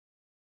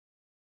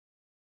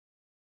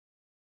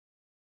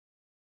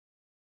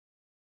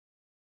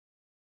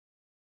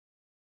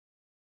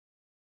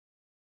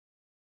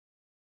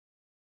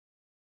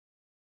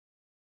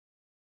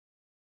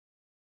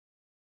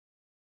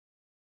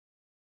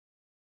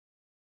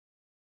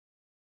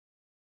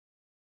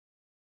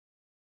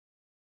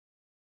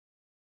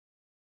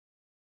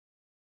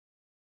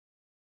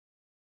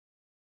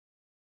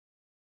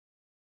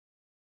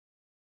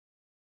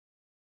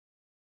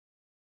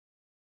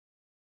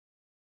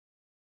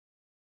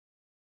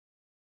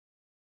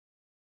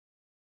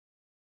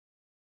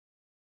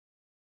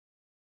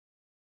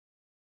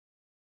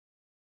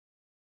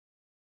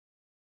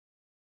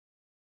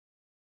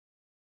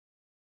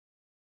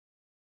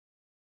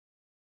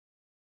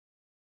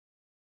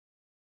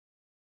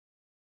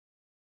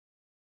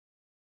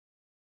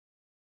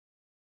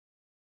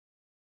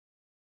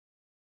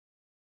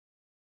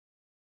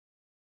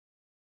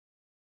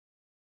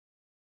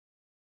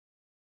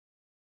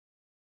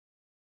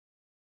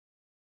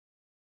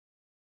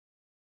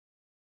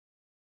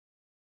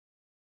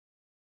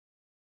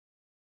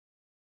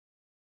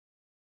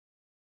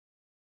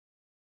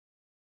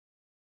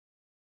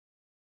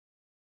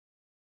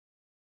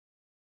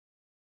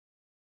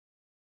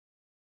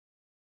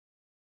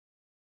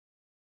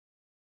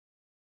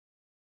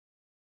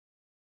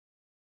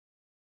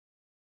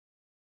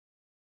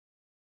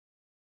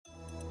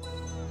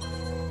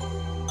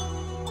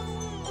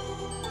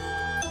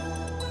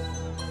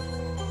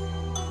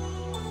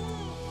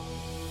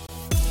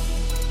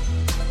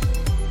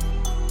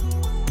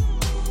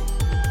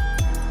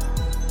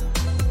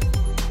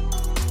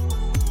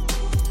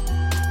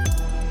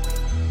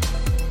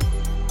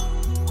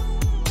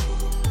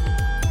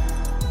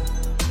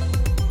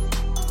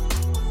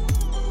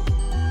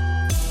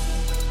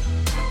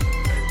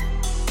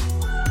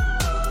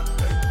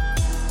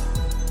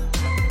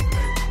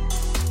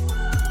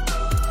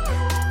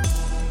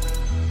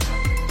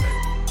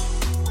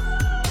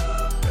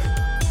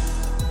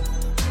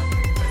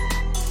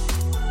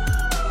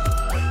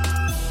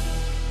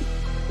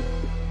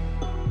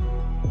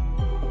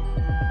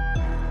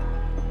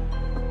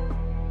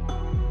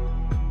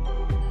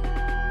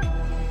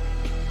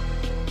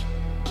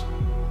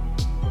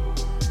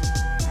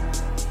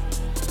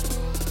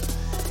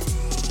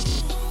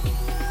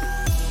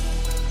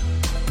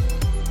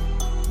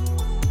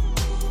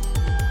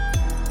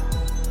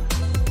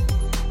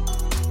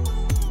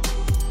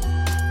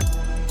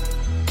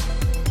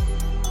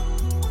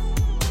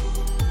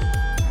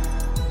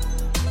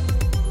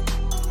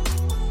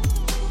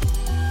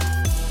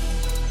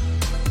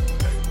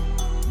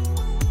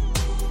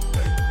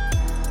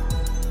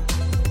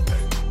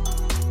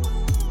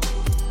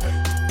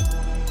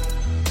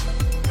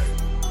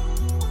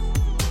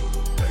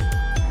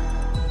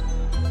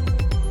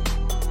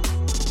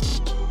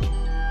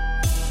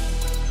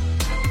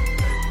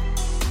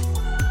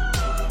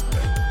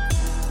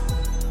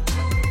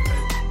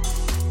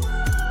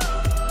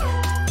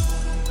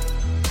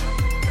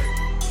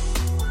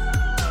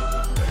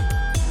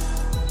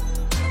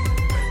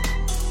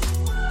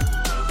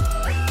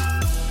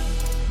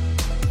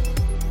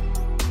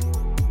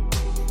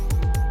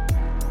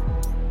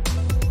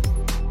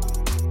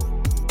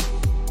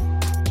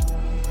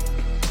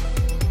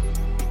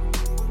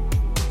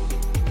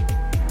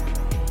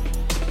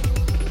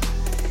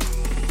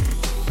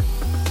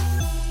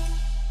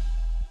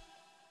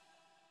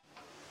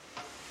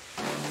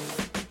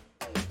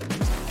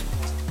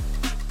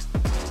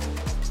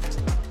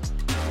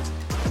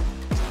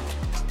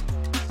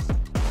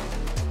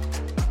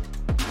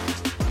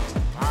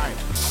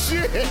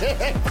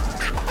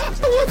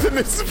I wasn't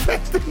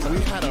expecting. We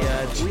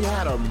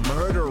had a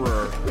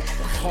murderer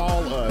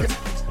call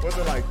us. Was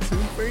it like 2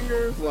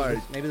 fingers? Like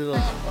maybe the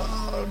little.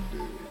 Oh,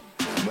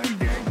 dude. My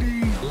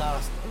daddy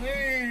Lost.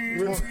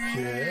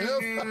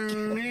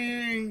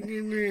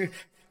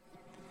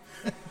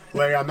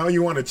 Larry, I know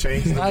you want to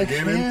change the I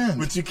beginning, can't.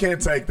 but you can't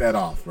take that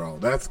off, bro.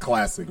 That's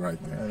classic right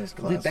there. That is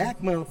We classic.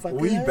 back, motherfucker.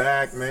 We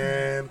back,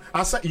 man.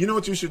 I say, you know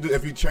what you should do?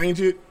 If you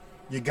change it,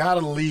 you gotta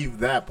leave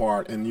that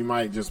part, and you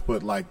might just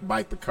put like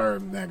bite the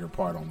curb nagger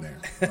part on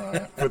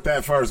there. Put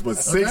that first, but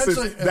Sixx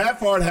is, that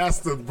part has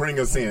to bring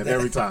us in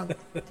every time.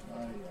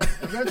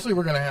 Eventually,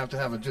 we're going to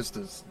have it just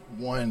as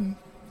one.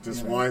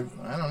 Just one.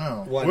 I don't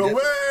know. One. Well,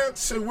 we're Yeah,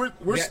 still we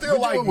do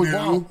like what we new.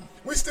 want.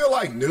 We still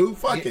like new.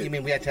 Fuck You it.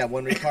 mean we had to have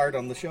one retard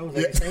on the show? Is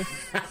that what you're saying?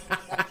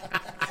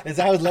 Is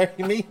that what Larry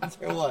means,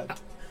 or what?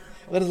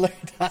 What is Larry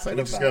talking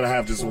We're just about? gonna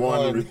have just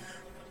one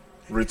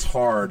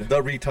retard.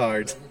 The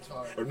retard.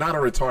 Or not a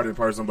retarded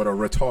person, but a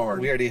retard.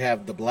 We already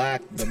have the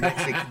black, the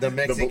Mexican,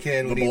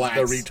 the we need blacks.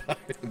 the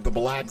retard. The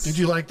blacks. Did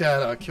you like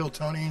that Kill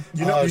Tony?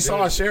 You know, Oh, you saw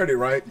I dude. shared it,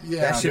 right?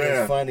 Yeah. That shit Yeah.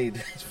 was funny.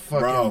 It's fucking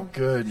Bro.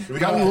 good. We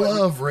gotta I play-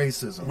 love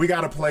racism. We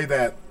got to play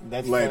that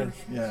That's later.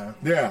 fun. Yeah.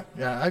 Yeah.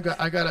 Yeah,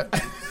 I got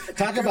it.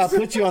 Talk about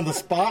put you on the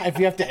spot if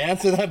you have to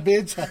answer that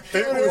bitch.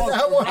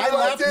 I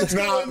laughed it.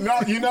 No,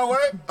 you know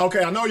what?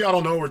 Okay, I know y'all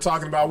don't know what we're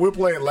talking about. We'll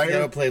play it later. Yeah,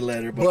 we'll play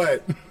later.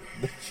 But But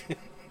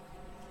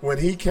when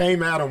he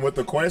came at him with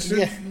the question,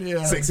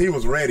 Yeah. Sixx, he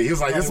was ready. He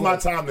was like, "This is my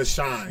time to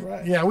shine."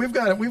 right. Yeah, we've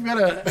got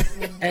to.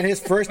 And his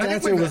first I think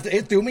answer we was,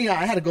 it threw me out.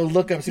 I had to go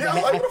look up. See, Yeah,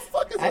 I, like, what the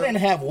fuck is I that?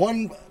 didn't have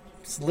one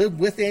live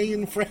with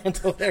alien friend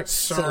over there.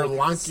 Sri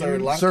Lankan.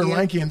 Sri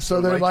Lankan.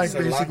 So they're like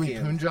Sri basically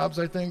Lankan. Punjabs,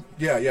 I think.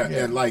 Yeah, Yeah.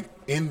 and like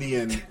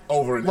Indian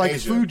over in Like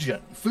Asia.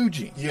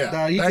 Fuji. Yeah.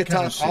 No, you That can kind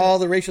talk of shit. all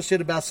the racial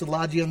shit about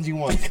Selagians you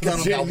want. I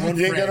don't got one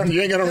you ain't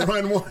friend. gonna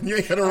run one. You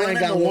ain't gonna I run ain't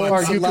into got one. one.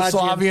 Or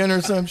Yugoslavian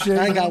or some shit.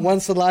 I ain't got one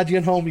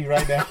Selagian homie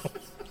right now.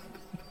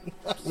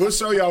 We'll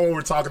show y'all what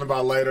we're talking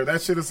about later.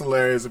 That shit is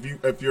hilarious.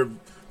 If you're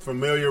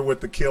familiar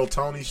with the Kill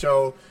Tony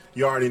show,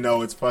 you already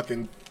know it's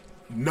fucking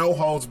no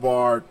holds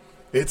barred.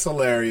 It's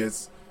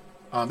hilarious.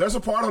 There's a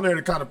part on there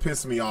that kind of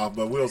pissed me off,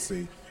 but we'll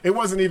see. It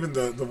wasn't even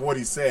the what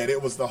he said.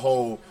 It was the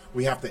whole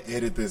we have to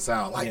edit this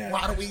out. Like, Yeah.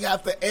 why do we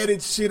have to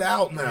edit shit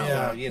out now?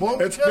 Yeah. you Well,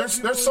 know.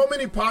 There's so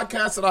many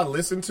podcasts that I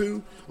listen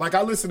to. Like,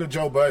 I listen to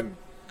Joe Budden.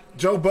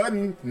 Joe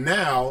Budden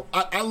now,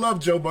 I love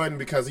Joe Budden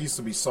because he used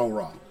to be so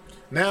raw.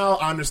 Now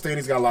I understand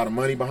he's got a lot of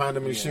money behind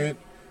him and shit.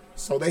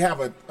 So they have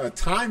a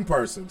time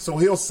person. So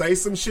he'll say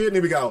some shit and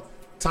he'll go,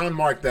 time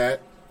mark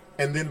that.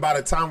 And then by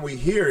the time we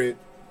hear it,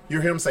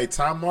 you'll hear him say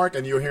time mark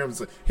and you'll hear him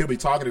say, he'll be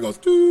talking and goes,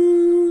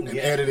 "Doo," and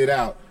edit it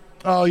out.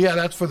 Oh yeah,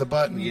 that's for the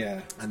button.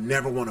 Yeah. I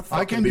never want to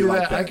fucking I can be do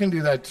like that. I can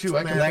do that too.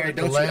 I can Larry,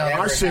 don't you delay on ever-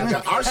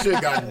 Our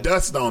shit got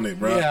dust on it,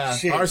 bro. Yeah.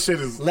 Shit. Our shit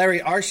is.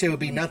 Larry, our shit would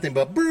be nothing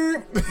but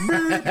burp, burp,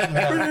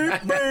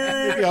 burp, burp.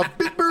 Yeah,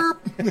 beep, burp.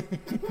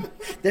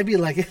 They'd be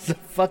like, it's a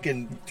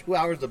fucking 2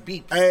 hours of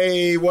beep.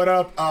 Hey, what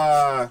up?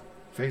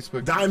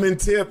 Facebook. Diamond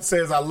Tip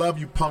says, "I love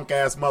you, punk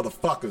ass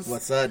motherfuckers."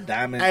 What's up,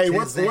 Diamond? Hey,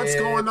 what's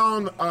going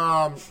on?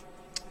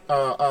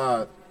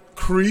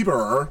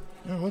 Creeper.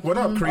 What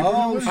up, Creeper?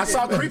 Oh, I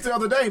saw Creep the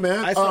other day,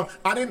 man. I saw-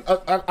 I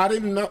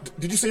didn't know.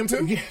 Did you see him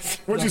too? Yes.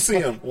 Where'd you see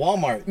him?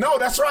 Walmart. No,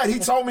 that's right. He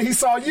told me he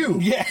saw you.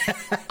 Yeah.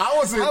 I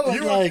was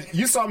like-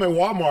 you saw him at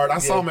Walmart. I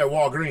saw him at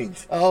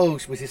Walgreens. Oh,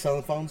 was he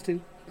selling phones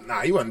too?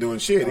 Nah, he wasn't doing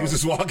shit. He was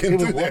just walking He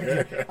was through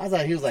there. walking. I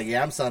thought he was like,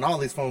 yeah, I'm selling all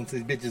these phones to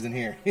these bitches in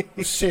here.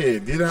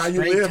 Shit, get it how you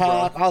Straight live,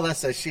 talk, bro. all that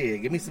stuff.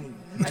 Shit, give me some.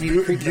 I need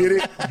a creep Get number.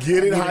 it I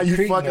need how a you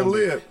creep fucking number.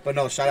 live. But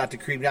no, shout out to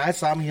Creep. I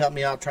saw him. He helped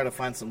me out, try to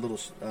find some little.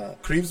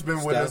 Creep's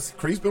been with stuff. us.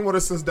 Creep's been with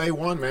us since day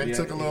one, man. He Yeah,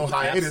 took a little he-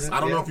 hiatus. I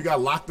don't know yeah. if you got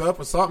locked up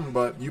or something,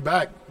 but you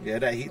back. Yeah,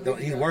 that he's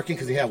working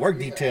because he had work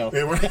detail.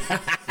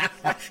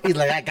 I He's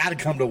like, I gotta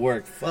come to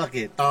work. Fuck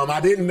it.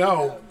 didn't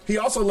know. He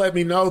also let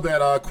me know that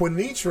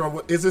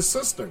Quinitra is his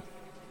sister,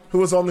 who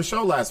was on the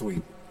show last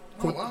week.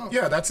 wow.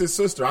 Yeah, that's his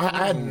sister.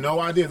 I had no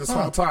idea this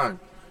whole time.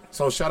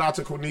 So shout out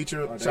to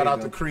Quinitra. Shout you out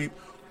go. to Creep.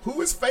 Who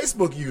is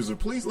Facebook user?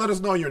 Please let us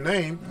know your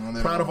name.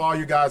 there Proud we of go. all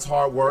you guys'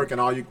 hard work and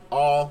all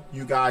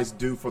you guys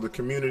do for the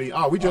community.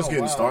 Oh, we just Oh,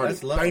 getting wow, started.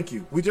 that's love. Thank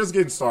you. We just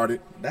getting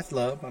started. That's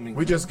love. I mean,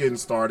 We just getting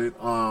started.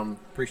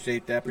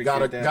 appreciate that. Appreciate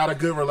Got a that. got a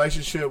good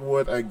relationship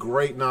with a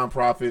great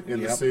nonprofit in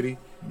the Yep. city.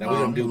 Now we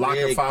gonna do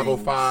Locker big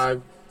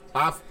 505.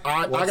 I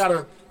got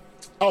a.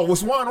 Oh,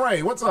 what's Juan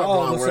Ray? What's up, Oh,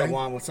 Juan what's Ray? up,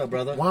 Juan? What's up,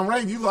 brother? Juan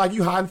Ray, you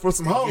hiding for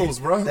some hoes,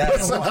 bro.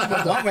 That's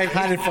one way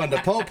hiding from the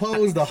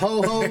po-pos, the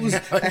ho-hos,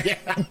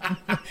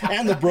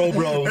 and the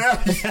bro-bros.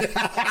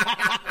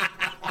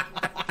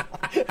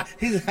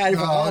 He's hiding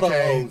from all Oh, the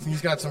okay. hoes.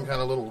 He's got some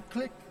kind of little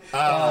click.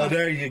 Oh,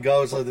 there you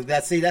go. So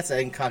that's an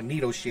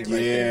incognito shit right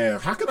there. Yeah,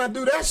 how can I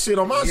do that shit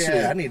on my Yeah,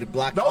 shit? I need to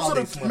block Those all are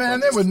the- these Man,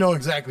 they motherfuckers. would know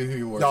exactly who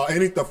you were. No,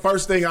 the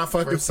first thing I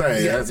fucking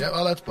say. Yeah, That's, yeah,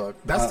 oh, that's Buck.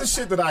 that's the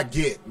shit that I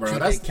get, bro. Two-day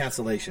That's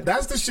cancellation.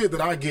 That's the shit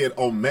that I get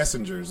on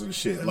messengers and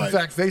shit. In Like,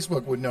 fact,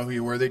 Facebook would know who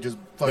you were. They just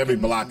Let me fucking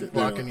block it.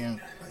 blocking Yeah. you,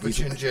 put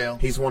you in jail.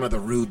 he's one of the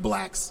rude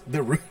blacks.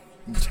 The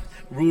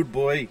rude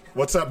boy.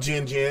 What's up,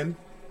 Jin Jin?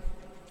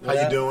 How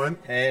you doing?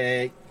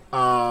 Hey.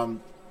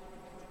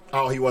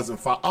 Oh, he wasn't.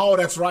 Oh,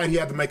 that's right. He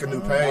had to make a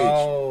new page.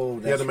 Oh,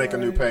 he had to make a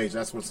new page.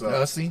 That's what's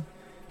up. See?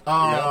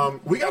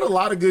 We got a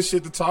lot of good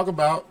shit to talk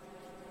about.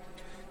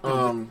 It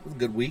was a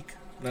good week.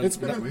 It's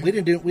been we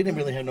didn't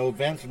really have no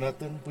events or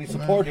nothing. We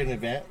supported an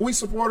event. We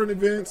supported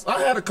events.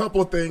 I had a couple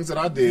of things that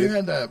I did. You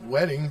had that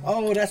wedding.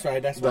 Oh, that's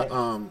right. That's right.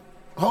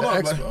 Hold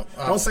on,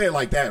 don't say it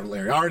like that,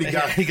 Larry. I already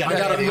got. I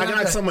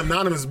got some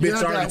anonymous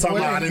bitch already talking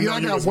about. I didn't know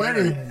you was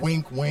wedding. married.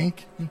 Wink,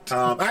 wink.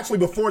 Actually,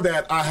 before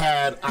that,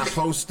 I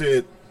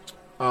hosted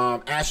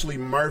Ashley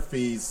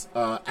Murphy's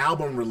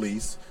album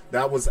release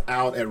that was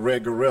out at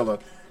Red Gorilla,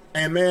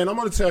 and man, I'm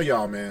gonna tell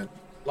y'all, man,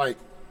 like.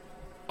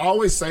 I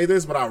always say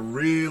this, but I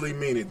really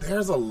mean it.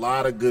 There's a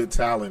lot of good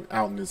talent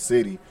out in this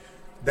city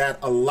that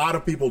a lot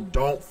of people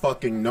don't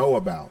fucking know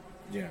about.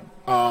 Yeah.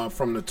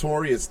 From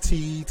Notorious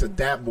T to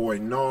Dat Boy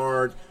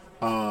Nard,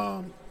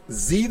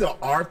 Z the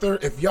Arthur.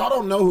 If y'all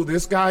don't know who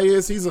this guy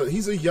is, he's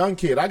a young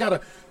kid.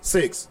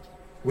 Sixx.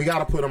 We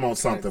gotta put him on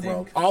something,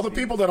 bro. All the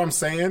people that I'm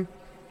saying,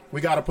 we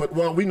gotta put.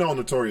 Well, we know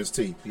Notorious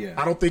T. Yeah.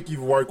 I don't think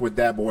you've worked with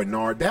Dat Boy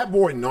Nard. Dat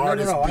Boy Nard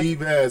is the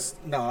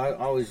best. No,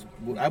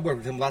 I worked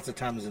with him lots of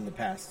times in the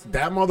past.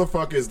 That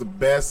motherfucker is the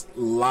best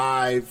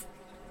live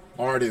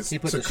artist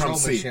to come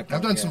see.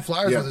 I've done some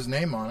flyers with his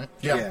name on it.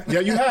 Yeah,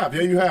 you have.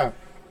 Yeah, you have.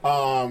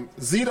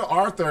 Zeta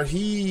Arthur,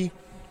 he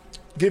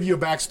give you a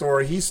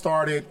backstory. He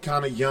started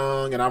kind of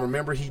young, and I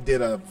remember he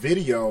did a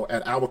video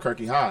at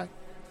Albuquerque High,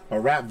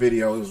 a rap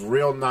video. It was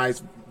real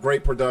nice,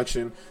 great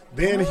production.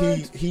 Then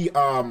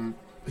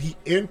he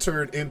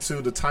entered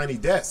into the Tiny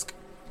Desk.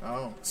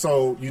 Oh.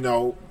 So,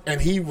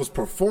 and he was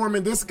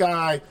performing. This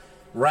guy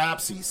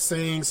raps, he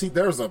sings.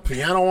 There's a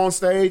piano on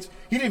stage.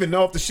 He didn't even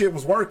know if the shit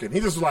was working. He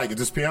just was like, "Does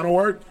this piano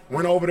work?"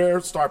 Went over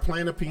there, started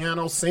playing the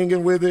piano,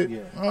 singing with it. Yeah.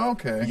 Oh,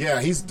 okay. Yeah,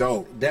 he's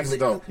dope. Definitely. He's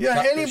dope.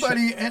 Yeah,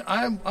 anybody,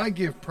 and I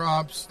give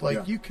props.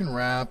 Like, you can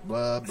rap,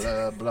 blah,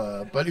 blah,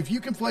 blah. But if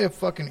you can play a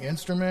fucking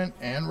instrument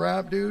and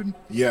rap, dude.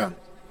 Yeah.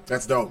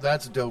 That's dope.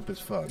 That's dope as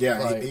fuck. Yeah,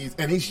 like,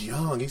 he's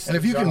young. And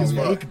if you can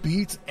make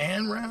beats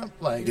and rap,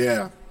 like,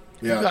 yeah,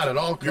 you got it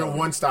all covered. You're a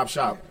one-stop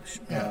shop.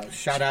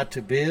 Shout out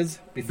to Biz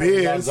before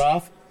he logs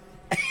off.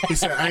 He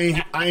said,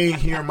 I ain't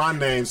hear my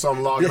name, so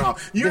I'm logging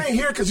off. You ain't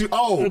here because you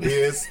old,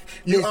 Biz.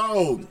 You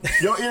old.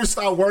 Your ears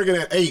start working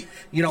at 8.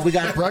 We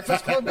got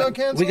Breakfast Club got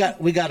canceled?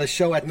 We got a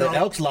show at the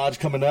Elks Lodge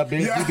coming up,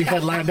 Biz. You be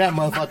headlining that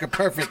motherfucker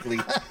perfectly.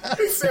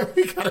 He said,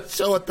 we got a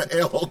show at the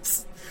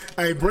Elks.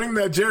 Hey, bring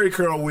that Jerry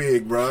curl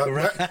wig,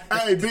 bro.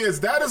 Hey,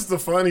 Biz, that is the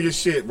funniest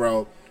shit,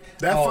 bro.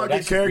 That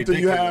fucking character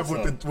you have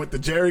with the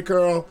Jerry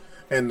curl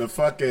and the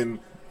fucking...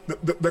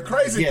 The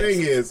crazy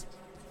thing is,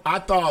 I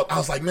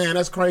was like, man,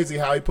 that's crazy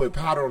how he put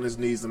powder on his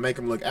knees to make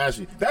him look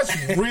ashy. That's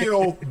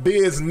real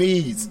Biz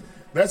knees.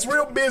 That's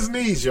real Biz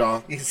knees,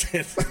 y'all. He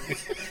said,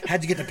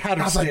 how'd you get the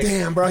powder? I was like,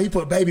 damn, bro, he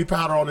put baby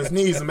powder on his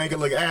knees to make it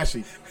look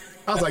ashy.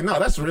 I was like, no,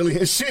 that's really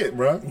his shit,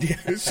 bro.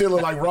 His shit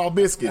look like raw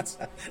biscuits.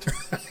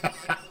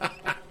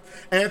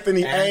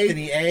 Anthony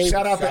A.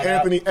 Shout out to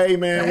Anthony A,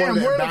 man. One of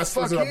the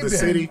ambassadors of the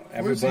city.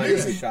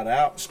 Everybody, shout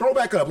out. Scroll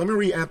back up. Let me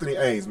read Anthony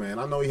A's, man.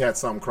 I know he had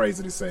something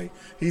crazy to say.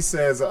 He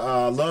says,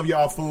 love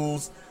y'all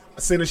fools.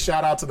 Send a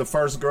shout out to the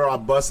first girl I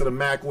busted a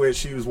Mac with.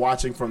 She was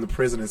watching from the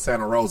prison in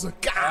Santa Rosa.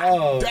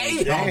 God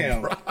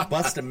damn.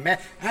 Bust a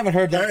Mac. I haven't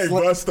heard that. Hey,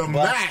 bust a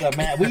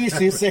Mac. We used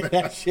to say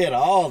that shit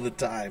all the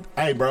time.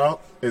 Hey, bro.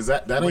 Is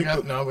that ain't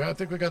I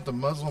think we got the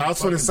Muslim. I was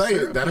going to say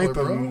it. That ain't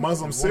the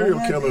Muslim serial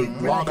killer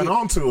logging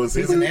on to us.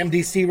 He's in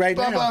MDC right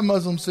now. Bye-bye,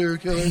 Muslim serial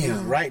killer.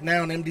 Damn. Right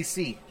now in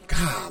MDC.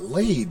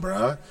 Golly,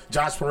 bro.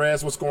 Josh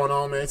Perez, what's going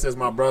on, man? He says,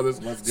 my brothers.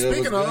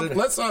 Speaking of,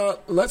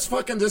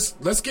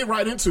 let's get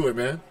right into it,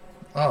 man.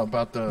 Oh,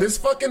 about this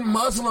fucking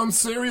Muslim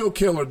serial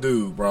killer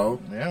dude, bro.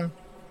 Yeah.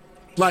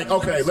 Like,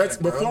 okay,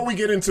 before we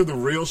get into the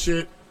real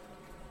shit,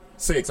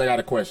 Sixx, I got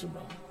a question,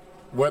 bro.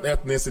 What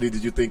ethnicity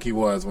did you think he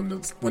was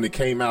when it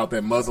came out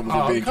that Muslims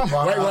were being... Come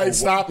on. Wait,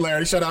 stop,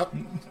 Larry, shut up.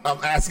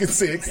 I'm asking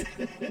Sixx.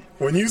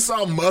 When you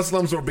saw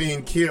Muslims were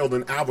being killed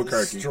in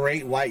Albuquerque...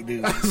 Straight white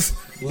dude.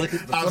 Look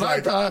at I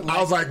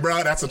was like,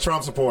 bro, that's a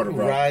Trump supporter,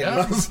 bro. Right.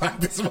 I was like,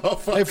 this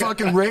motherfucker... They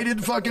fucking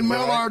raided fucking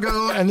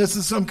Mar-a-Lago, and this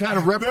is some kind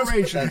of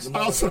reparations.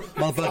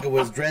 Motherfucker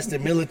was dressed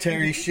in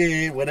military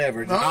shit,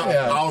 whatever.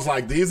 I was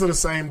like, these are the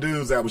same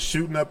dudes that was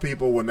shooting up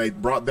people when they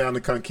brought down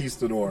the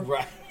conquistador.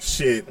 Right.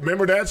 Shit.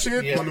 Remember that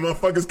shit? Yeah. When the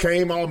motherfuckers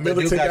came all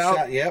militant out?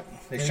 Shot, yep.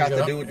 They shot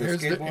the dude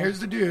with the skateboard. Here's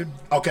the dude.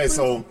 Okay,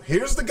 so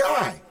here's the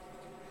guy.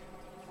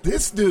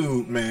 This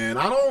dude, man,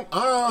 I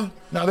don't,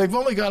 Now, they've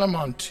only got him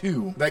on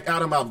 2. They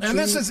got him out 2. And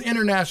this is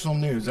international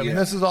news. I mean,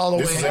 this is all the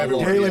way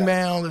everywhere. Daily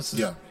Mail. This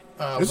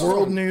is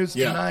World News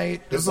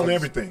Tonight. This is on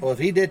everything. Well, if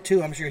he did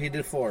 2, I'm sure he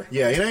did 4.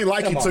 Yeah, it ain't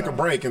like he took a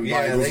break and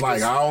was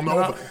like, I don't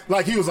know.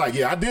 Like, he was like,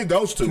 I did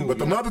those 2, but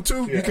the other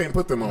 2, you can't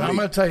put them on me. I'm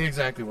going to tell you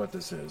exactly what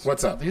this is.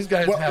 What's up? These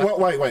guys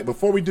Wait.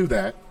 Before we do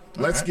that,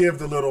 let's give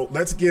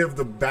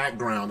the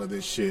background of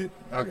this shit.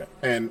 Okay.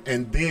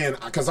 And then,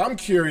 because I'm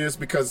curious,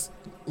 because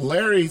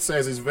Larry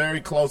says he's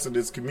very close in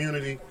this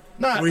community.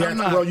 I'm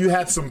not. Well, you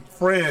had some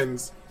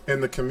friends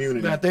in the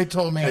community. That they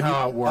told me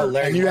how it worked.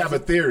 And you have a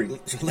theory.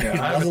 Larry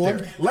I have a Muslim?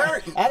 theory.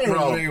 Larry, I didn't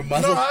know Larry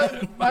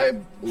Muslim.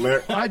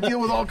 No, I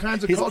deal with all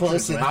kinds of He's cultures.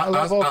 close Man. enough. I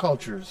love all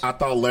cultures. I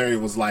thought Larry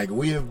was like,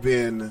 we have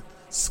been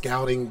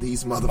scouting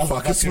these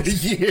motherfuckers for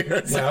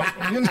years.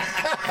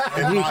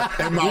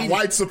 In my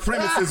white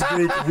supremacist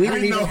group, We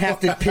didn't even have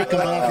to pick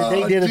them up.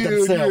 They did it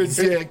themselves.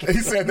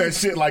 He said that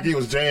shit like he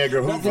was J.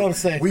 Edgar Hoover. That's what I'm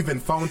saying. We've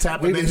been phone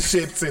tapping this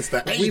shit since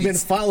the 80s. We've been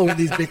following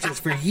these bitches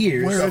for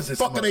years. Where What is the this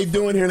fuck are they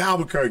doing here in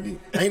Albuquerque?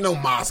 Ain't no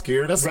mosque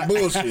here. That's some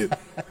bullshit.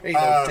 Ain't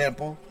no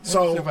temple.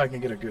 So, see if So I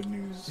can get a good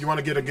news. you want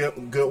to get a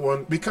good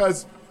one?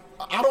 Because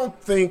I don't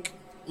think,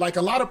 like,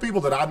 a lot of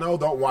people that I know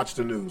don't watch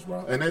the news,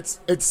 bro. And it's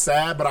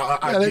sad, but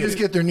I they get just it.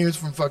 get their news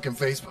from fucking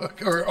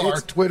Facebook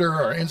or Twitter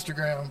or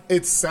Instagram.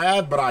 It's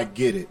sad, but I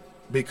get it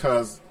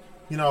because,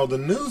 you know, the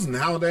news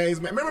nowadays,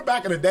 man, remember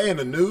back in the day in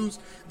the news,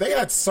 they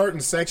had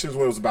certain sections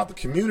where it was about the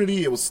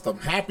community, it was some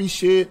happy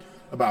shit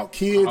about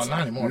kids. Oh,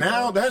 not anymore,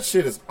 Now bro. that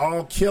shit is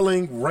all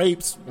killing,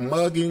 rapes,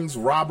 muggings,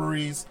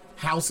 robberies,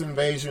 house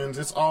invasions.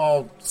 It's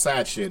all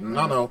sad shit. And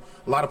I know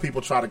a lot of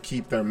people try to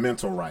keep their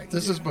mental right.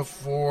 This is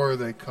before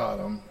they caught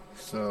him.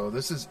 So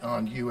this is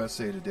on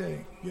USA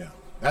Today. Yeah.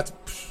 That's,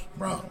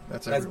 bro.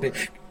 That's That's everywhere.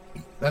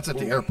 big. That's at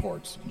the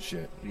airports and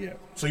shit. Yeah.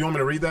 So you want me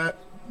to read that?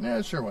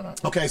 Yeah, sure, why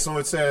not? Okay, so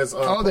it says...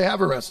 Oh, they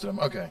have arrested him.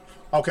 Okay.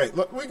 Okay,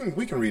 look,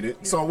 we can read it.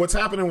 Yeah. So what's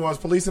happening was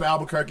police in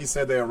Albuquerque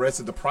said they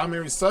arrested the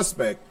primary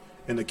suspect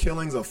in the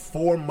killings of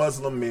 4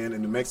 Muslim men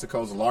in New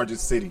Mexico's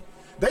largest city.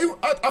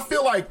 I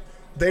feel like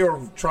they were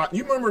trying...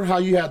 You remember how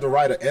you had to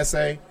write an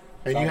essay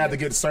and you had to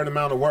get a certain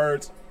amount of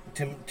words?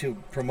 To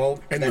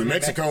promote In New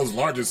Mexico's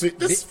largest city.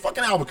 This is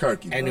fucking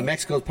Albuquerque. And bro. New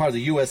Mexico is part of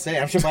the USA.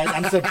 I'm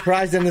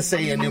surprised them to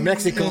say in New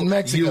Mexico,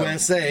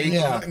 USA.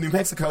 Yeah. New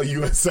Mexico,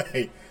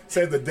 USA,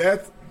 said the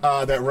death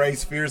that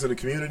raised fears in the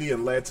community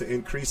and led to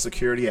increased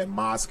security at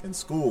mosques and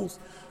schools.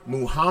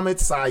 Muhammad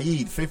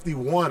Saeed,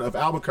 51, of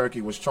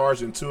Albuquerque, was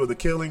charged in 2 of the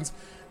killings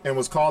and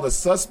was called a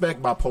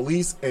suspect by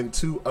police and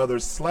 2 other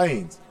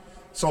slayings.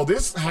 So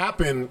this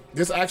happened,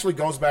 this actually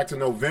goes back to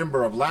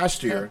November of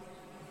last year.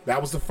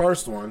 That was the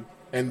first one.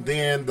 And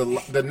then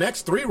the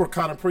next 3 were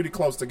kind of pretty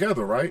close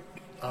together, right?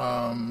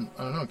 I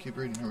don't know. Keep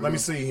reading. Let me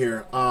see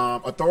here.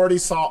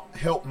 Authorities sought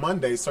help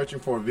Monday searching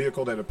for a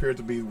vehicle that appeared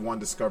to be one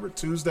discovered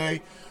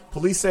Tuesday.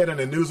 Police said in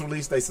a news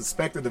release they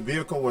suspected the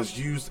vehicle was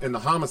used in the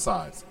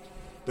homicides.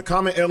 The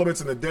common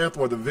elements in the death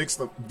were the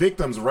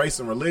victim's race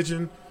and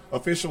religion,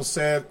 officials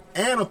said,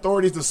 and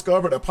authorities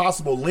discovered a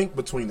possible link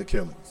between the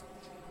killings.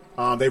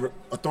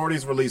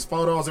 Authorities released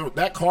photos.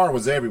 That car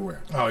was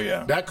everywhere. Oh,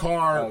 yeah. That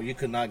car... Oh, you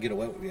could not get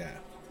away with it. Yeah.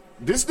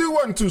 This dude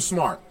wasn't too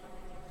smart.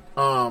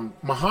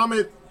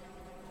 Muhammad,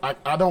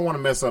 I don't want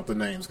to mess up the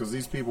names because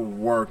these people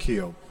were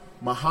killed.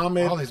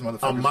 Muhammad All these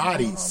motherfuckers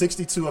Ahmadi,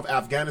 62, of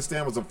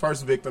Afghanistan, was the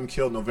first victim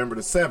killed November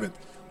the 7th.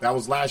 That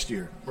was last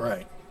year.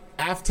 Right.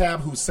 Aftab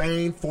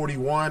Hussein,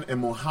 41,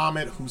 and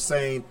Muhammad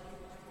Hussein,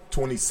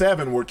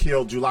 27, were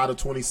killed July the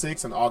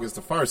 26th and August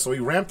the 1st. So he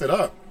ramped it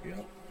up. Yeah.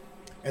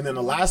 And then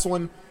the last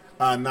one,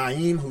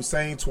 Naeem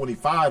Hussein,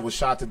 25, was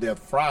shot to death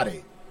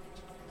Friday.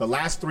 The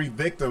last 3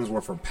 victims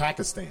were from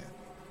Pakistan.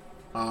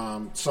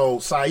 So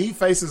Saeed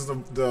faces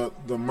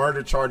the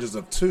murder charges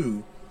of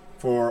 2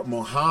 for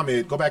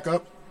Muhammad. Go back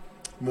up.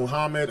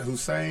 Muhammad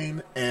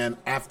Hussein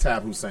and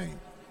Aftab Hussein.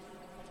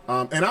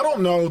 And I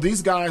don't know.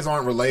 These guys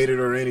aren't related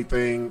or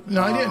anything.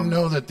 No, I didn't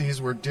know that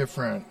these were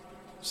different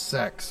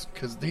sects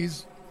because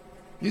these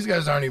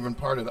guys aren't even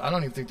part of. I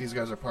don't even think these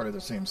guys are part of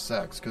the same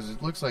sects because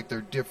it looks like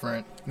they're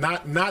different.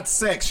 Not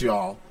sex,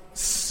 y'all.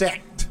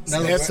 Sect.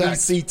 No,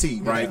 S-E-C-T,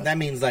 right? That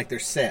means like they're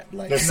set.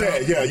 Like They're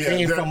set, yeah.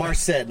 Came from our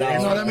set,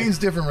 dog. No, that means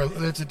different.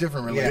 It's a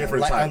different religion. Yeah,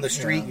 different like type. on the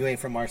street, you ain't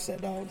from our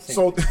set, dog.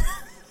 So,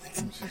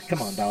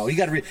 Come on, dog. You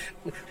got to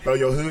throw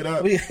your hood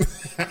up.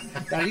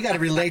 dog, you got to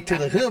relate to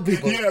the hood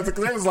people. Yeah,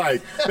 because it was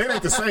like, they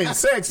ain't the same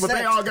sex, but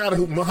they all got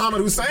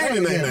Muhammad Hussein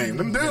in their name.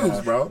 Them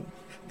dudes, bro.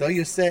 Throw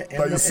your set.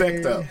 Throw your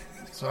sect up.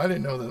 So I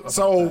didn't know that.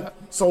 About that.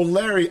 So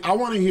Larry, I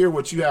want to hear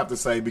what you have to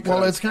say because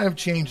Well, it's kind of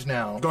changed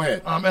now. Go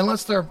ahead.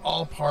 Unless they're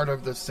all part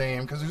of the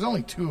same, because there's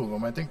only 2 of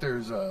them. I think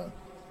there's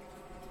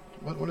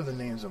what are the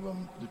names of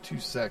them? The 2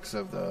 sects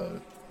of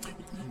the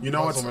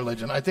Muslim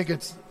religion. I think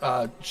it's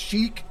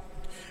Sheikh.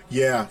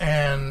 Yeah.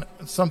 And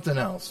something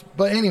else.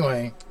 But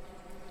anyway,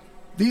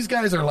 these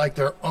guys are like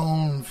their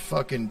own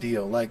fucking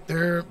deal. Like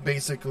they're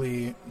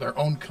basically their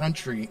own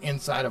country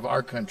inside of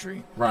our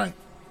country. Right.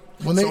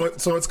 When they,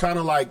 so it's kind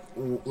of like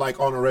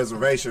on a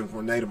reservation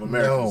for Native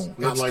Americans.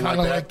 No, it's kind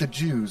of like the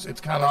Jews.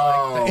 It's kind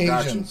of like the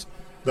Asians.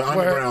 The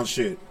underground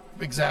shit.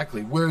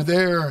 Exactly. Where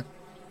they're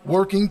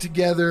working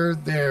together.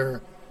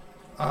 They're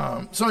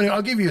so anyway,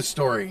 I'll give you a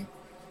story.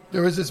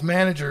 There was this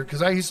manager,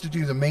 because I used to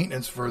do the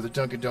maintenance for the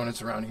Dunkin'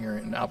 Donuts around here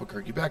in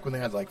Albuquerque, back when they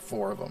had like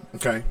 4 of them.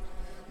 Okay.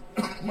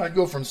 I'd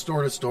go from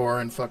store to store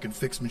and fucking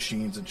fix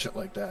machines and shit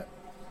like that.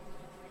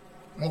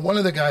 Well, one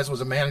of the guys was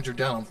a manager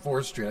down on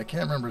 4th Street. I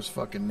can't remember his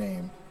fucking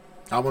name.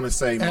 I want to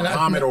say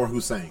Muhammad or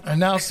Hussein. And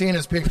now seeing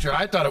his picture,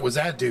 I thought it was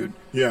that dude.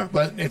 Yeah.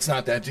 But it's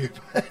not that dude.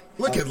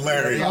 Look at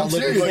Larry. They all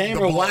look Look, the same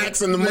the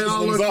blacks and the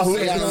Muslims all look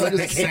They all the look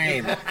the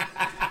same. same.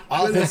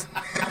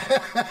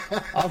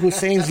 All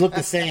Husseins look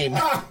the same.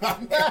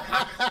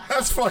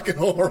 That's fucking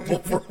horrible.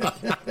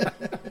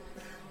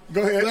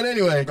 Go ahead. But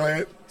anyway, go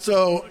ahead.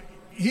 So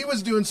he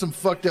was doing some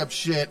fucked up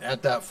shit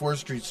at that 4th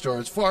Street store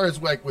as far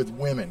as like with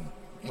women.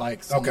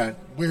 Like some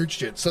weird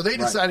shit. So they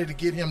decided to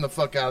get him the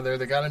fuck out of there.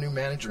 They got a new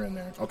manager in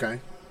there. Okay.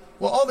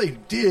 Well, all they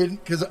did,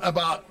 because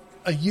about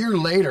a year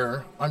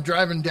later, I'm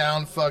driving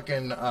down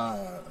fucking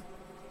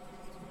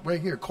right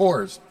here,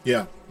 Coors.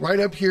 Yeah. Right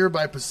up here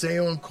by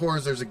Paseo and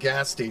Coors, there's a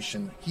gas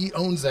station. He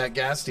owns that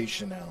gas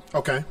station now.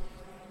 Okay.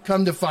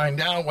 Come to find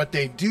out, what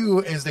they do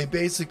is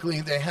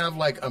they have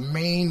like a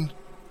main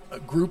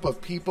group of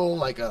people,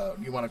 like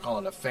you want to call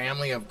it a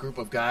family of group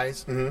of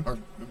guys, or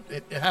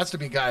it has to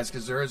be guys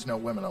because there is no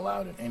women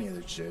allowed in any of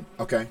this shit.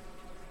 Okay.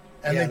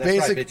 And yeah, they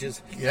that's right, basically,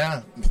 bitches.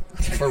 yeah,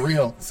 for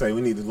real. Say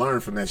we need to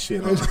learn from that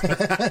shit.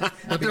 Huh?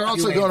 But they're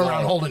also going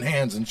around holding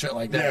hands and shit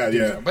like that.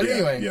 Yeah. But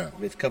anyway,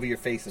 Bitch, cover your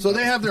face. so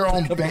they have their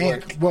own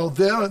bank. Well,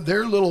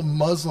 their little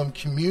Muslim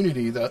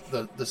community,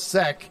 the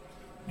sect,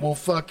 will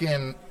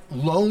fucking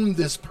loan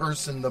this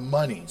person the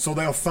money. So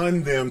they'll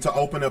fund them to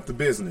open up the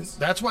business.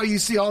 That's why you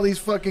see all these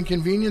fucking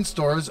convenience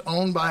stores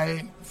owned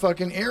by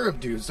fucking Arab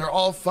dudes. They're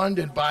all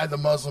funded by the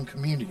Muslim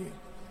community.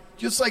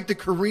 Just like the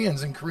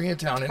Koreans in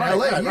Koreatown in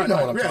LA. You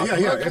know what I'm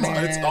talking about. Come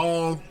on. It's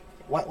all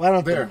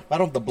Why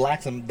don't the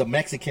blacks and the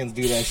Mexicans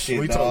do that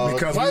shit?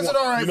 because why is it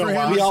all right for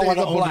him we to all say want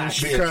to the own black? this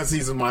shit? because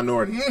he's a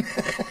minority.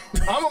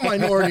 I'm a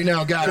minority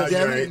now,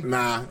 goddammit.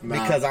 Nah.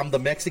 Because I'm the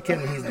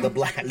Mexican and he's the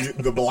black.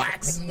 The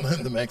blacks.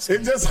 The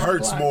Mexican. It just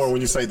hurts Blacks. more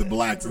when you say the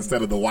blacks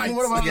instead of the whites.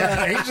 What about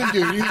that Asian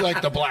dude? He's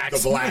like the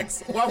blacks. The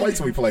blacks. Well, wait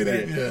till we play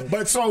that. Yeah.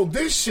 But so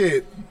this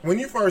shit, when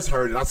you first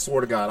heard it, I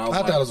swear to God, I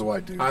thought it was a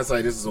white dude. I was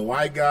like, this is a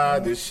white guy.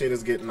 This shit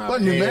is getting out But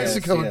of New hand.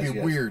 Mexico would be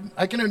yes. weird.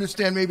 I can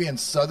understand maybe in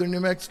southern New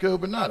Mexico,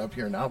 but not up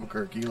here in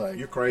Albuquerque. Like,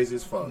 You're crazy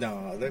as fuck. No,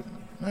 I don't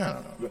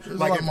know. There's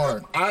Like, a lot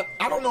more.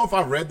 I don't know if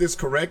I read this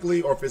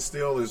correctly or if it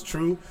still is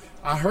true.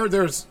 I heard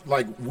there's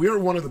like we're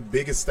one of the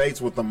biggest states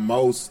with the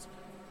most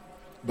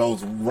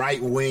those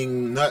right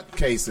wing nut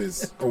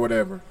cases or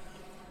whatever.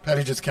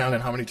 Patty just counted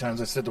how many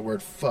times I said the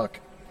word fuck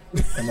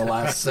in the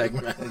last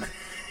segment.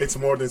 It's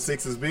more than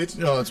Sixx's bitch.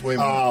 No, it's way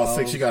more. Oh,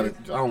 Sixx, you got it.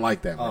 I don't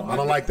like that, bro. I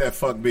don't like that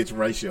fuck bitch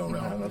ratio, No,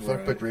 bro. the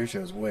fuck bitch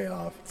ratio is way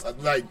off.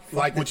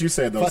 Like what you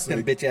said though. fuck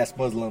them bitch ass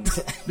Muslims.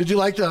 Did you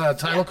like the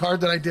title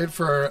card that I did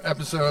for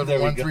episode There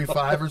we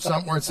 135 or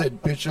something where it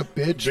said Bishop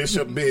bitch?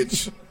 Bishop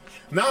bitch.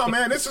 No,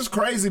 man, this is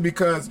crazy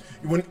because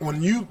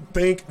when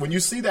you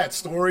see that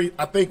story,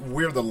 I think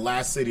we're the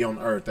last city on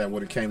earth that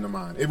would have came to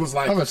mind. It was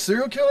like I'm a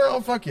serial killer?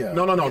 Oh, fuck yeah.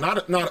 no,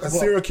 not a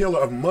serial killer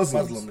of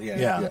Muslims. Muslim, yeah.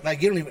 Yeah.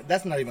 Like you don't even.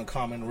 That's not even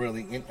common,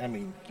 really. I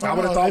mean, I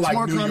would have thought it's like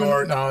more New common-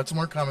 York. No, it's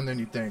more common than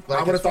you think. Like,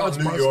 I would have as far thought as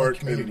New Muslim York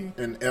community.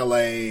 and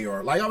L.A.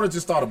 or like I would have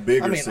just thought a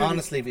bigger I mean, city.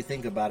 honestly, if you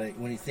think about it,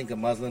 when you think of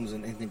Muslims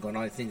and anything going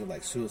on, you think of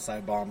like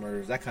suicide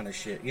bombers, that kind of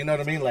shit. You know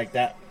what I mean? Like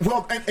that.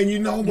 Well, and you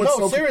know what's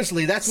No, so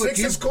seriously, that's what Sixx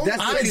you. is cool. That's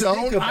what I you don't.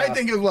 think about. I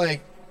think of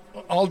like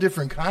all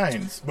different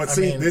kinds. But I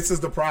see, mean, this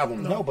is the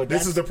problem, though. No, but this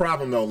that's- is the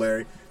problem, though,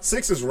 Larry.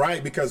 Sixx is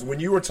right because when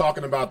you were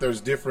talking about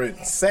there's different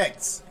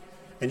sects,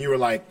 and you were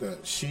like the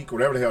Sheik,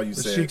 whatever the hell you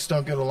the said, Sheiks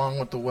don't get along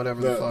with the whatever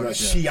the fuck. the yeah.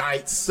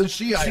 Shiites, The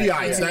Shiites,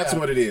 yeah. That's Yeah.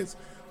 what it is.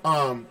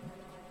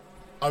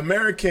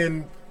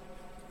 American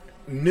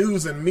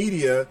news and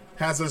media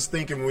has us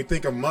thinking when we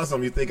think of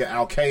Muslim, you think of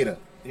Al Qaeda.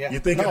 Yeah. You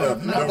think No,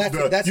 of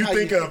no, that's you how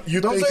think you- of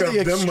you Those think are of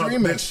the them,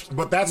 extremists.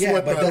 but that's Yeah,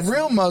 what but the The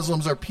real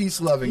Muslims are peace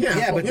loving. Yeah.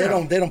 Yeah, but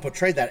Yeah. they don't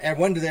portray that. And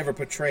when do they ever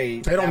portray?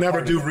 they don't that never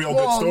part do of it? real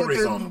Well, good stories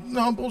look at, on them.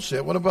 No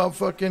bullshit. What about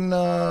fucking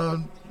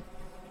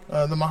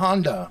the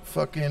Mahanda?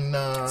 Fucking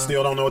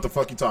Still don't know what the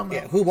fuck you talking Yeah,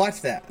 about. who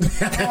watched that? the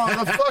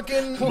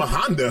fucking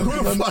Mahanda,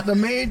 who the fuck? the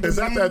main is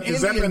that the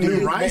Indian new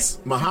dude. Rice?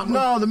 Muhammad?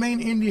 No, the main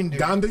Indian dude.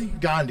 Gandhi?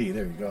 Gandhi.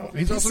 There you go.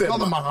 He's He also said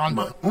called the Ma-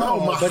 Mahanda.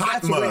 No, but that's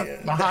Mahatma. the way-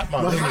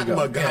 Mahatma. There you Mahatma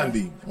go. Gandhi.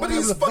 Yeah. But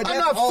he's Whatever. fucking I'm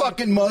not all-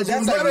 fucking Muslim.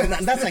 that's like-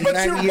 brother. that's like But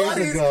 90 your years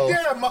buddies, ago.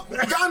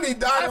 yeah, Gandhi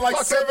died in like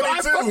I 72,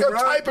 fuck up bro.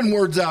 typing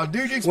words out,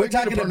 dude. You expect me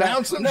to talking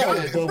pronounce about- them? no,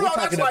 Shit. but- Bro, we're that's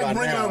talking like about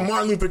bringing now. up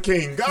Martin Luther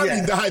King. Gandhi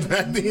Yeah. died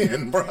back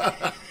then, bro.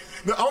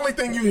 The only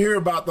thing you hear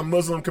about the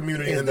Muslim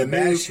community Is in the the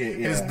bad news shit,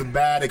 yeah. is the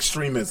bad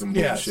extremism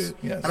Yes, bullshit.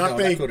 yes. And No,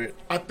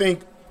 I think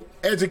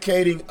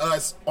educating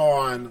us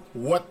on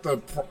what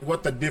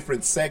the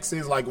different sex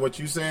is, like what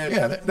you said,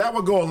 Yeah, that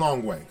would go a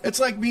long way.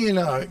 It's like being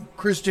a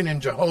Christian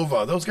in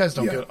Jehovah. Those guys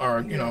don't Yeah.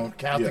 are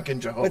Catholic Yeah.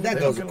 in Jehovah. But that They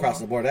goes don't get across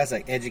along. the board. That's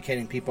like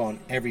educating people on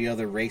every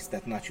other race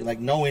that's not you. Like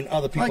knowing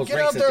other people's Like, get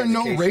races. out there and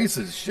know education.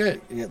 races.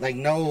 Shit. Yeah, like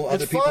know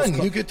other It's people's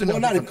fun. You get to know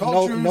not different even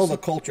cultures. know the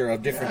culture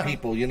of different Yeah.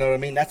 people. You know what I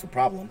mean? That's a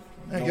problem.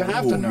 Yeah, you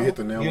have to know. You hit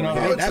the nail You on know,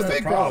 the Yeah, head. it's that's a the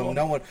big problem.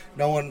 problem.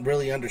 No one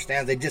really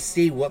understands. They just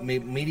see what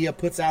media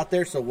puts out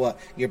there. So what?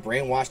 You're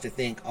brainwashed to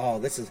think, oh,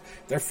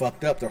 they're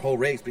fucked up. Their whole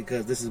race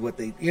because this is what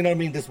they. You know what I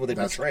mean? This is what they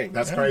portray.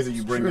 That's Yeah, crazy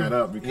you bring sure. that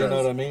up because You know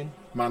what I mean?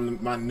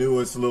 my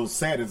newest little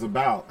set is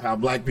about how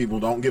black people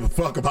don't give a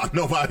fuck about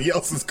nobody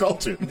else's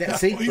culture.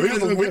 See, We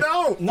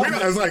don't. No,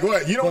 It's like,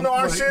 what? You don't know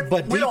our shit?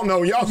 but We don't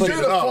know y'all shit You're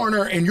at the all.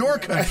 foreigner in your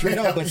country.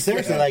 No, but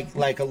seriously,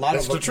 like a lot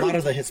That's the of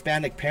truth. the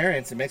Hispanic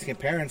parents and Mexican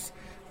parents,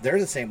 they're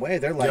the same way.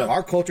 They're like, Yeah.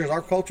 our culture is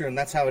our culture, and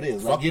that's how it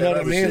is. Like, Fuck you know that what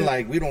I other mean? shit.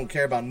 Like, we don't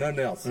care about nothing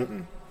else.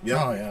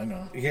 Yeah. Oh yeah, I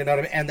know. You know what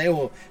I mean?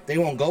 And they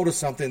won't go to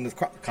something that's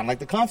kind of like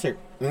the concert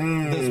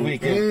this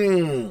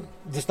weekend.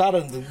 Just out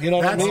of, you know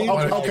what I That's- mean?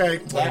 okay, Like, okay.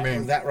 What do you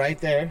mean? That right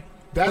there.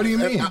 What do you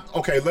mean?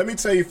 Okay, let me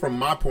tell you from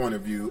my point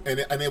of view, and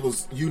it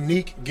was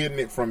unique getting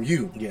it from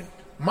you. Yeah.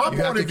 My You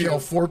point have to of view. kill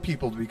 4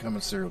 people to become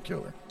a serial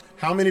killer.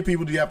 How many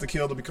people do you have to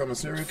kill to become a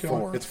serial killer?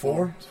 4. It's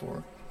 4? It's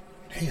 4.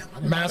 Damn. I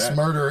didn't Mass know that.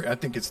 murder, I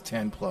think it's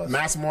 10 plus.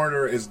 Mass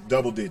murder is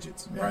double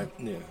digits, right?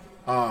 Yeah.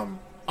 I'm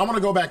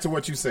gonna go back to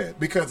what you said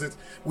because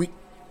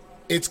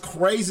it's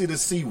crazy to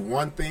see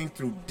one thing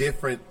through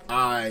different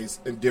eyes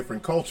and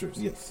different cultures.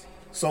 Yes.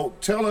 So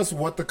tell us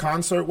what the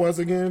concert was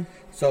again.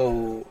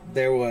 So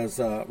there was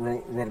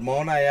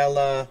Ramon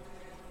Ayala,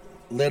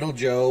 Little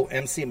Joe,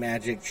 MC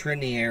Magic,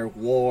 Trinier,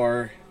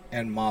 War,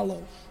 and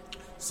Malo.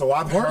 So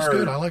I've War's heard.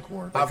 good. I like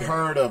War. I've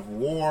heard of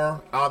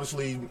War,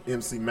 obviously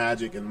MC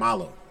Magic and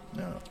Malo.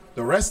 No.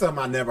 The rest of them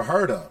I never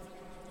heard of.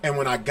 And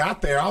when I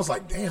got there, I was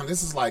like, damn,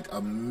 this is like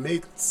a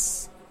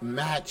mixed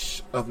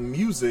match of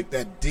music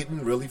that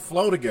didn't really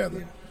flow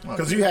together.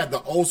 Because you had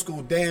the old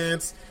school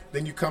dance,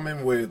 then you come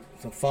in with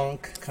Some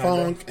funk,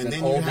 and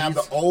then you have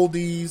the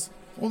oldies.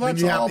 Well, then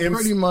that's you have all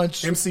pretty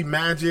much. MC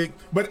Magic.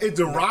 But it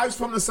derives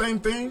from the same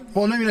thing.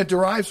 Well, I mean, it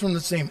derives from the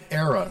same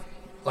era,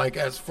 like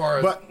as far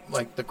as But-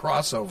 like the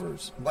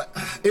crossovers. But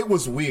it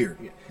was weird.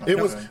 It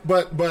was, Okay.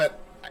 but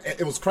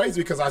it was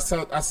crazy because I said,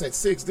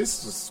 Sixx,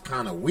 this is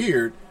kind of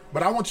weird.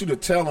 But I want you to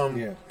tell him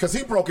Yeah. because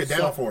he broke it down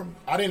So- for me.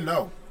 I didn't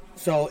know.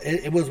 So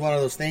it was one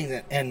of those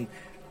things, and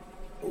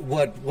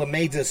what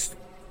made this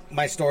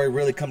my story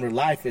really come to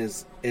life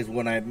is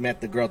when I met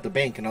the girl at the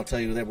bank, and I'll tell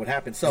you that what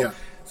happened. So Yeah.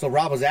 so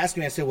Rob was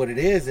asking me, I said, what it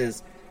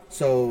is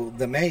so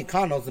the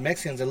Mexicanos, the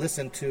Mexicans that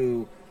listen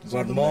to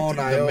Ramon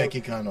the Ayala,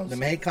 Mexicanos. the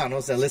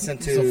Mexicanos that listen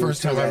to It's the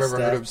first time to I've that ever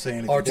heard stuff, him say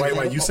anything. or to-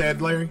 Wait, you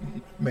said Larry?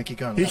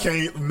 Mexicano. He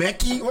can't.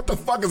 Mexi? What the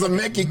fuck is a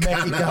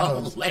Mexicano?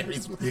 Mexicanos.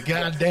 Larry's. You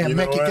goddamn You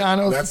know what?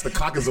 Mexicanos. That's the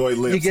cockazoid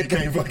lips. You get He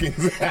can't fucking.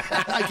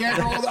 I can't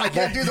roll. I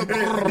can't do the.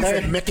 He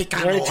said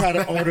Mexicano. Larry tried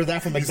to order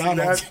that from You see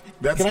McDonald's.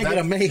 that? Can I get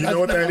a You know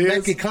what that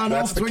is? Mexicano?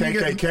 That's the when you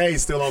get- KKK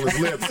still on his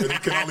lips, and he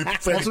can only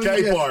say That's the when you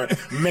K get- part.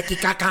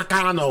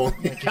 Mexicano.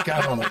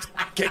 Mexicanos.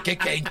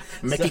 KKK.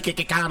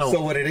 Mexicano.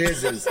 So what it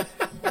is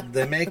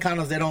the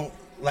Mexicanos, they don't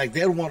like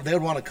they'd want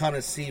to come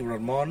and see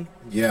Ramon,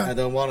 Yeah. and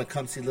they'll want to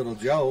come see Little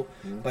Joe,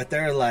 but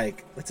they're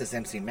like, what's this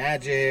MC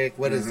Magic?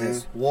 What is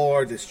this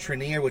War? This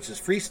Trinier, which is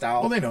freestyle.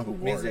 Well, they know who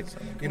War music. is, I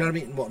think. You know what I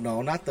mean? Well,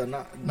 no, not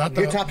Not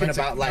you're the talking Mexi-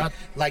 about not-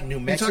 like New you're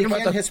Mexican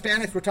talking about the-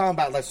 Hispanics. We're talking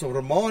about like so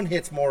Ramon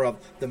hits more of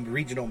the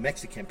regional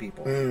Mexican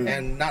people,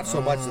 and not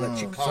so much the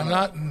Chicano. So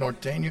not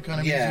Norteño kind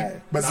of yeah,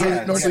 music. But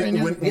Not see,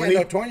 Norteño. when he-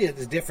 Norteño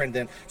is different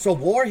than so.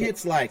 War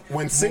hits like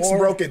When Sixx more-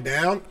 broke it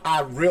down,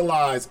 I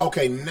realized,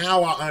 okay,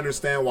 now I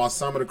understand why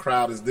some of the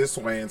crowd is this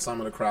way and some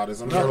of the crowd is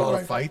There were a another lot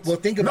way. of fights. Well,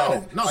 think about No,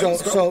 it. no, it so,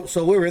 was dope.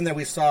 so we were in there.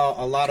 We saw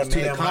a lot of It's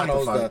too damn hot to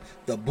Mexicanos, fight.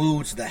 the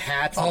boots, the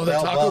hats, Oh, the the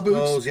belt taco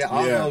buckles, boots? yeah,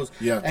 all Yeah, those.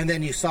 yeah. And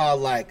then you saw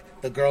like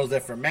the girls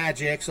there for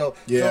Magic. So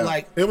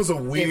like It was a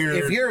if- weird.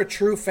 If, you're a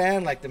true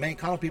fan, like the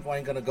Mexicano people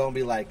ain't gonna go and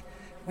be like,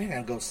 we're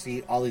gonna go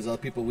see all these other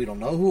people we don't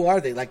know. Who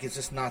are they? Like it's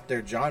just not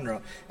their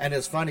genre. And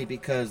it's funny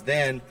because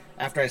then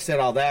after I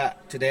said all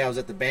that, today I was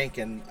at the bank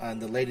and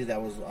the lady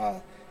that was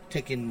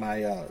taking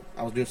my,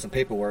 I was doing some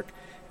paperwork.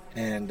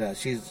 And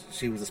she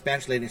was a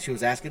Spanish lady, and she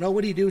was asking, "Oh,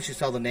 what do you do?" She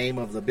saw the name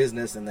of the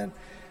business, and then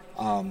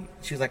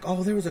she was like,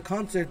 "Oh, there was a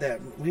concert that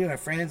we and our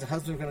friends and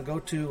husband were going to go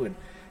to," and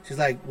she's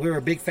like, "We were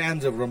big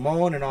fans of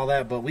Ramon and all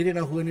that, but we didn't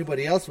know who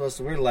anybody else was,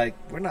 so we're like,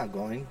 we're not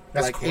going."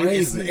 That's like,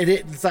 crazy.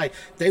 It's like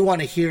they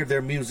want to hear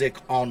their music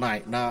all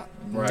night, not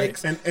Right.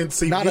 mix, and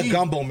see, not me, a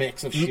gumbo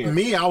mix of shit.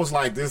 Me, I was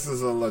like, this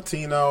is a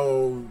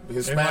Latino,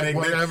 Hispanic,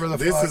 like, whatever the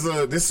this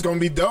fuck. this is gonna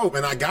be dope.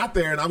 And I got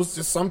there, and I was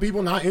just some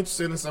people not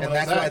interested in some And of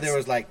those that's why acts. there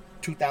was like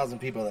 2,000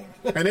 people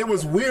there. And it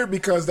was weird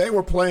because they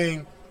were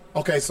playing.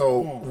 Okay, so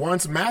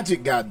once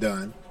Magic got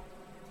done,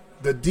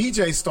 the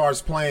DJ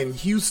starts playing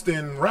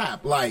Houston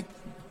rap like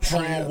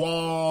Paul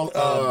Wall,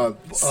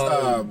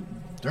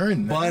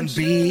 During that, Bun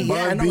B, yeah,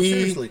 Bun no, B.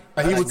 seriously. He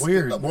That's was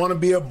weird. Want to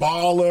be a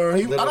baller.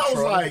 And I was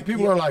Troy. like,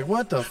 people are like,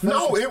 "What the fuck?"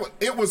 no,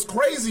 it was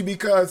crazy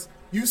because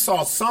you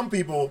saw some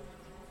people.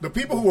 The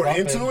people who were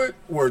Bumping. into it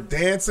were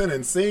dancing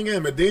and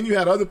singing, but then you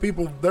had other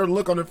people, their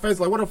look on their face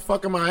like, where the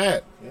fuck am I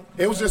at?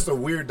 It was just a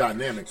weird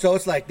dynamic. So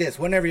it's like this: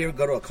 whenever you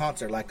go to a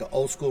concert, like an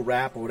old school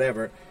rap or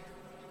whatever,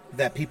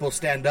 that people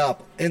stand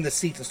up in the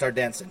seats and start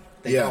dancing.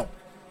 They Yeah. don't.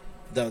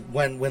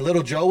 When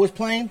Little Joe was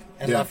playing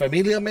and Yeah. La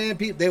Familia, man,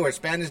 they were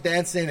Spanish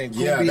dancing and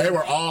Yeah, cumbia, they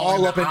were all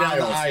in up the and down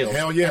the aisles. aisles.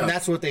 Hell yeah. And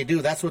that's what they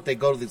do. That's what they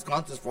go to these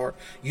concerts for.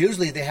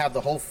 Usually they have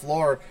the whole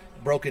floor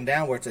broken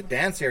down where it's a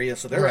dance area,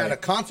 so they're Right. at a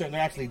concert and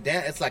they're actually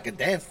it's like a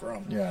dance for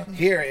them. Yeah.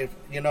 Here,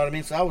 you know what I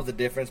mean. So that was the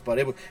difference, but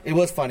it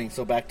was funny.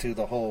 So back to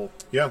the whole.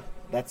 Yeah,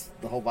 That's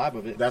the whole vibe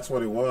of it. that's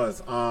what it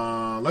was.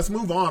 Let's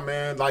move on,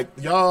 man. Like,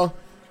 y'all,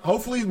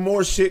 hopefully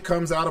more shit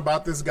comes out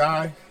about this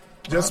guy.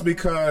 just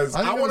because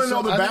I want to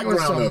know the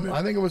background of it.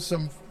 I think it was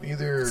some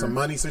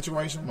money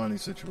situation. Money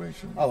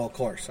situation. Oh, of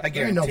course. I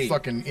There ain't guarantee. no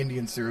fucking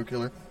Indian serial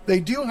killer. They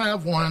do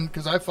have one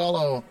because I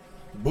follow.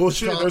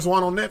 Bullshit. There's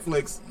one on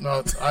Netflix.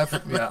 No,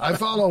 I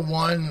follow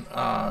one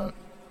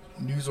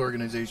news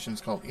organization.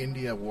 It's called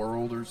India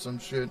World or some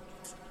shit,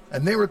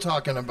 and they were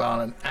talking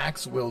about an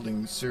axe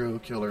wielding serial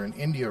killer in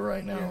India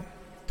right now. Yeah.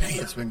 Damn.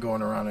 It's been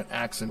going around and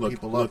axing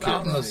people look up here,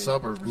 out in bro. the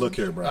suburbs. Look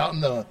here, bro. Out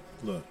in the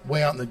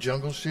way out in the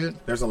jungle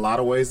shit. There's a lot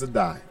of ways to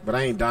die, but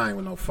I ain't dying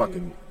with no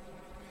fucking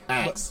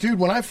axe. Dude,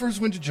 when I first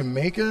went to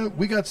Jamaica,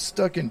 we got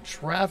stuck in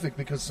traffic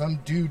because some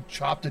dude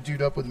chopped a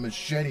dude up with a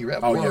machete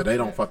at Oh work. yeah, they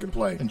don't fucking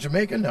play. In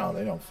Jamaica, no,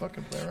 they don't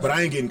fucking play around. But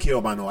I ain't getting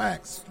killed by no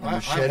axe.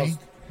 Machete?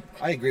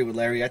 I agree with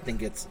Larry. I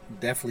think it's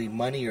definitely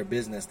money or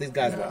business. These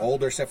guys were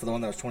older, except for the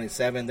one that was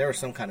 27. There was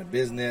some kind of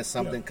business,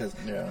 something, because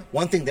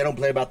one thing, they don't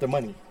play about their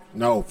money.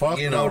 No, fuck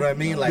You know what I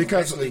mean? Like,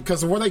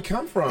 because of where they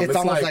come from. It's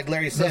almost like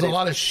Larry said. There's a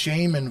lot of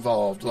shame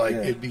involved. Like,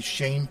 it'd be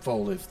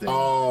shameful if they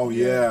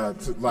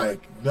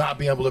like not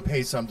be able to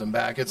pay something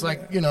back. It's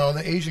like,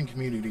 the Asian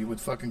community with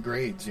fucking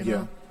grades, you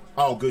know?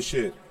 Oh, good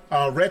shit.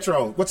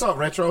 Retro. What's up,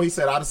 Retro? He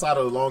said, I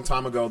decided a long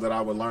time ago that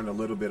I would learn a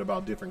little bit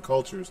about different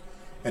cultures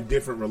and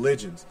different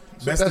religions.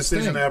 Best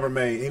decision I ever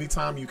made.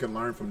 Anytime you can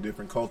learn from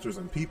different cultures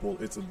and people,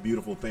 it's a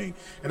beautiful thing.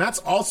 And that's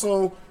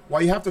also why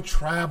you have to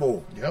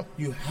travel. Yep.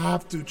 You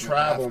have to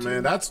travel,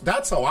 man.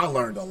 That's how I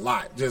learned a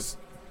lot. Just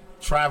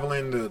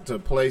traveling to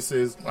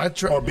places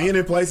or being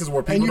in places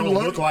where people don't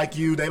look like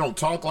you, they don't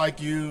talk like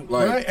you.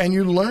 Like, right, and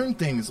you learn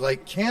things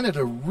like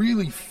Canada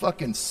really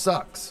fucking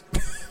sucks.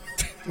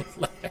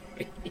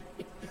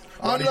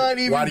 I'm not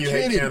even Why do you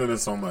kidding. hate Canada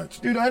so much?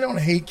 Dude, I don't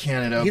hate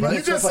Canada. You know, but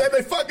You just said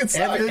they fucking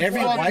suck. Every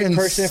white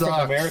person from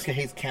America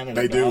hates Canada.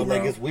 They do, dog. bro.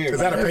 Like, it's weird. Is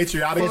that a Like,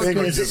 patriotic thing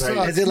or you just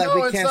hate? Is it like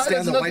we can't it's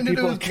stand the not, white it's nothing people?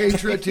 to do with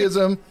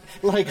patriotism.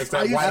 Like, It's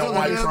that white on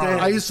white crime.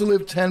 I used to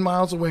live 10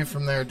 miles away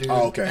from there, dude.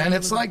 Oh, okay. And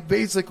it's like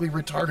basically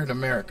retarded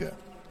America.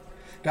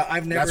 No,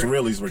 I've never. That's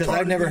really because retarded,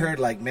 I've never man. heard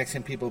like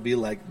Mexican people be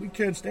like, "We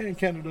can't stand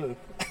Canada."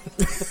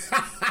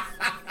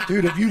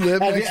 Dude, if you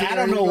live next to I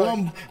don't know like,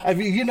 one. I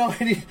mean, you know,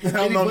 any I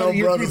don't know no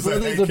brothers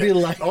that hate would be Canada.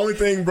 like, The only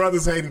thing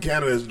brothers hate in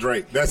Canada is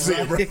Drake. That's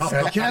it, bro.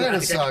 Yeah,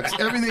 Canada sucks.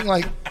 Everything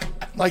like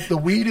the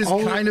weed is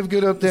kind of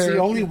good up there. The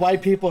only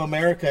white people in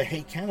America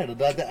hate Canada.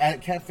 I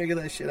can't figure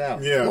that shit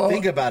out. Yeah. Well,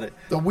 think about it.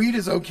 The weed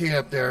is okay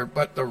up there,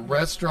 but the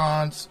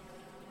restaurants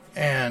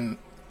and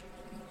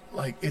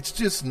like it's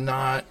just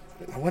not.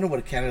 I wonder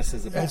what Canada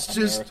says about It's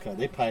just- America.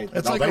 They probably.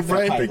 It's No, like they a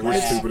red. think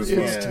we're stupid as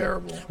It's fuck.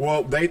 terrible.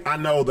 Well, I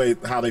know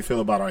how they feel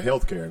about our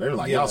health care. They're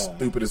like, y'all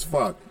stupid as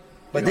fuck.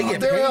 But they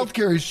get Their paid.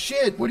 healthcare is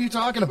shit. What are you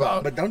talking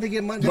about? But don't they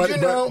get money? Did you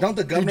know? Don't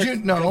the government? Did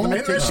you know?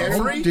 government Isn't that take shit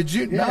money? free? Did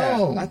you? Yeah,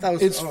 No, I thought it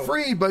was- it's oh.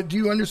 free. But do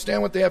you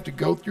understand what they have to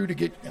go through to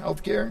get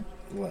health care?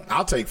 What?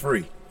 I'll take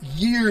free.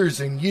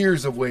 Years and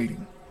years of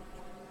waiting.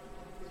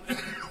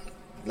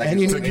 Like And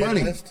you it's need a waiting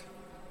money. list?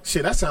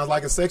 Shit, that sounds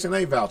like a Section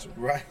 8 voucher.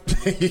 Right.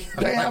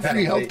 They have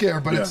free health care,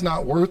 but it's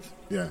not worth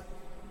Yeah.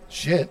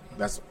 shit.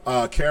 That's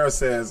Kara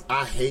says,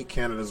 I hate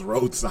Canada's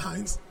road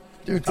signs.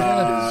 Dude,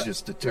 Canada is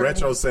just a terrible.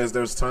 Retro says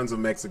there's tons of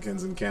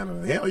Mexicans in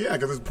Canada. Hell yeah,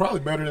 because it's probably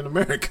better than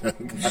America.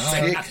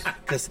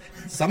 Because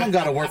someone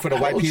got to work for the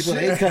white Oh, people.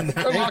 shit. They come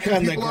They're the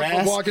locking people up for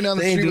grass. walking down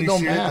the They ain't street with no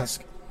doing shit.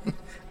 mask.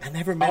 I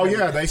never met. Oh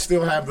yeah, they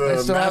still have the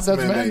They still have mask that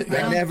mandate. mandate.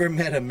 I Yeah. never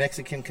met a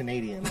Mexican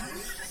Canadian.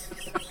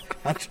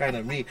 I'm trying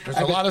to meet. There's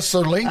a lot of Sir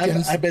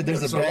Lincolns. I bet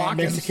there's a Sir bad Lockins.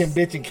 Mexican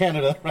bitch in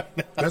Canada right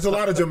now. There's a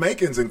lot of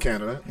Jamaicans in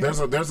Canada. There's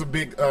a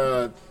big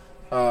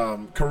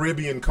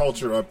Caribbean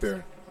culture up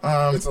there.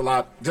 It's a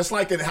lot, just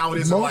like how it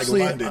is in like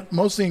London.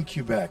 Mostly in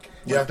Quebec.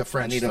 Yeah. Like the I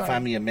French need to side.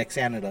 find me a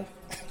Mexanada.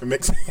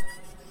 Mix-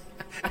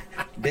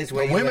 Bitch,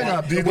 where you women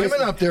at? the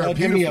women up there are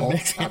Give me a beautiful.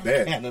 Mexican I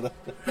bet. Canada.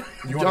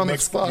 You want Dumb to as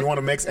mix? fuck. You want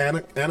to mix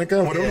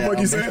Annika? Whatever the fuck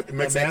you said.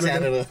 Mix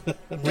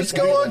Annika.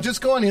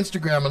 Just go on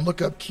Instagram and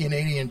look up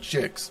Canadian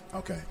chicks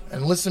Okay.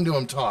 and listen to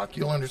them talk.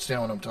 You'll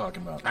understand what I'm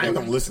talking about. I ain't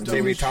gonna listen to They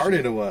them.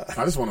 retarded or what?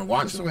 I just want to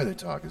watch Just the them. way they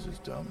talk is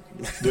just dumb.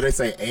 Do they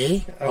say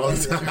A? all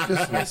the time?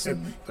 Just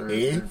listen. Their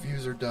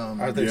views are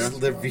dumb. Are they, Yeah.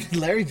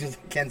 Larry just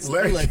can't.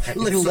 Larry-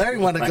 Larry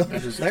want to go.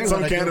 Larry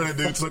Some wanna go- Canada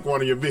dude took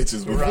one of your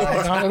bitches before.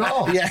 Not at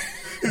all. Yeah.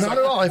 Not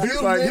at all. If He's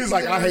you like, live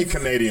I there- hate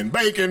Canadian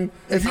bacon.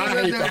 If you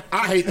live there-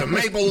 I hate the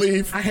maple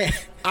leaf. I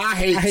hate I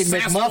hate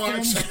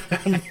McMuffins.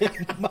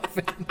 Sasquatch.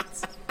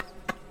 Muffins.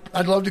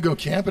 I'd love to go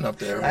camping up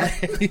there. I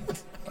but hate,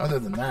 other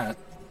than that,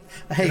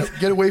 I hate,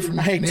 get away from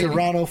I hate Canadian.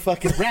 Toronto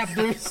fucking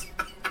Raptors.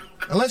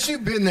 Unless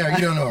you've been there,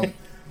 you don't know.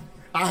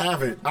 I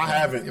haven't.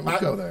 Yeah, we'll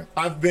go there.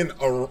 I've been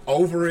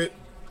over it,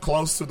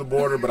 close to the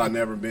border, but I've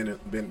never been.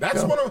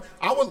 That's Go. one of.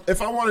 I would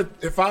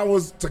if I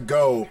was to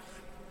go.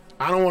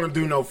 I don't want to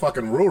do no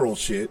fucking rural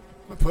shit.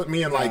 Put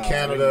me in like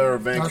Canada or No,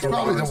 Vancouver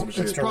or some it's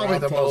shit. probably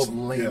the Toronto. most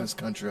lamest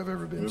country I've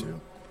ever been to.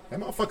 That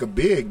motherfucker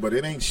big, but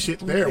it ain't shit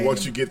there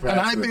once you get past. And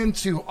I've it. been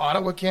to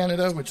Ottawa,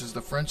 Canada, which is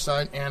the French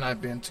side, and I've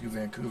been to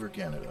Vancouver,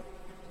 Canada,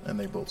 and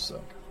they both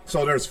suck.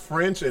 So there's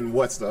French and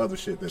what's the other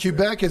shit? That's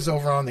Quebec is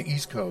over on the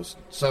East Coast,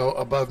 so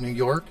above New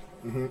York.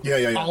 there?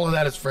 Yeah. All of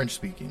that is French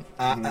speaking.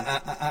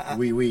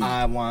 Oui.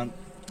 I want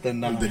The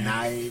knife. The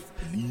knife.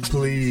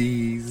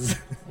 Please.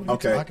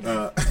 Okay.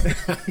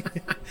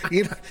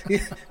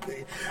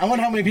 I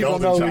wonder how many people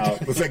Golden know. child.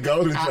 It's a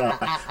golden child.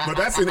 But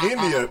that's in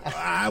India.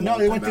 No,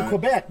 they went to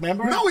Quebec,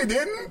 remember? No, he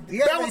didn't.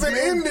 Yeah, that was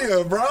they in did.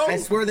 India, bro. I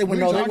swear they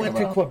went. What are No, you they went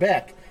talking to about?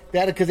 Quebec.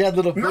 Because they had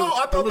little. No,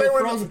 I thought they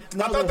were. I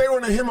thought they were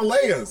in the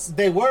Himalayas.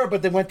 They were,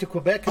 but they went to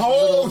Quebec.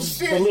 Oh the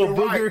shit! The little you're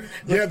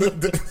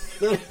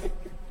booger. right. Yeah.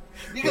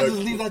 You can just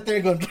leave that there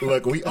and go.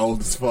 Look, we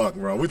old as fuck,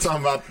 bro. We're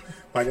talking about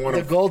like one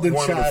The of golden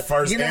one of the shot.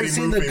 first You never Eddie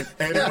seen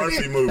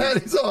Murphy movies.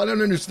 That is all. I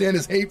don't understand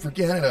his hate for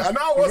Canada. I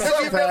know. What's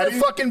up, You've never Patty?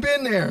 fucking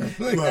been there.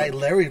 Like,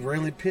 Larry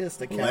really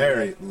pissed.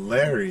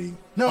 Larry.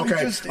 No,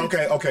 okay, just-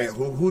 okay.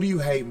 Who do you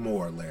hate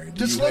more, Larry? Do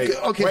Just you look hate...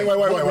 at- okay.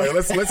 Wait.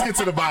 Let's get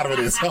to the bottom of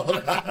this. Hold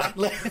on.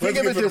 Think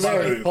of it this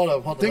way. Hold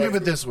on. Think of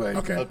it this way.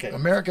 Okay.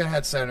 America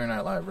had Saturday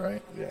Night Live,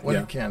 right? Yeah. What Yeah.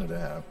 did Canada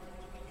have?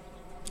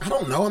 I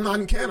don't know. I'm not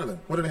in Canada.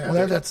 What do they have? Well,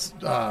 there? that's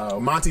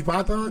Monty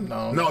Python?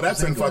 no,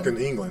 that's in England.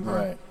 fucking England. Huh?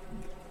 Right.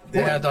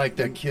 They had like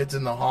the Kids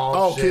in the Hall.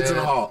 Oh, shit. Kids in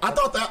the Hall. I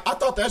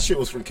thought that shit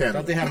was from Canada.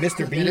 Don't they have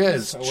Mr. Bean? It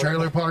is.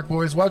 Trailer Park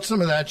Boys. Watch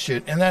some of that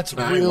shit, and that's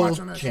Nah, I ain't real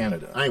watching that shit.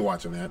 Canada. I ain't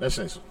watching that. That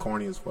shit's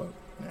corny as fuck.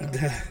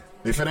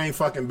 If it ain't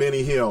fucking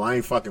Benny Hill, I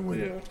ain't fucking with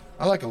it.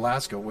 I like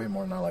Alaska way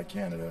more than I like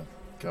Canada.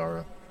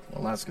 Cara.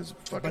 Alaska's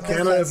fucking. But awesome.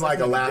 Canada is like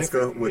Something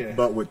Alaska, different,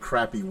 but with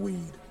crappy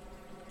weed.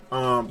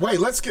 Wait,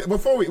 let's get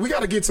before we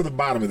got to get to the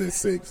bottom of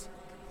this, Sixx.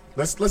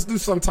 Let's do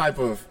some type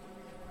of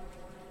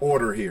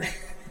order here.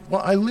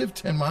 Well, I live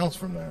 10 miles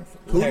from there,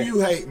 Who do you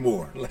hate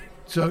more?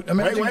 so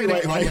imagine Wait.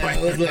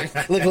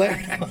 Look,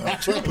 Larry. I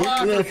was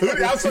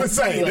going to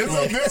say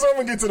this is when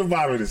we get to the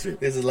bottom of this shit.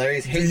 This is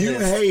Larry's Do hate you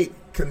list. hate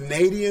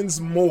Canadians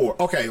more?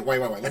 Okay, wait.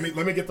 Let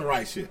me get the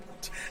right shit.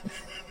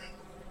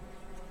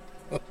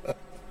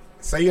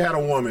 Say you had a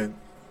woman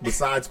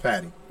besides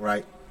Patty,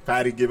 right?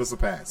 Patty, give us a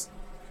pass.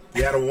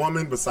 You had a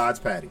woman besides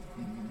Patty,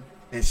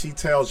 and she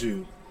tells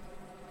you,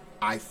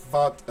 "I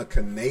fucked a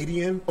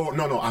Canadian," or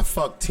no, I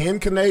fucked 10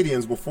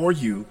 Canadians before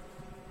you,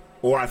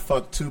 or I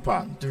fucked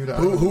Tupac. Dude,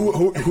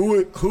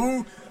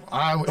 who?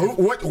 I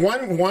What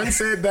one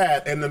said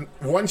that, and then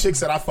one chick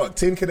said I fucked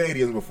 10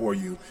 Canadians before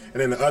you,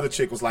 and then the other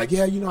chick was like,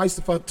 "Yeah, I used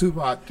to fuck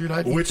Tupac." Dude,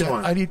 Which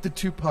one? I'd eat the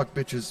Tupac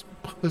bitches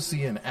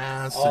pussy and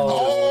ass.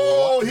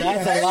 Oh, he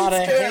That's a hates lot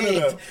of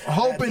Canada. hate. And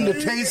hoping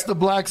to taste the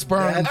black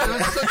sperm.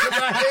 Just because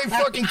I hate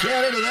fucking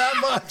Canada that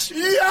much.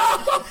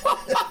 Yeah.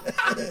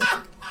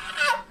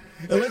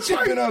 Unless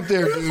you've been up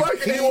there, dude.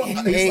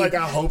 He's like,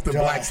 I hope the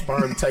black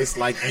sperm tastes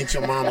like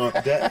ancient mama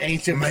The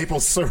ancient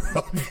maple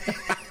syrup.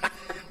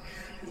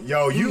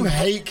 Yo, you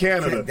hate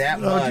Canada. that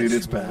No, much. dude,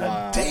 it's bad.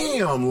 Wow.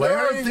 Damn, There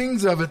are Larry.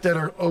 things of it that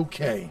are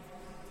okay.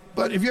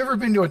 But if you ever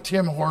been to a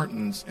Tim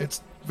Hortons,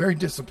 it's very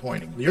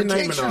disappointing. You're it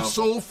takes naming your off-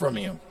 soul from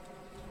you.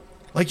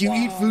 Like you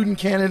eat food in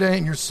Canada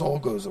and your soul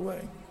goes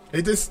away.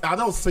 It just,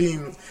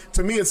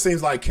 to me, it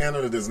seems like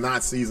Canada does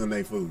not season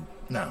their food.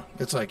 No,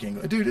 it's like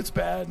England. Dude, it's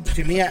bad.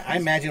 To me, I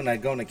imagine when I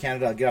go into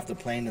Canada, I'll get off the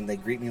plane and they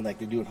greet me like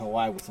they do in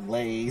Hawaii with some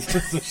Lays or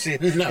some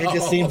shit. No. It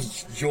just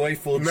seems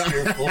joyful,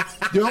 cheerful.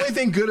 The only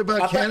thing good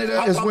about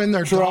Canada is when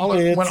their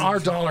trumpets when our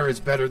and- dollar is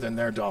better than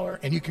their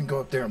dollar, and you can go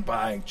up there and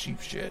buy cheap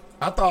shit.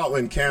 I thought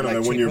in Canada,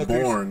 Like when cheap you're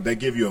hookers? born, they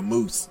give you a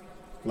moose.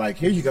 Like,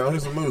 here you go,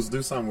 here's a moose.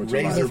 Do something with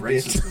your Razor life.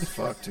 bitch. Racist as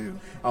fuck too.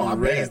 Oh, I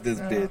Raised bet. this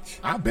bitch.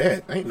 I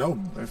bet. Ain't no.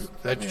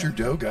 That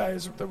Trudeau guy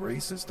is the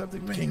racist of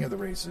the king of the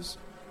races.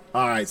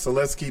 All right, so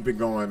let's keep it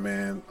going,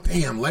 man.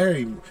 Damn,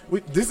 Larry,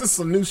 this is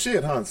some new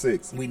shit, huh?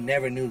 Sixx. We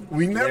never knew.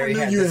 We never Larry knew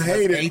had you this much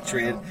hated-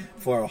 hatred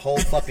for a whole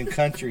fucking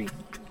country.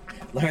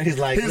 Larry's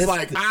like, He's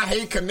like, I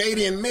hate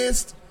Canadian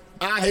mist.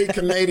 I hate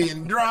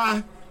Canadian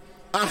dry.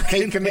 I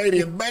hate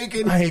Canadian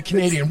bacon. I hate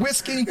Canadian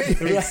whiskey. He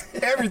hates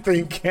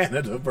everything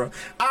Canada, bro.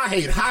 I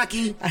hate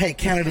hockey. I hate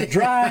Canada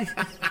Dry.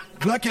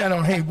 Lucky I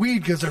don't hate weed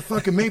because their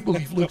fucking maple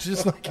leaf looks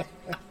just like.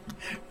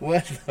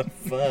 What the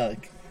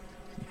fuck?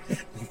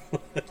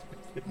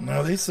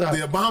 No, they suck.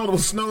 The abominable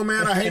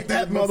snowman. I hate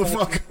that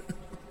motherfucker.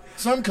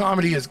 Some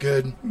comedy is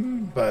good,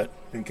 but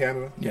In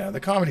Canada? yeah, the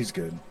comedy's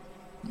good.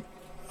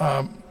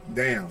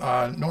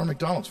 Damn. Norm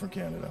Macdonald's from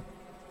Canada,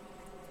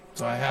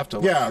 so I have to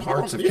like Yeah,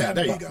 parts of yeah,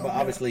 Canada. there you go. But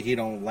obviously he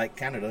don't like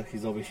Canada.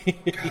 He's over here.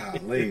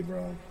 Golly,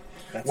 bro.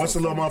 That's What's so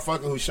the little funny.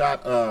 motherfucker who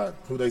shot,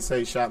 who they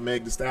say shot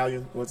Meg Thee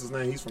Stallion? What's his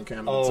name? He's from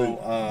Canada,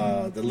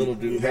 too. The little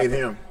You dude. hate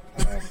him.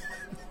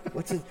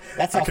 What's his?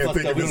 That's I how can't fucked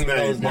think up of his we don't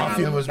know name. his name.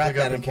 Mafia was Not big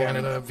that up in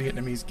important. Canada.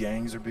 Vietnamese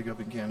gangs are big up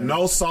in Canada.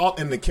 No salt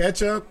in the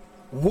ketchup?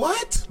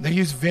 What? They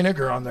use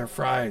vinegar on their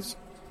fries.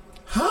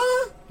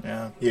 Huh?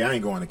 Yeah, Yeah, I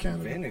ain't going to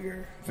Canada.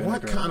 Vinegar.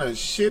 What vinegar. kind of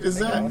shit is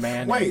They got that?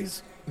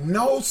 mayonnaise. Wait,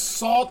 no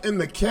salt in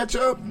the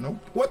ketchup? Nope.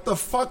 What the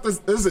fuck is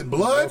it? No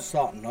Blood?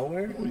 salt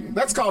nowhere.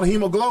 That's called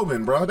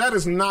hemoglobin, bro. That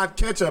is not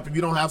ketchup if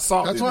you don't have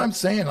salt. That's in what it. I'm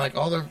saying. Like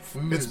all their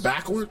food It's is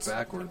backwards?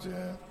 Backwards,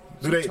 yeah.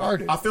 It's Do they?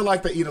 retarded. I feel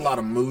like they eat a lot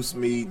of moose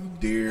meat, and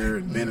deer,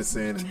 and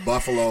venison, and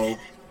buffalo.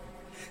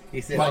 He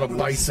said, a lot of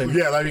bison.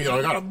 Yeah, like,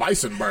 I got a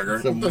bison burger.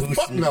 Some What the moose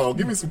fuck meat. no?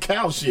 Give me some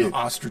cow shit.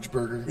 Ostrich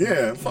burger.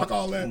 Yeah, fuck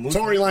all that. Moose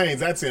Tory Lanez,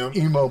 that's him.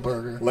 Emo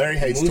burger. Larry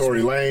hates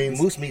Tory Lanez.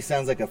 Moose meat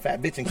sounds like a fat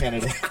bitch in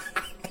Canada.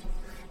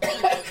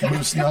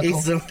 Moose knuckle. Eat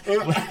some,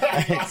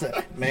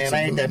 man,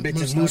 I ate that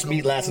bitch's moose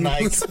meat last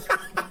night.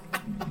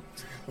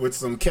 With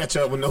some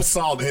ketchup with no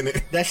salt in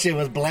it. That shit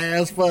was bland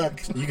as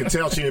fuck. You can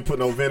tell she didn't put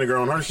no vinegar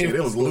on her shit.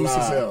 It was loose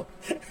as hell.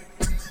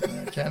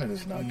 Yeah,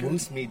 Canada's not good.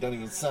 Moose meat don't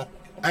even suck.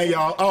 Hey,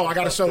 y'all. Oh, I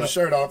got to show the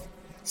shirt off.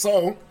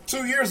 So,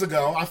 2 years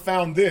ago, I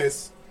found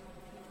this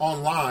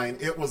online.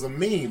 It was a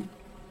meme.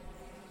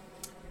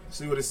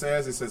 See what it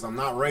says? It says, I'm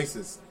not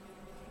racist.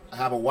 I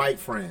have a white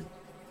friend.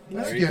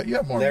 Yeah, you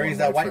have more. Larry's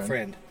than that one white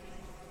friend.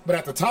 But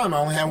at the time, I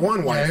only had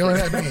one white Yeah, you only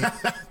friend.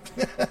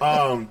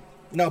 had me.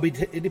 No, but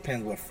it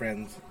depends what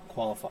friends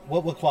qualify.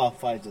 What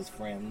qualifies as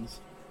friends?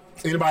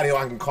 Anybody who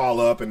I can call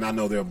up and I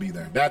know they'll be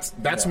there.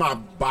 That's my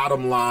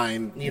bottom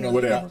line. You know,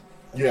 whatever.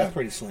 That's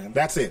pretty slim.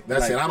 That's it.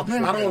 That's Like,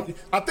 it. I don't.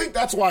 I think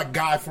that's why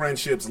guy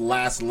friendships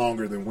last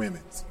longer than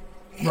women's.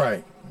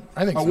 Right.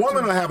 I think A so,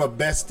 woman too. will have a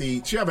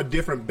bestie. She have a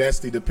different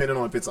bestie depending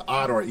on if it's an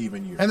odd or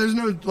even year. And there's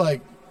no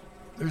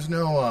there's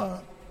no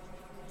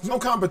There's no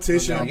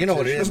competition. No, you know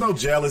what it is. There's no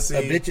jealousy.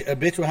 A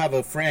bitch will have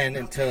a friend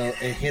until it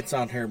hits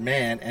on her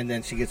man, and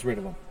then she gets rid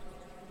of him.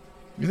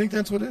 You think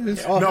that's what it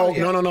is? Oh, No,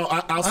 hell yeah. no.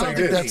 I'll say don't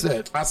think this. that's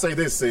it. I'll say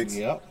this, Sixx.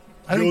 Yep.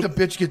 I think the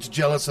bitch gets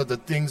jealous of the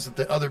things that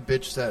the other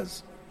bitch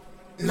says.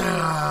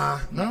 Nah.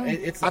 No?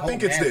 It's the I whole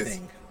think it's man this.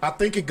 thing. I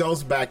think it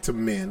goes back to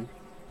men.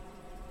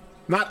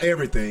 Not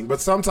everything, but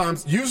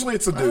sometimes. Usually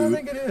it's a dude. I don't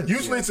think it is.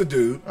 Usually it's a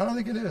dude. I don't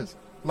think it is.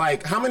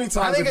 Like, how many I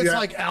times think have it's you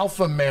like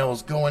alpha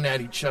males going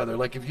at each other.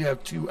 Like if you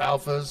have two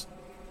alphas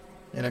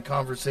in a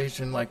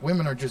conversation, like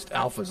women are just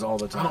alphas all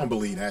the I time. don't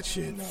believe that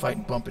shit.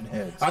 Fighting, bumping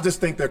heads. I just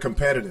think they're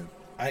competitive.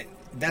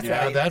 That's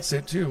Yeah, why. that's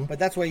it too. But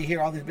that's why you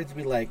hear all these bitches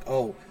be like,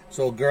 "Oh,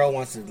 so a girl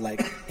wants to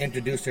like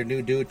introduce her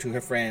new dude to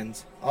her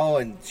friends. Oh,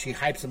 and she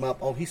hypes him up.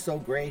 Oh, he's so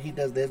great. He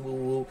does this, woo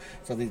woo."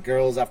 So these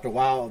girls, after a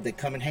while, they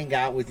come and hang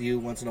out with you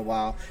once in a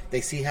while.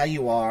 They see how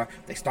you are.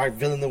 They start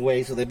feeling the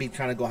way, so they be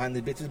trying to go behind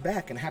the bitch's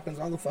back, and it happens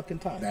all the fucking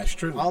time. That's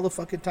true. All the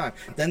fucking time.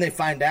 Then they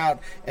find out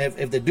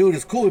if the dude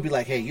is cool, he'd be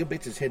like, "Hey, your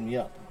bitch is hitting me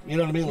up." You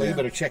know what I mean? Like, you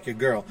better check your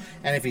girl.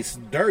 And if he's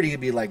dirty,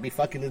 he'd be like, be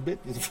fucking his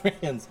bitch's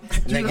friends.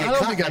 And Dude, I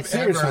don't think I've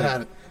ever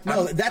had it.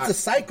 No, that's a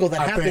cycle that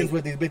I happens think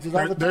with these bitches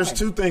all the time. There's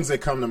two things that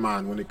come to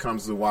mind when it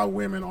comes to why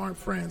women aren't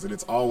friends, and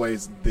it's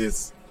always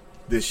this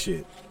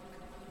shit.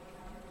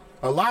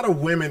 A lot of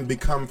women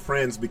become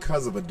friends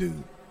because of a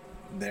dude.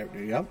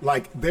 Yep.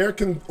 Like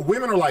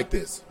women are like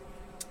this.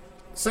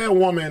 Say a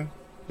woman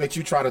that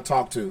you try to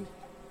talk to,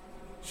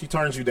 she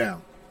turns you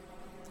down,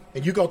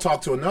 and you go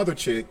talk to another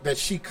chick that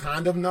she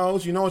kind of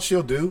knows. You know what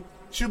she'll do?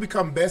 She'll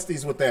become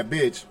besties with that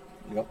bitch.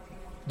 Yep.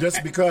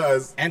 Just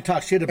because And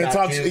talk shit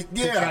about you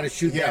to try to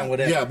shoot down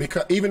whatever. Yeah,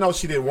 because even though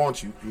she didn't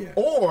want you. Yeah.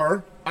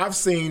 Or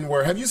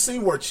have you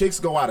seen where chicks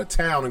go out of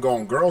town and go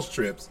on girls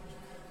trips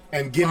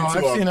and get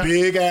into a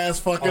big ass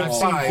fucking I've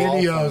seen fight?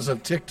 videos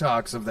of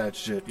TikToks of that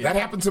shit. Yeah.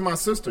 That happened to my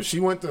sister. She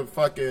went to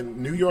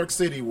fucking New York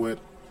City with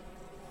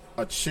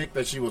a chick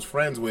that she was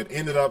friends with,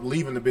 ended up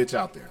leaving the bitch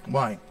out there.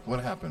 Why? What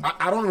happened?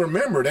 I don't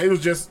remember. They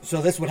was just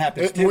So this would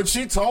happen. when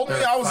she told me,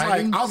 I was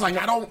fighting?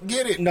 like, I don't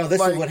get it. No,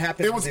 this Like, is what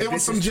happens. It was with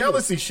these some bitches, too.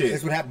 jealousy shit.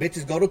 This would happen.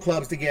 Bitches go to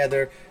clubs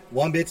together.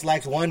 One bitch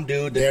likes one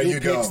dude. The There dude you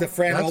go. picks the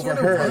friend That's over what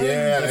it her. was.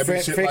 Yeah, the every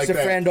friend shit picks like the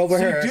that. friend over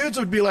See, her. dudes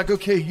would be like,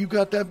 okay, you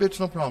got that bitch,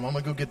 no problem. I'm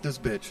gonna go get this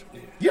bitch.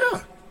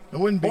 Yeah. It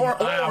wouldn't be,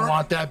 I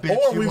want that bitch.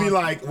 Or you we'd be want-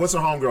 like, what's her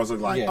homegirls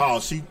look like? Yeah. Oh,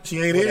 she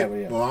ain't Whatever,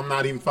 it? yeah. Well, I'm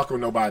not even fucking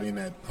with nobody in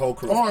that whole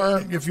crew.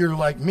 Or if you're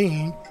like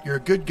me, you're a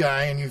good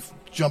guy and you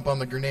jump on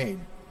the grenade.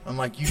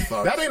 Unlike you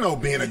fucks. That ain't no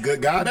being a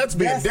good guy. That's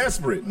being Yes.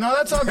 desperate. No,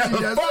 that's not being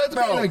desperate. Fuck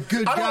That's being a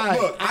good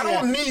guy. I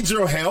don't need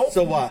your help.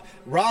 So what?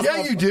 Ross,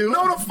 Yeah, you do.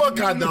 No, the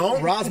fuck I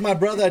don't. Ross, my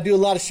brother, I do a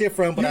lot of shit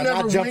for him, but You I never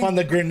not jump winked- on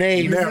the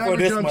grenade. You for never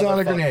this jumped on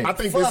a motherfucker. grenade. I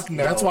think Fuck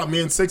no. that's why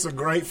me and Sixx are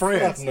great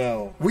friends. Fuck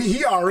no.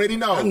 He already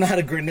knows. I'm not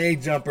a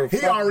grenade jumper. He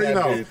Fuck already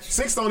that knows.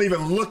 bitch. Sixx don't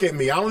even look at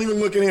me. I don't even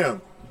look at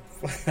him.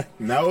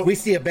 No. We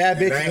see a bad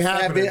bitch. It ain't and a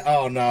fat happening. bitch.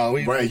 Oh no.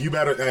 Right, you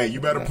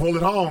better pull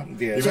it home.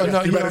 Yeah. You So, better, no,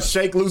 you you better don't-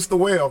 shake loose the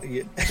whale.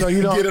 Yeah. So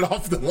you don't. Get it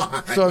off the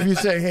line. So if you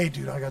say, "Hey,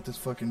 dude, I got this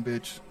fucking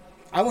bitch,"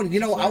 I wouldn't.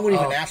 You know, I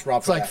wouldn't even ask Rob.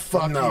 it's for like that.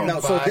 fuck No. you. No,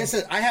 so bye. this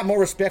is. I have more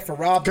respect for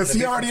Rob 'Cause than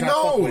he the bitch already I'm trying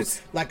to fuck knows.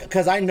 with. Like,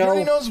 because I He know.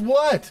 already knows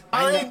what.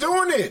 I ain't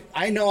doing it.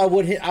 I know I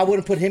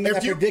wouldn't put him in If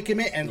that you-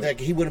 predicament, and like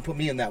he wouldn't put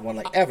me in that one,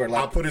 like ever.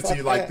 Like I'll put it to fuck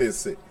you like that.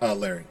 this,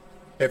 Larry.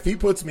 If he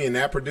puts me in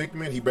that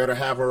predicament, he better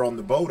have her on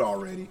the boat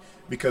already,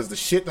 because the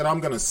shit that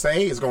I'm gonna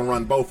say is gonna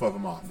run both of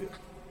them off.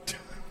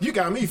 You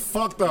got me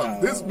fucked up.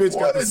 No. This bitch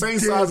got What the a same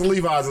dick. size as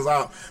Levi's as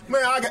I.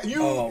 Man, I got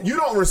you. Oh. You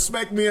don't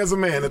respect me as a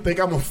man to think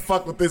I'm gonna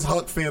fuck with this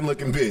Huck Finn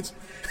looking bitch.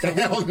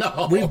 Hell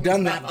no. We've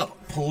done that No.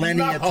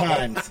 plenty of No.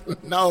 times.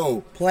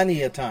 No,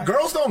 Plenty of times.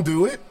 girls don't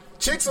do it.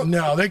 Chicks.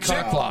 No, they chick-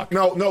 cock block.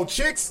 No,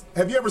 chicks.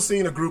 Have you ever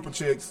seen a group of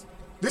chicks?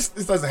 This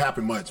doesn't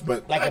happen much,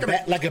 but like back a in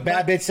the- like a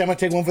bad bitch. Someone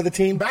take one for the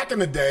team. Back in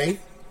the day,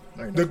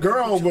 They're the not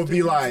girl gonna would be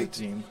take like, the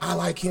team. I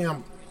like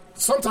him.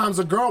 Sometimes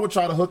the girl would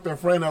try to hook their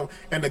friend up,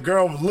 and the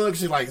girl would look,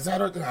 she's like, is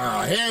that her? Oh,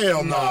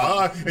 hell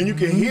no. And you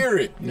can hear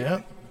it.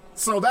 Yeah.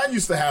 So that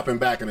used to happen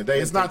back in the day.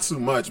 It's not too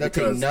much They'll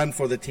take because none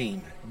for the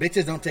team.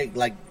 Bitches don't take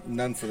like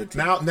none for the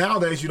team.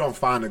 nowadays you don't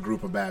find a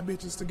group of bad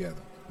bitches together.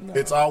 No.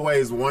 It's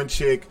always one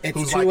chick It's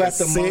who's two like a at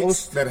the six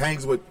most. that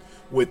hangs with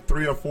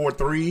 3 or 4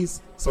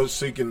 threes, so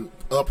she can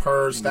up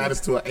her status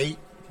to an 8.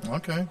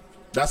 Okay.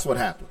 That's what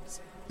happens.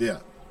 Yeah.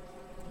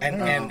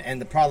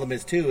 And the problem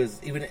is too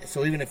is even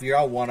if you're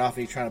all one off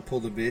and you're trying to pull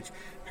the bitch,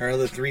 her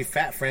other 3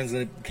 fat friends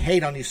gonna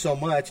hate on you so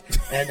much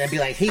and be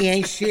like, he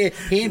ain't shit.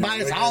 He ain't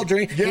buy us all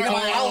drink. He don't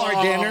buy all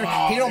our dinner.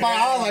 He don't buy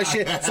all our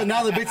shit. So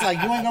now the bitch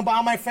like, you ain't gonna buy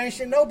all my friends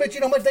shit? No, bitch,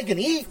 you know how much they can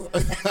eat. Look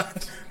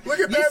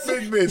at that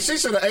big bitch. She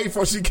should have ate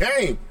before she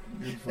came.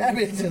 That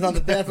bitch is on the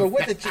death row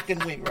with the chicken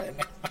wing right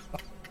now.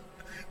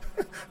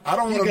 I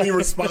don't want to be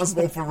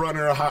responsible for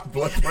running her hot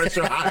blood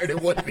pressure higher than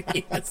what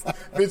it is.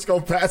 Bitch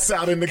gonna pass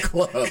out in the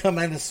club. Come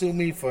and sue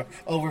me for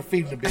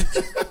overfeeding the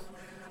bitch.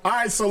 All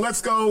right, so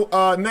let's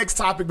go next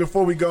topic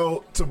before we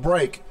go to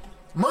break.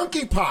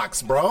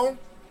 Monkeypox, bro.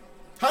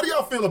 How do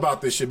y'all feel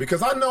about this shit?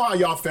 Because I know how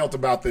y'all felt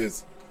about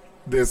the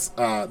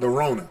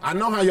Rona. I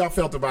know how y'all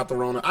felt about the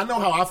Rona. I know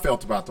how I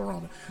felt about the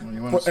Rona.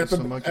 You want to see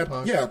some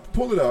monkeypox? Yeah,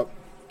 pull it up.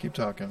 Keep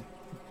talking.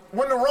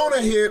 When the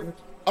Rona hit,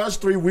 us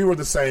 3, we were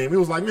the same. It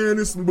was like, man,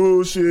 this is some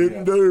bullshit.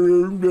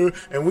 Yeah.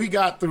 And we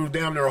got through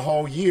damn near a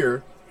whole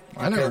year.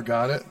 I never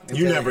got it.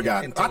 You never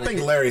got it. I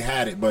think Larry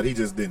had it, but he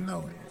just didn't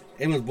know it.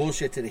 It was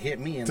bullshit till it hit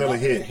me. Till it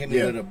hit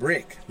me with a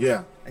brick.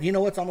 Yeah. And you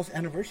know what's almost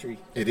anniversary?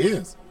 It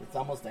is. It's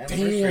almost the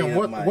anniversary.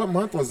 Damn, what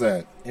month was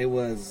that? It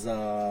was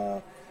Nah.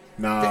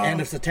 the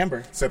end of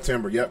September.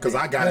 September, yeah, because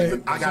I got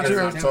it. I got it in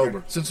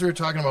October. Since we were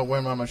talking about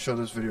women, I'm going to show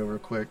this video real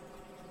quick.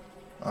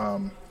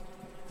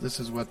 This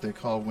is what they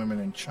call women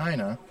in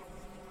China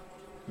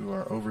who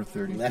are over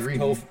 33.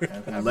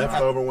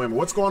 Leftover women.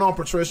 What's going on,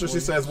 Patricia? She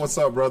says, "What's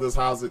up, brothers?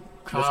 How's it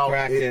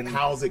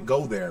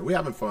go there? We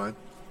having fun.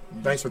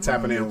 Thanks for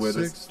tapping in with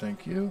us.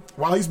 Thank you."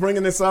 While he's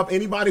bringing this up,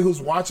 anybody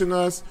who's watching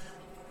us,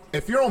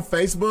 if you're on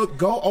Facebook,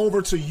 go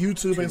over to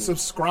YouTube and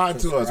subscribe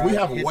to us. We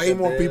have way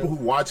more people who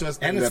watch us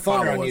and than it's that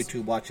follow fun on us.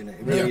 YouTube watching it.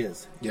 It really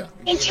is. Yeah.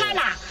 In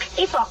China,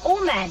 if a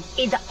woman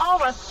is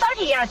over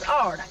 30 years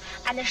old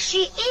and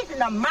she is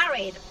not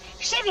married,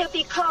 she will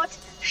be called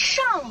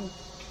剩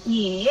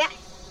女,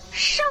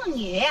剩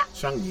女,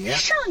剩女,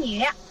剩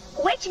女,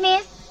 which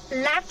means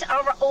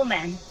leftover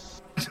woman.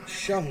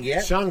 剩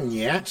女. 剩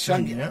女.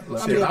 剩女.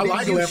 Shit, I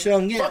like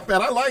leftovers. Fuck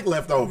that, I like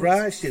leftovers.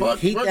 Right? Shit, Fuck,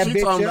 heat what that you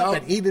bitch talking up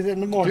about? and eat it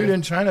in the morning. Dude,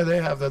 in China,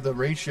 they have the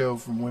ratio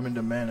from women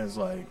to men is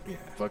like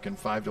fucking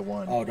 5 to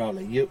 1. Oh,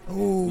 darling, you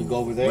go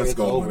over there. Let's it's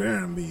go over over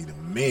there and be the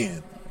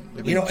men.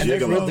 You know, and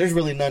Gigolos. there's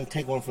really none to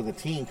take one for the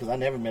team because I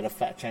never met a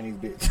fat Chinese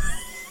bitch.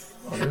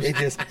 It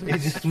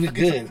just was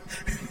good.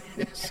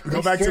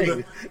 Go back to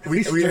the. We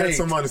had straight.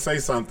 someone to say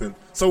something.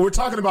 So we're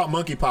talking about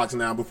monkeypox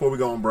now. Before we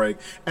go on break,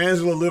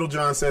 Angela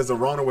Littlejohn says the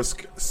Rona was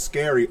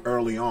scary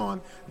early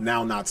on.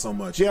 Now not so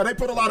much. Yeah, they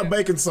put a lot of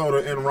baking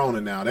soda in Rona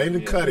now. They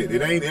didn't cut it.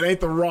 It ain't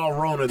the raw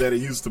Rona that it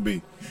used to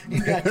be.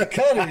 You got to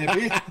cut it,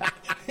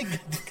 bitch.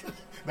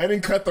 They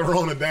didn't cut the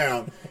Rona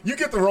down. You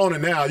get the Rona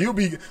now, you'll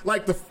be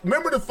like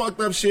remember the fucked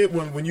up shit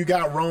when you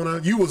got Rona?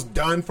 You was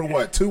done for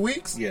what, 2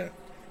 weeks? Yeah.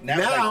 Now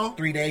it's like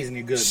 3 days and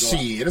you're good.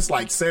 Shit, it's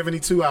like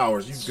 72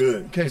 hours. You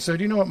good? Okay, so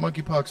do you know what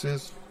monkeypox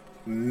is?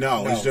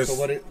 No, it's just so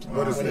what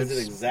is it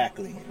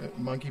exactly?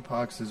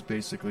 Monkeypox is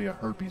basically a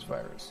herpes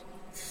virus.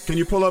 Can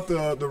you pull up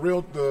the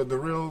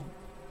real?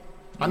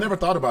 I never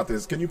thought about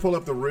this. Can you pull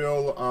up the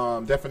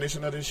real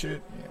definition of this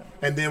shit? Yeah.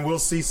 And then we'll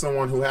see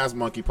someone who has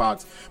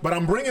monkeypox. But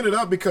I'm bringing it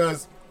up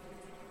because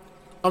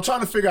I'm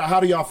trying to figure out, how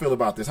do y'all feel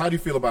about this? How do you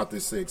feel about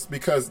this, Sixx?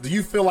 Because do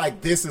you feel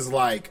like this is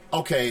like,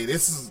 okay,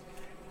 this is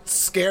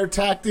scare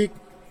tactic?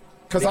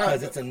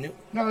 Because it's a new.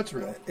 No, it's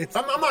real.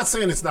 I'm not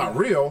saying it's not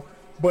real,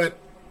 but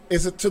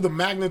is it to the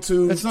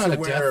magnitude? It's not to a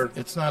where death.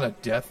 It's not a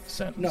death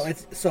sentence. No,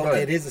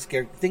 it is a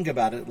scare. Think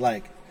about it.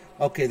 Like,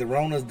 okay, the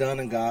Rona's done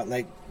and got.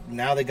 Like,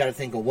 now they got to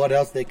think of what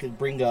else they could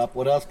bring up.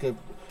 What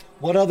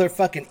other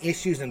fucking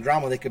issues and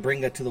drama they could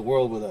bring to the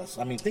world with us?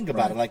 I mean, think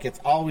about it. Like, it's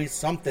always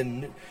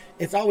something new.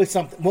 It's always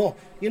something. Well,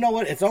 you know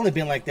what? It's only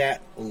been like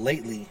that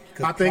lately.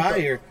 Because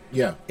prior,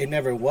 it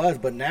never was.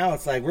 But now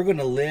it's like we're going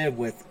to live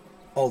with.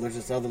 Oh, there's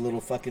this other little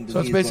fucking disease. So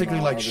it's basically going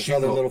on, like or this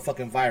shingles. other little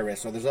fucking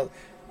virus, or there's other.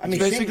 I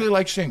mean, it's basically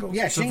like shingles.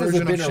 Yeah, it's a shingles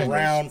version have of been shingles.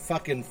 around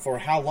fucking for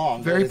how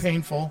long? Very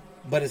painful.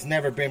 But it's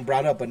never been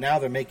brought up. But now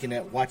they're making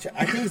it. Watch it.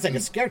 I think it's like a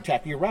scare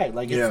tactic. You're right.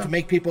 Like it's to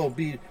make people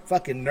be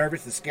fucking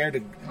nervous and scared to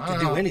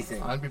do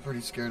anything. I'd be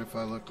pretty scared if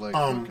I looked like.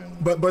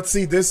 But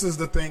see, this is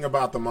the thing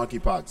about the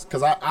monkeypox,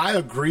 because I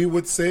agree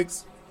with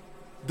Sixx.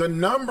 The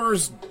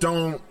numbers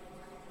don't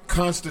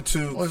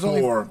constitute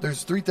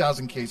there's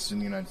 3,000 cases in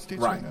the United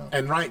States right now.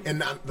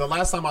 And the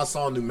last time I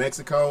saw New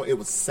Mexico, it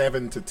was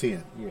 7 to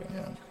 10.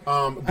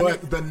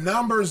 But the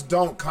numbers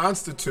don't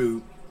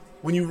constitute.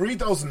 When you read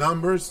those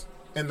numbers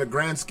in the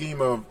grand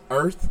scheme of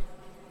Earth,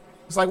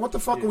 it's like, what the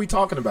fuck are we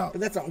talking about?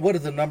 But what are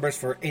the numbers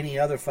for any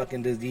other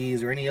fucking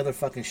disease or any other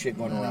fucking shit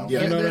going around?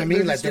 Yeah. You know what I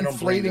mean? Like they don't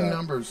inflating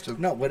numbers to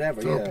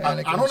whatever. throw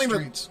panic in the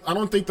streets. I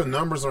don't think the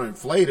numbers are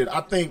inflated. I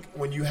think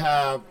when you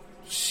have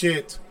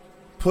shit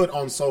put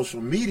on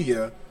social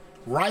media,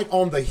 right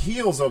on the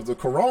heels of the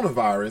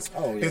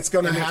coronavirus, it's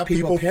going to have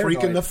people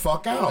freaking the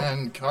fuck out.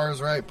 And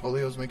Car's right.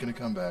 Polio's making a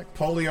comeback.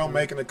 Polio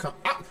making a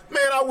comeback.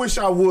 Man, I wish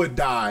I would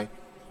die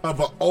of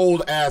an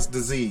old ass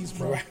disease,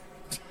 bro.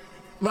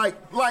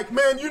 Like,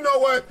 man, you know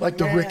what? Like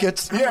the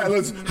rickets. Yeah,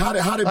 listen, how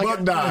did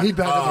Buck die? He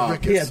died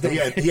of the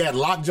rickets. He had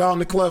lockjaw in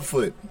the club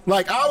foot.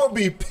 Like, I would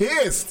be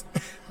pissed.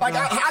 Like,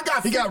 I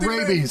got 50 he got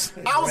rabies.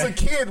 I was a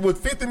kid with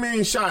 50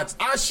 million shots.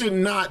 I should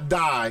not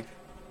die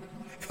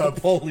of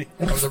polio.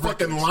 Of the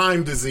fucking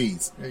Lyme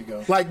disease. There you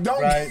go. Like,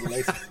 don't. Right.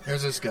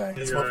 Here's this guy.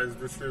 Hey guys,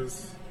 this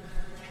is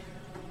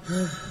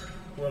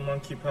what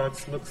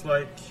monkeypox looks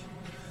like.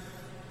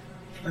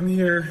 I'm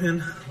here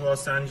in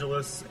Los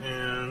Angeles,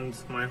 and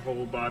my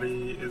whole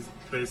body is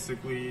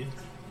basically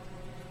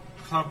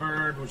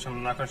covered, which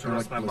I'm not going to show the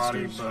rest of my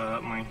body,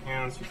 but my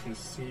hands you can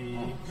see.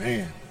 Oh,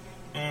 man.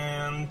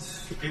 And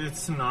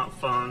it's not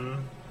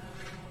fun.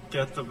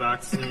 Get the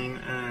vaccine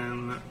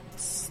and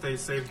stay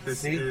safe.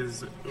 This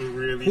is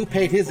really Who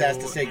paid his ass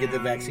painful, to say get the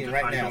vaccine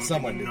right now?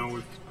 Someone did. I don't even know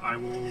if I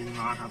will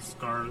not have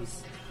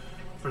scars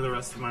for the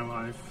rest of my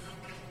life.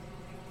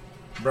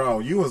 Bro,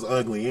 you was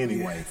ugly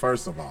anyway,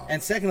 first of all.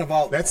 And second of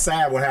all... That's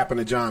sad what happened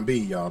to John B.,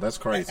 y'all. That's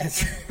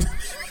crazy.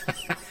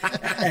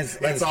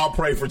 Let's all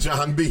pray for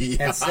John B.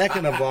 And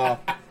second of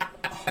all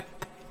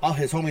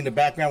his homie in the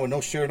background with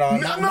no shirt on.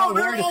 Not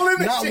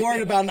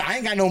worried about... I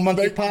ain't got no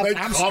monkeypox.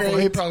 I'm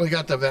straight. He probably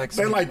got the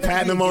vaccine. They like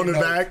patting him on the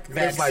back.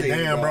 It's like,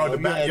 damn, bro,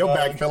 your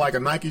back feel like a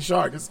Nike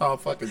Shark. It's all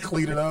fucking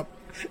cleated up.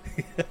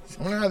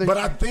 But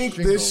I think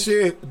this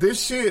shit,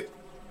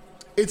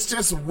 it's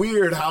just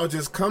weird how it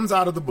just comes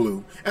out of the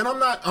blue. And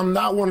I'm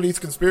not one of these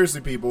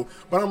conspiracy people,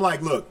 but I'm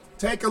like, look,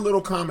 take a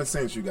little common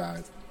sense, you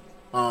guys.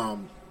 I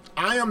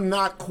am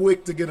not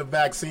quick to get a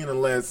vaccine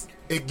unless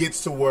it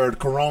gets to where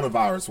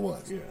coronavirus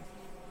was. Yeah.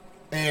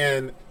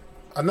 And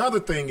another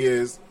thing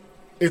is,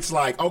 it's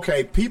like,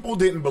 okay, people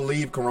didn't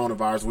believe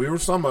coronavirus. We were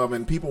some of them,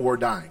 and people were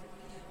dying.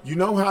 You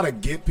know how to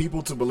get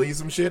people to believe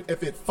some shit?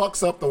 If it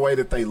fucks up the way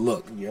that they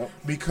look. Yep.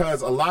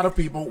 Because a lot of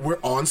people, we're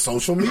on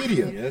social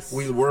media. Yes.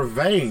 We're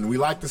vain. We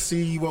like to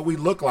see what we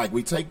look like.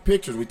 We take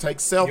pictures. We take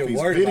selfies, You're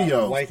worried videos.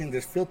 about why you think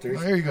there's filters.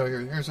 Well, here you go.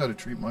 Here's how to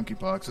treat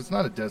monkeypox. It's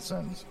not a death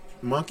sentence.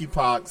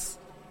 Monkeypox,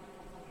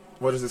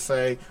 what does it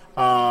say?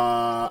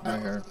 Right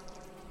here.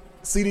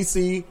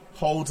 CDC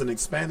holds an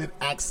expanded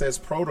access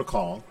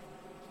protocol,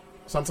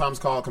 sometimes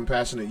called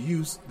compassionate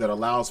use, that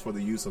allows for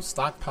the use of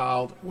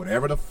stockpiled,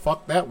 whatever the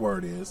fuck that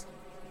word is,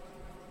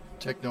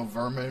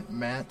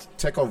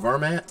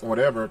 Technovermat,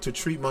 whatever, to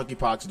treat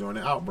monkeypox during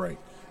an outbreak.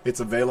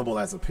 It's available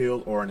as a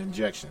pill or an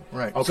injection.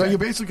 Right. Okay. So you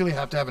basically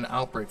have to have an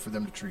outbreak for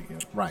them to treat you.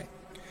 Right.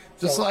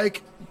 Just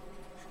like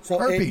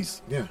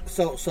herpes. Yeah.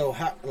 So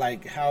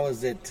how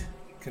is it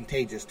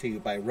contagious to you?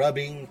 By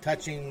rubbing,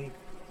 touching,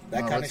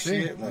 that kind of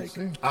shit? Let's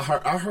see.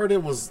 I heard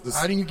it was...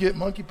 How do you get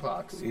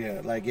monkeypox? Yeah,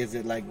 like, is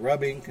it like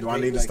rubbing? Do I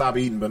need to stop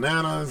eating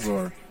bananas,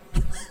 or...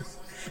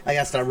 I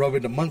gotta start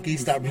rubbing the monkey.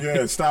 Stop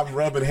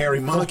rubbing hairy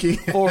monkey.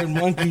 Foreign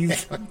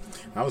monkeys.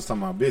 I was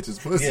talking about bitches'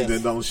 pussy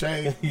that don't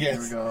shave.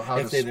 Yes. Here we go. How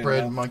to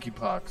spread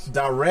monkeypox.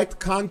 Direct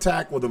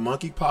contact with a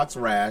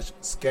monkeypox rash,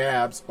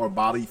 scabs, or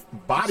body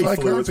like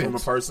fluids herpes. from a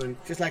person.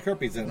 Just like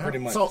herpes, pretty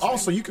much. So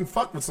also, you can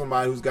fuck with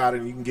somebody who's got it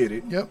and you can get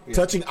it. Yep.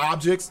 Touching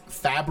objects,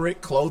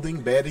 fabric,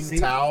 clothing, bedding,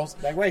 towels.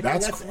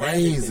 That's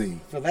crazy.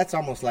 Everything. So that's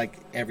almost like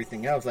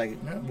everything else. Like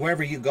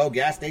wherever you go,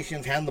 gas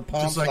stations, hand the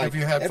pumps. Just like if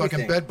you had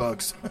fucking bed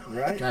bugs.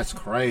 Right. That's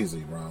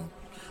crazy, bro.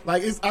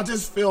 Like, I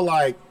just feel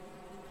like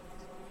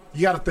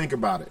you got to think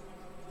about it.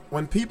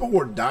 When people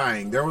were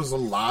dying, there was a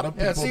lot of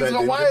people that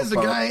didn't why give is a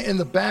the fuck. guy in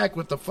the back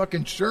with the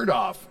fucking shirt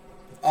off?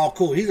 Oh,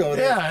 cool. He's over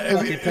there.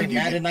 Yeah. Playing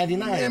Madden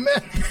 99. Yeah,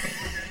 man.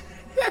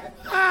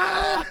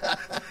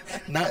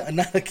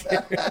 Not a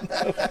kid.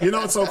 You know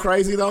what's so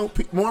crazy, though?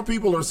 More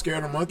people are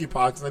scared of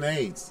monkeypox than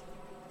AIDS.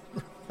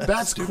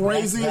 That's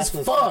crazy as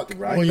fuck.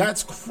 Right? Well,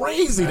 that's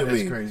crazy to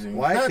me. Crazy.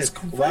 Why? That's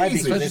Why?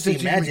 crazy. Because they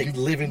see Magic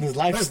living his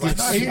life.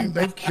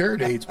 They've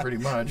cured AIDS pretty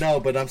much.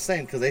 No, but I'm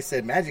saying because they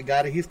said Magic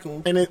got it, he's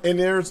cool.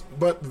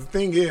 But the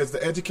thing is,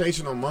 the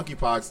education on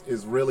monkeypox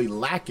is really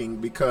lacking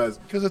because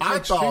it's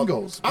like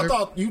shingles. I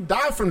thought you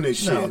die from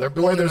this shit. No, they're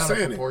the way blowing they're it out of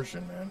saying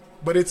proportion, man.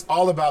 But it's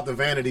all about the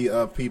vanity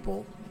of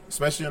people,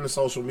 especially in the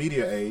social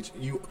media age.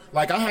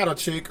 I had a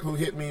chick who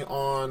hit me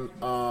on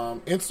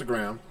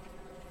Instagram.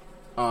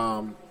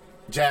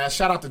 Jazz,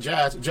 shout out to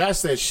Jazz. Jazz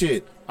said,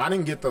 "Shit, I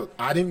didn't get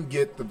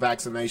the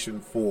vaccination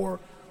for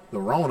the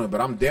Rona,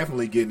 but I'm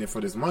definitely getting it for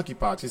this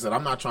monkeypox." He said,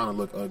 "I'm not trying to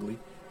look ugly,"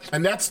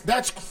 and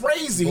that's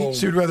crazy. Boom.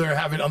 She'd rather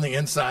have it on the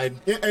inside.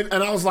 And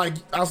I was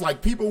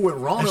like, people with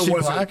Rona Is she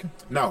wasn't. black?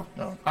 No,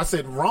 No. I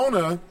said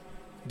Rona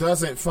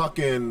doesn't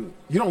fucking.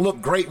 You don't look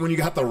great when you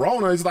got the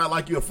Rona. It's not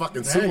like you're a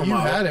fucking supermodel. You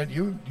had it.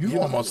 You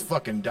almost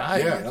fucking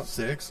died. Yeah. At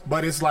 6.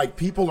 But it's like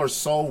people are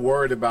so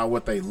worried about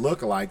what they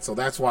look like, so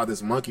that's why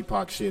this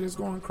monkeypox shit is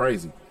going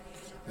crazy.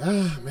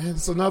 Man,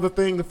 it's another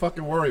thing to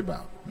fucking worry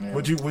about. Yeah.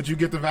 Would you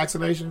get the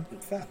vaccination?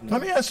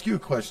 Let me ask you a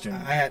question.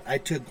 I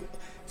took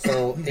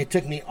So it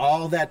took me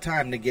all that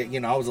time to get,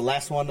 I was the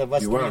last one of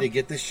us to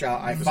get this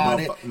shot. I fought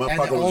it. And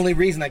the only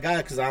reason I got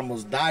it because I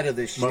almost died of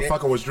this shit.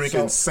 Motherfucker was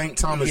drinking St.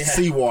 Thomas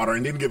seawater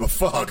and didn't give a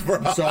fuck,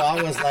 bro. So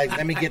I was like,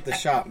 let me get the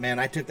shot, man.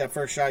 I took that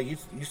first shot. You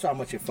saw how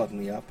much it fucked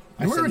me up.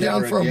 You were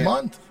down for a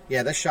month.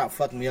 Yeah, that shot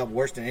fucked me up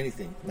worse than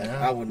anything. Like,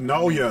 I wouldn't.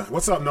 Noya.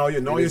 What's up, Noya?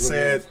 Noya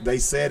said they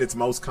said it's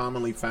most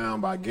commonly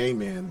found by gay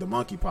men, the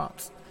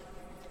monkeypox.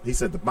 He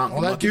said the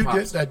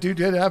monkeypox. That dude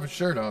did have a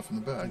shirt off in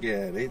the back.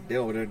 Yeah, they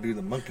over there do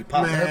the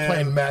monkeypox. They're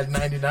playing Madden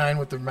 99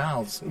 with their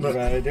mouths.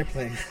 Right, they're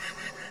playing.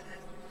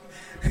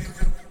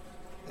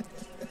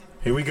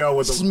 Here we go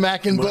with the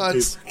smacking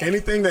monkeys. butts.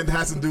 Anything that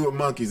has to do with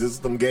monkeys is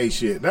some gay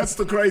shit. That's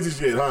the crazy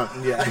shit, huh?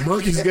 Yeah. The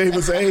monkeys gave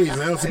us AIDS.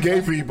 Now it's the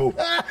gay people.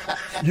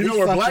 You know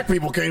where black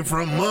people came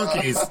from?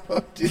 Monkeys.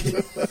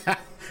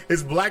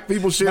 It's black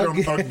people shit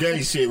or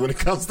gay shit when it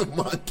comes to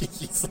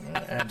monkeys.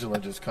 Angela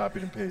just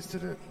copied and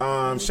pasted it.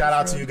 Shout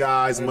out to you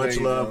guys. Much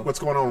love. Go. What's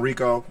going on,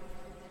 Rico?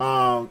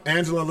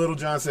 Angela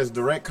Littlejohn says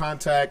direct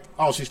contact.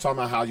 Oh, she's talking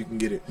about how you can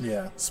get it.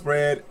 Yeah.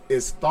 Spread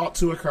is thought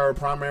to occur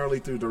primarily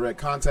through direct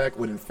contact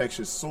with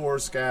infectious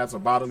sores, scabs, or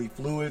bodily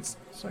fluids.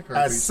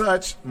 As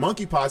such,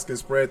 monkeypox can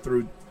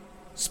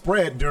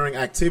spread during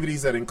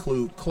activities that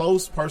include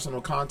close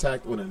personal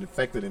contact with an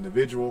infected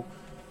individual.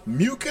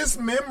 Mucous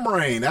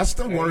membrane. That's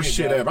the worst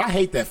shit ever. I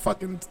hate that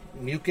fucking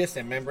mucus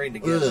and membrane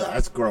together. Ugh,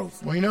 that's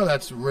gross. Well,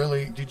 that's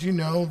really. Did you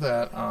know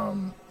that?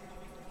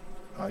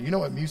 You know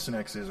what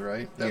Mucinex is,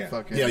 right? That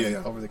fucking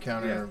over the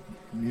counter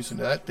Mucinex.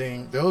 That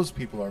thing. Those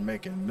people are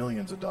making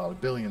millions of dollars,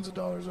 billions of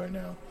dollars right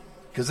now,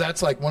 because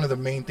that's like one of the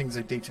main things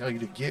that they tell you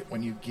to get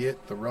when you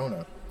get the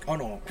Rona. Oh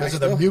no! Because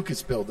of the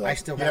mucus buildup. I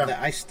still have that.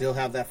 I still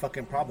have that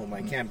fucking problem.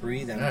 I can't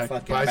breathe and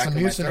fucking buy back some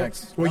of my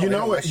Mucinex. throat.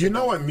 Well, you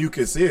know what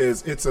mucus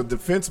is. It's a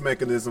defense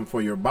mechanism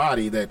for your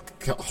body that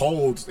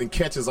holds and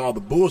catches all the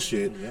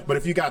bullshit. Yeah. But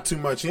if you got too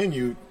much in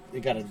you,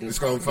 gotta do. It's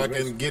gonna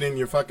fucking get in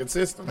your fucking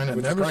system. And it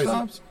never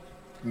stops.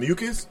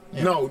 Mucus?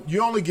 Yeah. No,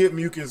 you only get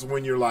mucus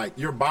when you're like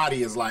your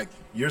body is like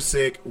you're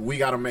sick. We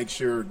got to make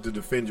sure to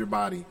defend your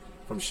body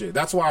from shit.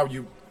 That's why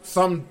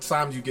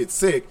sometimes you get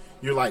sick.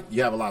 You're like,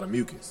 you have a lot of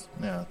mucus.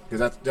 Yeah.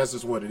 Because that's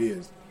just what it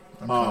is.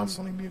 I'm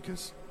constantly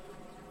mucus.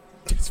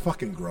 It's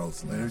fucking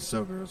gross, man. It's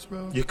so gross,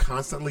 bro. You're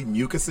constantly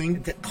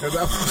mucusing?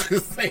 You're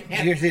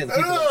seeing people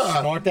that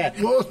snort that.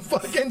 Well,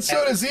 fucking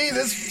so does he,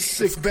 this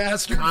sick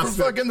bastard, for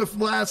fucking the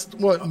last,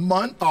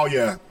 month? Oh,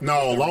 yeah.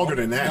 No, longer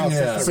than that.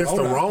 Yeah. Since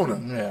the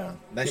Rona. Yeah.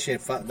 That shit,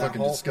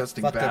 fucking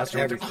disgusting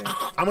bastard.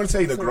 I'm going to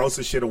tell you the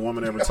grossest shit a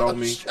woman ever told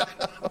me.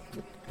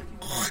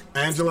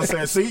 Angela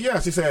said,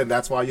 she said,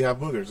 that's why you have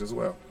boogers as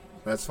well.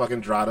 That's fucking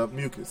dried up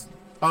mucus.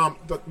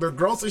 The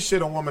grossest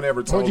shit a woman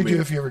ever told me. What would you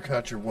do if you ever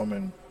caught your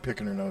woman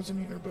picking her nose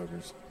and eating her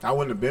boogers? I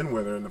wouldn't have been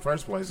with her in the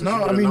first place.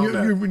 No, I mean,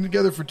 you've been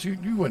together for 2.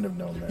 You wouldn't have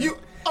known that.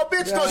 A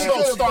bitch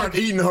don't start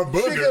eating her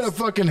boogers. She could have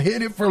fucking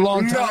hid it for a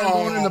long time,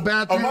 going in the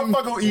bathroom, a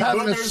motherfucker eat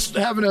boogers.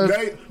 having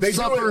a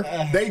supper.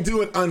 They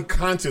do it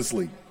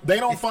unconsciously. They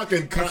don't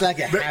fucking. It's like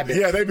a habit.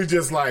 Yeah, they be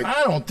just like.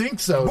 I don't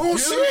think so.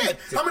 Bullshit.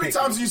 How many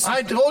times you?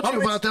 I told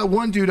you about that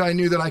one dude I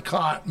knew that I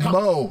caught,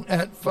 Mo,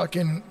 at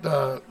fucking.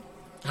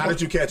 How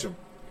did you catch him?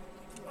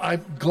 I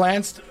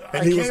glanced.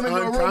 And I he came was into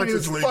a room. He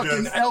was unconsciously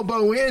fucking just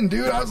elbow in,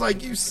 dude. I was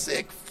like, "You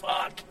sick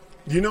fuck."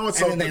 You know what's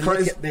so they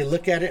crazy? They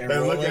look at it and they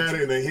roll look at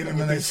it and they hit it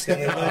and they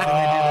say,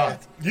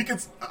 you can.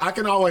 I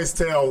can always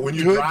tell when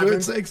you're driving. Do it,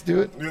 Sixx.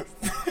 Do it.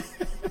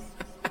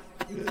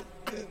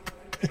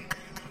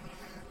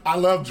 I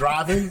love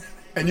driving,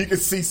 and you can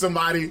see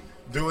somebody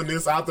doing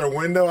this out their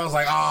window. I was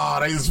like, oh,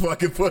 they just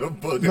fucking put a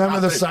booger. Remember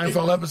the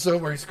Seinfeld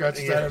episode where he scratched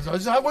his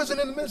head? I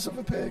wasn't in the midst of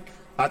a pig.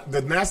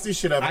 The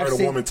nastiest shit I've heard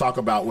a woman talk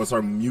about was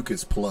her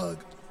mucus plug.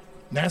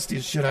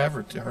 Nastiest shit I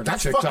ever heard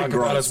That's a chick fucking talk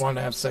gross. about is wanting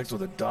to have sex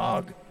with a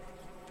dog.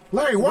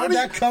 Larry, where'd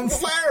that come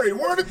from? Larry,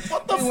 what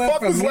the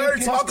fuck does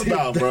Larry talk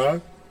about,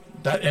 bro?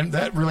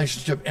 That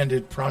relationship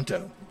ended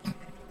pronto.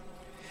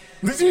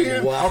 Did you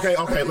hear? Wow. Okay.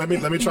 Let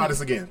me try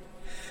this again.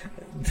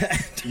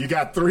 You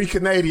got 3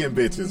 Canadian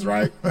bitches,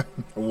 right?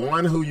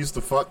 One who used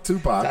to fuck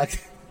Tupac.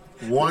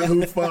 One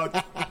who fucked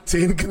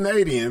 10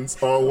 Canadians,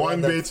 or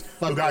one bitch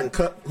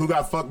who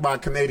got fucked by a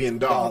Canadian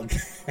dog.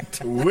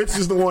 Which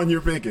is the one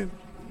you're picking?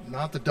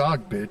 Not the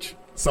dog bitch.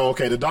 So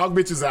okay, the dog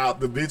bitch is out.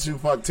 The bitch who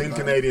fucked 10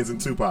 Canadians and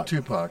Tupac.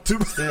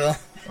 Still,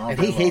 and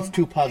he hates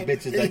Tupac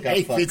bitches that got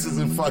fucked.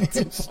 Bitches and fucked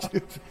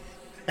Tupac.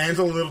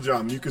 Angela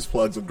Littlejohn, mucus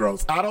plugs are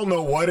gross. I don't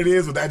know what it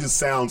is, but that just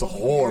sounds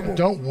horrible.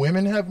 Don't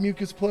women have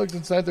mucus plugs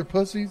inside their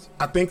pussies?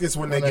 I think it's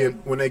when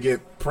they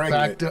get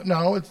pregnant.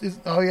 No, it's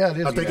oh yeah, it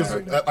is.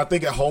 I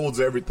think it holds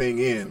everything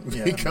in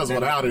because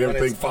without it,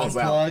 everything falls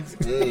out.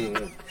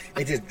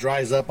 It just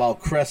dries up all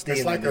crusty.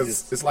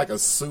 It's like a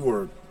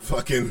sewer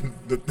fucking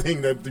the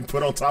thing that you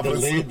put on top of the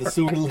lid, the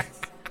sewer lid.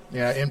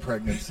 Yeah, in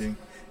pregnancy.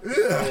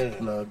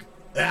 Plug.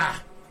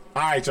 Ah.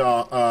 All right,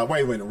 y'all.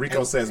 Wait a minute.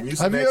 Rico says,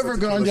 have you ever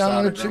gone down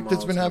on a chick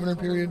that's been having her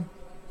period?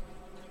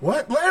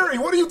 What, Larry?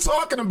 What are you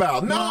talking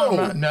about?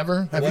 No,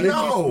 never. Have What you? did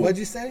No. What'd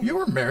you say? You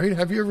were married.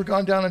 Have you ever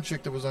gone down on a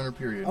chick that was on her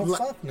period? Oh,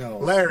 fuck no.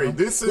 Larry.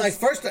 This is Like,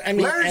 first, I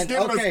mean, Larry's and,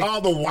 giving okay, us all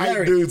the white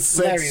Larry, dude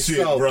sex Larry, shit,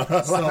 so,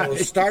 bro. So, Like-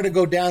 start to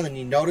go down, and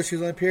you notice she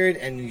was on a period,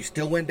 and you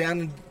still went down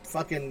and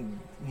fucking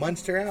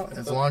munched her out?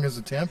 As long as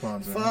the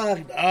tampons are. Fuck.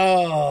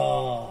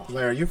 Oh.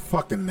 Larry, you're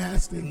fucking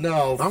nasty.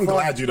 No. I'm fuck.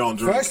 glad you don't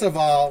drink. First of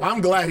all, I'm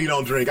glad he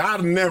don't drink.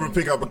 I'd never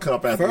pick up a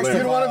cup after First You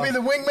Larry. don't want to be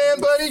the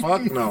wingman, buddy?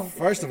 Fuck no.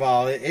 First of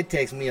all, it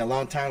takes me a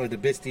long time with the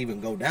bitch to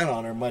even go down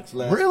on her, much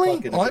less. Really?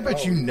 fucking- Well, I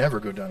bet you Oh. never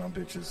go down on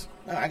bitches.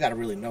 I gotta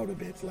really know the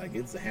bitch. Like,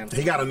 it's a handful.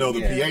 He gotta know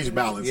the pH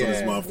balance of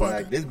this motherfucker.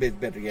 Like, this bitch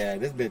better. Yeah,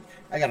 this bitch.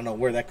 I gotta know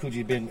where that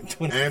coochie been.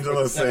 24/7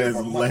 Angela says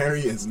for months.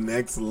 Larry is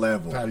next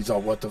level. Patty's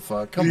all, what the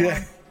fuck? Come Yeah.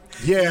 on.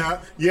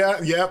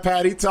 Yeah,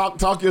 Patty.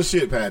 Talk your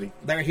shit, Patty.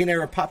 Larry, he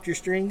never popped your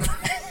string.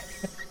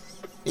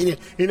 He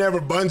never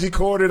bungee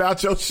corded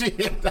out your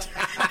shit.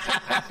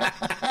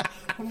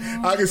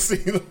 I can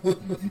see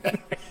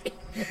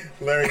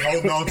Larry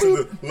holding on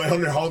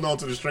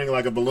to the string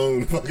like a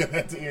balloon, fucking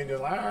at the end. You're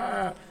like,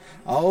 ah.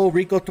 Oh,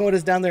 Rico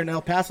Torres down there in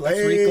El Paso. That's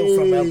Hey. Rico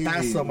from El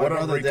Paso. My What up,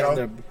 brother Rico? down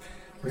there.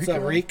 What's up,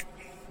 Rico? Rick?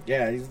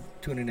 Yeah, he's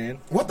tuning in.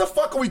 What the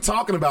fuck are we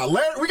talking about?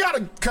 Larry, we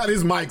gotta cut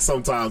his mic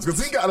sometimes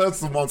because he got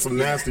us on some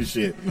nasty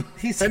shit.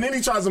 And then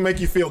he tries to make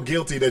you feel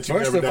guilty that you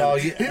First never of done all,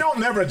 it. He don't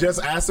never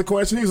just ask the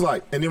question. He's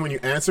like, and then when you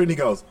answer it, he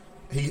goes,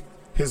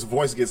 his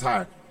voice gets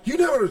higher. You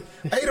never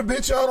ate a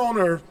bitch out on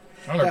her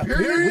On her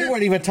period? We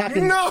weren't even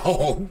talking.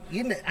 No.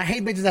 I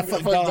hate bitches that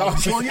fuck Fuck dogs.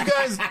 dogs. Well, you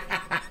guys,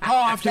 how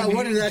often Now,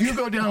 what is that? do you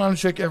go down on a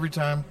chick every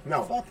time?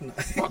 No. Fuck no.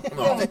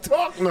 No.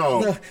 Fuck no.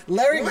 No,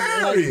 Larry,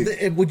 Larry.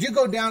 like, would you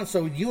go down?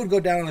 So you would go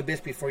down on a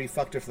bitch before you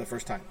fucked her for the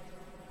first time?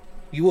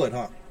 You would,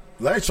 huh?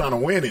 Larry's trying to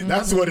win it.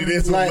 That's what it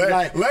is. Like-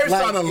 Larry's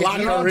like, trying to if lock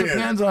It all her in.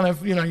 depends on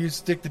if, you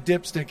stick the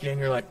dipstick in,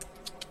 you're like,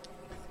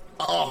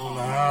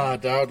 Nah,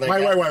 dog.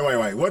 Like,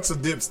 Wait. What's a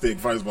dipstick,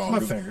 first of all? My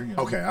finger, you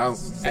know. Okay, I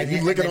was And you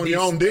then- licking and on then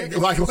your own dick?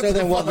 Like, what so the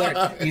then what? fuck?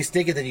 Like, you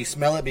stick it, then you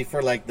smell it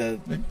before, like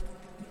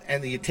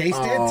and then you taste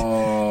it.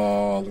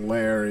 Oh,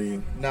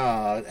 Larry.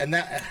 No, and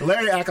that.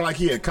 Larry acting like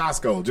he at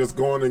Costco, just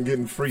going and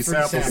getting free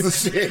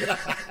samples and shit.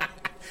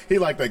 He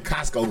like that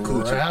Costco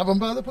coochie. grab him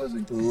by the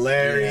pussy.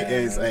 Larry Yeah.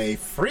 is a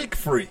freak.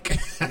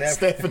 Never.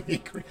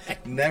 Stephanie.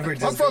 Never. I'm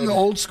Just from the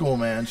old school,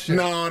 man. Shit.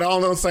 No,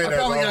 don't say I that.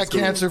 probably Old got school.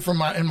 cancer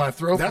in my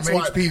throat That's from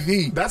why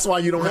HPV. That's why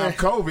you don't have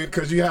COVID,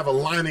 because you have a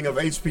lining of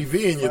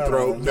HPV in your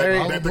throat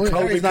Larry- that the Larry's COVID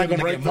Larry's not couldn't going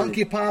to break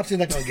get through. monkeypox. He's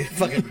not going to get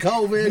fucking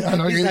COVID. I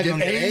know He's you're not gonna going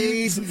to get get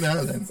AIDS.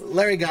 AIDS. No,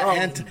 Larry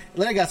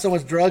got so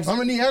much drugs.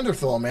 I'm a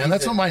Neanderthal, man.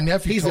 That's what my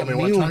nephew he's told me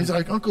one immune. time. He's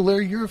like, Uncle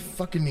Larry, you're a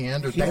fucking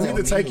Neanderthal. They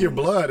need to take your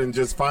blood and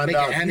just find Make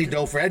out. an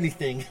antidote for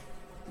anything.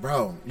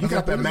 Bro, you What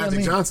got that does that Magic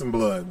mean? Johnson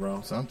blood,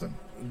 bro. Something.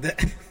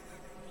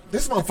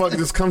 This motherfucker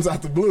just comes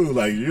out the blue.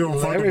 Like, you don't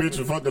fuck a Larry- bitch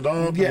and fuck a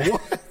dog? Yeah.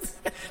 What?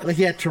 Like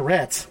he had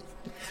Tourette's.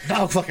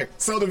 Dog fucker.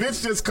 So the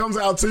bitch just comes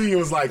out to you and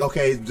was like,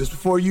 okay, just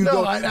before you No,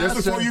 go, I just asked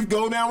before her- you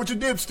go down with your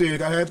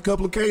dipstick, I had a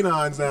couple of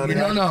canines down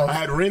there. No. I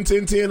had Ren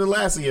 1010 and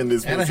Lassie in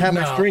this And I pussy. have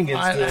my No, string in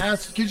I still.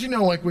 asked, because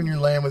like when you're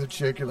laying with a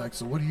chick, you're like,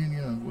 so what do you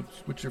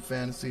what's your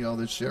fantasy, all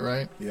this shit,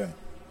 right? Yeah.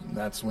 And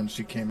that's when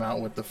she came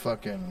out with the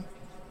fucking,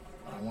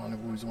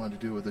 always wanted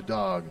to do with a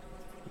dog.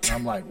 And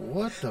I'm like,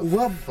 what the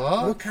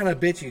fuck? What kind of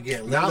bitch you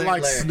get? Not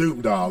like Larry.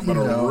 Snoop Dogg, but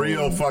No. a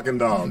real fucking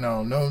dog.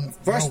 No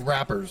First-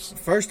 rappers.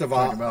 First of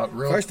all, Talking about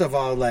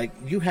real- like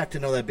you have to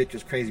know that bitch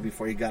was crazy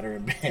before you got her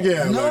in bed.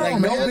 Yeah, No, like,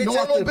 man, bitch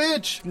normal have to-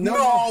 bitch.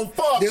 No,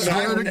 fuck. Dude,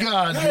 Swear to no.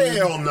 God, dude.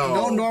 Hell no.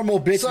 No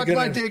normal bitch. Suck is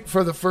my gonna- dick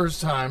for the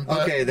first time.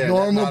 But Okay, there,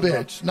 normal that's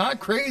not- bitch. Not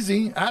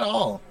crazy at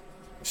all.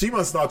 She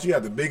must have thought you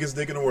had the biggest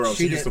dick in the world.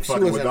 She used to did-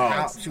 fucking with wasn't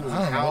dogs. She was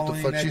I don't know what the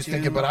howling fuck at she's you.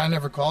 thinking, but I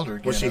never called her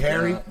again. Was she after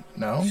hairy? that.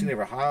 No. She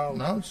never howled.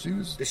 No, she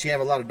was. Did she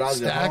have a lot of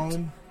dogs at Stacked.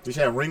 home? Did she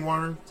have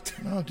ringworm?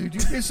 No, dude,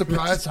 you'd be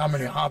surprised how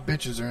many hot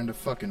bitches are into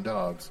fucking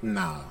dogs.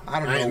 Nah. I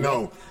don't ain't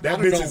know. know. That I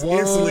don't bitch know is what-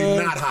 instantly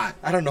not hot.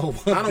 I don't know.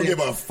 What I don't bitch. give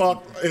a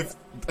fuck if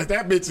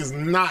that bitch is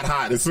not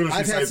hot as soon as she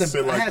I've had says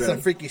some. shit I like had that.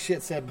 some freaky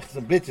shit said by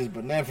some bitches,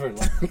 but never.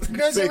 Like, You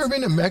guys Sixx. ever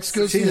been to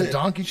Mexico, She's seen a a-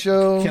 donkey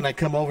show? can I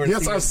come over? And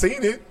Yes, see I've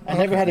seen it. I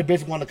never had a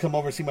bitch want to come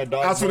over and see my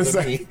dog. I was going to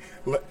more than say,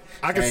 me.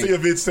 I can Hey. see a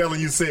bitch telling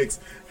you, Sixx,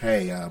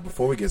 hey,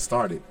 before we get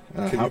started,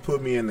 can how- you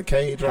put me in the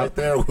cage right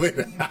there?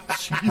 With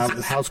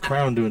How's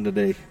Crown doing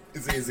today?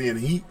 is he in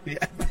heat? Yeah.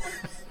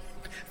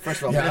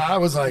 First of all, Yeah, I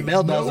was like,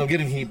 male dogs nope. don't get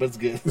in heat, but it's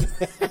good.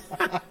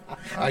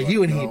 Are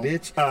you in heat, no.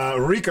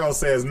 bitch? Rico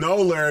says, no,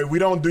 Larry, we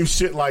don't do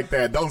shit like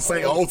that. Don't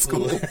say old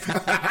school.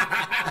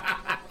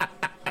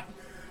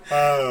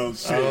 Oh,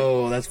 shit.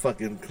 Oh, that's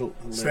fucking cool.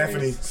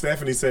 Stephanie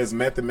says,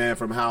 Method Man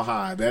from How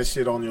High. That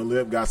shit on your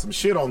lip got some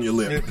shit on your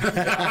lip.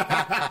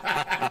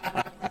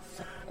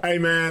 Hey,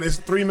 man, it's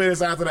 3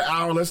 minutes after the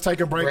hour. Let's take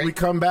a break. We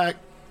come back.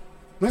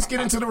 Let's get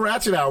into the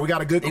Ratchet Hour. We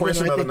got a good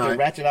question Even of though the I think night. the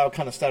ratchet out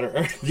kind of started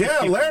early.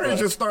 Yeah, Larry But-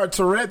 just started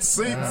Tourette's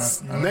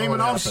seats, I don't know naming what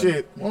off happened.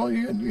 shit. Well,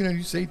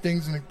 you say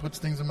things and it puts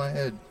things in my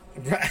head.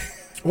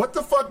 What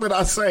the fuck did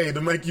I say to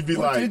make you be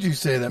What like, did you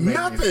say that made me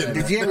nothing. say Did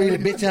that? you ever eat a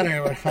bitch on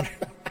her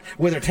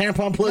with her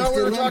tampon plugs. No, we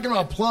still were in. talking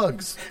about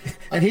plugs.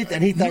 And he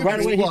thought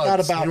right away.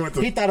 Plugs.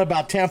 He thought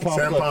about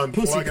tampon plugs,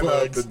 pussy plugging up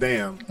plugs. the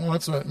dam. Well,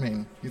 that's what I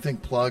mean. You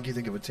think plug, you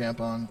think of a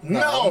tampon.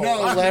 No,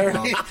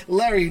 Larry.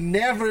 Larry,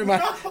 never.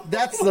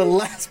 That's the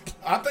last.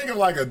 I think of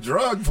like a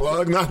drug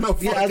plug, not no.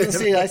 Yeah, I was gonna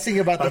say. I was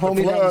thinking about the like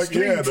homie down the plug.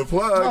 street. Yeah, the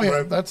plug. Oh, yeah,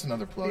 but that's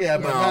another plug. Yeah,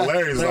 but No, not-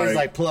 Larry's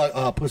like-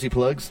 plug, pussy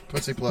plugs,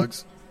 Pussy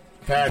plugs.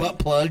 Patty, butt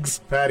plugs.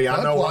 Patty, I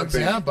Butt know one plugs,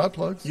 thing. yeah, butt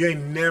plugs. You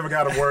ain't never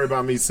got to worry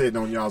about me sitting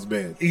on y'all's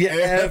bed. Yeah,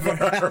 ever.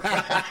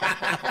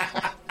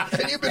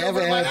 And you've been Ever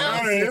over to my had-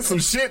 house. There's some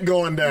shit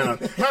going down.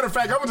 Matter of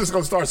fact, I'm just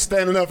gonna start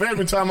standing up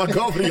every time I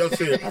go over to your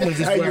shit. I'm gonna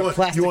just wear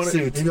plastic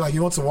suits. You be like,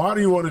 you want some water?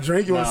 You want a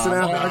drink? You want to sit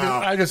down?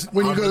 I just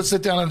when you go to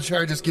sit down on the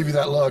chair, I just give you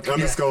that look. I'm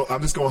just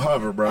gonna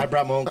hover, bro. I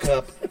brought my own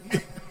cup.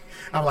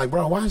 I'm like,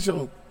 bro, why is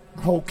your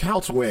whole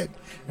couch wet?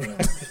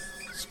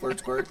 Squirt,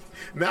 squirt.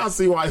 Now I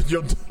see why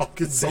your dog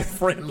is so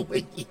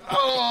friendly. He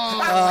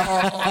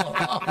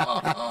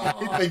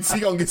thinks he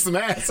gonna get some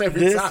ass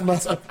every This time.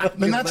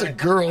 Then that's a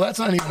girl. That's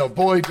not even a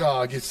boy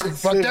dog. It's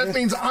fuck. That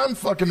means I'm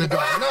fucking the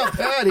dog, not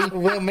Patty.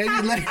 Well,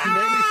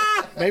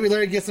 maybe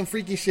Larry gets some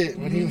freaky shit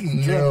when he.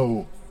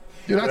 No,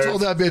 dude. I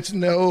told that bitch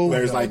no.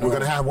 There's no, like, no. we're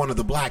gonna have one of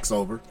the blacks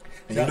over.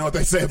 And you know what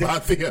they say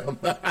about them.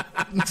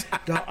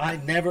 No, I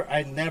never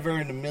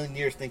in a million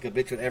years think a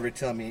bitch would ever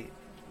tell me,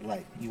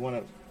 like, you want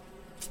to.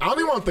 I don't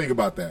even want to think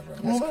about that, bro.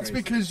 Well, that's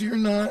because you're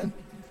not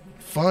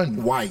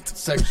fun. White.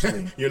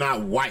 Sexually. You're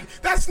not white.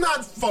 That's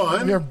not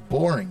fun. You're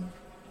boring.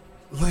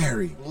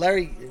 Larry.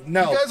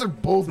 No. You guys are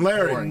both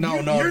Larry. boring. No,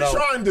 You're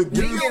trying to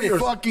You get are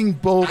fucking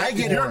both I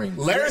get it. boring.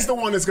 Larry's the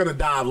one that's gonna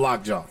die of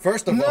lockjaw.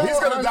 First of No, all, He's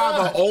gonna I'm die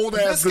of not. an old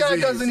ass This guy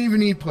disease. doesn't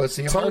even eat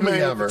pussy. Hardly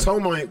ever.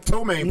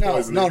 Ptomaine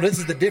poisoning. no, this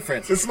is the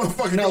difference. This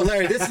motherfucker. No,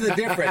 Larry, this is the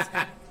difference.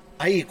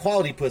 I eat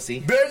quality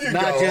pussy. There you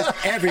not go.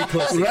 just every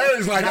pussy.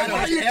 Larry's like, Not why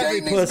Why are just you every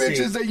dating these pussy.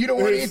 bitches that you don't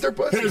want to eat their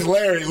pussy? Here's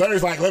Larry.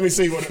 Larry's like, let me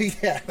see what.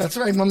 Yeah. That's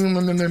right.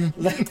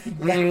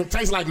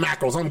 Tastes like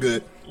mackerels. I'm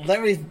good.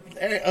 Larry,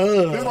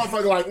 This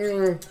motherfucker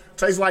like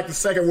tastes like the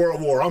Second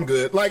World War. I'm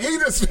good. Like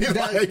he's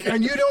like.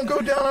 And you don't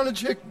go down on a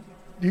chick.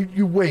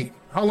 You wait.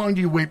 How long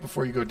do you wait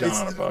before you go down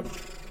on a bug?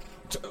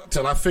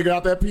 Till I figure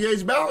out that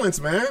pH balance,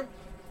 man.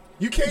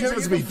 You can't Yeah,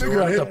 just you be can figure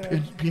doing out it.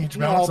 the pH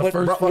balance the but-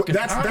 first Bro, fucking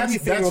that's time. you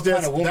figure what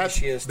kind of woman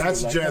she is, too?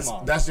 that's Like, just come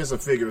on. that's just a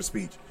figure of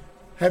speech.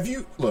 Have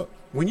you look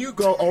when you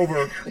go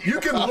over? You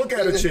can look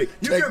at a chick.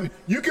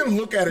 You can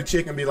look at a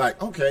chick and be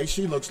like, okay,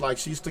 she looks like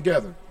she's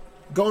together.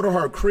 Go to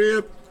her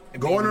crib.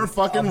 Go in her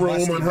fucking a room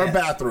musty in her mess.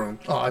 bathroom.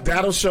 Oh, I bet.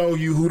 That'll show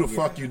you who the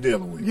fuck you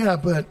dealing with. Yeah,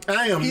 but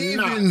I am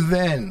even not.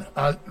 then,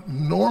 a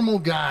normal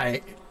guy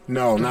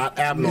No, not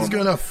abnormal. is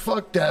gonna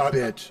fuck that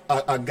bitch.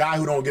 A guy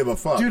who don't give a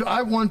fuck. Dude,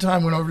 I one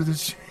time went over to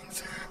this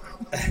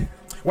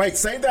Wait,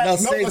 save that. No,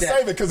 Let's save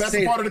save it because that's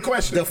a part of the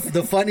question.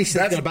 The funny shit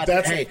That's- about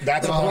that's- hey,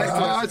 that's the a question-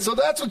 question. so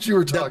that's what you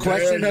were The talking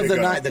question There of you the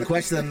go. night. The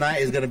question of the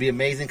night is going to be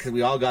amazing because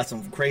we all got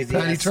some crazy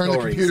Patty ass turned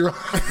stories. the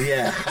computer on.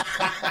 Yeah.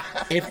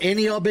 If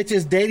any of y'all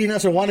bitches dating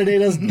us or want to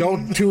date us,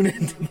 don't tune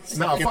in.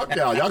 No, fuck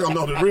y'all. Y'all gonna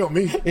know the real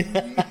me.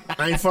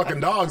 I ain't fucking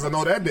dogs. I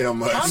know that damn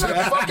much. I'm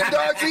not fucking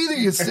dogs either,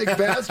 you sick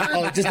bastard.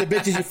 Oh, just the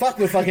bitches you fuck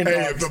with fucking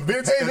Hey, if dogs. the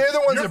bitch, Hey, they're the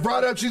ones you're, that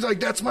brought up. She's like,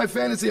 "That's my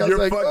fantasy." I was you're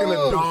like, fucking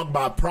 "Oh." a dog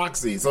by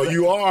proxy, so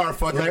you are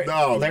fucking a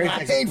dog.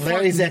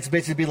 Larry's ex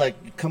bitch would be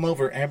like, come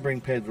over and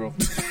bring Pedro.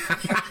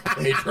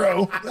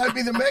 Pedro. That'd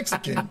be the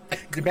Mexican.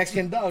 The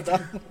Mexican dog.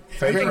 I've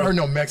never heard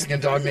no Mexican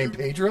dog named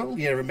Pedro.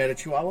 You ever met a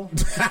Chihuahua?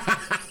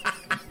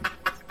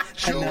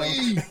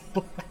 Chewy.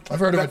 I've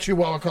heard of a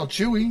Chihuahua called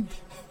Chewy.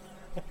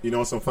 You know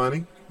what's so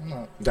funny?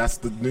 What? That's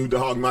the new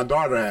dog my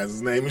daughter has.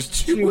 His name is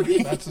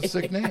Chewy. That's a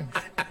sick name.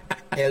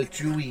 El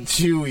Chewy.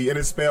 Chewy, and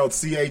it's spelled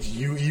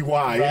Chuey.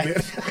 Right. Isn't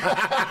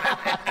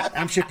it?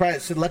 I'm sure probably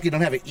so lucky you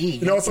don't have an E.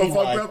 You know what's so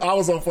fucked up? I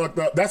was so fucked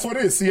up. That's what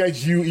it is.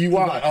 Chuey.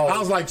 Oh. I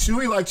was like,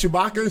 Chewy like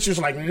Chewbacca? And she was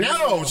like,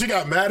 no. She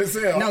got mad as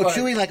hell. No, I was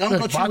Chewy like Uncle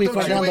Like Chewy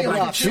from down the Chewy, like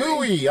block.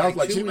 Chewy. I was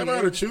like, she Chewy, never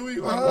heard of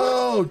Chewy? Like,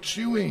 Oh,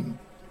 chewing.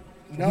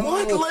 No,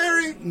 what,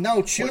 Larry? No,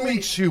 What do you mean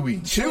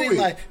Chewy. chewy? Chewy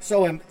like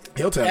so.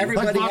 He'll tell you.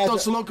 Everybody Like has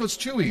Vatos a, Locos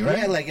Chewy, right?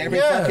 yeah, like every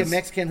Yes. fucking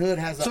Mexican hood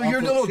has a. So your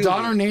Uncle little Chewy.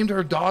 daughter named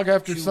her dog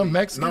after some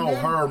Mexican? No, dude?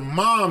 her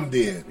mom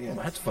did. Well,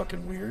 that's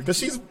fucking weird. Because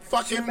she's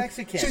fucking She's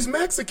Mexican. She's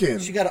Mexican.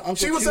 She got an Uncle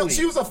she was Chewy.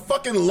 she was a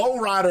fucking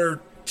lowrider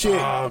chick.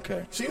 Oh,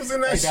 okay. She was in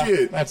that Like that.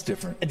 shit. That's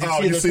different. Did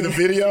Oh, you see the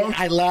video?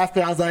 I laughed,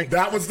 but I was like,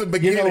 That was the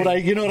beginning.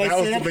 You know what I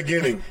That said? was the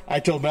beginning. I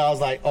told Mel, I was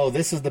like, oh,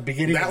 this is the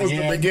beginning. That of was the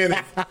the end. beginning.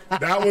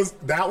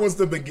 That was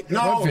the beginning.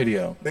 No What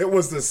video? It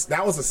was the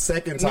that was the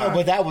second time.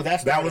 No, but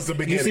that's that was the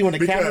beginning. You see, when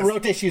the camera Because,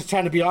 rotates, she's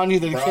trying to be on you.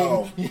 The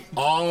bro,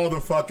 all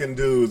the fucking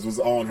dudes was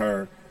on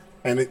her,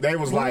 and they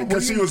was like, what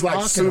because are she you was like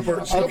talking super.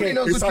 about? Nobody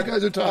knows it's what you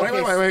guys are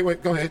talking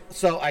Wait. Go ahead.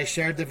 So I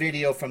shared the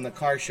video from the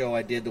car show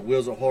I did, the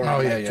Wheels of Horror, Oh,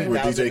 in yeah, like yeah.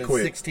 With DJ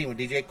Quick. 2016 with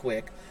DJ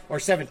Quick, or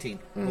 17,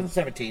 with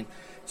 17.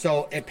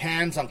 So it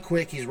pans on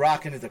Quick, he's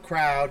rocking to the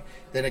crowd.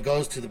 Then it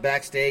goes to the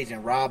backstage,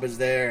 and Rob is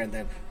there, and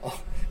then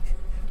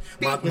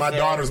my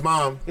daughter's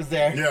mom was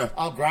there. Yeah.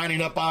 All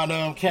grinding up on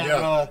them, camera.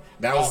 Yeah.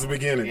 That was the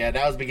beginning. Yeah,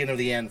 that was the beginning of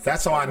the end.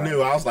 That's how I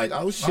knew. I was like,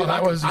 oh shit.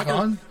 that was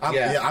Yvonne?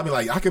 I'd be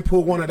like, I could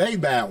pull one of they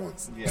bad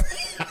ones. Yeah.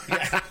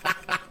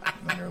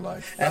 In your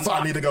life. That's why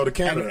I need to go to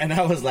Canada. And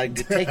I was like,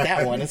 take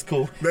that one. It's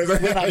cool.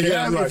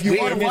 if you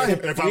want a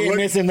wife,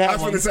 I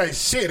was going to say,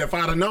 shit, if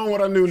I'd have known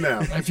what I knew now.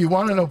 If you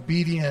want an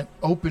obedient,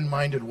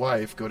 open-minded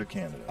wife, go to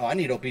Canada. Oh, I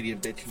need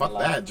obedient bitch. Fuck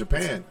that,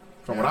 Japan.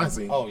 From what I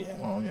see. Oh yeah.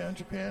 Well, yeah,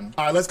 Japan.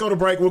 All right, let's go to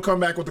break. We'll come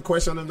back with the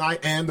question of the night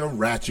and the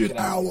Ratchet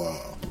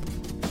Hour.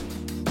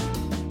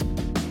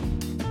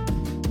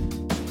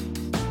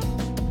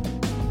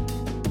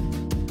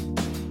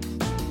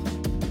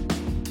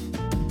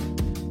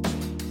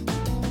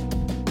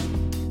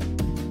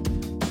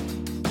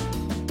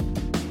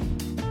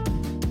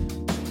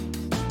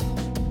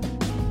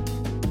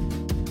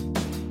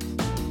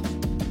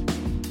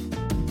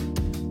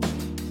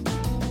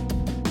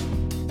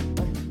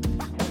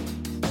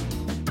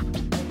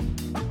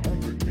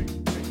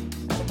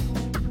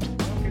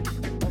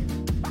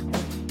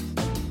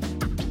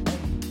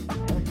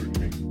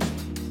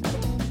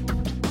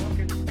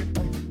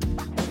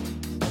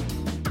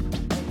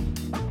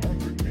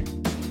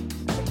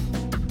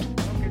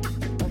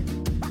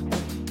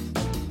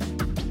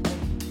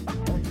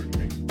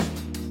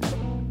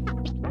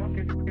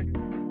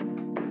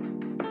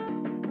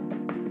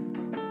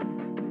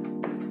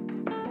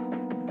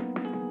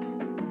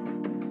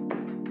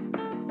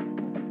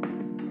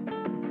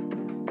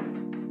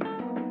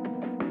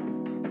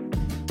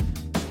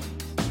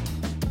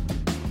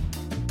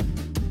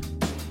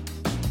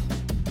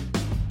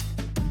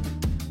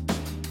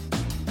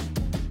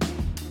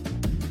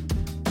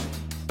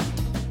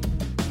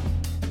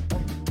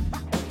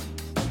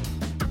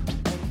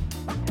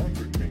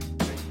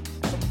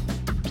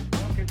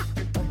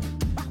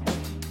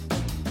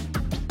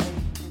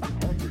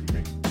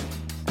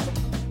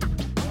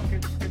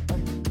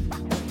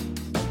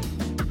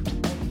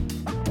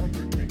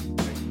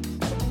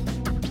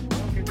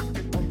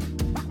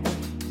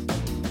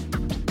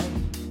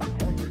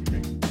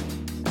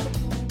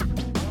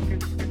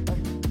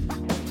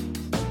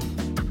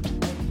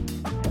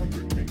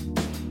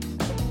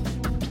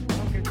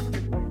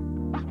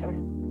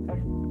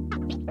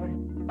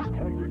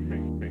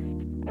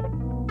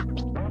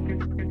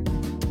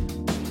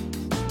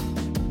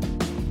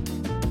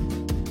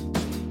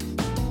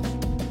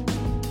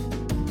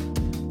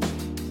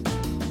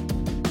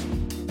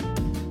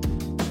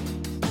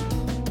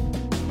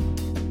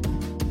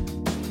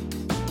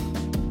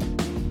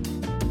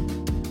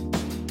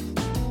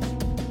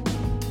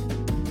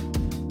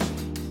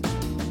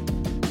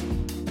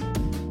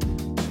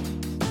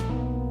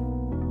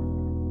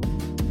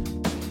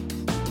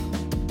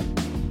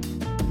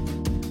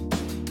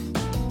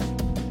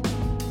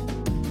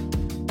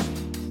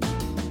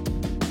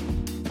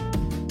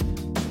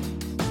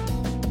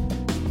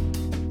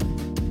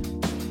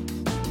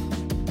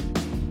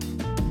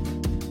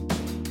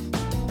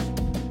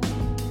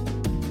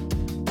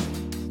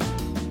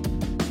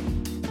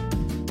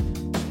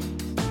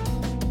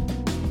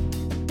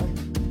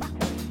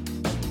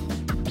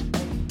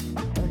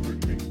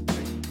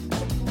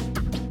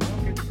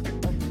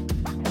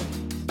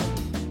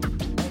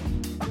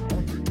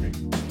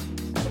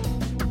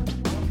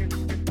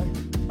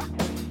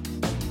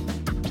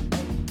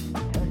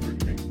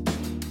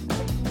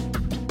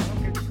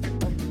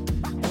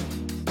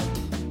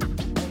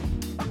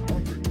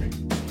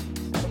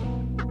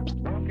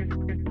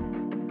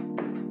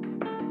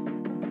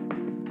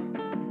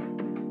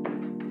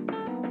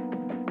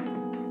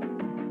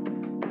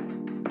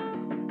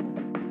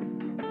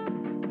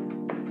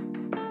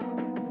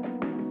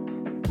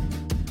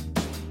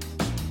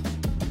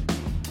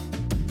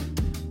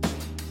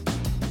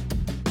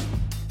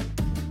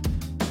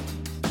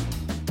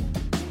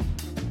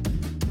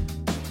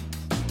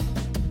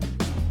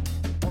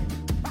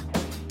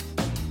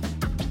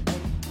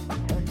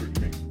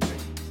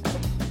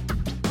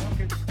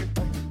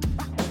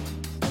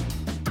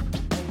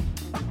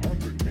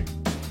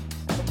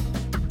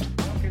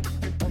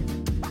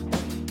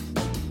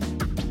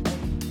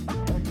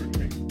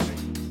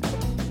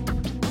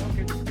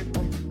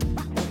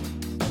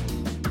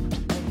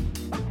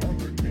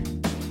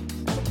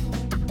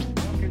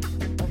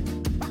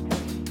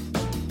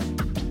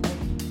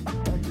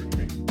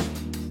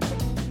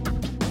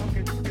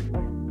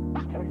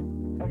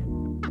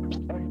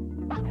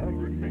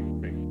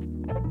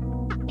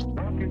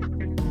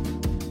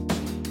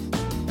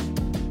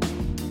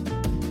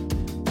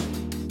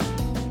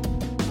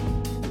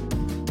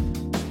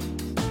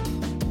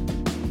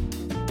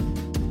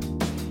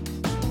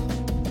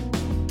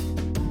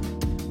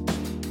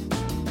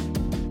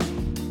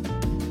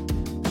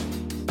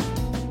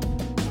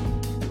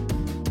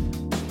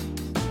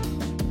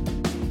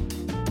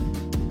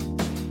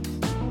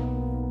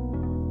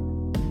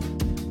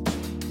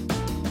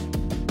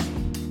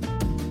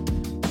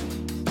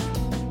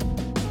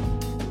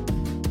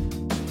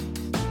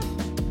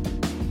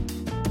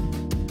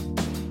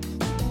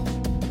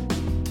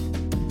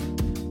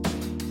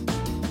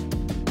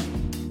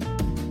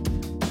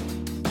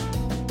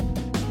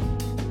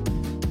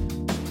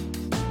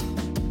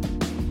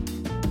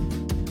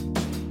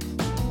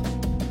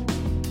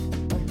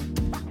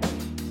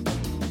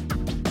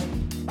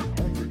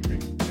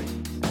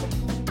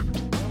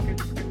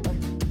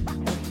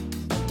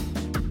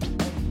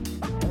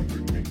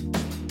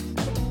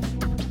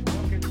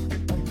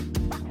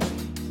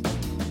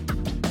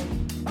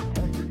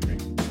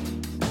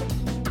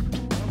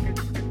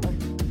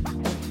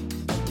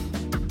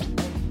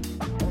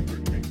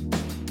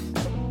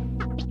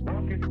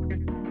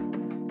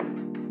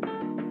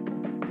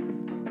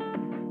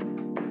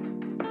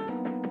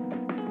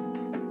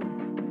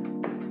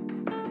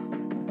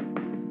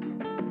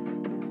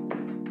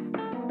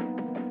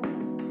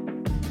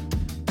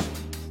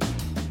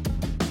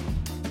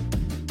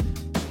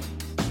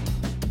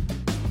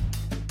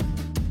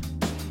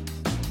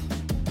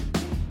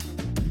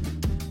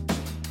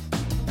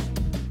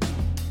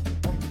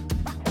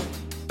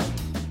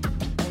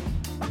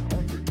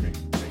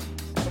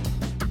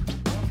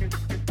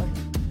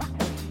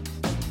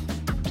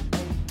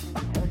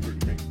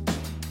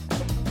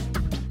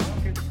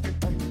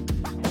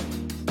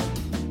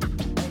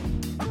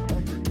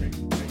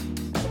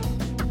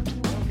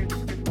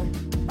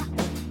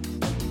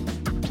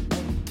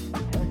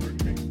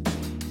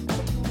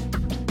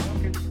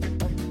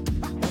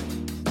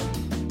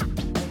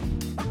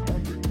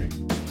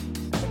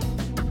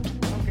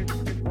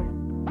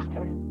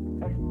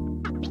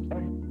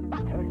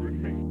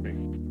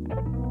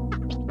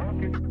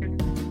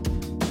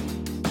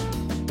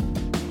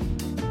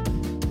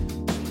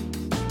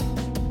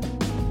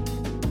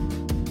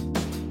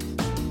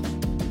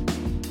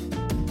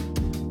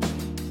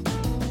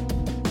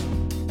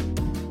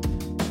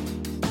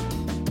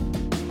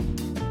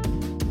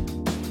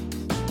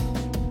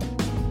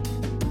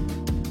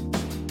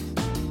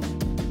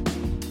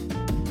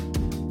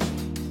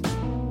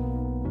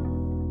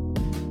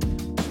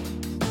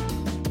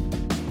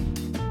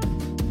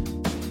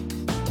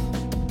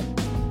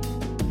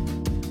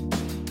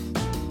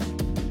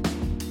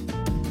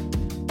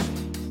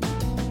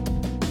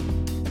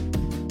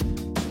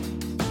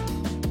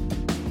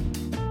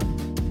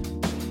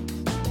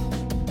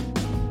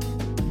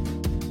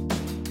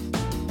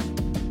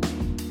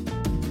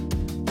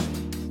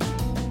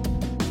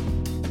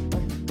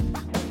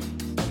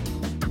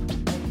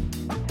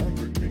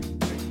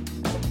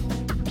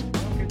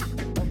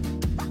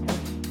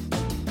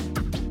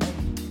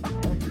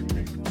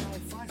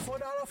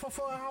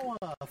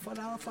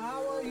 half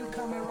hour. You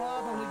come and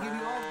rub, and we give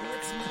you all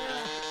good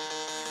smell.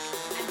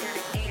 I got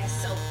an ass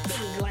so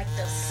big like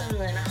the sun.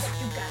 I hope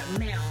you got a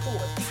mouth for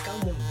it. Think I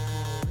want it.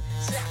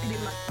 Slap it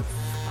in my.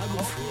 I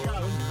hope you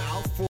got a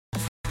mouthful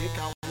of dick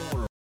I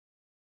want.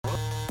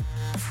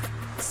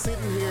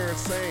 Sitting here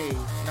saying,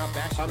 Not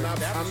bashing. I'm not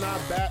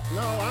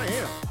no, I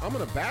am. I'm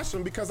gonna bash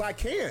him because I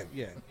can.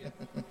 Yeah.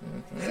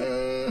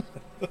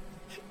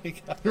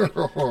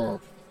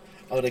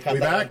 Oh, they caught We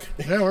that.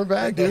 back? yeah, we're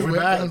back, dude. We're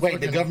back.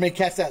 Wait, the government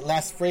catch that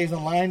last phrase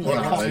online?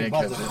 Like, No, they didn't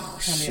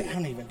catch it. I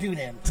don't even do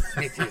them,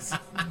 bitches.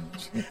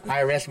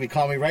 IRS be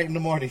calling me right in the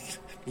morning,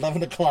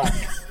 11 o'clock.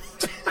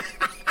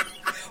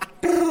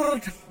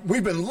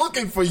 We've been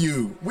looking for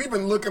you. We've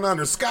been looking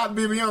under Scott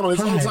Bibiano this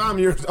whole time.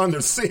 You're under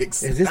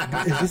Sixx. Is this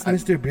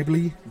Mr.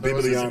 Bibley?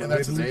 Bibiano.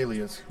 That's his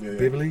alias. Yeah.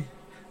 Bibley?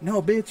 No,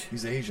 bitch.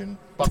 He's Asian.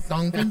 Bak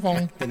dong ping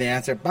pong. Then they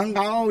answer,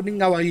 Bangao,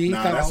 Dingawai.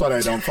 Nah, that's why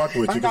they don't fuck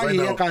with you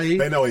because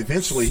they know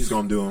eventually he's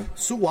gonna do him.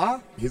 Suwa?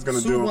 He's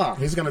gonna do him.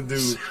 He's gonna do.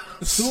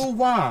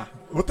 Suwa.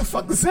 What the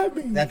fuck does that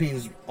mean? That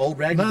means old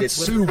raggedy Not bitch.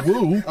 Sue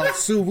Woo. Oh,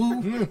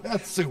 Suwu?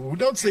 That's Sue Woo.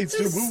 Don't say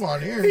Sue Woo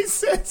on here. He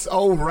said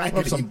old raggedy.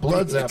 Have some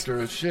bloods bitch. after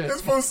his shit.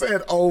 This fool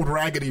said old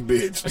raggedy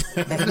bitch.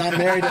 That's not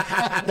married.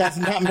 That's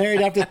not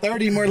married after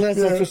 30, more or less.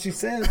 That's what she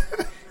said.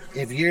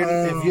 If you're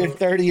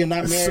 30 and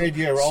not married,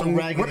 you're an old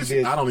raggedy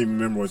bitch. I don't even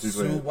remember what she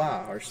said.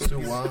 Suwa or Sue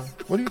Woo.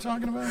 What are you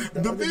talking about?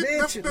 The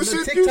bitch, the the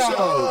shit you TikTok. showed.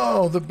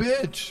 Oh, the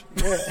bitch.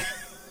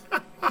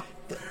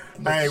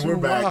 Hey, we're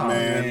back, Suwa,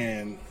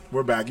 man.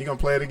 We're back. You gonna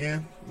play it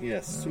again?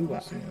 Yes,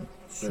 Suwa.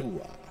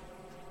 Suwa.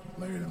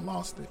 Larry done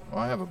lost it. Well,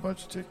 I have a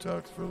bunch of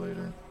TikToks for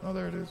later. Oh,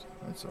 there it is.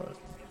 I saw it.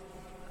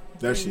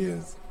 There she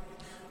is.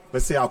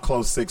 Let's see how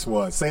close Sixx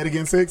was. Say it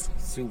again, Sixx.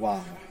 Suwa.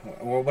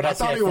 Or what I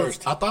thought said it was.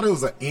 first. I thought it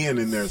was an N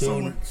in there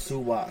somewhere.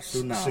 Suwa.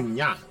 Suna.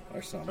 Sunya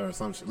Or something. or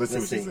some shit. Let's see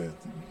Let's what she see. said.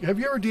 Have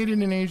you ever dated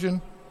an Asian?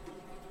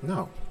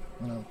 No.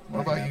 No.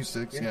 What about you,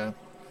 Sixx? Yeah. Yeah.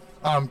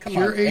 Come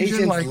Pure on, Asian,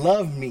 Asians like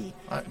love me.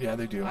 yeah,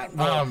 they do.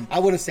 I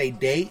wouldn't say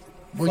date.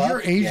 well, fuck,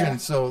 you're Asian, yeah.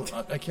 so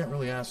I can't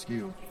really ask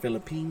you.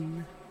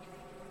 Philippine.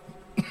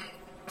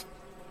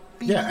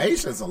 Yeah,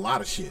 Asia's a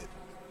lot of shit.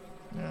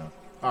 Yeah.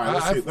 All right,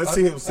 let's see. Let's I-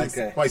 see who Sixx.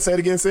 okay. Wait, say it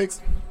again, Sixx.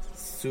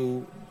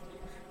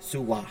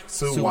 Suwa.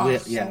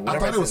 Suwa. Yeah, I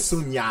whatever thought it was said.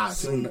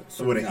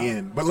 Sunya with an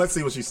N. But let's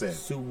see what she said.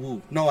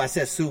 Suwu. No, I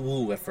said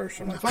Suwu at first.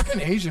 I'm like,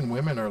 Fucking Asian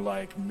women are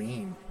like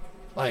mean.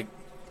 Like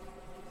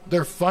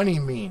they're funny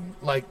mean.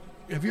 Like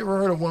have you ever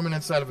heard a woman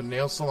inside of a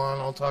nail salon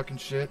all talking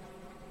shit?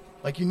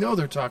 Like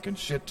they're talking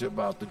shit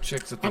about the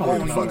chicks that I they're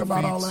don't give working a on fuck their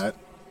about all feet. that.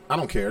 I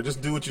don't care.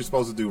 Just do what you're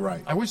supposed to do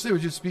right. I wish they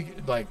would just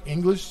speak like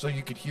English so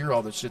you could hear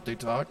all the shit they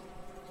talk.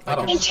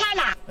 In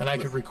China, And I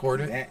could record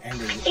it. and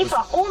if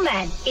a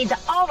woman is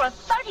over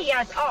 30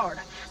 years old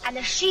and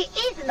she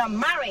is not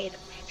married,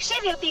 she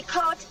will be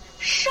called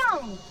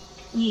剩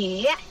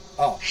女.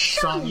 oh,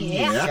 剩女.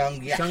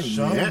 Shangya.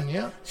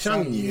 Shangya.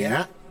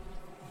 Shangya.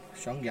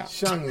 Shangya.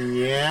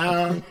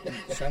 Shangya.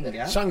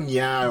 Shangya.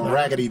 Shangya,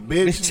 raggedy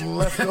bitch.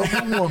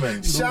 Leftover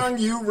woman. Shang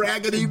you,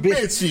 raggedy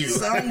bitch, you.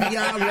 Some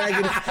young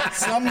raggedy bitch.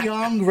 Some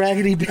young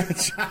raggedy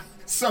bitch.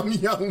 Some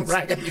young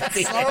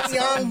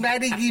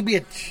raggedy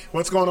bitch.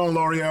 What's going on,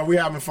 L'Oreal? We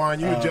having fun.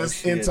 You're Oh,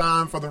 just in shit.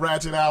 time for the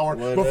Ratchet Hour.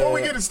 What Before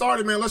we up? get it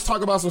started, man, let's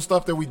talk about some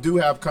stuff that we do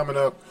have coming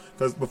up.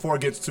 Because before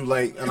it gets too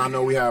late, and I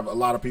know we have a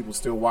lot of people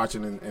still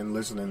watching and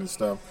listening and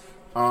stuff.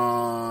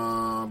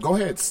 Go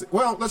ahead.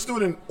 Well, let's do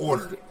it in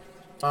order.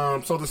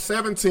 So the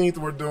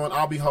 17th,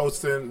 I'll be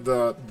hosting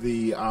the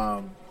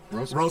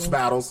roast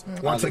battles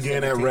once August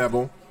again at 17th.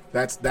 Rebel.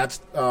 That's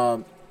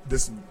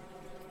this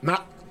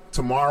not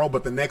tomorrow,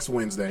 but the next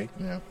Wednesday.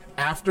 Yeah.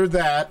 After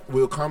that,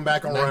 we'll come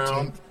back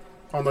around. 19th.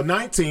 On the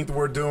 19th,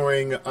 we're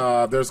doing.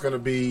 There's going to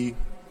be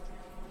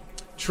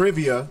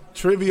trivia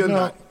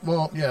night.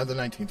 Well, yeah, the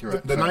 19th. You're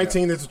right. The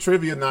 19th is a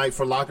trivia night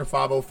for Locker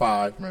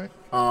 505. Right.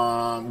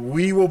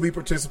 We will be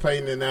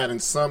participating in that in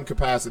some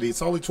capacity.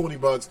 It's only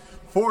 $20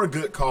 for a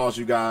good cause,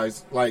 you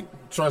guys. Like,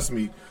 trust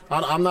me,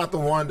 I'm not the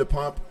one to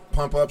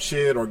pump up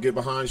shit or get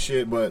behind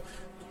shit, but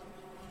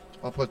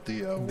I'll put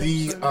the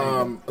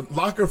website.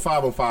 Locker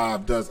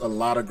 505 does a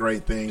lot of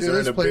great things. Dude,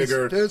 They're in a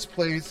bigger. this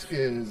place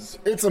is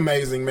It's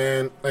amazing,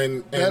 man,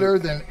 and better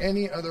than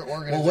any other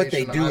organization. Well, what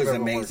they do I've is ever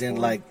worked amazing.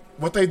 for. Like,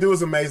 what they do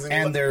is amazing.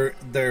 and their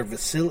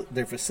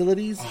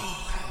facilities.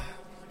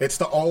 It's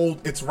the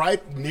old. It's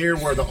right near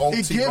where the old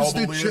it gives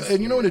the T-Mobile is.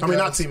 and you know what it I does? mean,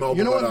 not T-Mobile.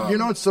 You know but, what? You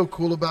know what's so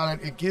cool about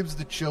it? It gives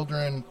the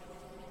children,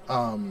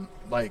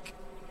 like,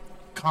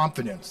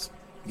 confidence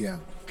Yeah.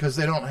 because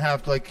they don't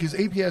have to like. Because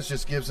APS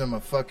just gives them a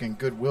fucking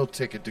Goodwill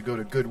ticket to go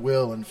to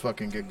Goodwill and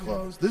fucking get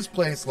clothes. This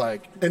place,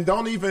 like, And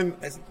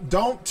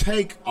don't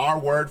take our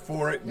word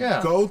for it.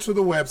 Yeah. Go to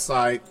the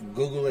website.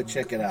 Google it,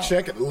 check it out.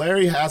 Check it.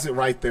 Larry has it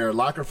right there.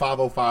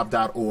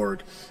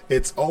 Locker505.org.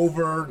 It's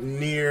over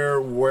near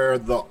where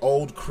the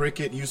old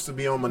Cricket used to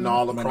be on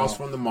Manal, across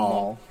from the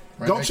mall.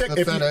 Right Go next check. to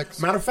the If you,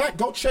 FedEx. matter of fact,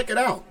 go check it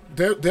out.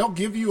 They'll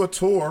give you a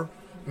tour.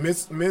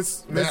 Miss they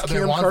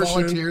Kim want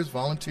Kirshen.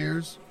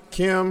 volunteers.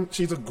 Kim,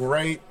 she's a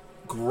great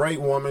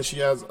great woman. She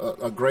has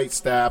a great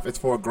staff. It's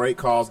for a great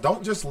cause.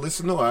 Don't just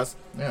listen to us.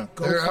 Yeah,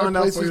 Go there are find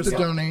out for places to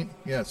yourself. donate.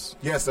 Yes,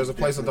 Yes, there's a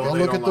place to go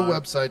donate look at the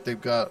online. website. They've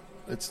got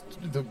it's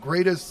the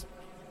greatest.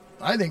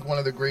 I think one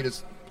of the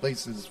greatest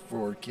places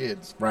for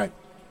kids. Right.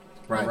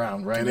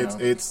 Around right and now.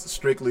 it's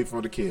strictly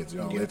for the kids,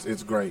 yo.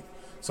 It's great.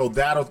 So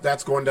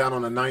that's going down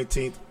on the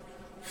 19th.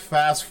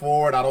 Fast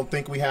forward, I don't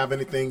think we have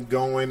anything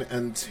going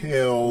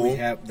until We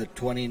have the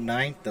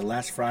 29th, the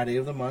last Friday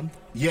of the month.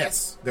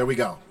 yes, there we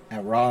go.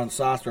 At Raw and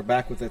Sauce, we're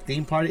back with a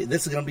theme party.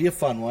 This is going to be a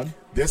fun one.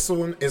 This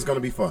one is going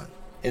to be fun.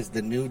 It's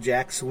the New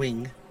Jack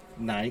Swing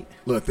night.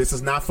 Look, this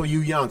is not for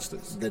you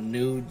youngsters. The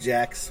New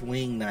Jack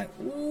Swing night.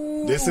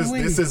 This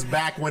is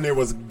back when there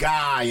was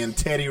Guy and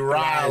Teddy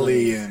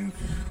Riley and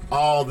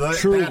all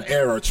that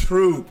era.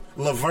 Troop,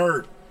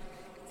 Levert.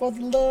 For the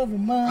love of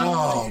my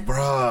Oh,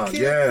 bruh,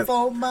 kill yes.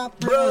 for my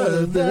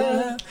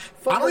brother.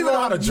 I don't even know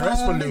how to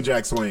dress for New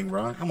Jack Swing,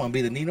 bruh. I'm gonna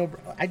be the Nino.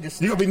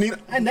 You gonna be Nino?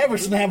 I never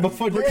snapped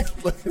before this.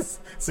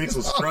 Sixx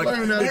was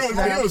struggling. learn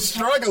how to He was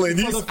struggling.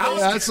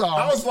 That's all.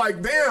 I was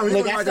like, damn, he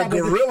Look, was I like a snapped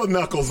with gorilla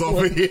knuckles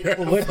over here.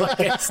 Look,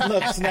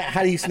 snap.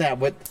 How do you snap?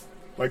 What?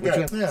 Like Which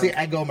that. one? Yeah. See,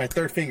 I go my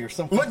third finger.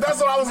 Something. Look, that's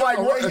what I was like.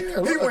 Oh, What?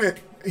 right here,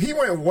 He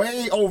went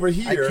way over I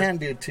here. can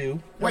do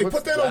two. Wait, What's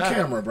put that on that?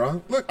 camera,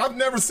 bro. Look, I've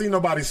never seen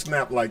nobody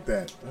snap like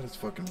that. That is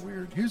fucking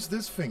weird. Use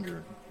this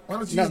finger. Why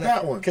don't you use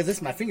that one? Because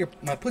it's my finger,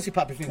 my pussy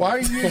popping finger. Why are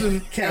you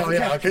using? Can't- oh yeah,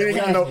 can't- okay.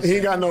 He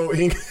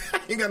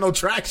ain't got no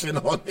traction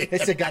on it.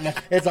 It's got no,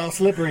 it's all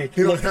slippery.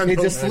 You Look, don't it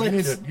know. just You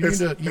need slips.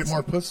 to eat It's-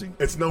 more pussy.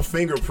 It's no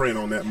fingerprint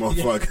on that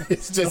motherfucker.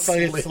 It's just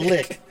Motherfucker, it's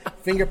slick. slick.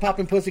 Finger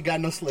popping pussy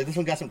got no slick. This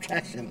one got some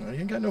traction. You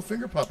ain't got no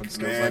finger popping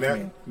skills Man, like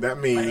me.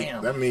 that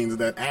Bam. means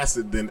that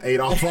acid then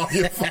ate off all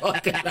your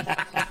fucking.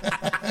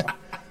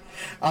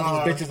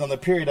 All those bitches on the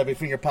period, I'll be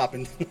finger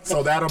popping.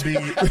 So that'll be.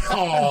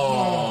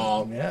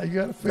 Oh, Yeah, you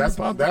got a finger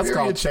popping. that's period.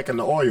 called checking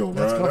the oil,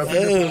 That's bro. called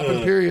finger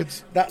popping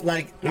periods. That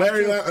like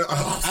Larry, I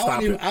stop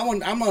won't even,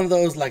 it. I'm one of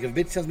those like if a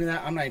bitch tells me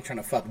that I'm not even trying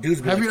to fuck.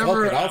 Dudes be Have like, you fuck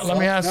ever? it, I'll Let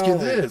me fuck. ask No. you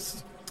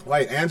this.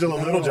 Wait, Angela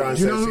Littlejohn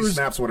Do you know says she who's-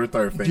 snaps with her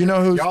third finger. you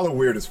know who's- Y'all are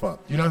weird as fuck.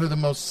 You know who the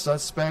most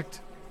suspect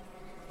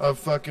of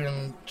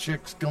fucking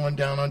chicks going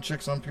down on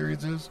chicks on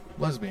periods is?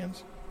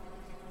 Lesbians.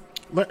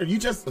 You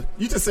just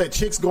said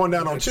chicks going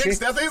down on chicks.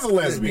 That is a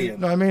lesbian.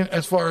 No, I mean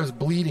as far as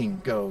bleeding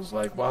goes,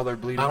 like while they're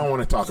bleeding. I don't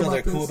want to talk So about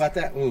they're this. cool about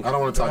that. Ooh. I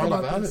don't want to talk All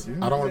about about this. it,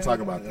 dude. I don't want to Yeah,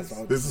 talk about that's this.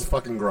 all. This is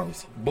fucking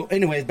gross. But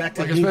anyways, back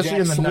to Like New especially Jack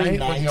in the Swing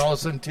night when you all of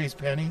a sudden taste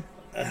penny.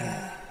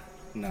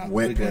 No,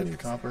 Wet we good. pennies.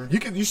 Copper.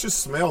 You should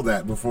smell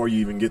that before you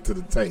even get to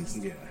the taste.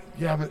 Yeah.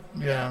 Yeah, but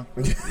yeah.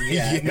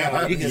 Yeah,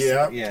 no, you just,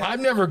 yeah. yeah. I've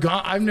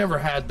never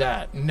had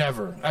that.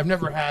 Never. I've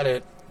never had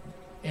it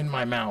in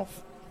my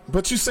mouth.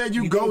 But you said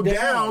you You go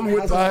down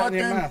with How's the it in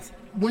your fucking. mouth?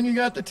 When you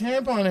got the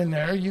tampon in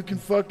there, you can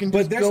fucking But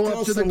just there's go still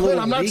up to the some clit. little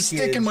I'm not leakage.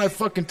 sticking my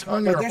fucking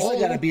tongue in But a there's hole.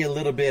 still got to be a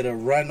little bit of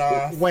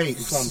runoff. Wait,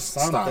 from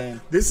stop.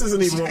 something. This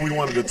isn't even what we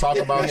wanted to talk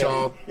about,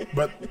 y'all.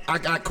 But I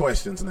got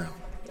questions now.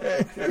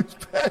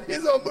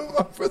 Patty's all move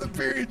on for the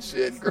period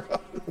shit,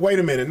 girl. Wait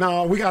a minute.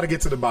 No, we got to get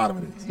to the bottom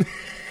of this.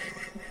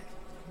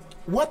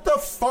 What the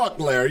fuck,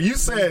 Larry? You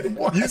said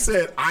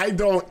I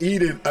don't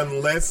eat it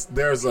unless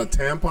there's a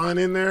tampon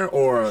in there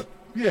or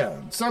Yeah,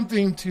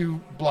 something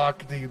to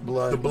block the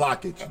blood. the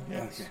blockage.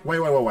 Yes. Wait.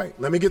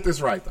 Let me get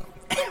this right though.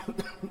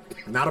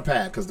 Not a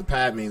pad, because the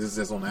pad means it's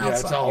just on the Yeah, outside.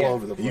 it's all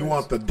over the place. You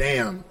want the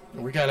damn.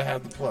 We gotta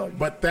have the plug.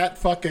 But that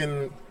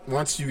fucking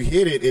once you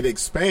hit it, it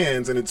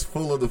expands and it's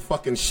full of the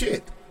fucking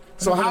shit.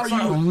 So how are it's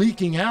not you?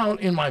 leaking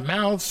out in my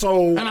mouth?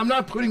 So- and I'm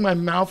not putting my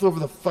mouth over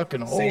the fucking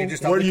hole. So you're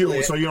just Where on do the you?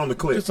 clit. So you're on the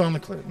clip. Just on the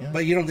clip. Yeah.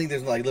 But you don't think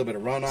there's like a little bit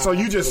of runoff? So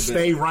you just a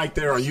little stay bit- right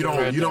there, and you don't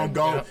right there,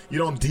 go, yeah. you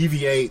don't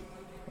deviate.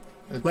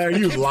 Larry,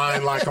 you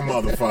lying like a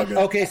motherfucker.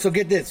 Okay, so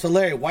get this. So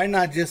Larry, why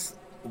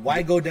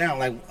go down?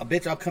 Like a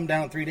bitch, I'll come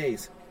down in 3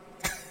 days.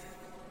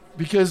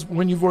 Because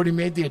when you've already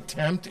made the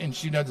attempt and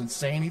she doesn't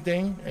say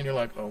anything, and you're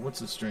like, "Oh, what's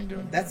this string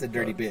doing?" That's a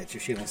dirty bitch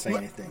if she don't say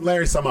anything.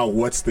 Larry's talking about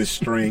what's this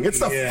string? It's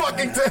the Yeah.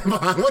 fucking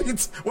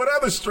tampon. What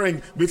other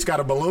string? Bitch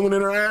got a balloon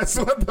in her ass.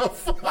 What the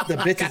fuck? The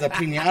bitch is a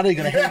pinata. You're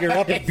gonna hang her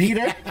up and beat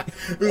her?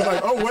 He was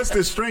like, oh, what's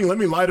this string? Let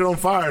me light it on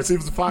fire and see if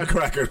it's a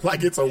firecracker.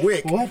 Like it's a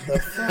wick. What the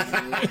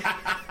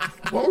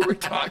fuck? What were we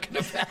talking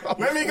about?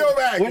 Let me go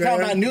back. We're talking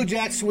man. about New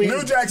Jack Swing.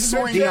 New Jack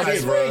Swing Yeah, night,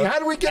 swing. bro. How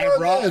do we get Hey, on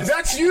bro, this?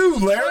 That's you,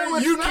 Larry. No,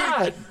 it's you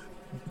not.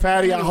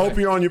 Patty, I hope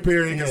you're on your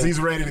period because he's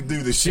ready to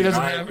do this She shit.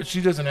 doesn't all right? have.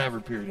 She doesn't have her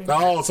period.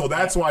 Oh, so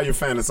that's why you're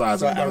fantasizing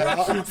So, about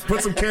that shit.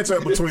 Put some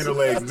ketchup between her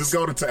legs and just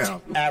go to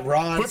town. At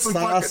Raw and Put some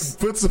Sauce.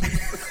 fucking, put some.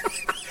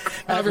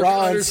 At Have her Raw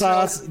cut and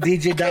herself. Sauce.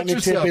 DJ Diamond Tip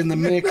yourself. in the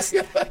mix.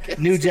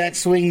 New Jack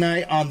Swing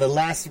night on the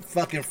last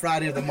fucking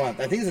Friday of the month.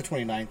 I think it's the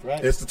 29th,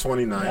 right? It's the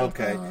 29th.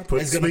 Okay. Speaking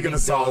It's gonna be of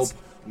sauce,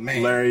 dope.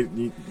 Man. Larry,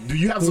 do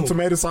you have some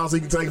tomato sauce he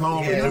can take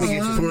home Yeah, let and me get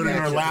just you put it in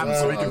her some lap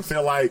so he can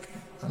feel like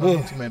I don't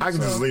need tomato I can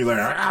just sauce. leave there.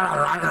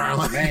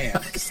 Man.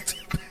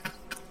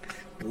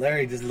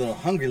 Larry just a little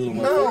hungry little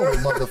No,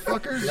 motherfucker.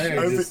 motherfuckers.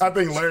 Larry just, I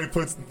think Larry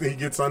he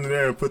gets under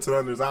there and puts it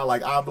under his eye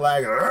like I'm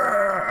black.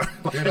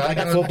 Dude, like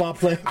a football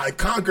player. I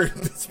conquered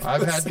this.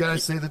 I've had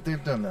guys say that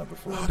they've done that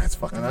before. Oh, that's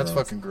fucking And that's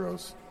gross. fucking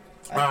gross.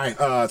 All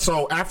right.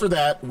 So after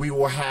that, we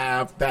will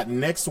have that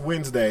next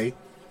Wednesday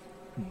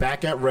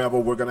back at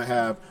Rebel. We're gonna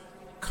have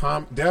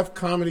Def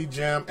Comedy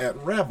Jam at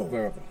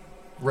Rebel.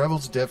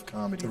 Rebels Def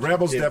Comedy.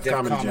 Rebels Def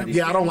Comedy Jam.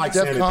 Yeah, I don't like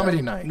saying Def it Comedy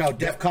that. Night. No,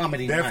 Def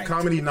Comedy Night. Def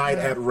Comedy Night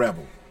at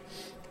Rebel.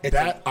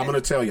 I'm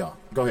gonna tell y'all.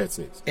 Go ahead,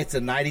 Sixx. It's a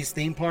 90s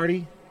theme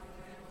party.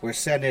 We're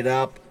setting it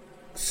up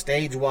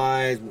stage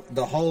wise.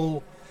 The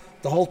whole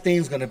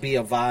thing's going to be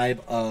a vibe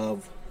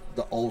of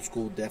the old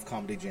school Def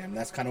Comedy Jam.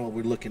 That's kind of what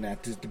we're looking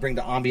at, just to bring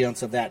the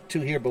ambiance of that to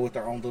here, but with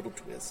our own little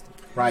twist.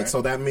 Right.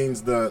 So that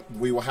means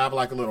we will have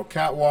like a little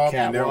catwalk,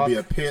 and there will be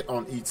a pit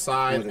on each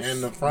side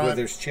and the front. Where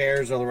there's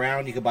chairs all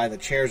around. You can buy the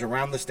chairs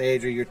around the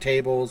stage or your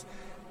tables.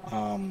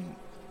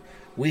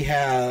 We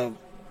have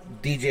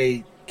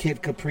DJ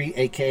Kid Capri,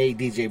 aka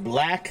DJ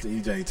Black.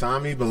 DJ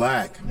Tommy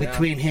Black.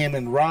 Between him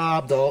and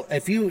Rob, though,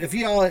 if you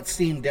all had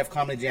seen Def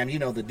Comedy Jam, you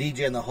know the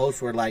DJ and the host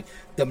were like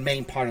the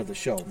main part of the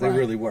show. They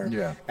really were.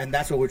 Yeah. And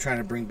that's what we're trying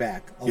to bring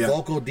back. A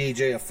vocal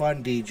DJ, a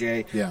fun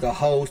DJ, the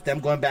host, them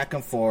going back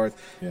and forth.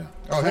 Yeah.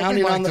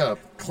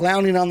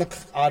 Clowning on the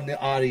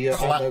audio,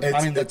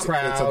 the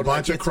crowd. It's a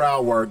bunch of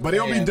crowd work, but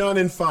it'll be done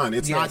in fun.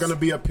 It's not going to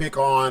be a pick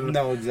on.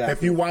 No, exactly.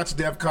 If you watch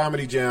Def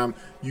Comedy Jam,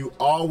 you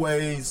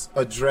always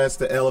address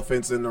the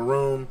elephants in the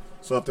room.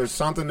 So if there's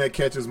something that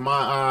catches my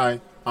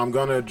eye, I'm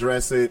going to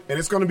address it. And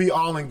it's going to be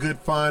all in good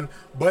fun,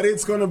 but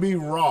it's going to be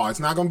raw. It's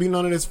not going to be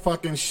none of this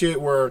fucking shit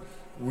where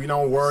we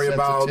don't worry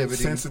about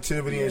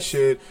sensitivity and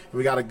shit.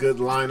 We got a good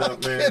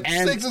lineup, man.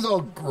 And Sixx is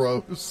all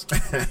gross.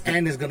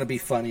 And it's going to be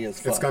funny as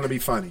fuck. It's going to be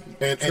funny.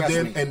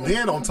 And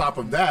then on top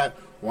of that,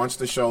 once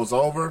the show's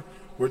over,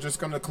 we're just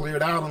going to clear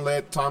it out and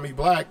let Tommy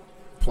Black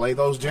play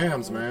those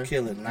jams, man.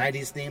 Kill it.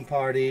 90s theme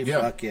party.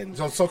 Yeah. Fucking.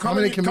 So come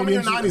in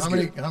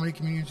 90s. How many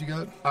comedians you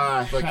got?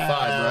 Like 5,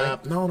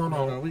 right?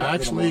 No.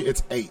 Actually,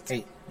 it's 8.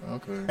 8.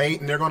 Okay.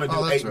 8, and they're going to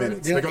do 8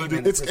 minutes. Yeah, They're going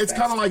to do. It's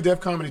kind of like Def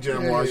Comedy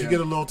Jam was. Yeah. You get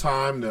a little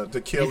time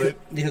to kill it.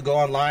 You could go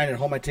online at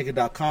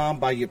homemyticket.com,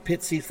 buy your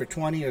pit seats for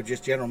 $20 or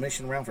just general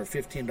admission round for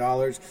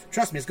 $15.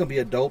 Trust me, it's going to be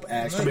a dope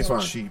ass It's going to be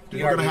fun. Cheap,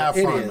 dude. We're going to have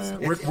fun, is.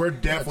 man. We're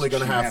definitely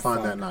going to have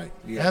fun that night.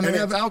 Yeah. And they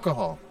have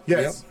alcohol.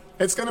 Yes.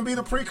 It's going to be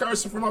the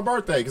precursor for my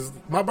birthday, because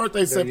my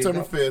birthday is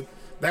September 5th.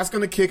 That's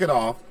going to kick it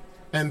off.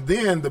 And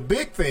then the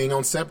big thing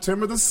on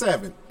September the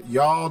 7th,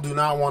 y'all do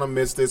not want to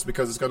miss this,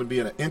 because it's going to be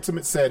in an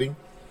intimate setting.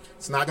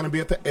 It's not going to be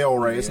at the El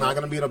Rey. It's not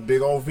going to be at a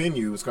big old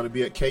venue. It's going to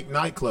be at Cake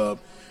Nightclub.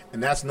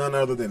 And that's none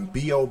other than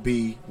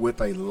B.O.B.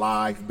 with a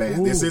live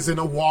band. Ooh. This isn't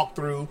a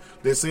walkthrough.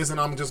 This isn't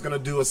I'm just going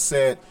to do a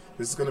set.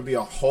 This is going to be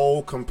a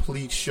whole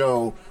complete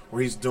show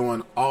where he's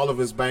doing all of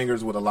his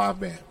bangers with a live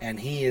band. And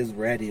he is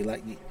ready.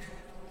 Like,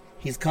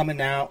 he's coming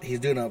out. He's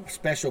doing a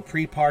special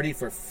pre-party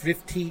for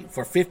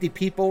 50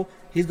 people.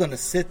 He's going to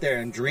sit there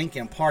and drink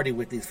and party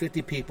with these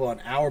 50 people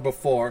an hour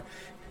before.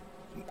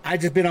 I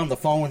just been on the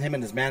phone with him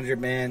and his manager,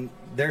 man.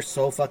 They're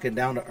so fucking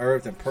down to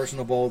earth and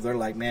personable. They're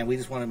like, man, we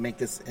just want to make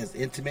this as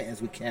intimate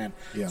as we can.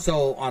 Yeah.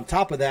 So on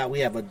top of that, we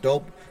have a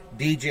dope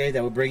DJ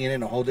that we're bringing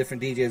in. A whole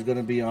different DJ is going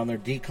to be on there.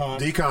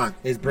 Decon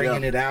is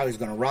bringing it out. He's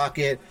going to rock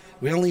it.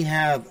 We only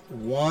have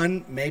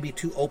 1, maybe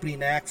 2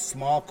 opening acts,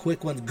 small,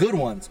 quick ones, good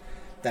ones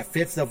that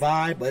fits the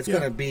vibe, but it's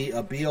going to be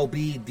a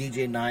B.O.B.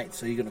 DJ night,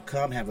 so you're going to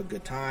come, have a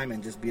good time,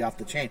 and just be off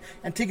the chain.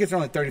 And tickets are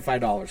only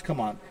 $35. Come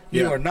on.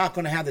 You are not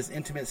going to have this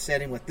intimate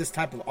setting with this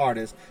type of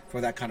artist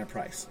for that kind of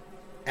price.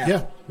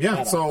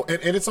 So,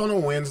 and it's on a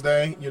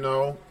Wednesday,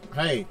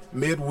 hey,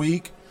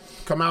 midweek,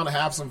 come out and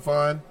have some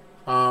fun.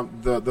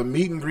 The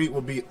meet and greet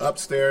will be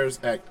upstairs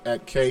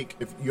at Cake.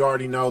 If you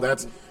already know,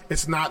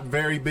 it's not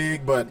very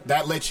big, but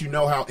that lets you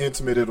know how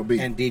intimate it'll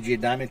be. And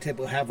DJ Diamond Tip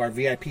will have our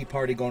VIP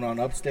party going on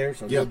upstairs,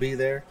 so he'll be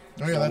there.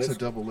 Oh yeah, that's a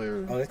double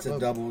layer. Oh, it's a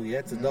double. Yeah,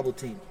 it's a double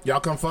team. Y'all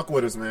come fuck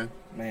with us, man.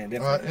 Man,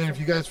 definitely. And if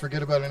you guys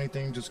forget about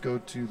anything, just go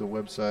to the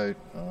website,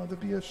 the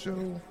BS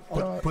Show.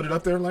 Put it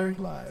up there, Larry.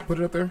 Live. Put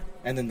it up there.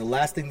 And then the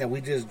last thing that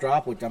we just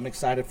dropped, which I'm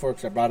excited for,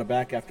 because I brought it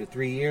back after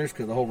 3 years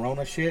because the whole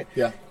Rona shit.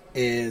 Yeah.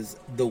 Is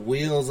the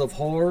Wheels of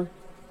Horror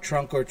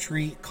Trunk or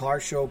Treat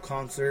car show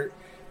concert.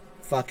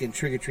 Fucking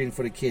trick-or-treating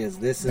for the kids.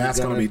 This is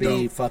going to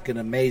be fucking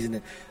amazing.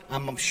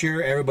 I'm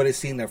sure everybody's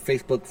seen their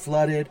Facebook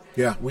flooded.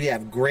 Yeah. We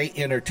have great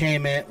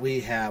entertainment. We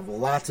have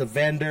lots of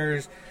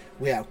vendors.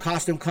 We have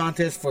costume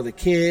contests for the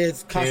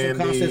kids. Costume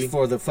contests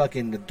for the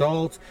fucking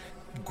adults.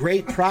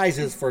 Great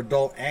prizes for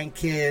adult and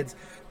kids.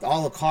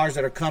 All the cars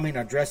that are coming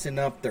are dressing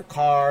up their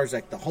cars.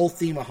 Like the whole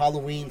theme of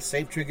Halloween,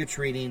 safe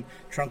trick-or-treating,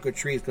 trunk or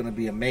treat is going to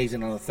be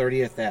amazing on the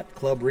 30th at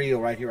Club Rio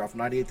right here off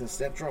 98th and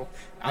Central.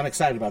 I'm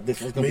excited about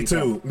this. Me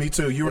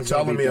too. You were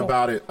telling me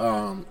about it,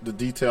 the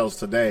details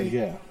today.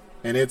 Yeah.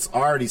 And it's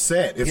already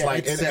set. It's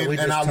like,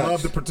 and I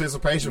love the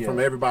participation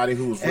from everybody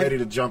who was ready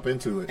to jump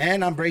into it.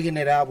 And I'm bringing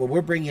it out. Well,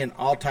 we're bringing in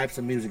all types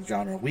of music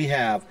genre. We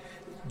have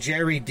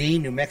Jerry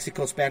Dean, New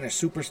Mexico Spanish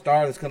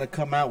superstar, that's going to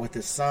come out with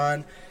his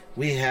son.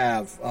 We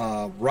have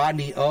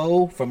Rodney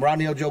O from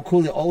Rodney O. Joe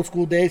Cooley, old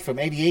school days from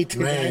 88 to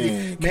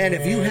 90. Man,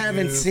 if you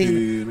haven't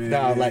seen,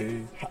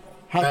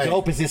 how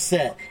dope is this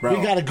set? Bro.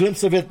 We got a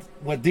glimpse of it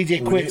with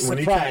DJ Quick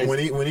surprise. When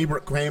he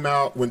came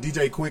out, when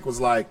DJ Quick was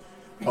like,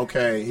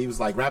 okay, he was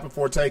like, Rapid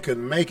Forte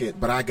couldn't make it,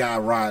 but I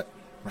got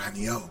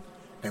Rodney O.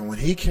 And when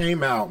he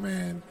came out,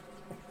 man,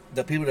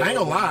 The people that I ain't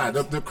gonna lie,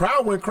 the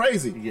crowd went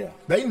crazy. Yeah.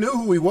 They knew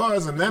who he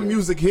was, and that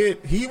music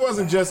hit. He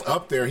wasn't just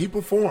up there, he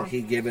performed.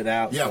 he give it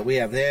out. Yeah. So we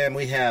have them.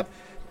 We have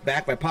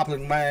back by popular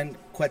demand,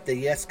 Quete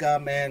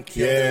Yesca, man,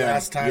 killed it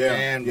last time,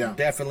 man. Yeah.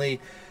 Definitely.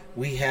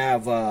 We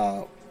have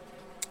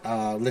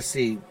let's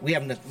see, we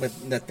have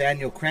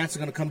Nathaniel Krantz is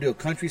going to come do a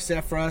country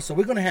set for us. So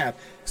we're going to have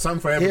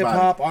Something for hip everybody.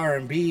 hop,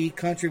 R&B,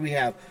 country. We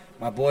have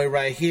my boy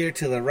right here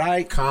to the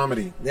right.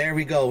 Comedy. There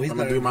we go. He's I'm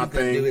going gonna to do my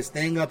thing. do his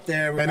thing up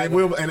there. And it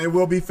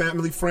will be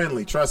family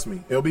friendly. Trust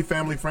me, it'll be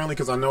family friendly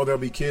because I know there'll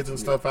be kids and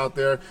stuff out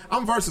there.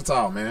 I'm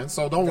versatile, man,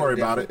 so don't worry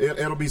about it.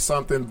 It'll be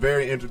something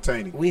very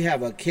entertaining. We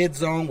have a kid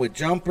zone with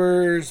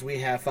jumpers. We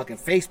have fucking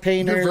face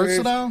painters. You're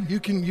versatile. You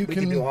can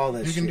do all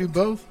this You can shit. do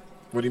both.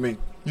 What do you mean,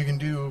 You can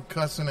do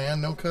cussing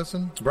and no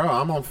cussing. bro?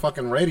 I'm on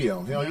fucking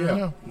radio. Hell yeah,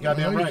 know. you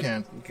goddamn I know right. You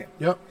can. Okay.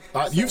 Yep,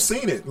 you've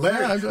seen it.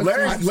 Larry,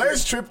 Yeah,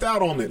 Larry's tripped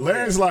out on it.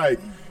 Larry's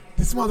like,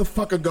 this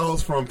motherfucker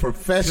goes from Because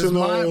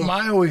professional.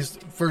 my always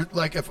for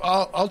like if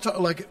I'll talk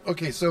like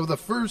okay, so the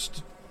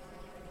first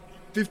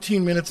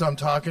 15 minutes I'm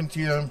talking to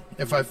you,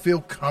 if I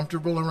feel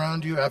comfortable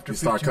around you after You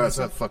 15 start minutes,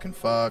 I cussing. fucking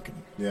fuck.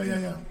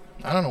 Yeah.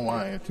 I don't know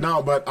why.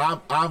 No, but I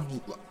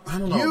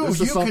don't know. This is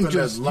You something can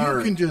just that's learned.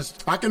 you can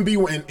just I can be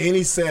in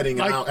any setting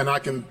Like- and I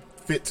can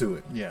fit to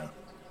it. yeah.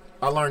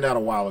 I learned that a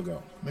while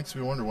ago. Makes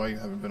me wonder why you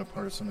haven't been a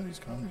part of some of these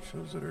comedy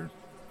shows that are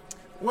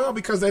Well,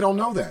 because they don't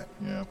know that.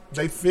 yeah.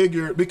 They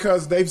figure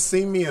because they've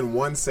seen me in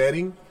one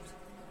setting,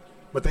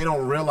 but they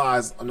don't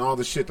realize in all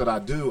the shit that I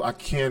do, I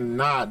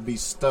cannot be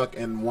stuck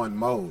in one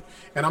mode.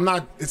 And I'm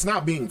not. It's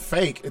not being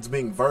fake. It's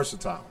being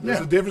versatile. There's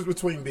Yeah. a difference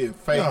between being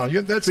fake.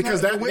 No, that's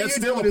because not- the way that's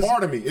you still do a it is-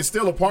 part of me. It's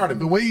still a part of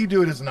The me. way you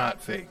do it is not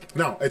fake.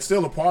 No, it's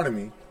still a part of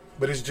me,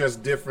 but it's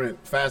just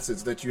different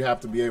facets that you have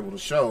to be able to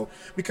show.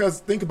 Because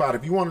think about it,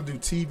 if you want to do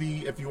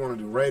TV, if you want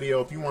to do radio,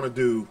 if you want to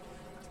do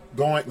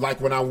going like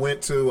when I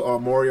went to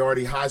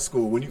Moriarty High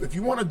School, if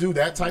you want to do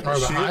that type Or of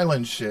the shit,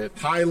 Highland shit.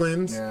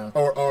 Highlands Yeah.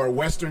 or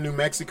Western New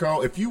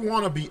Mexico, if you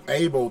want to be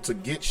able to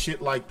get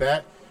shit like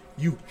that,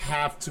 you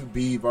have to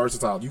be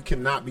versatile. You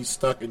cannot be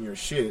stuck in your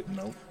shit.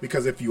 Nope.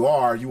 Because if you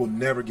are, you will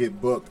never get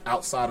booked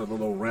outside of the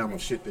little realm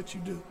of shit that you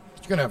do.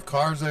 You're gonna have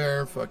cars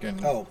there.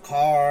 Fucking. Oh,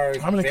 cars.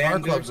 How many car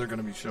vendors. clubs are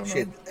gonna be showing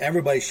Shit, up?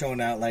 everybody's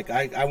showing out. Like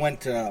I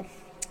went to.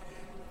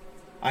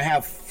 I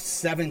have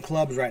 7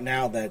 clubs right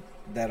now that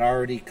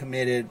already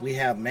committed. We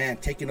have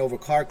taking over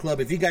car club.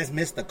 If you guys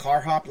missed the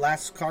car hop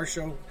last car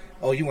show,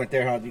 oh you weren't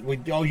there, huh?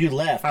 You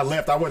left. I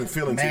left. I wasn't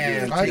feeling too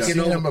Man, good. I've Yeah. seen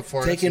them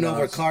before. Taking It's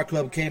over nuts. Car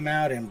Club came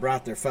out and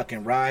brought their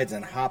fucking rides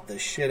and hopped the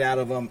shit out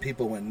of them.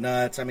 People went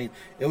nuts. I mean,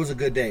 it was a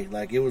good day.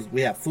 Like it was.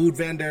 We have food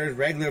vendors,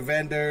 regular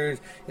vendors.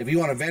 If you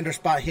want a vendor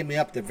spot, hit me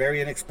up. They're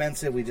very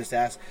inexpensive. We just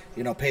ask,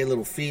 pay a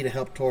little fee to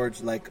help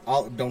towards like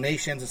all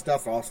donations and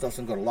stuff. All stuff's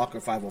gonna go to Locker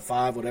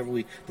 505, whatever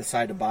we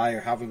decide to buy or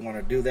however we want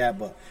to do that.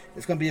 But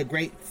it's gonna be a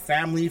great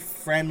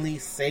family-friendly,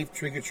 safe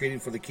trick or treating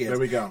for the kids. There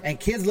we go. And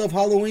kids love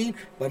Halloween,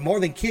 but more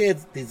than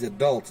kids, these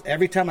adults.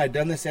 Every time I've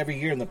done this every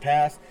year in the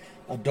past,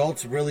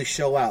 adults really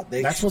show out.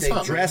 They That's what's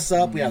up, dress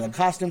man. up. We have the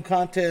costume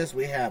contest.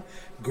 We have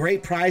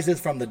great prizes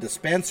from the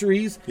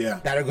dispensaries Yeah.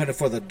 that are going to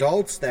for the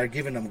adults that are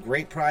giving them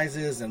great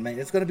prizes, and man,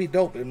 it's going to be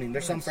dope. I mean,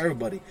 there's something for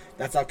everybody.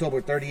 That's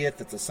October 30th.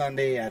 It's a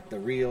Sunday at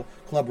the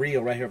Club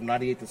Rio right here from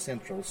 98th to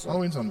Central. So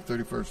Halloween's on the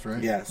 31st,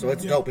 right? yeah, so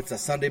it's dope. It's a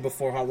Sunday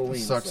before Halloween.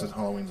 It sucks so. that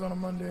Halloween's on a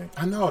Monday.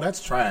 I know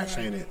that's trash,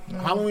 ain't it?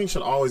 Halloween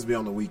should always be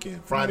on the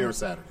weekend, Friday or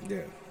Saturday. Yeah.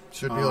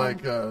 Should be like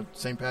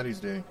St. Patty's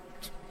Day.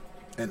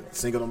 And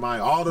Cinco de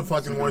Mayo, all the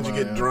fucking Cinco ones de you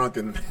get Mayo. drunk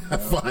and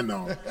have fun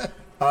on.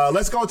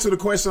 Let's go to the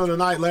question of the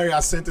night, Larry.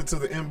 I sent it to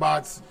the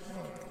inbox.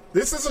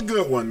 This is a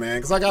good one, man,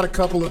 because I got a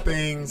couple of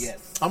things.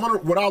 Yes.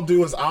 What I'll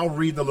do is I'll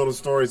read the little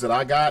stories that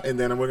I got, and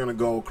then we're gonna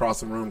go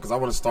across the room because I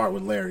want to start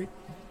with Larry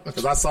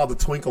because I saw the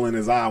twinkle in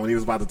his eye when he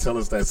was about to tell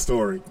us that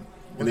story,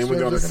 and then we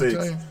go to What stories Sixx.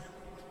 are gonna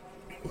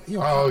tell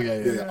you? Oh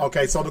yeah.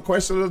 Okay, so the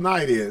question of the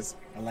night is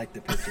I like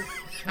the picture.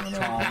 I know,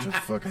 Tom. it's just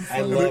fucking I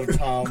funny. love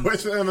Tom.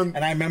 question of the And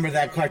I remember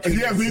that cartoon.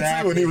 Yeah, me too,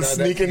 exactly, when he was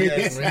though. sneaking in.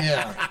 Yes.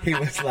 Yeah. He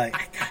was like,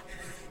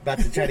 about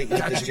to try to eat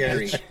the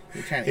Jerry.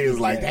 he was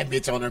like that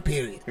bitch on her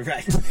period.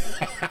 Right.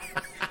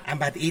 I'm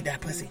about to eat that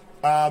pussy.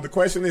 The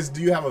question is,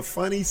 do you have a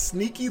funny,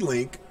 sneaky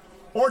link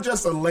or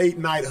just a late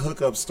night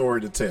hookup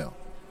story to tell?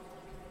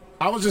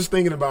 I was just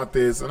thinking about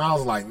this, and I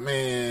was like,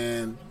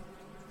 man,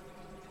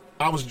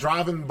 I was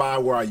driving by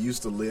where I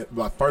used to live,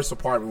 my first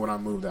apartment when I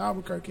moved to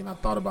Albuquerque, and I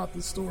thought about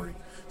this story.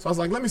 So I was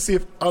like, let me see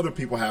if other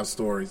people have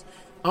stories.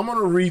 I'm going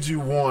to read you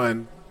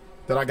one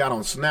that I got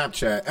on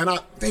Snapchat. And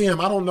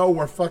I don't know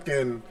where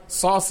fucking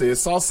Sauce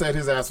is. Sauce said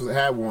his ass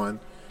had one.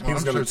 He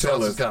was I'm going to sure tell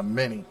Sauce us. has got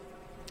many.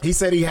 He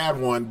said he had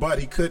one, but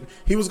he couldn't.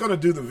 He was going to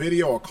do the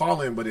video or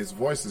call in, but his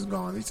voice is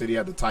gone. He said he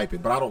had to type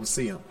it, but I don't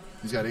see him.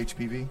 He's got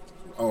HPV.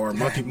 Or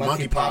monkeypox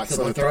Monkeypox of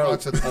the of the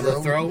throat. Of the Of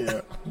the throat.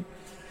 Yeah.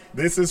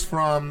 This is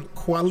from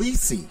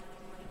Qualisi.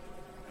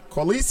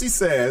 Qualisi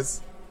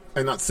says,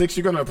 and not Sixx,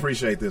 you're going to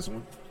appreciate this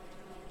one.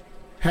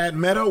 Had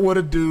met up with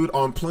a dude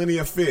on Plenty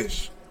of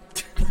Fish.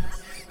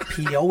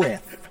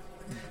 POF.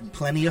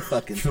 Plenty of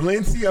fucking.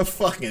 Plenty of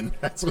fucking.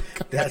 That's what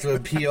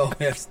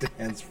POF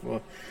stands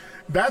for.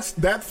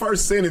 that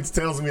first sentence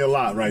tells me a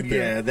lot right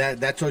there. Yeah,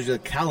 that shows you the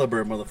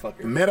caliber,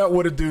 motherfucker. Met up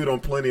with a dude on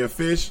Plenty of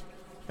Fish,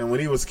 and when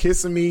he was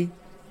kissing me,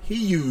 he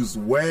used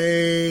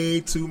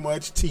way too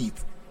much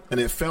teeth, and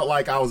it felt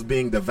like I was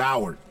being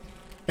devoured,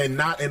 and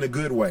not in a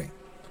good way.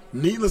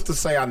 Needless to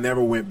say, I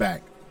never went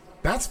back.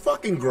 That's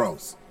fucking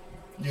gross.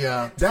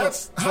 Yeah.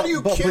 That's how do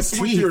you But kiss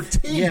with your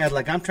teeth? Yeah,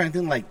 like I'm trying to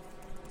think like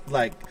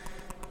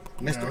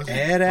Mr. Was he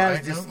Ed ass,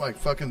 biting just him, like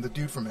fucking the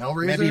dude from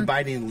Hellraiser? maybe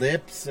biting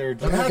lips or Like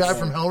the guy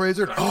from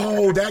Hellraiser? Like,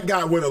 Oh, that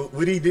guy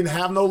when he didn't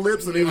have no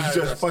lips and he was Yeah,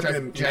 just that's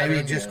fucking. jabbing.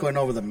 maybe just Yeah. going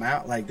over the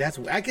mouth. Like that's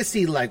I could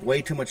see like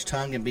way too much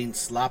tongue and being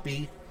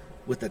sloppy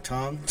with the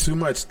tongue. Too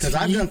much Because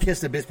I've teeth. done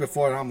kissed a bitch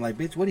before, and I'm like,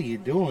 bitch, what are you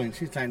doing?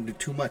 She's trying to do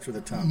too much with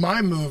the tongue.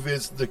 my move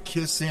is the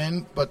kiss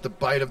in, but the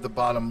bite of the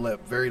bottom lip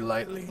very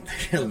lightly.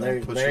 And then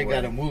Larry, push Larry away.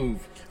 got to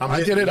move.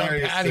 I did it on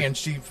Larry is Patty, the- and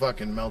she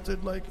fucking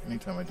melted. Like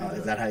anytime I do that.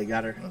 Is that how you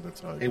got her? No,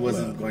 that's how I It got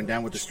wasn't her. going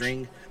down with the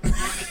string.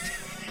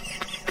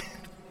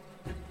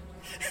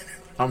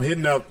 I'm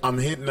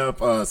hitting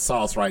up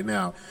Sauce right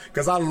now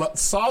because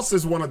Sauce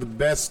is one of the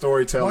best Why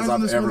storytellers isn't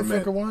I've this ever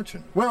motherfucker met.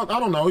 watching? Well, I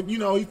don't know. You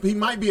know, he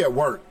might be at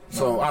work,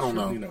 so I don't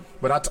know. you know.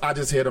 But I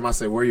just hit him. I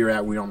said, "Where you're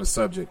at? We on the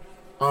subject."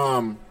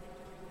 I'll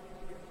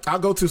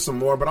go to some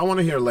more, but I want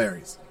to hear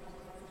Larry's.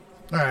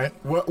 All right.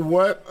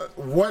 What?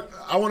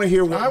 I want to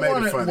hear what made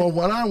it funny. Well,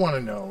 what I want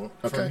to know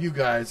Okay. from you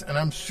guys, and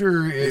I'm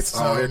sure it's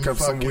here comes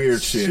some fucking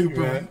weird shit.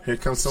 super, Here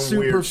comes some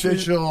weird shit.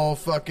 superficial,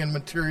 fucking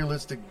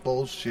materialistic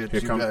bullshit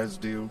Here you come- guys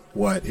do.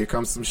 What? Here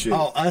comes some shit.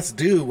 Oh, us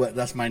do what?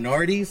 Us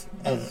minorities,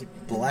 us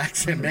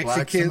blacks and Blacks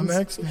Mexicans. and the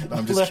Mexicans.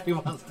 I'm just Larry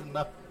wants to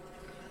know.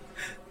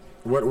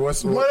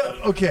 What's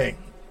what? Okay,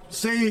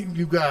 say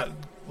you got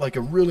like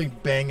a really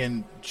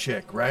banging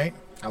chick, right?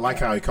 I like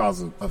how he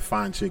calls a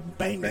fine chick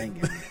banging.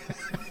 Banging.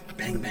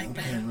 Bang, bang,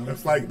 bang.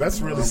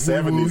 That's really Woo-woo,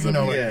 70s you of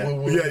know, you. like Yeah.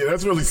 woo-woo. Yeah,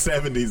 that's really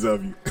 70s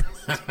of you.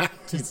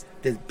 This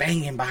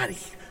banging body.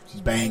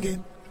 She's banging.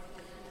 You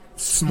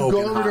Smoking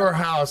go over hot. to her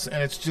house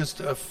and it's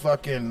just a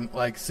fucking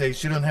like say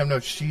she doesn't have no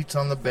sheets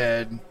on the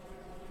bed,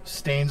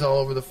 stains all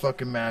over the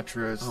fucking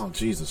mattress, Oh,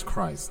 Jesus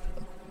Christ.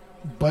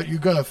 but you're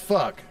gonna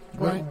fuck.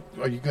 Right.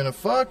 Are you gonna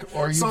fuck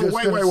or are you So just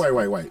wait. gonna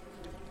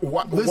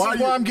Why This why is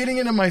you, why I'm getting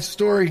into my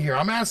story here.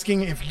 I'm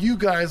asking if you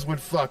guys would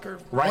fuck her.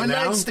 right One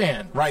now? night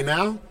stand. Right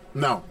now?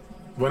 No.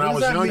 When What I does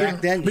was that younger? mean?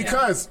 Back then, yeah.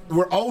 Because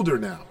we're older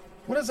now.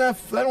 What does that?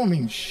 That don't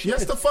mean shit.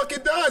 Yes, the fuck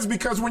it does.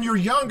 Because when you're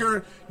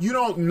younger, you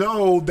don't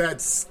know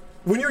that's.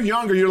 When you're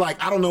younger, you're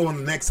like, I don't know when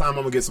the next time I'm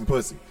gonna get some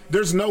pussy.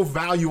 There's no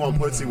value on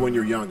pussy when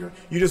you're younger.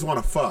 You just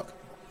want to fuck.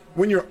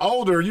 When you're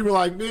older, you be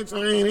like, bitch,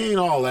 ain't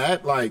all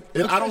that. Like,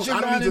 I Because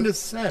you're don't not need into to,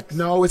 sex.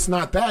 No, it's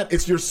not that.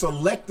 It's you're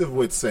selective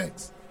with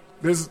sex.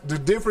 There's the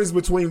difference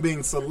between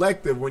being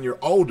selective when you're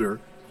older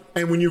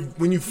and when you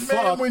Man,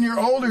 fuck. when you're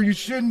older, you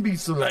shouldn't be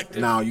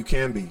selective. Now you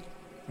can be.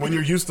 When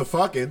you're used to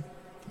fucking.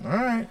 All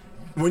right.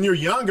 When you're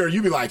younger,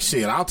 you be like,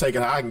 shit, I'll take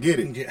it how I can get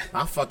it. Yeah.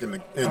 I'll fuck in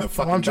the Well,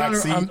 fucking I'm trying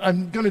back to. seat.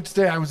 I'm going to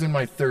say I was in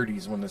my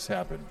 30s when this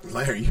happened.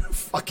 Larry, you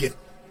fucking.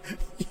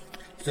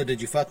 So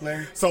did you fuck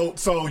Larry?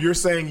 So you're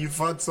saying you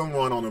fucked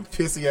someone on a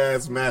pissy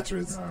ass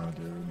mattress? Oh,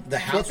 dude. The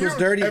If house was you're-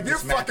 dirty. If you're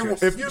This fucking,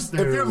 mattress. if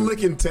you're Dude.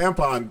 licking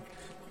tampon.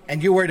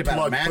 And you're worried about a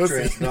plug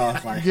mattress. pussy. No,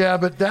 it's like, Yeah,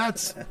 but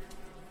that's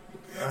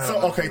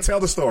So okay, tell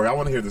the story. I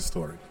want to hear the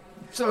story.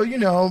 so. You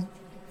know,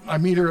 I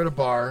meet her at a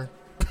bar.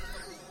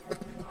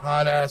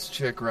 Hot ass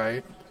chick,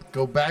 right?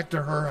 Go back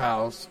to her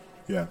house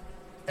Yeah.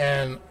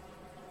 and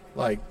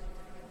like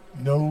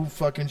no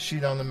fucking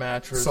sheet on the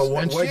mattress. So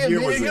And what she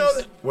year was admitted,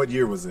 this? What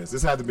year was this?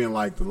 This had to be in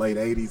like the late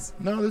 '80s.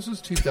 No, this was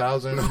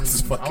 2000. No, this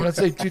is fucking- I want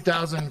to say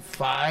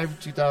 2005,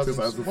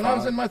 2000. When I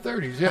was in my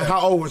 30s, yeah. How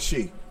old was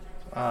she?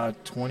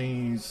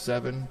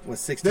 27. with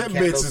 16 That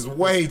candles. bitch is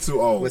way too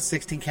old. With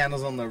 16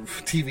 candles on the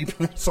TV.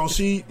 So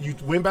you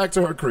went back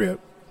to her crib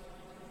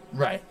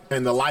Right.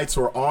 and the lights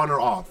were on or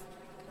off.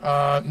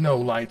 No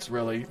lights,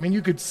 really. I mean,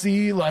 you could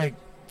see, like,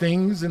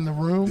 things in the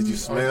room. Did you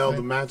smell Okay.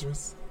 the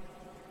mattress?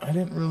 I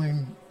didn't really...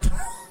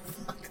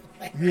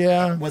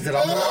 Yeah. Was it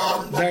on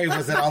the, Larry,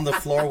 was it on the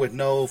floor with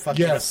no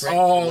fucking Yes. frame?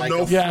 Oh, Like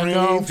no a- Yeah,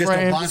 no frame. Just a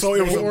frame. box So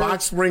it was a spring?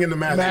 box spring in the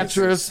mattress.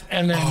 Mattress,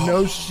 and then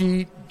no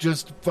sheet,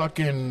 just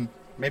fucking...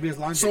 Maybe it was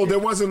laundry. So there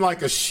wasn't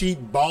like a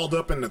sheet balled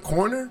up in the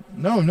corner.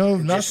 No,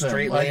 nothing.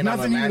 straight Like, laying on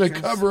nothing the you to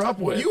mattress? cover up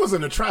with. You was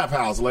in a trap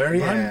house, Larry.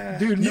 Yeah.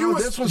 Dude, You no,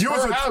 was- this was you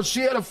was her a- house. She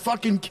had a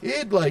fucking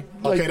kid, like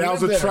Okay, that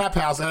was a lived there. trap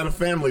house that had a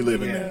family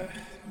living there.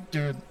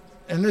 Dude,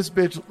 and this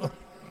bitch...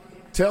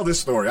 Tell this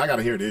story. I got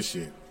to hear this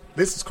shit.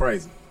 This is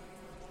crazy.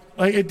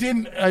 Like it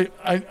didn't. I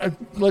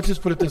let's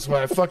just put it this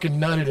way. I fucking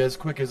nutted as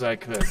quick as I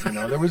could. You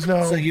know, there was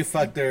no. So you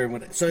fucked her.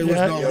 So it was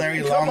Yeah, no yeah,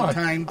 Larry come Long on.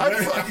 Time.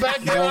 Back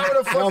then, I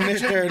would have No, fucking.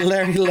 Mr.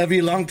 Larry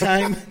Levy Long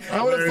Time.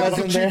 I would have Larry fucking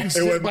Long- chicken it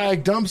sit wasn't- by a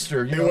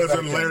dumpster. You It know,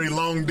 wasn't back Larry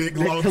Long Dick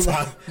Long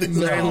Time.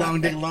 Larry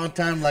Long Dick Long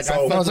Time. Like So- I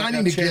then. fucked No, I with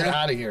need that to get chick.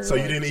 out of here. So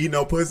you didn't eat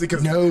no pussy?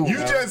 Because No. you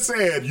No. just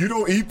said you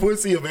don't eat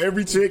pussy of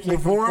every chick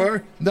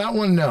before. That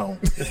one, no.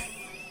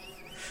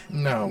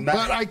 No, Not-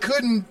 but I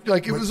couldn't.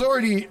 Like it was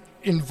already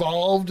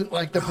involved.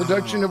 Like the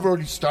production have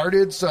already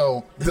started.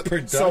 So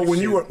So when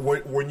you were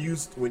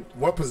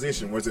what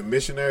position was it?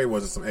 Missionary?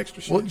 Was it some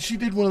extra shit? well, she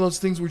did one of those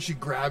things where she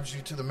grabs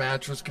you to the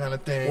mattress kind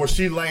of thing. Or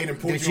she laid and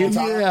pulled Did you on you?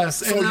 top? Yes.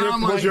 So And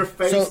I'm was like- your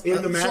face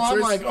in the mattress? So I'm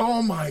like,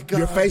 oh my god,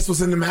 your face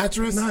was in the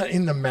mattress? not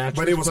in the mattress,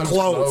 But it was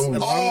closed.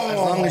 As Oh.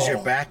 long as your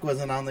back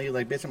wasn't on you,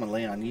 like, bitch, I'm gonna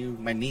lay on you.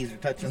 My knees are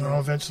touching. No,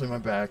 eventually my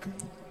back,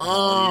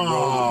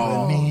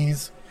 Oh. the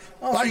knees.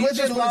 Oh, so Like, you let's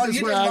did just put it long. this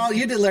You way, did I- long.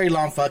 You did Larry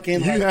Long fucking.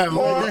 You like,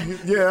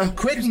 have, yeah.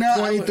 quick nut.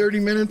 20, 30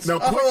 minutes. No,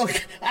 Oh, okay.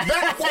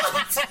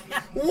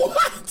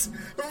 What?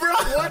 Bro,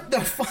 What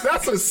the fuck?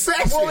 that's a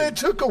session. Well, it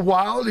took a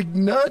while to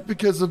nut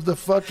because of the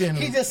fucking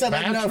He just said,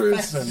 like, no,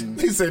 mattress fast. and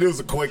He said it was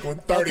a quick one,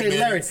 30 Okay,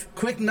 Larry, minutes.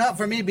 quick nut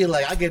for me. Be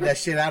like, I'll get that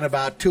shit out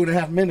about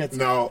 2.5 minutes.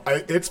 No,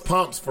 it's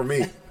pumps for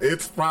me.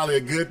 It's probably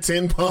a good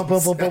 10 Boom,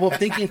 pumps. boom, boom, boom,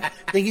 thinking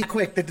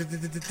quick.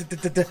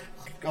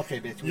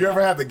 Okay, bitch. You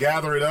ever have to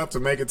gather it up to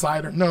make it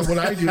tighter? no.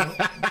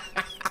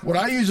 What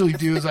I usually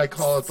do is I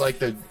call it like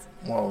the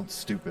it's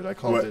stupid. I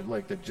call What? it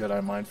like the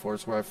Jedi Mind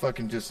Force, where I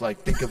fucking just like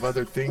think of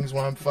other things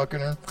while I'm fucking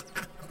her.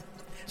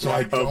 So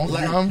I don't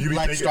come. you be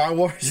Like thinking- Star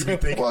Wars? You be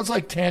thinking, Well, it's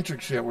like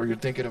tantric shit where you're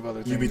thinking of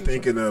other things. you be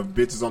thinking of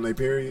bitches on their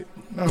period?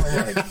 No,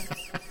 right.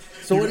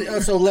 So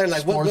what? So Larry,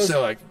 like, what Sports, goes?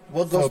 so, like,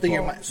 What goes through your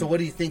football. mind? So what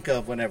do you think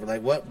of whenever?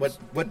 Like,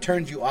 what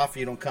turns you off? If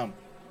you don't come.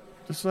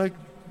 Just like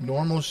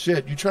normal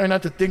shit. You try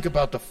not to think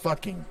about the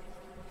fucking.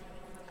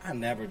 I've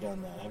never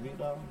done that. Have you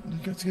done?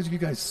 Because you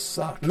guys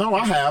suck. No,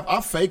 I have. I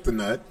faked the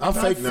nut. I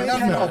fake nut.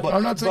 fake nut. but-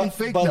 I'm not saying but-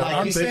 fake but nut. like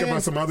I'm you Thinking said-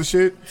 about some other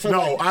shit? So, no,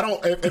 like- I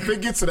don't. If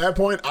it gets to that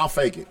point, I'll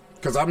fake it.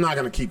 Because I'm not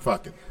going to keep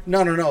fucking.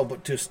 No.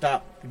 But to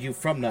stop you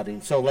from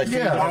nutting. So like,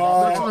 Yeah,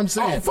 that's what I'm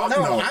saying. Oh, fuck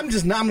no, no. I'm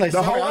just not. I'm like,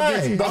 The sorry, whole,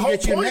 I'll the I'll whole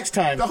get you point, next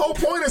time. The whole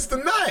point is the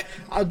nut.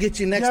 I'll get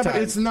you next Yeah, time.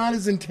 but it's not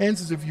as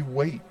intense as if you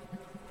wait.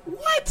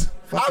 What?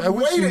 Fuck, I I've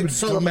wish you waited. would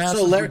So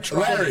dumbasses Larry- would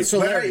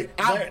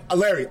try.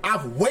 Larry,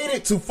 I've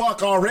waited to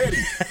fuck already.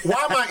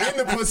 Why am I in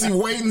the pussy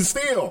waiting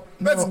still?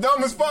 That's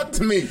dumb as fuck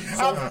to me.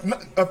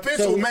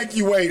 Official so- make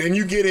you wait, and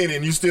you get in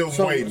and you still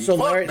waiting. So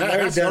Fuck Larry, that.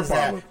 Larry That's your does that.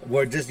 problem.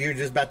 Where you're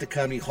just about to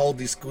come, you hold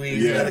these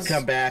squeeze, you Yes. gotta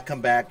come back.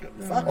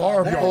 Fuck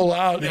Or that. pull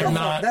out That's and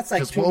not. That's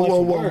like just too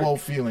whoa, much work. whoa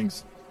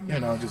feelings. You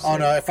know, just Oh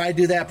no! If I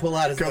do that, pull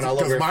out, it's going all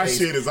over Because her my face.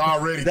 shit is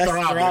already That's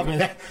throbbing. throbbing.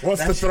 Once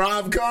the That's-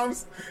 throb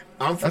comes,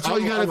 That's why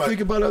you got to like,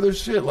 think about other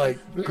shit like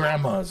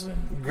grandmas and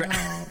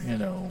you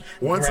know.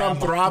 Once I'm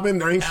Grandma. throbbing,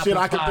 there ain't shit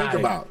I can Apple think pie.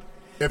 about.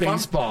 If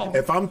Baseball.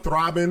 If I'm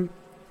throbbing,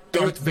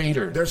 Darth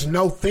Vader. there's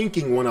no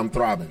thinking when I'm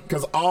throbbing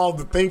because all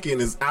the thinking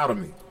is out of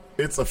me.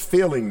 It's a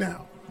feeling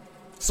now.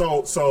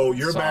 So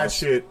your bad Sauce.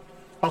 shit.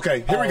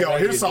 Okay, here we Oh, go. there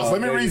Here's you Sauce. go,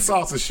 Let me there you read go.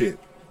 Sauce's shit.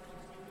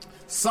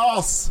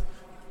 Sauce,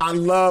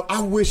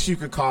 I wish you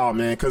could call,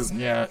 man, because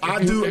Yeah,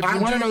 I if do. you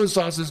want to know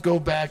sauces, go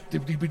back.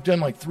 We've done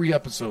like 3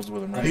 episodes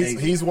with him, right?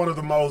 He's one of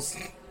the most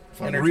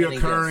Entertaining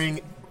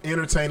reoccurring,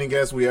 entertaining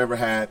guests we ever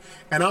had.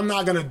 And I'm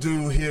not going to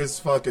do his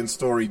fucking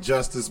story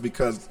justice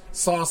because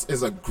Sauce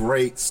is a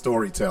great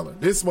storyteller.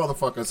 This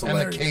motherfucker's And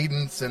hilarious. the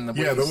cadence and the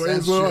way Yeah, the he way says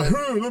it's like,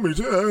 shit. let me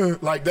tell you,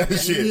 like that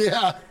shit.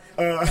 Yeah,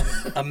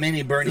 a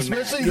mini Bernie Mac.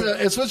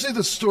 especially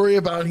the story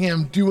about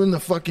him doing the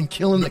fucking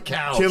killing the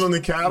cows. Killing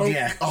the cattle?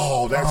 Yeah.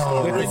 Oh, that's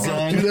With the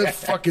gun. Dude,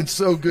 that's fucking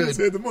so He good.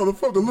 said the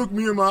motherfucker looked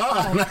me in my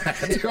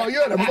eye. Yo,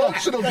 you had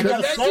emotional got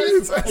connection.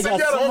 sense. I said,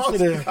 got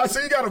sensitive. I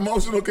said, you got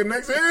emotional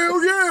connection?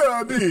 Hell yeah,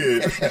 I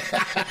did.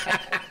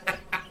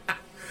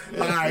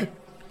 All right.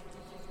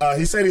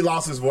 He said he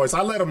lost his voice.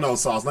 I let him know,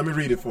 Sauce. Let me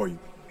read it for you.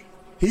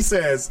 He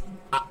says,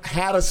 I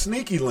had a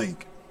sneaky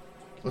link.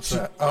 What's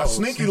that? A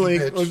sneaky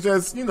link bitch. was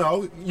just,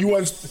 you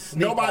wasn't,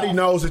 nobody off.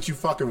 knows that you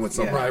fucking with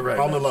somebody Right,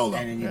 on the right. low low.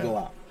 And then you go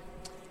out.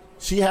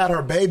 She had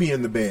her baby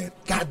in the bed.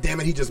 God damn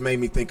it, he just made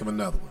me think of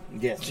another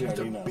one. Yes, you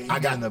already know. I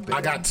in the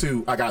bed. got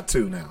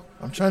two now.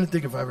 I'm trying to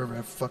think if I've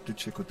ever fucked a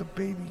chick with a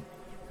baby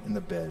in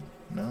the bed.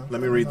 No. Let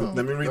me read No.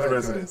 the Go rest ahead,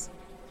 of go ahead. this.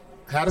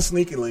 Had a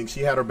sneaky link. She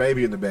had her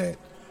baby in the bed.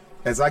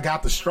 As I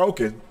got the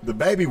stroking, the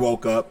baby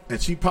woke up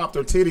and she popped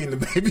her titty in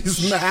the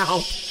baby's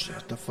mouth.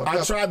 Shut the fuck I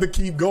up. tried to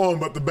keep going,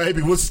 but the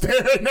baby was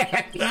staring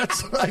at me.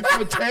 That's like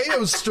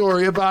Mateo's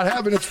story about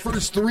having his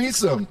first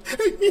threesome.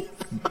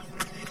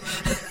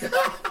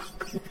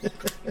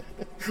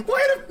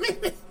 Wait a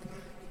minute.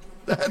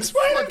 That's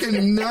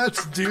fucking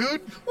nuts,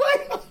 dude.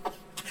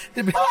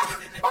 Baby's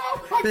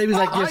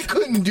like, I yes.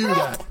 couldn't do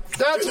that.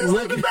 That's You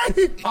said the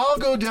baby. I'll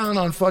go down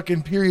on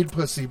fucking period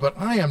pussy, but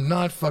I am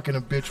not fucking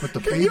a bitch with the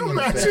Can baby you in the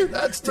imagine? bed.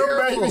 That's the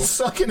terrible. baby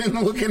sucking and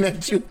looking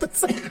at you at the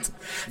same time.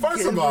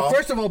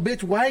 First of all,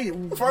 bitch, why?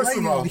 First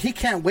of all- he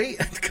can't wait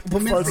a couple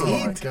minutes First to of Oh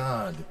all- my eat.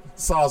 god.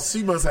 Sauce,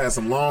 she must have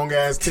some long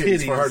ass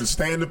titties for Titties. her to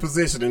stay in the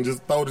position and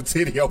just throw the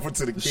titty over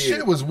to the kid.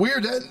 Shit was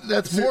weird.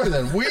 That's more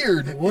than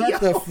weird.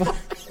 What the fuck?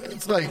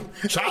 It's like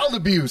child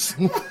abuse.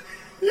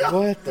 Yeah.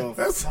 What the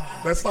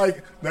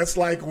That's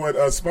like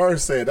what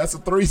Spurs said. That's a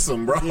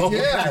threesome, bro.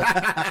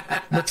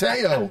 Yeah.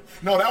 Mateo.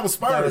 No, that was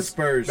Spurs. That was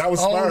Spurs. That was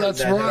Oh, Spurs. that's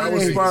That right.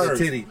 was The Spurs.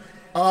 titty.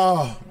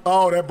 Oh,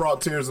 that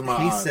brought tears in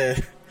my He eyes.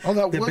 said, Oh,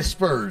 that The was ba-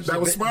 Spurs.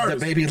 That was the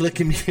Spurs. baby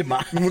looking me in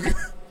my eye.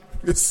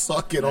 Just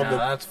suck it on the.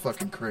 that's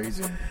fucking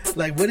crazy.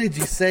 Like, what did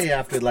you say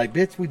after? Like,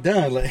 bitch, we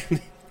done. Like,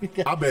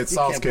 I bet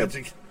Sauce kept.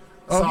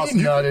 Oh, he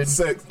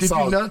nutted. Did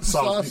you nut,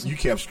 Sauce? Sauce? You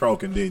kept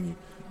stroking, didn't you?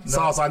 No.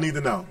 Sauce, I need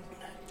to know.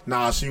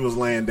 Nah, she was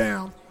laying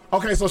down.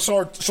 Okay, so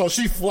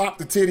she flopped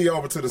the titty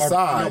over to the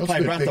side, No,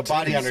 probably brought big the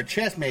body titties. on her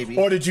chest, maybe.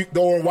 or did you?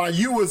 Or while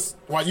you was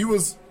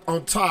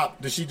on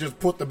top, did she just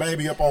put the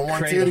baby up on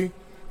one Cradle. titty?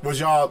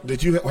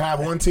 Did you have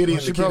one titty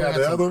and She the kid probably had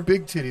had the some other?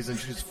 big titties, and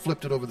she just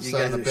flipped it over the You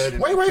side of the guys bed.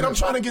 are- and- Wait, I'm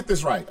trying to get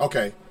this right.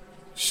 Okay,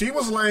 she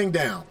was laying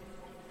down.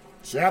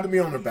 She had to be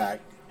on her back.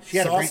 She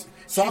had a great-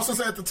 Sauce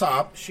was at the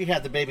top, She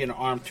had the baby in her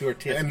arm to her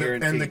tits. and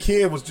guaranteed. the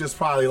kid was just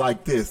probably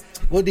like this.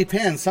 Well, it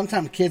depends.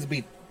 Sometimes kids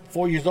be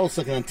 4 years old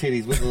sucking on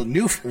titties with a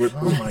new. With-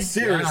 Oh my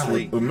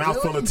Seriously. God. A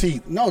mouthful of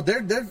teeth. No,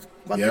 they're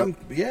fucking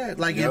Yep.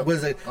 Like Yep. it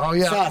was a Oh,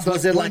 yeah. Sauce. The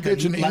Was it one like a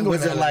bitch in England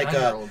was it had a like a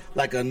 9-year-old.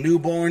 like a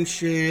newborn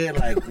shit,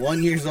 like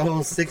 1 year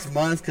old, 6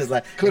 months? Because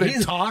like Could if it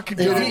he's- talk?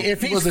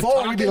 If he's Was it 4,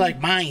 he'd be talking?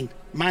 like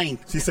mine.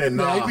 She said,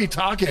 No, "Nah." he'd be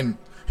talking.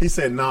 He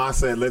said, "Nah." I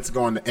said, "Let's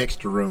go in the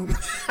extra room."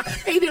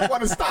 He didn't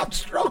want to stop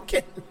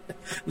stroking.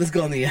 Let's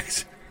go on the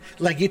X.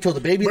 Like you told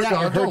the baby But that or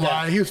no, her don't that?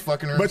 lie. He was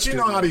fucking her. But you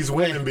know how these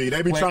women be.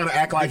 They be Wait, trying to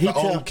act like did the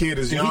he tell- old kid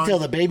is did young. he tell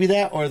the baby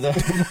that or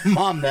the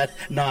mom that?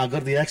 Nah, go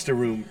to the extra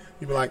room.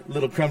 You be like,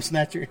 Little crumb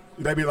snatcher.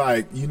 they be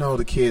like,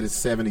 the kid is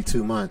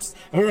 72 months.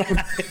 Right.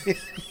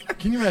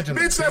 Can you imagine?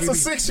 Bitch, the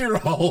that's a baby,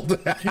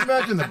 6-year-old. Can you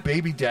imagine the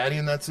baby daddy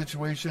in that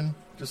situation?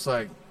 Just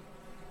like,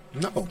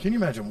 No, can you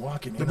imagine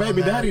walking in? the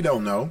baby on that? daddy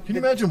don't know. Can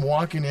you imagine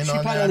walking in She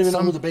on probably that? don't even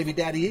know who the baby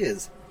daddy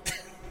is.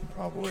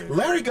 Probably.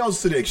 Larry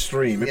goes to the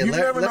extreme. If Yeah, you've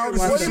never Larry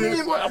noticed What this do you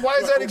shit, mean? Why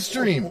is that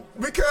extreme?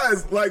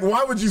 because, like,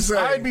 why would you say?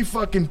 I'd be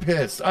fucking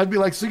pissed. I'd be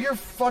like, so you're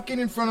fucking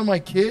in front of my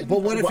kid?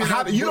 But what if Well, you're how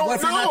not, do- you what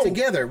if don't you're not know.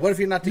 together? What if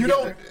you're not you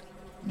together? don't.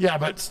 Yeah,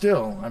 but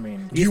still, I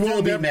mean, You still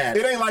won't be mad.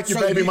 It ain't like your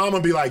So baby you- mama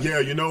be like, "Yeah,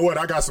 you know what?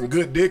 I got some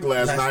good dick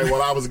last night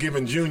while I was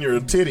giving Junior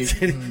a titty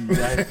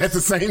at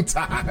the same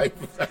time."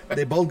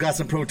 They both got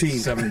some protein.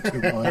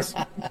 72 months.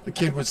 The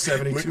kid was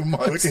 72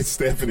 months. Look at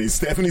Stephanie.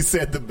 Stephanie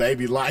said the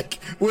baby like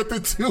with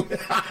the two.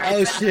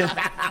 Oh shit!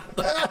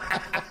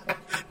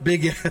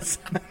 Big ass.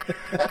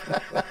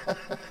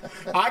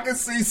 I can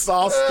see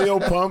Sauce still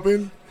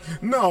pumping.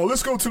 No,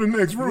 let's go to the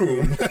next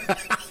room.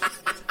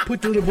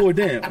 Put the little boy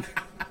down.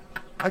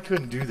 I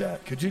couldn't do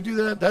that. Could you do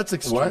that? That's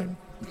extreme.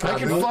 What? I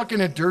can do it? fuck in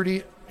a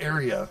dirty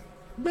area.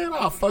 Man,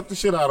 I'll fuck the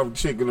shit out of a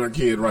chick and her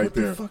kid right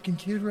The there. fucking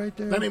kid right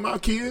there. That ain't my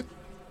kid.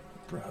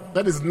 Bro.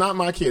 That is not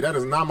my kid. That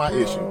is not my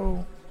issue.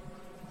 Bro.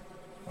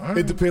 All right.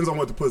 It depends on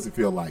what the pussy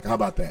feel like. How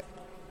about that?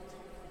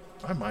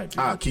 I might do.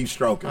 I'll keep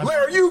stroking. I'm-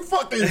 Larry, you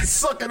fucking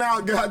sucking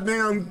out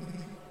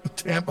goddamn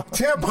Tampa.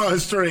 tampon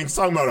strings.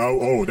 Talking about,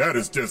 oh, that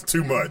is just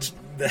too much.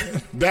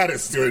 That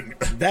is good.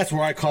 That's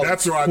where I call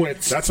That's it where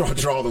quits. that's where I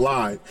draw the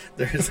line.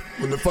 There's,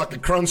 When the fucking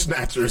crumb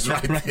snatcher is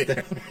right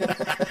there.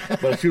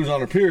 but if she was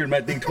on her period,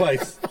 might think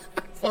twice.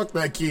 Fuck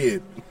that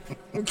kid.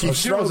 Keep Well,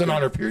 she wasn't stroking.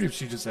 on her period if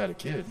she just had a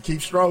kid.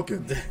 Keep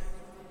stroking.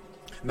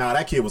 Nah,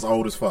 that kid was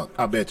old as fuck.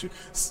 I bet you.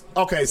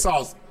 Okay,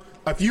 Sauce.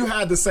 If you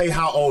had to say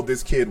how old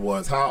this kid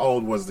was, how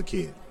old was the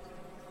kid?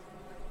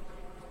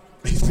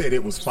 He said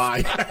it was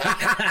fine.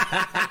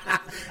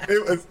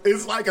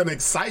 It's like an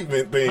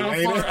excitement thing, How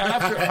ain't far it?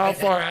 after? How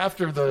far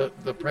after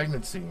the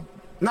pregnancy?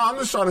 No, I'm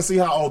just trying to see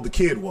how old the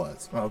kid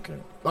was. Okay.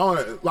 I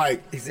wanna,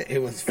 like, He said it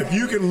was. if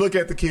you can look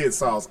at the kid,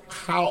 Sauce,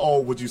 how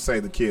old would you say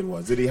the kid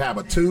was? Did he have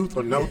a tooth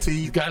or no You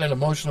teeth? got an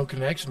emotional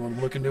connection when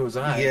looking into his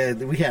eyes. Yeah,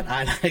 we had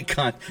eye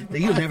contact.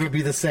 You'll never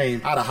be the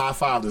same. I'd have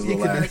high-fived his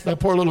little ass. That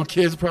poor little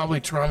kid's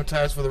probably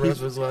traumatized for the rest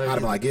of his life. I'd have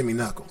been like, give me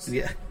knuckles.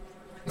 Yeah,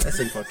 that's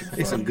some Fucking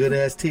It's some funny. good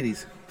ass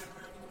titties.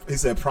 He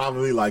said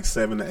probably like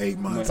 7 to 8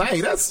 months.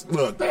 Hey,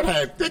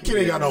 that kid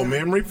ain't got no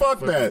memory. Fuck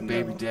that.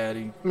 Baby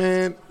daddy.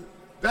 Man,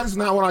 that is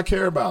not what I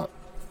care about.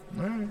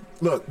 All right.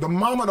 Look, the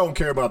mama don't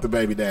care about the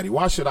baby daddy.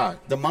 Why should I?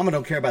 The mama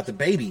don't care about the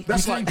baby.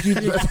 That's You like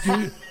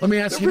think- let me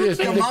ask you this.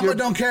 The You think mama you're-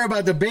 don't care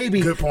about the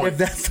baby. Good point. If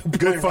that's the point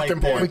Good right fucking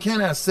there. point. We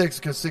can't have Sixx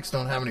because Sixx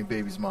don't have any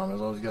babies. Mom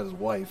has always got his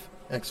wife,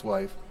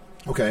 ex-wife.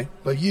 okay.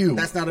 But you,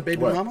 That's not a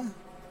baby What? mama.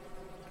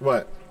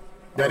 What?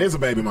 That is a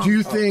baby mama. do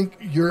you think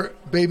your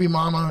baby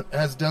mama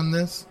has done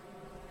this?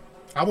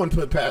 I wouldn't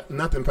put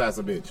nothing past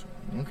a bitch.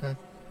 Okay.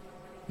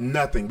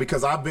 Nothing,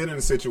 because I've been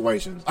in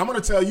situations. I'm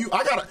gonna tell you.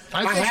 I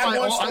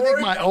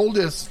think my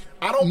oldest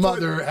I don't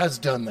mother put- has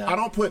done that. I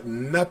don't put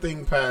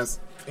nothing past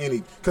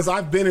any, because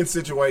I've been in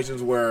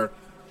situations where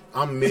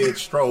I'm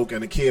mid-stroke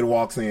and a kid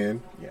walks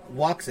in. Yeah,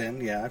 walks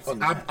in. Yeah, I've seen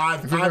that.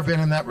 Have you ever been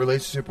in that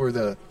relationship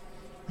where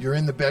you're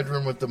in the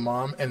bedroom with the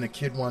mom and the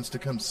kid wants to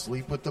come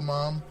sleep with the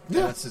mom?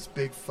 Yeah. That's this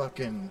big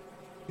fucking.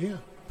 Yeah,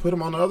 put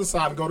him on the other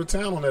side and go to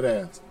town on that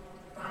ass.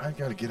 I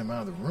gotta get him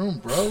out of the room,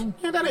 bro.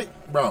 Yeah, that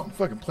ain't, bro. I'm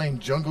fucking playing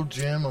jungle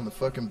gym on the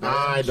fucking bed.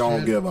 I and don't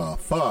shit. give a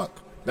fuck.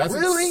 That's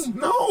Really?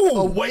 no.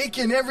 Awake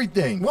and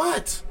everything.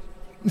 What?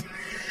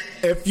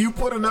 If you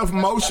put enough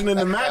motion in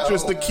the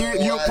mattress,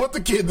 you'll put the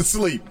kid to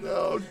sleep.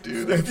 Oh,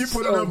 dude. If you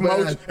put enough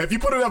motion, if you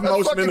put enough That's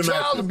motion in the fucking mattress,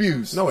 child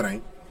abuse. No, it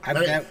ain't.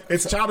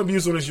 It's child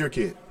abuse when it's your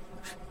kid.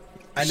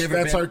 I never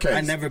That's been, her case.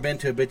 I never been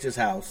to a bitch's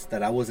house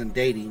that I wasn't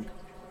dating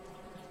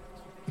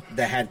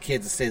that had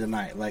kids to stay the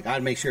night. Like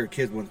I'd make sure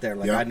kids weren't there.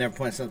 Like Yeah. I never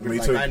pointed something. Me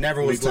Like too. I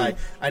never Me was too. like.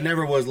 I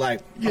never was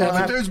like. Yeah, oh,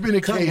 but there's been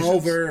come occasions.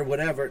 over or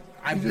whatever.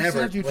 I've just never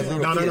said you with did.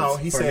 little No.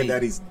 kids He for said me.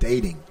 that he's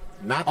dating,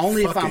 not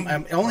only fucking.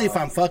 if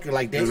I'm fucking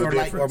like There's dating a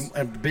or like or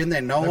difference. been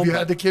there. No, Have you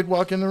had the kid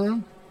walk in the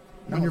room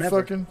when No, you're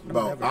never. fucking? No,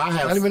 Bro, never. I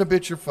have. Not even a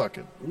bitch you're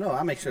fucking. No,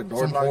 I make sure the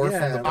door's Some locked. whore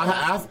Yeah, from the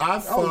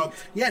I've Oh, fucked.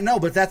 yeah, no,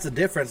 but that's the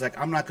difference. Like,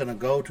 I'm not gonna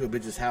go to a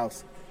bitch's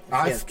house. If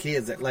I've- he has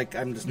kids. That, like,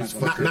 I'm just not Just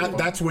gonna. fuck Not,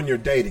 that's when you're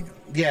dating him.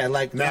 Yeah,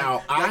 like Now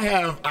like,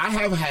 I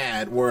have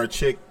had where a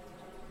chick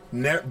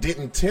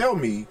didn't tell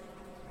me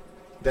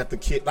that the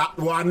kid.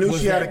 I knew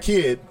Was she had there. a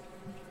kid,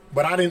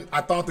 but I didn't.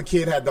 I thought the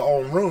kid had their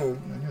own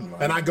room,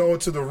 and I go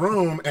into the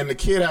room and the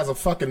kid has a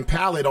fucking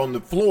pallet on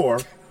the floor.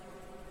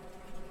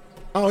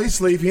 Oh, he's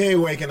asleep. He ain't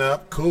waking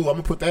up. Cool. I'm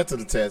gonna put that to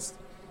the test.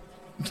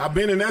 I've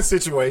been in that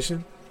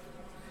situation.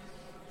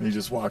 He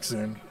just walks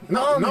in.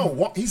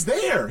 No, he's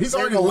there. He's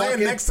already laying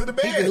next to the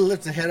He could bed.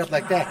 lift his head up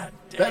like that.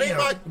 That ain't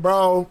like,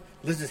 bro.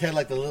 Lifts his head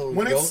like the little.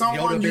 When it's someone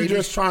Yoda you're baby.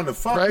 just trying to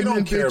fuck, you Pregnant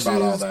don't care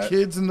about all bitches, that.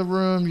 kids in the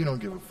room, you don't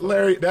give a fuck.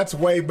 Larry, that's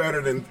way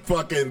better than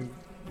fucking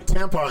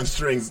tampon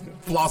strings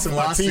flossing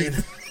my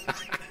teeth.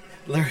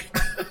 Larry,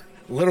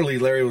 literally,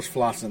 Larry was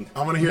flossing.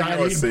 I want to hear Not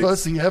yours, eating Sixx.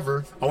 pussy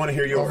ever. I want to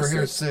hear yours. Over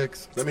here,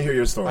 Sixx. Sixx. Let me hear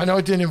your story. I know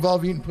it didn't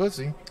involve eating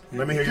pussy.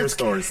 Let me hear your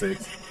story,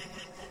 Sixx.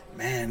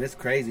 Man, it's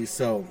crazy.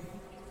 So,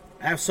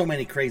 I have so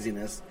many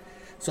craziness.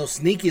 So,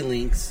 sneaky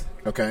links.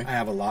 Okay. I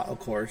have a lot, of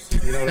course.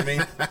 You know what I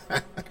mean?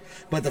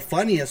 But the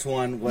funniest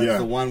one was Yeah.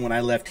 the one when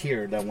I left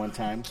here that one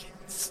time.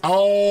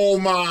 Oh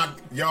my,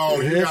 yo,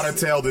 you This- gotta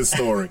tell this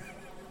story.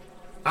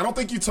 I don't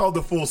think you told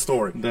the full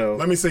story. No.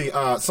 Let me see.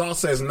 Saul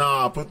says,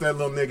 nah, put that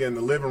little nigga in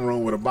the living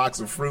room with a box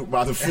of fruit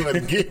by the foot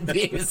and get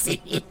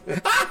busy.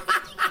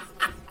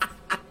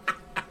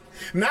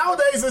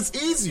 Nowadays, it's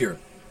easier.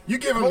 You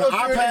give him Well, the if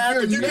you're- iPad,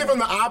 if and you you're- give him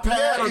the iPad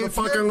Yeah, or the if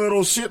fucking you're-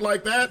 little shit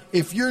like that.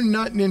 If you're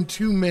nutting in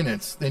 2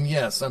 minutes, then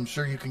yes, I'm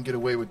sure you can get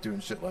away with doing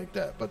shit like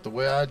that. But the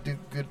way I do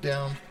good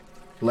down,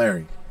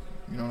 Larry,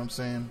 you know what I'm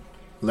saying?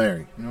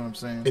 Larry, You know what I'm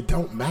saying? it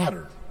don't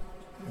matter.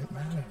 It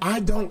matters. I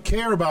don't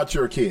care about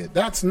your kid.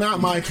 That's not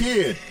my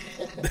kid.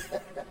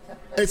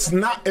 It's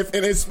not,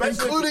 and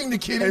especially Including the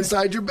kid and-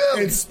 inside your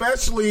belly.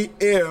 Especially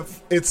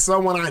if it's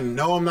someone I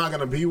know I'm not going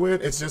to be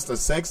with. It's just a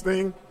sex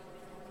thing.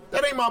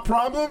 That ain't my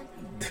problem.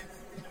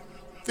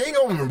 They ain't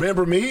gonna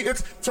remember me.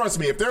 Trust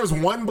me. If there's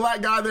one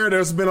black guy there,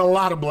 there's been a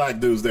lot of black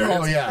dudes there.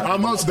 Oh, yeah.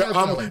 Most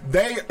definitely.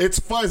 It's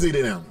fuzzy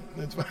to them.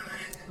 It's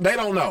They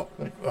don't know.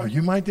 like, are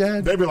you my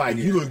dad? They be like,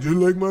 "You look just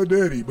like my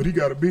daddy, but he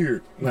got a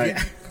beard." Like,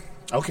 Yeah.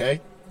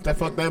 okay, what the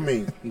fuck that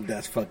mean?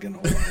 That's fucking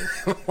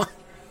horrible.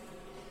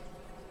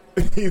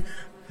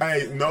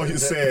 Hey, no, he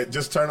said,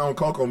 just turn on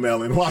Coco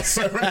Melon while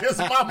serving his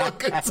mama a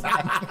good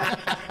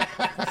time.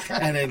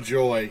 And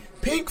enjoy.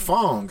 Pink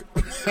Fong.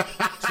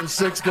 So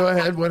Sixx, go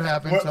ahead. What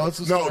happened? Tell us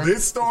the No, story.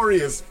 this story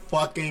is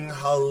fucking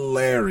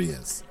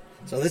hilarious.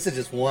 So this is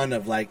just one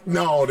of like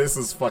No, this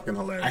is fucking I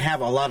hilarious.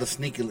 have a lot of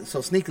sneaky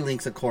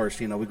links, of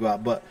course. You know, we go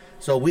out, but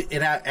so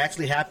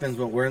actually happens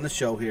when we're in the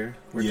show here.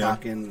 We're Yeah.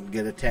 talking,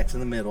 get a text in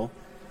the middle,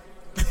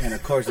 and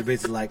of course the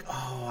bitch is like,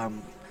 "Oh,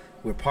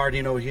 we're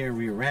partying over here in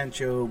Rio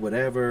Rancho,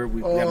 whatever.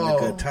 We're having a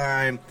good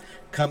time.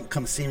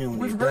 Come see me when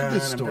We've you're heard done."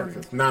 this I'm story.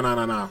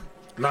 done. No.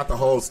 Not the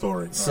whole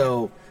story.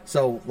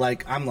 So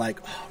like I'm like,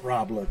 oh,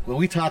 Rob, look, when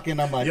we talking,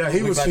 I'm like, Yeah, oh,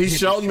 he we was. about to He hit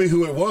showed the me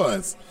who it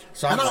was,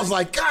 So and I'm I was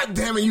like, "God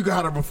damn it, you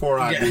got her before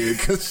I Yeah. did,"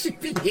 because she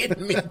be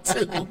hitting me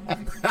too.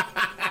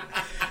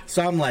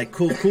 So I'm like,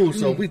 cool.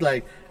 So we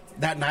like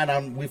that night.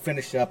 We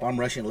finished up. I'm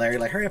rushing Larry.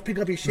 Like, hurry up, pick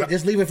up your shit.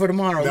 Just leave it for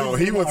tomorrow. No,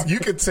 Leave it he for was. tomorrow. You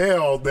could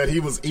tell that he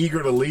was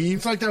eager to leave.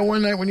 It's like that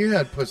one night when you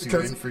had pussy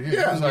waiting for you.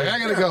 Yeah, He was like, I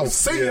gotta go.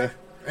 See ya.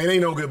 It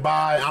ain't no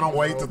goodbye. I don't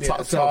wait to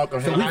talk or so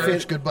hang we out.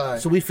 fin- goodbye.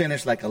 So we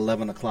finished like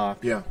 11 o'clock.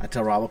 Yeah. I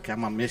tell Rob, okay,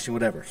 I'm on mission,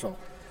 whatever. So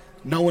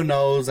no one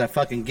knows. I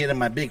fucking get in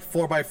my big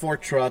 4x4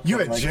 truck.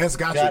 You I'm had just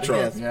got your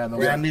truck. Yes, Yeah, those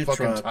brand new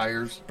fucking truck.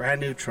 tires. Brand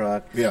new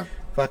truck. Yeah.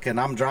 Fucking,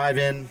 I'm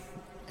driving.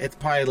 It's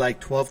probably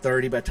like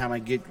 12:30 by the time I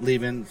get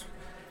leaving.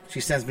 She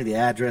sends me the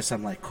address.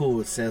 I'm like,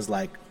 cool. It says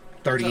like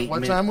 38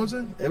 What minutes. time was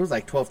it? It was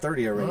like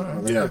 12:30 already.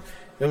 Alright. Yeah.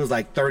 It was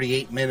like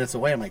 38 minutes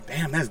away. I'm like,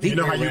 damn, that's deep. You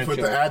know how Rio you put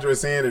Rancho. the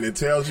address in and it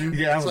tells you?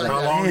 Yeah, I was It's like,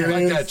 like, how long that, it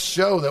like is? that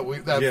show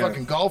that Yeah.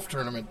 fucking golf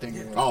tournament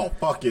thing. Oh,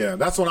 fuck yeah.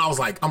 That's when I was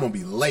like, I'm going to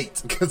be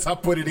late because I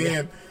put it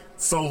in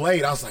so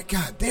late. I was like,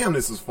 God damn,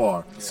 this is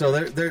far. So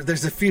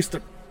there's a few.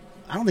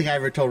 I don't think I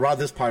ever told Rod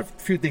this part. A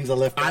few things I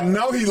left out. I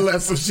know he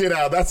left some shit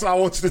out. That's why I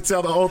want you to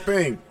tell the whole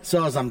thing.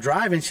 So as I'm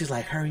driving, she's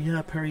like, hurry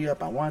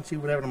up, I want you,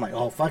 whatever. And I'm like,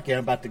 oh, fuck yeah,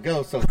 I'm about to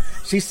go. So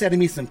she's sending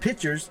me some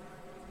pictures.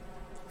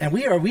 And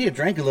we had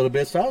drank a little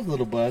bit, so I was a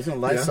little buzzed.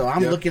 And like, Yeah, so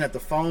I'm yeah. looking at the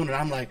phone, and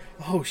I'm like,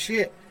 oh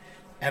shit.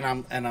 And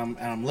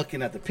I'm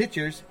looking at the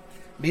pictures.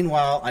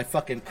 Meanwhile, I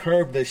fucking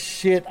curbed the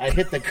shit. I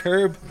hit the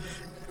curb.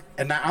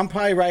 And I'm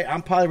probably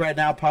right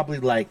now, probably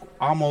like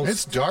almost.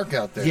 It's dark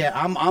out there. Yeah,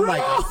 I'm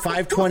like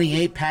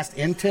 528 past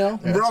Intel.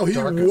 Yeah, Bro, it's he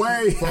dark as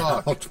way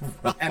fuck.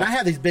 out. And I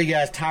have these big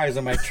ass tires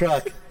on my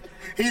truck.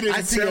 He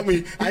didn't tell me.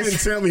 He didn't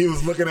tell me he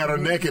was looking at her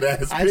naked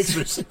ass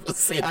picture. She was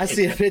saying. I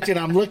see a picture and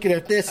I'm looking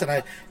at this and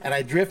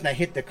I drift and I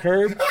hit the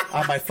curb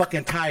on my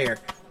fucking tire.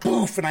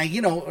 Poof, and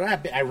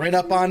I ran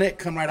up on it,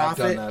 come right off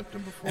it,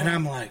 and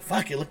I'm like,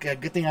 fuck it, look,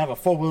 good thing I have a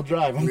 4-wheel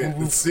drive.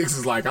 Sixx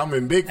is like, I'm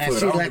in Bigfoot. And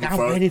she's like, I'm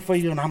ready for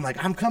you, and I'm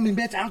like, I'm coming,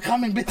 bitch, I'm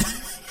coming.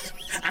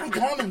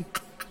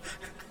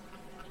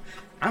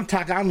 I'm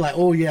talking, I'm like,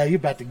 oh yeah, you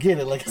about to get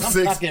it. Like,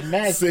 I'm talking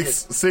mad shit.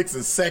 Sixx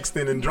is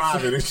sexting and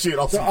driving and shit.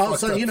 So all of a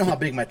sudden, you know how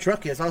big my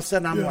truck is. All of a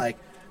sudden, I'm like,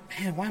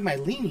 man, why am I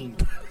leaning?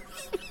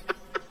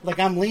 Like,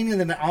 I'm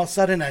leaning, and then all of a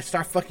sudden, I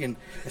start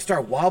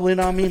wobbling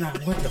on me, and I'm,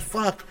 what the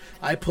fuck?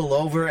 I pull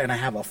over, and I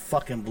have a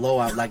fucking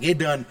blowout. Like, it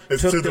done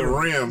it's took to the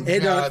rim.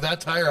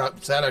 That tire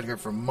sat out here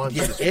for months.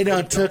 Yeah, it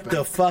done took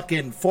the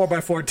fucking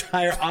 4x4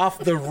 tire off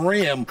the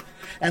rim.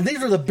 And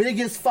these are the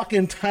biggest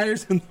fucking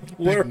tires in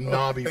the world. Big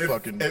knobby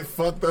fucking. It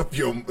fucked up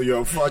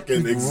your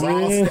fucking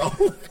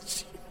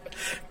exhaust.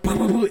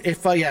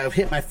 It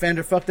hit my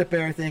fender, fucked up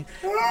everything.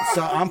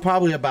 So I'm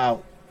probably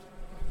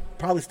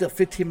still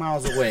 15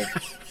 miles away.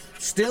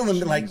 Still in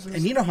Jesus.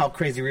 And you know how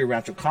crazy Rio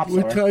Rancho cops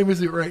What are. time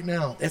is it right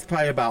now? It's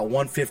probably about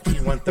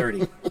 1:15,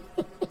 1:30.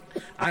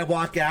 I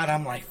walk out,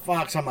 I'm like,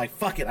 fuck. So I'm like,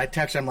 fuck it. I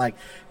text her, I'm like,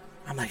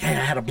 hey,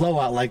 I had a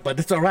blowout, but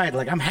it's all right.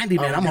 Like, I'm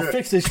handyman. I'm gonna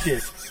fix this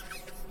shit.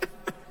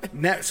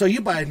 So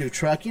you buy a new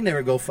truck, you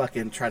never go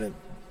fucking try to.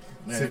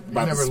 Yeah, you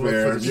never look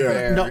for the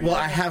spare. No, well,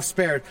 I have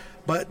spared.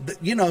 But,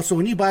 so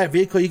when you buy a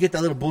vehicle, you get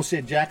that little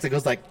bullshit jack that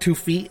goes like 2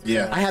 feet.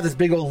 Yeah. I have this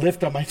big old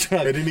lift on my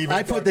truck. It didn't even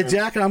I put the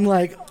jack and I'm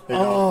like,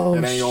 oh,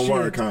 it ain't gonna shit.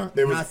 work, huh?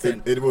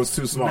 Nothing. It was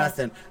too small.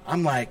 Nothing.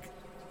 I'm like,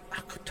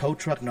 tow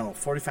truck, no.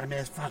 45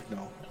 minutes, fuck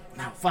no.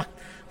 No,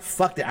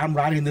 fuck that. I'm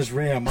riding this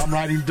rim. I'm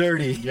riding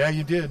dirty. Yeah,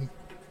 you did.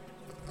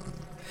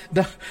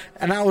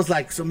 And I was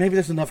like, so maybe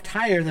there's enough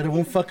tire that it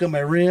won't fuck up my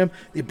rim.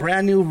 The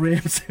brand new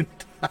rims and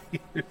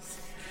tires.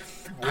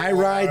 I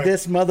ride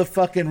this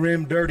motherfucking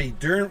rim dirty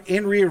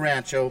in Rio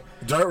Rancho.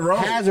 Dirt road.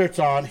 Hazards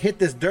on, hit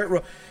this dirt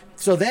road.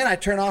 So then I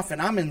turn off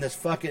and I'm in this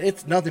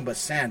it's nothing but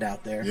sand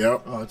out there.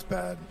 Yep. Oh, it's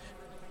bad.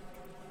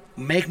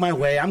 Make my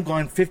way. I'm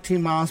going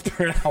 15 miles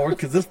per hour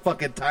because this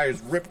fucking tire's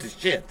ripped to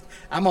shit.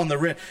 I'm on the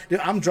rim. Dude,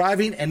 I'm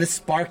driving and it's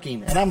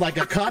sparking. And I'm like,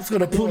 a cop's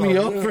going to pull me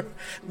over.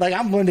 Like,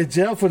 I'm going to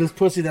jail for this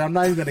pussy that I'm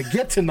not even going to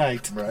get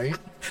tonight. Right?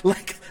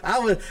 Like, I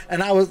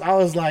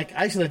was like,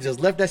 I should have just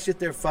left that shit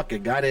there. Fuck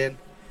it. Got in.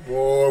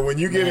 Boy, when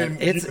you get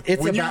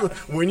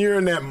when you're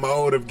in that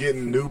mode of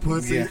getting new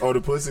pussy or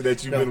the pussy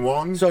that you've been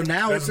wanting, so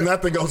now there's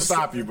nothing gonna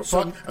stop you. But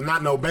fuck,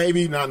 not no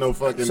baby, not no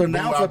fucking. So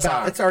now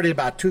it's already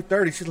about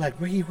 2:30. She's like,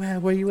 "Where you at?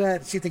 Where you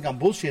at?" She think I'm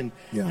bullshitting.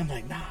 Yeah. I'm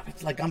like, "Nah."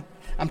 It's like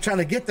I'm trying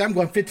to get there. I'm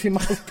going 15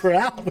 miles per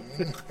hour.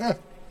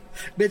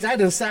 Bitch, I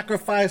just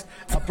sacrificed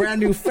a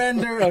brand new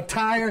fender, a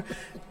tire,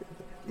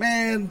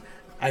 man.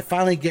 I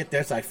finally get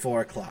there. It's like 4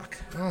 o'clock.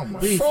 Oh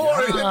my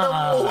 4 in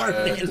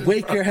the morning.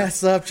 Wake your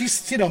ass up.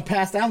 She don't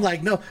pass. I'm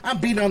like, no. I'm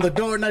beating on the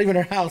door. Not even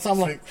her house. I'm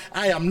like,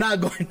 I am not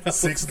going up.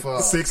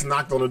 Sixx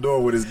knocked on the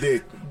door with his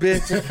dick.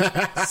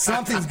 Bitch,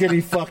 something's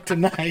getting fucked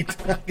tonight.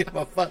 I don't give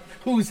a fuck.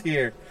 Who's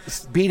here?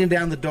 Beating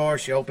down the door.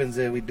 She opens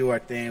it. We do our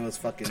thing.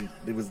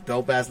 It was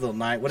dope ass little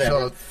night.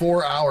 Whatever. So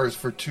 4 hours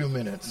for 2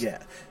 minutes.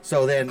 Yeah.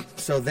 So then,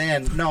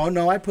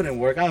 no. I put in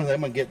work. I'm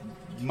gonna get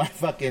my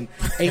fucking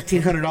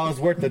 $1,800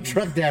 worth of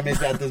truck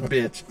damage out this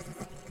bitch.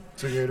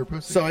 So you ate her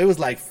pussy. So it was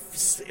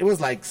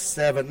like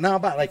 7. No,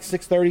 about like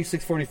 6:30,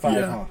 6:45.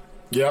 Yeah. Huh?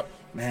 Yep.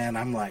 Man,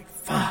 I'm like,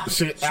 fuck.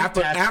 Shit,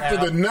 after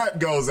the nut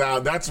goes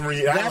out, that's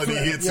reality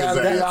hits his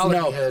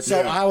ass.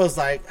 So I was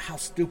like, how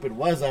stupid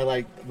was I?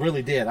 Like,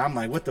 really did. I'm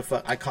like, what the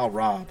fuck? I called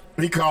Rob.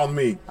 He called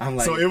me. I'm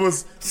like, so it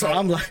was. So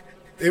I'm like,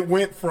 it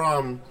went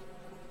from.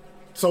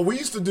 So we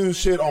used to do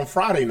shit on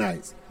Friday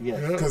nights.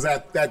 Yeah. Because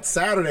that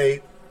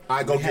Saturday,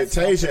 I go get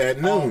Tasia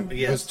at noon. Oh,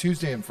 yes. It was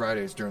Tuesday and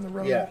Fridays during the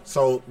road. Yeah.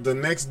 So the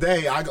next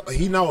day,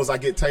 he knows I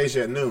get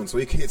Tasia at noon, so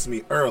he hits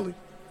me early.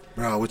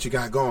 Bro, what you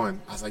got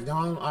going? I was like,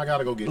 no, I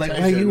gotta go get like, Tasia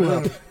why at you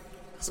noon. up?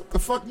 So what the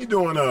fuck you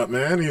doing up,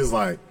 man? He was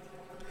like,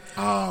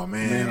 oh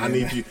man, I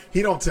need you.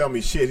 He don't tell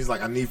me shit. He's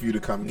like, I need for you to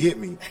come get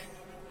me.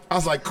 I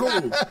was like,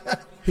 cool.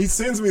 He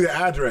sends me the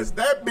address.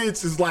 That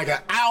bitch is like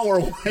an hour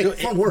away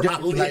from where I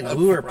live.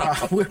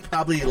 Like, we're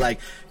probably like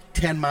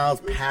 10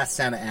 miles past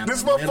Santa Ana.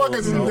 This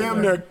motherfucker's in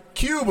damn near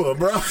Cuba,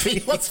 bro.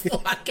 He was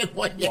fucking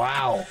way.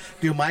 Wow.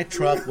 Dude, my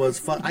truck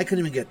was I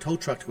couldn't even get a tow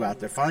truck to go out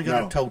there. Finally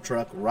got a tow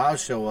truck. Rob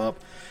show up.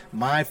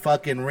 My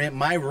fucking rim,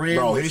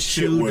 bro, was his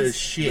shit was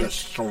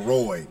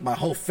destroyed. My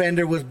whole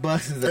fender was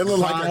busted. It looked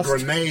like a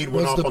grenade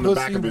went off on the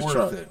back of his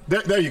truck.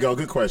 There you go.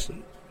 Good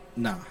question.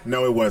 No,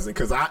 it wasn't,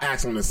 because I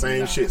asked him the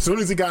same shit. As soon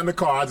as he got in the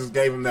car, I just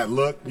gave him that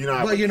look. You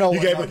know,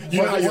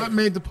 what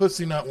made the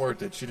pussy not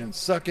worth it? She didn't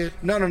suck it.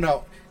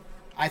 No.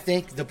 I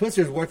think the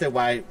pussy was worth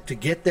it to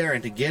get there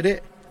and to get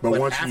it. But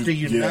once after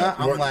you nut,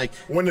 I'm like,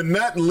 when the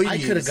nut leaves, I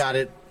could have got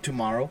it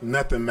tomorrow.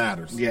 Nothing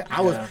matters. Yeah,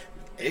 I was.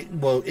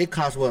 It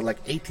cost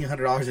like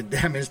 $1,800 in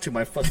damage to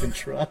my fucking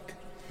truck,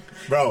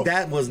 bro.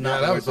 That was not.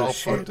 That was all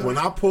shit. When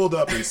I pulled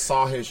up and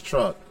saw his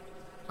truck,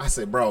 I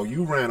said, bro,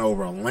 you ran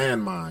over a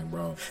landmine,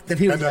 bro. Then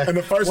he was and, like, and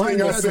the first Why thing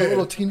you I got the said,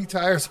 little teeny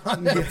tires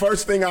on there? the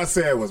first thing I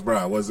said was,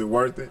 bro, was it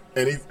worth it?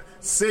 And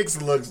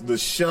Sixx looks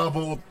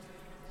disheveled.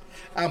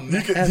 I'm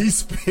You can, mad. he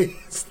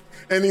spins,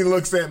 and he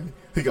looks at me.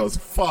 He goes,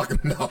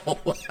 fuck no.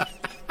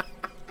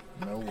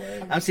 No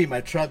way. I see my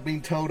truck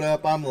being towed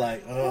up. I'm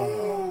like,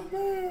 oh,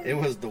 it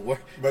was the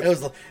worst. But- It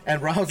was,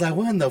 and Ron was like,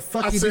 "What in the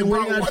fuck I you said, doing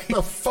bro, out what here?"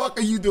 the fuck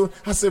are you doing?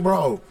 I said,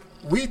 bro,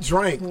 we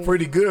drank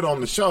pretty good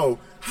on the show.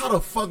 How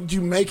the fuck did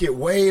you make it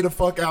way the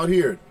fuck out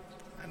here?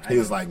 He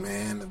was like,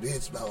 man, the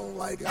bitch, bro,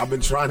 like, I've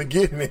been trying to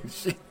get in and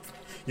shit.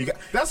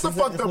 That's the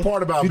fucked up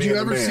part about Did being you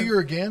a ever man. see her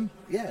again?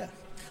 Yeah,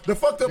 The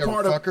fucked up You ever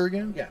part fuck of her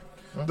again? yeah.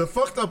 the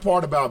fucked up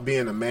part about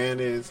being a man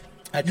is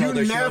I told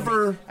you her she owed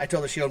never me, I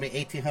told her she owed me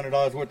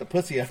 $1,800 worth of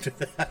pussy after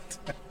that.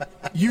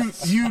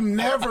 you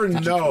never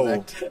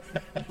know.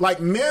 Like,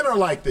 men are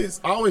like this.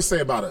 I always say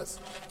about us,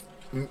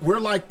 we're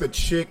like the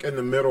chick in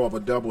the middle of a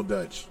double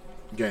dutch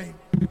game.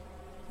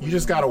 You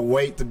just gotta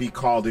wait to be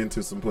called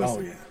into some pussy. Oh,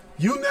 yeah.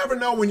 You never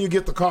know when you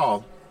get the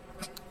call,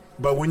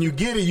 but when you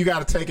get it, you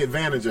gotta take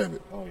advantage of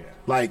it. Oh yeah.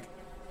 Like,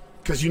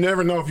 because you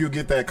never know if you'll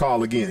get that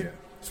call again. Yeah.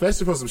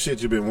 Especially for some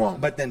shit you've been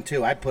wanting. But then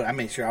too, I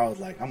made sure I was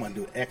like, I'm gonna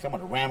do X. I'm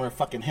gonna ram her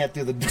fucking head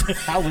through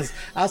the. I was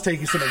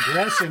taking some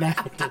aggression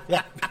after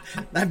that.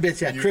 That bitch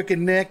had crooked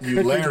neck. You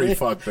crooked Larry neck.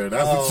 fucked her.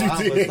 That's Oh, what you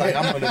I did. was like,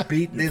 I'm gonna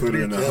beat You this put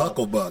her in a bitch up.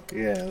 hucklebuck.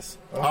 Yes.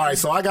 All right,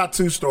 so I got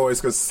two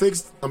stories because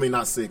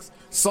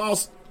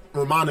Sauce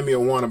reminded me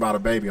of one about a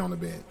baby on the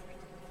bed.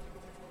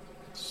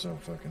 So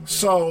fucking.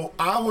 So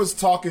I was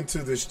talking to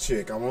this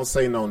chick. I won't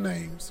say no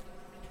names.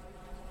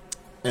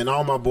 And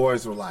all my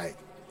boys were like,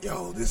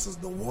 yo, this is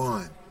the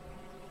one.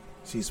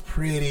 She's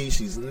pretty.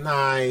 She's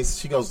nice.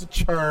 She goes to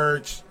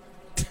church.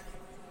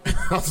 I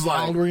was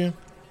How old like, were you?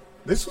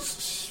 this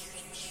was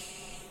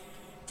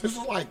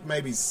like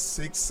maybe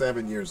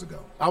 6-7 years ago.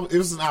 It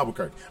was in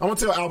Albuquerque. I want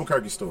to tell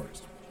Albuquerque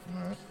stories.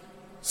 All right.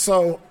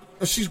 So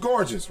she's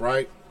gorgeous,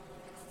 right?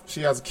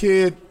 She has a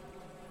kid,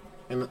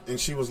 and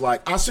she was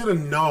like, I should have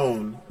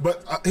known.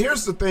 But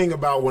here's the thing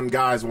about when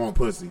guys want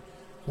pussy,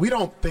 we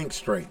don't think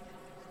straight.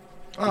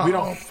 Oh, we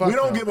don't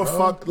no, give a bro.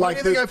 fuck. Why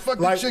Like do you think this, I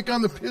fucked like, the chick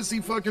on the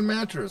pissy fucking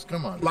mattress?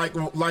 Come on.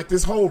 like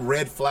this whole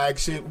red flag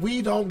shit.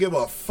 We don't give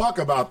a fuck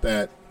about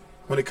that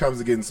when it comes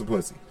to getting some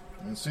pussy.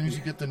 As soon as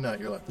you get the nut,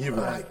 you're like, You're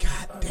like,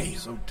 God damn.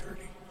 so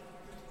dirty.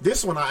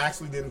 This one I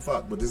actually didn't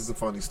fuck, but this is a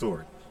funny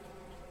story.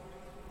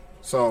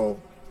 So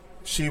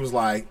she was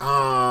like,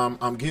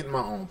 I'm getting my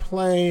own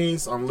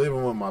place. I'm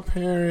living with my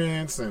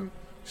parents, and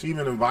she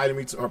even invited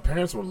me to. Her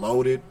parents were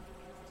loaded,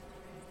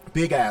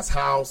 big ass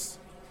house,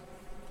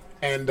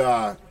 and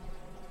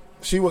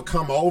she would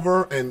come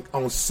over, and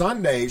on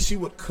Sundays she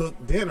would cook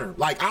dinner.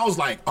 Like, I was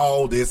like,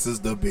 oh, this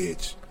is the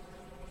bitch.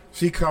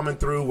 She coming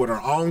through with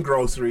her own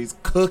groceries,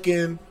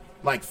 cooking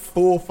like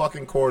full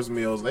fucking course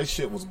meals. That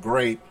shit was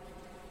great.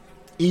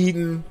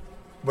 Eating,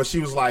 but she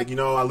was like,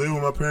 I live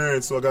with my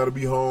parents, so I got to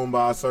be home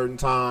by a certain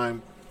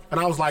time. And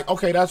I was like,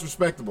 okay, that's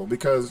respectable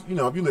because if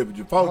you live with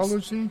your How folks. old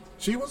was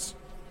she?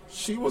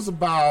 She was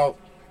about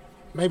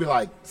maybe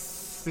like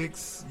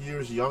 6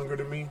 years younger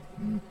than me.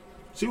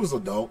 She was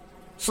adult,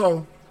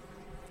 so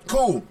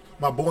cool.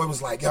 My boy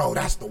was like, yo,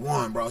 that's the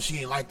one, bro. She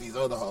ain't like these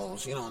other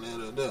hoes. And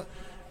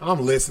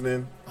I'm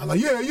listening. I'm like,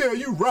 yeah,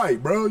 you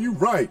right, bro. You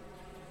right.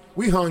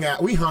 We hung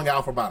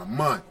out for about a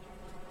month.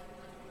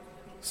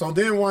 So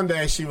then one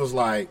day she was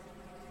like,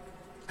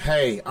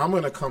 hey, I'm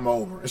going to come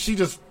over. And she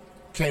just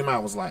came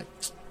out, was like,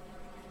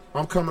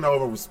 I'm coming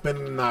over, we're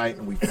spending the night,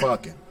 and we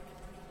fucking.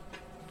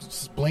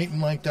 Just blatant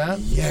like that?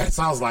 Yes.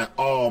 I was like,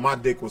 oh, my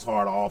dick was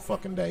hard all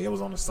fucking day. It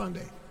was on a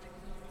Sunday.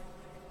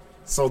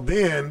 So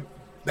then,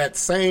 that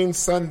same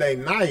Sunday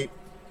night,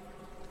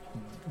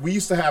 we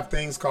used to have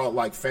things called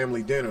like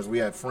family dinners. We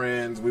had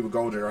friends, we would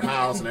go to her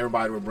house, and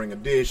everybody would bring a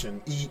dish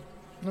and eat.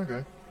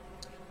 Okay.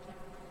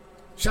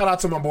 Shout out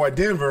to my boy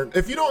Denver.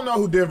 If you don't know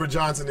who Denver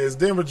Johnson is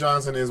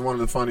one of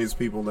the funniest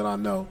people that I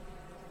know.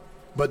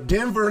 But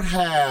Denver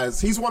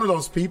he's one of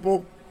those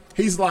people,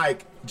 he's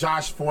like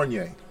Josh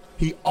Fournier.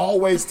 He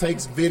always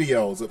takes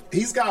videos.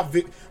 He's got,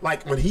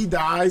 like when he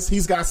dies,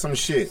 he's got some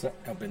shit.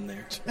 I've been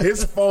there.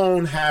 His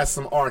phone has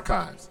some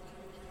archives.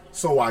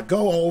 So I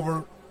go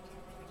over.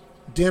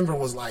 Denver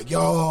was like,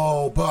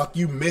 yo, Buck,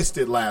 you missed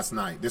it last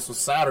night. This was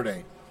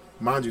Saturday.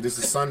 Mind you, this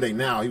is Sunday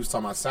now. He was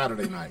talking about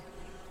Saturday night.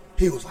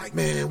 He was like,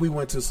 man, we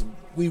went to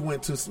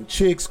some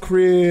chicks'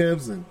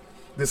 cribs and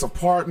this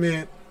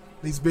apartment.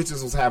 These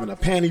bitches was having a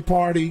panty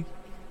party.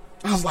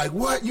 I was like,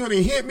 what? You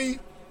didn't hit me?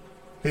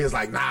 He was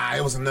like, nah,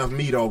 it was enough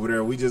meat over there.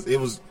 It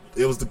was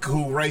the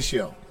cool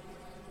ratio.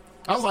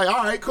 I was like,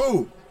 all right,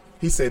 cool.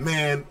 He said,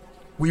 man,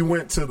 we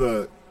went to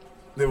the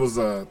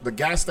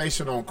gas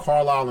station on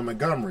Carlisle and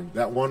Montgomery,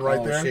 that one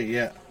right there. Oh shit,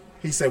 yeah.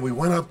 He said, we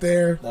went up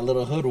there. That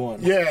little hood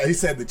one. Yeah, he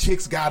said the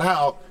chicks got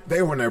out.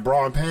 They were in their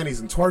bra and panties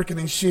and twerking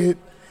and shit.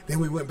 Then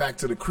we went back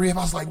to the crib.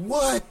 I was like,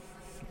 what?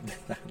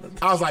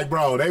 I was like,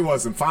 bro, they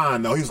wasn't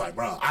fine, though. He was like,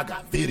 bro, I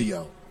got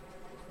video.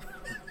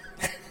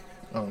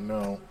 Oh,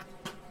 no.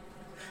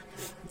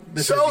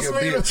 This Shows is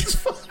your me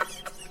bitch.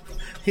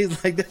 that.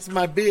 He's like, that's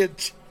my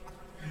bitch.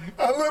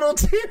 a little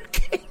tear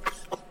came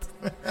out.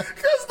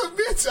 Because the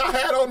bitch I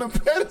had on the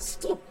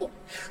pedestal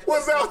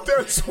was out there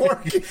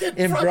twerking.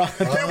 In It bra-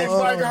 was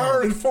like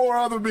her and 4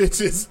 other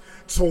bitches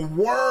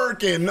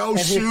twerking, no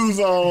shoes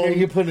on.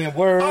 You put in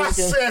work. I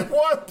said,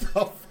 what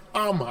the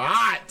I'm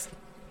hot.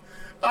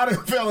 I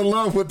done fell in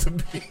love with the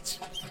bitch.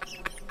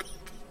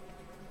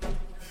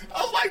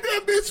 I was like,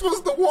 that bitch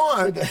was the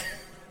one.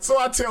 So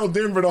I tell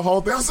Denver the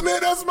whole thing. I said, man,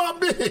 that's my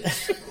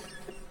bitch.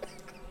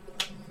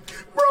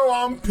 Bro,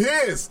 I'm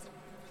pissed.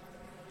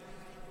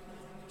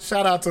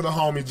 Shout out to the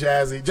homie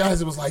Jazzy.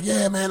 Jazzy was like,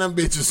 yeah, man, them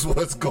bitches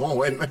was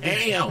going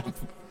ham.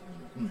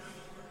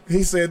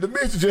 He said, the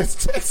bitch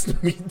just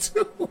texted me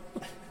too.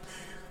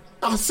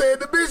 I said,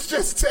 the bitch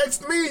just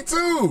texted me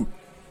too.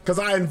 Because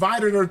I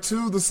invited her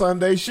to the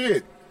Sunday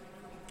shit.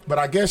 But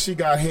I guess she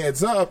got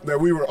heads up that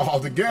we were all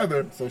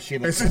together. So and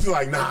she's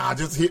like, nah,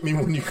 just hit me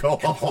when you go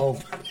home.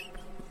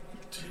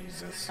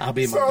 Jesus. I'll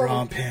be in my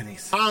bra and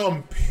panties.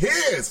 I'm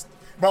pissed.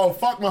 Bro,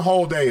 fuck my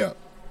whole day up.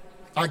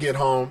 I get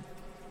home.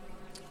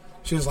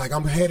 She was like,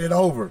 I'm headed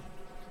over.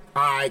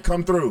 All right,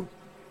 come through.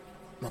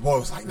 My boy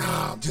was like,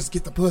 nah, just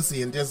get the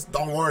pussy and just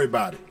don't worry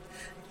about it.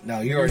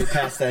 No, you already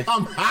passed that.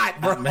 I'm hot,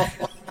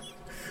 bro.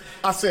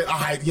 I said, all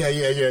right,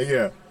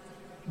 yeah.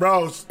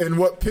 Bro, and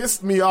what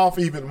pissed me off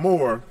even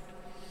more,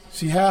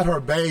 she had her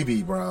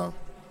baby, bro.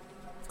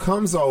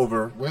 Comes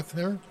over. With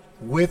her?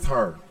 With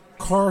her.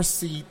 Car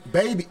seat,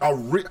 baby.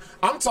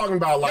 I'm talking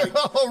about like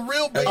A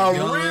real baby. a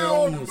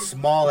real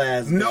small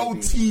ass no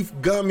baby. teeth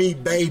gummy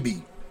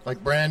baby.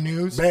 Like brand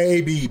news?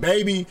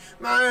 Baby.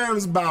 Nah, it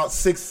was about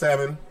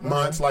 6-7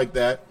 months like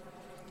that.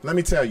 Let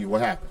me tell you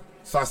what happened.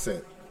 So I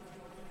said,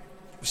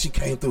 she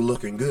came through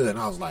looking good, and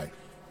I was like,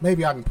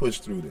 maybe I can push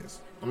through this.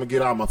 I'm gonna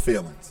get out my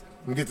feelings.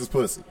 I'm gonna get this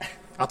pussy.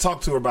 I'll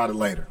talk to her about it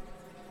later.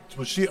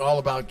 Was she all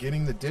about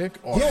getting the dick?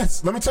 Or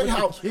Yes. Let me tell you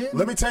how. With the kid?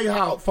 Let me tell you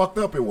how fucked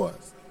up it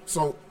was.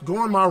 So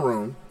go in my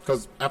room,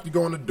 because after you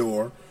go in the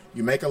door,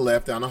 you make a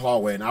left down the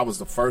hallway, and I was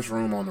the first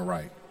room on the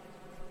right.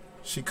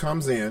 She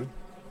comes in.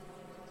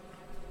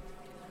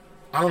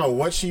 I don't know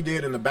what she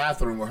did in the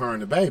bathroom with her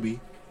and the baby,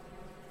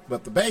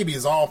 but the baby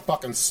is all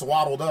fucking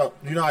swaddled up.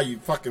 You know how you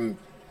fucking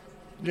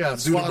Yeah, do the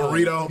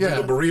swaddling. burrito, Yeah.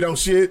 do the burrito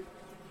shit?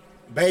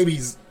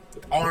 Baby's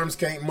arms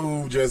can't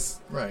move,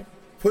 just Right.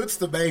 puts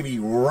the baby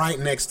right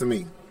next to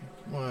me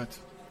What?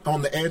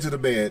 on the edge of the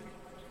bed.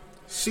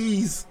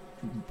 She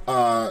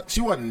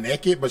wasn't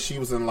naked, but she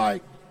was in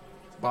like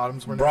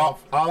Bottoms were bra.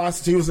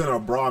 off. She was in her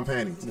bra and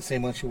panties. The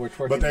same one she worked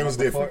for. But they was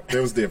different.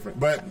 They was different.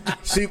 But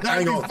she, I ain't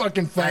That'd be gonna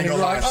fucking funny. I ain't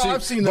gonna lie. Like, oh,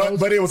 I've seen those.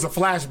 But it was a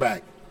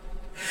flashback.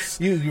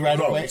 You right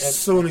Bro, away. as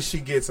soon as she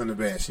gets in the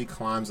bed, she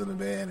climbs in the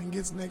bed and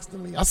gets next to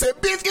me. I said,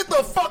 "Bitch, get the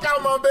fuck out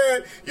of my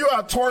bed! You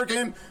out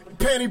twerking,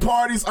 panty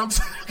parties." I'm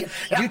sorry.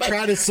 You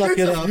try to suck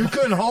it up. You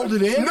couldn't hold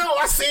it in? No,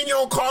 I seen you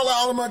on Carla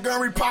Oliver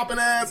Montgomery popping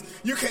ass.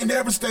 You can't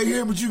never stay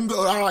here, but you can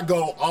go. I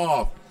go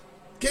off.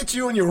 Get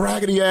you and your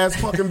raggedy ass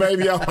fucking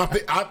baby out my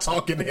bed. I'm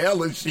talking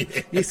hella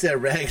shit. He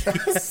said raggedy.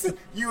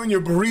 You and your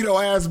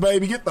burrito ass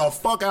baby, get the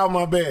fuck out of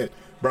my bed.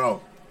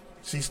 Bro,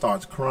 she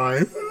starts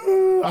crying.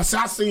 I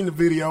seen the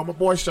video. My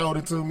boy showed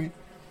it to me.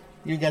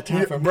 You ain't got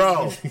time for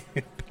bro.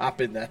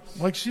 popping that.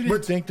 Like, she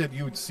didn't think that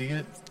you would see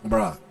it.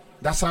 Bruh,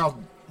 that's how,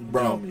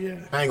 bro, Yeah.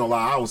 I ain't gonna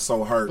lie, I was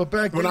so hurt. But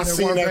back when then, I there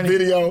seen weren't that any-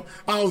 video,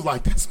 I was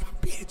like, that's my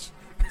bitch.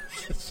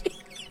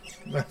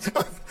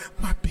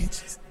 My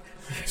bitch.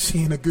 She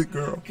ain't a good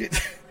girl.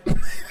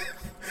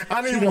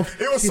 I didn't even,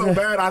 it was so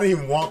bad, I didn't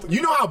even want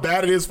you know how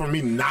bad it is for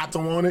me not to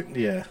want it?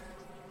 Yeah.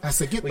 I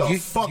said, get Well, the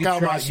fuck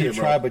out of my shit, You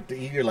bro. try, but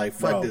you're like,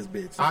 fuck Bro, this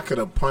bitch. I could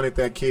have punted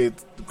that kid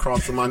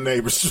across to my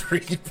neighbor's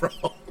street, bro.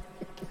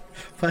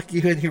 Fuck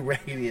you and your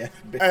raggedy ass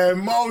bitch.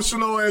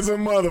 Emotional as a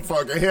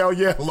motherfucker. Hell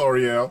yeah,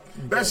 L'Oreal.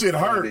 That shit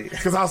hurt. funny.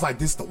 Because I was like,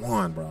 this the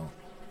one, bro.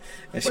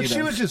 And But she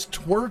done- was just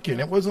twerking.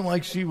 It wasn't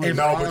like she was. in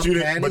No, but brown you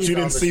didn't- panties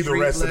didn't on see the street,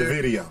 rest of the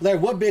Larry. video. Larry,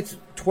 what bitch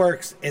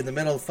twerks in the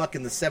middle of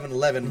fucking the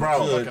 7-Eleven?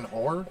 Bro, Good. fucking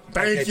whore.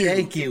 Thank Okay, you.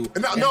 thank you.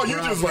 No, And you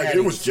brown just like, it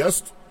panties. was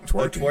just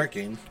twerking.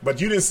 Twerking. But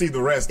you didn't see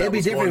the rest that It'd be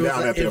was different going if it was down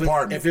like- at the if it was-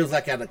 apartment. if it was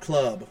like at a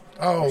club.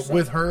 Oh,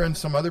 with her and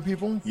some other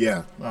people?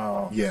 Yeah.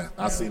 Oh. Yeah,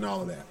 I seen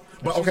all of that.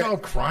 But She's okay, all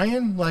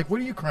crying? Like,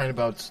 what are you crying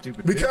about,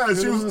 stupid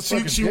because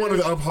bitch? she wanted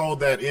to uphold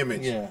that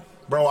image. Yeah.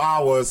 Bro, I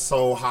was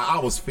so high. I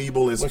was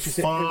feeble as What she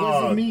said? It fuck.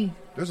 wasn't me.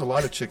 There's a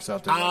lot of chicks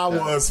out there I like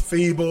that. was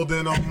feeble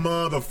than a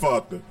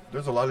motherfucker.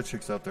 There's a lot of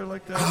chicks out there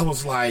like that. I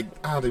was like,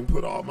 I didn't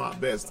put all my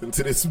best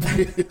into this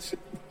bitch.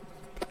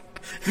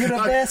 You're the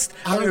best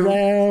I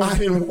around.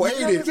 didn't wait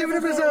it. Give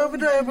it up,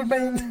 it's over,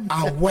 man.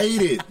 I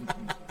waited.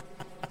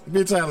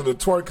 Bitch had a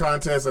twerk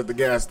contest at the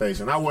gas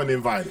station. I wasn't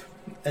invited.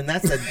 And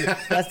that's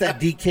that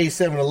DK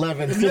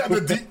 7-Eleven. Yeah,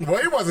 well,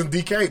 it wasn't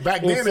DK.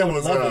 Back then it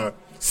was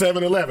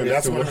 7-Eleven.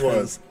 Yes, That's what it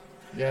was.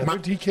 Yeah, they're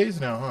DKs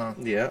now, huh?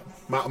 Yeah.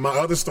 My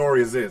other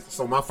story is this.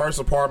 So my first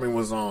apartment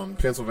was on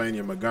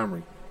Pennsylvania,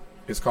 Montgomery.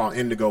 It's called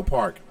Indigo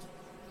Park.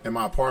 And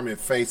my apartment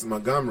faced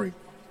Montgomery.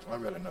 I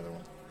read another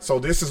one. So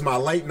this is my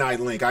late night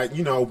link.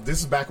 This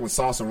is back when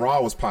Sauce and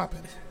Raw was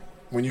popping.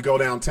 When you go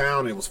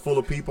downtown, it was full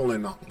of people,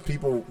 and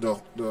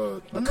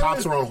the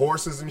cops are on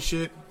horses and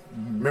shit.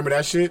 Remember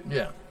that shit?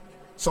 Yeah.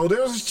 So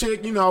there was this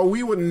chick, you know,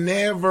 we would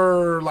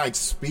never like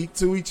speak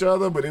to each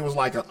other, but it was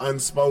like an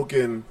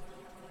unspoken,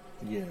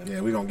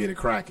 yeah, we gonna get it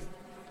cracking.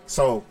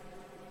 So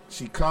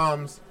she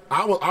comes.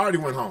 I already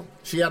went home.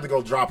 She had to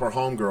go drop her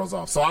homegirls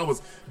off. So I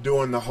was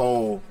doing the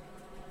whole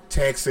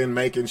texting,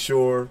 making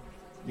sure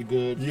You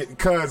good?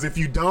 because if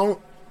you don't,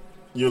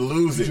 you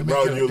lose it,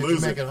 bro. You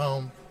lose Did you make it. it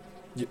home?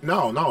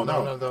 No. None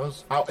of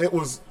those?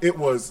 It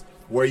was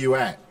where you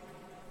at.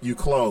 You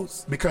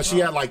close because she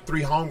had like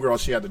 3 homegirls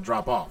she had to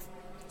drop off.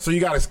 So you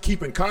got to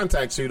keep in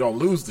contact so you don't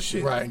lose the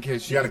shit. Right, in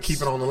case you got to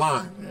keep it on the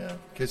line. Yeah, in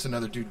case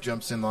another dude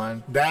jumps in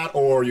line. That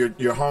or your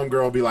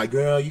homegirl be like,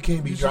 girl, you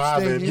can't be You should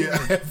driving. stay here.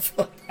 Yeah,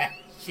 fuck that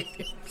shit.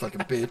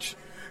 Fucking bitch.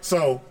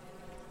 So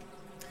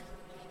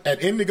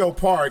at Indigo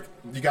Park,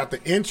 you got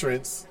the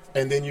entrance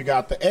and then you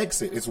got the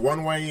exit. It's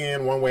one way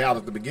in, one way out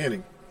at the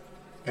beginning.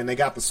 And they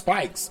got the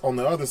spikes on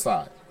the other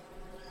side.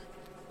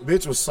 The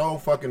bitch was so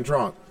fucking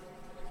drunk.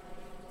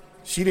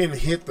 She didn't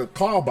hit the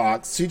call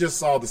box. She just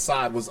saw the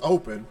side was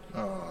open.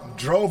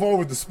 Drove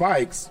over the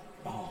spikes.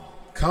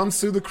 Comes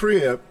to the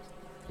crib.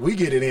 We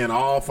get it in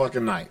all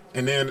fucking night.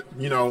 And then,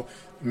 you know,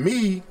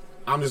 me,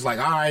 I'm just like,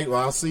 all right, well,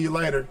 I'll see you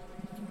later.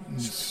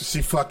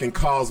 She fucking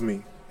calls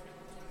me.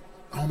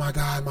 Oh my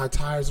God, my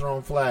tires are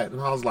on flat.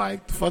 And I was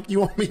like, the fuck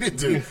you want me to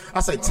do?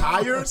 I say,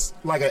 tires?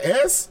 Like an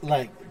S?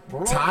 Like,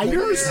 bro,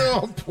 Tires?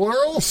 Yeah,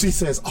 plural? She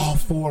says, all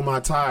 4 of my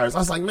tires. I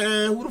was like,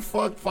 man, who the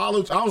fuck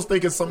followed you? I was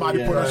thinking somebody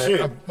put her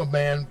shit. A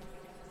man.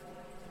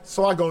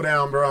 So I go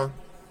down, bro.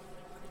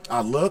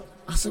 I look.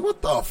 I said,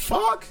 what the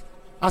fuck?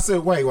 I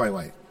said,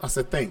 wait. I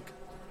said, think.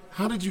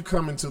 How did you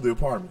come into the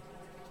apartment?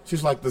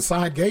 She's like, the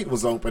side gate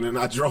was open and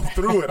I drove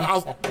through it. I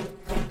was,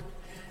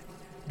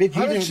 bitch,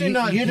 How did she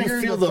not you hear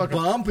didn't feel the the fucking-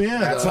 bump?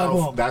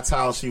 Yeah. that's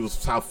how she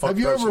was. How fucked Have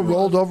you up she ever was.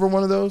 rolled over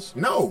one of those?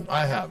 No.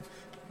 I have.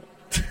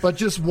 But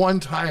just one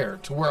tire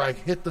to where I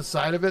hit the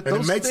side of it. And it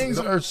Those makes- things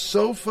are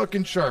so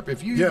fucking sharp.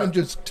 If you Yeah. even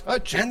just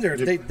touch it. And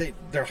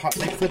they're hot.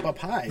 They flip up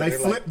high. They They're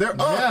flip. like- They're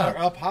up. Yeah.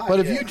 They're up high, But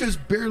if yeah. you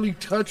just barely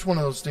touch one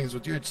of those things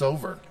with you, it's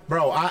over.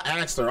 Bro, I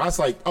asked her. I was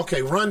like,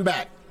 okay, run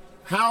back.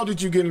 How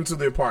did you get into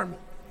the apartment?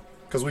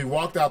 Because we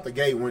walked out the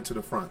gate and went to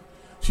the front.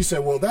 She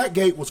said, well, that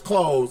gate was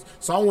closed,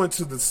 so I went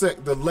to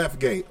the left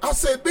gate. I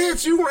said,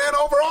 bitch, you ran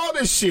over all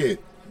this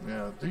shit.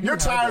 Yeah. Your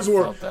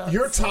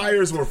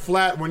tires were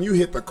flat when you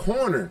hit the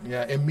corner.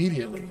 Yeah,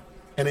 immediately.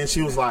 And then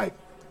she was like,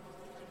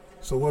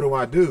 so what do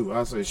I do?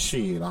 I said,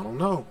 shit, I don't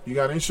know. You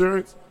got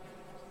insurance?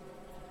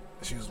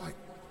 She was like,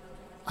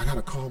 I got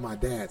to call my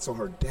dad. So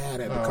her dad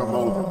had to come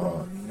over,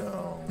 bro.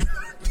 No.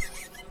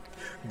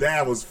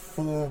 Dad was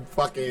full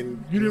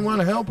fucking... You didn't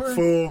want to help her?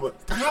 Full...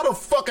 How the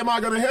fuck am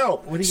I going to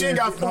help? What are you She ain't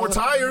gonna got do? 4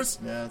 tires.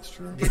 Yeah, that's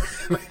true.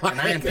 And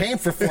I ain't paying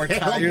for 4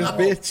 tires, no.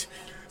 bitch.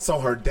 So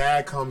her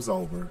dad comes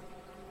over.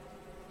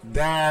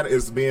 Dad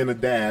is being a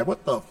dad.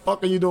 What the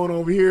fuck are you doing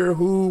over here?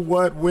 Who,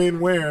 what, when,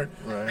 where?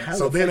 Right.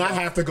 So then I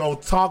have to go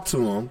talk to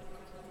him.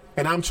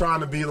 And I'm trying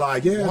to be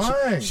like, yeah,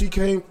 Why? she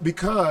came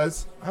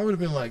because... I would have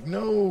been like,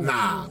 no.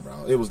 Nah,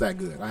 bro. It was that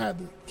good. I had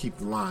to keep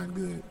the line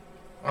good.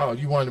 Oh,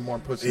 you wanted more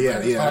pussy. Yeah,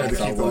 later. I had to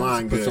Okay. keep the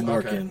line Put good. some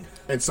work Okay. in.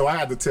 And so I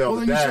had to tell Well,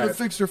 the then you should dad. have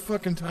fixed her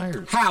fucking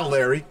tires. How,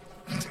 Larry?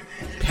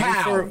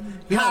 How?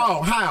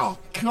 How?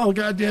 Call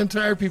goddamn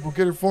tire people.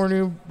 Get her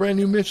brand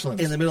new Michelins.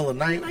 In the middle of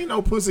the night. Ain't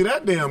no pussy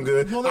that damn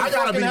good. Well, then I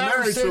gotta be fucking have her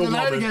married stay to a the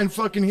night woman. again.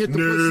 Fucking hit the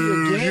No,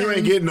 pussy again. you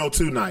ain't getting no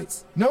 2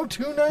 nights. No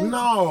 2 nights.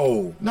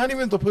 No, Not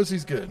even if the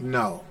pussy's good.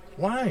 no.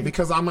 Why?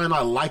 Because I might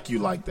not like you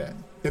like that.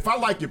 If I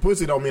like your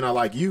pussy, don't mean I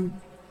like you.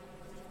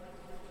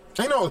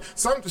 I know.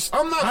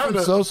 I'm not. I'm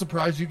gonna, so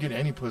surprised you get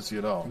any pussy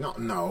at all.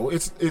 No.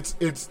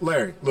 It's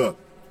Larry. Look,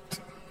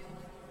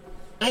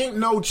 ain't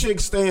no chick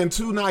staying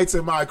 2 nights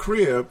in my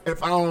crib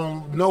if I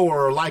don't know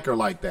her or like her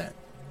like that.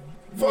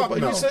 Fuck But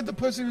no. you said the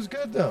pussy was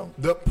good though.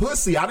 The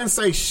pussy. I didn't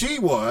say she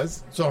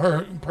was. So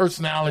her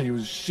personality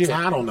was shit.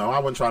 I don't know. I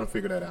wasn't trying to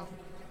figure that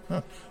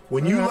out.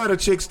 When you let a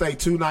chick stay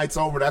 2 nights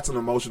over, that's an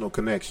emotional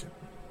connection.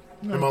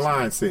 Am I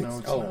lying, Sixx? No,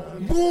 it's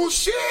not.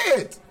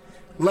 Bullshit.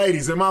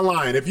 Ladies, am I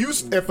lying? If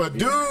a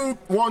dude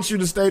wants you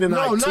to stay the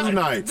night, 2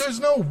 nights.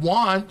 There's no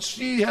want.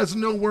 She has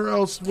nowhere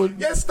else.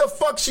 Yes, the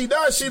fuck she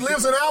does. She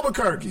lives in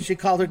Albuquerque. She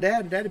called her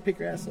dad. Daddy pick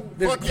her ass up.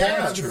 There's Fuck yeah. cabs.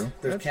 That's true.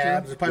 There's That's cabs.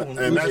 true. There's probably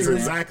one And that's Uber,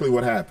 exactly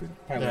what happened.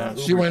 probably Yeah, one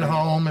she Uber went thing.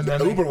 home and then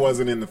The Uber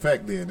wasn't in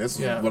effect then. This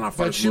was Yeah, when I first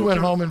but she moved went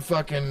here. home and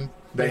fucking.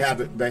 They had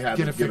to get get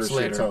it her fixed shit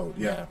later. towed.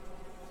 Yeah.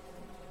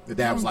 The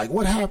dad was like,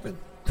 "What happened?"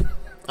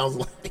 I was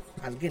like,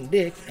 I was getting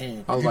dick,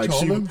 and I was You like,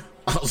 told him?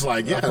 I was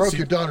like, yeah. I broke she-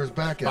 your daughter's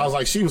back out. I was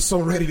like, she was so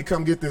ready to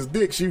come get this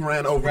dick, she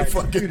ran over Right. the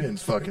fucking. you didn't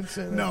fucking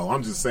say that. No,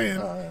 I'm just saying.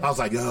 yeah. I was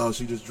like, yo,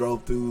 she just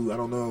drove through. I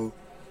don't know.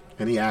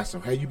 And he asked her,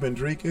 "Hey, you been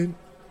drinking?"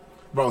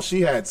 Bro,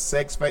 she had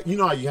sex face. You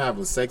know how you have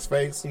a sex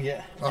face?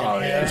 yeah, Oh,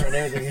 and yeah. hair and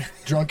everything.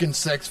 Drunken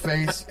sex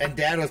face. And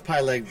dad was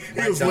probably like,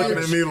 He was looking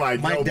at me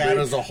like, my yo, dad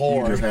bitch, is a You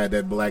whore. just had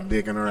that black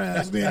dick in her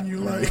ass, didn't you?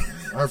 Like,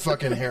 Her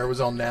fucking hair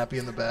was all nappy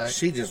in the back.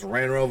 She just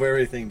ran her over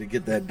everything to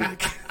get that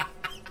dick.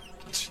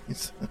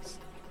 Jesus.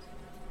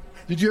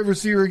 Did you ever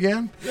see her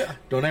again?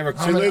 Don't ever.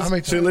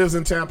 she lives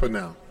in Tampa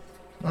now.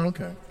 Oh,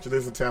 okay. She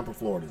lives in Tampa,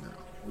 Florida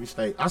now.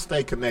 I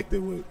stay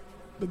connected with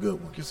the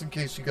good ones. Just in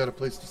case you got a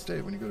place to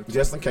stay when you go to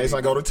Just in case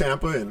I go to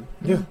Tampa and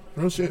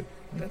real shit.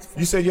 That's fun.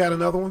 You said you had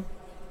another one?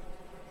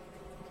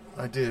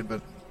 I did,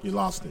 but You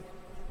lost it.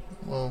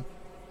 well,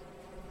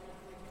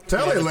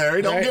 Tell it,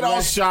 Larry. Don't get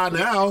all shy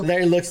now.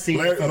 Larry looks see.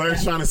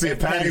 Larry's trying to see if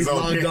Patty's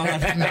on here.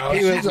 no,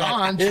 He was she's like-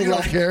 on. he She was don't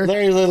like- care.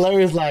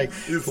 Larry was like,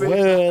 You see?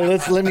 well,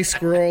 let me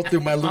scroll through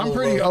my little. I'm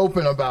pretty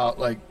open about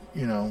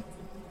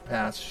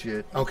past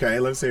shit. Okay,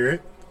 let's hear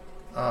it.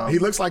 He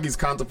looks like he's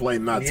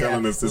contemplating not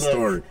telling us this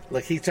story.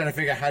 Look, he's trying to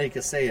figure out how he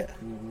could say it.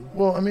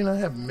 Well, I mean, I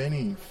have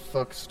many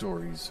fuck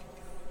stories.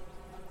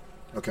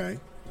 Okay.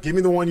 Give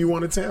me the one you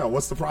want to tell.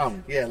 What's the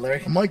problem? Yeah,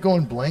 Larry. I might go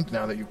in blank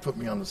now that you put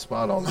me on the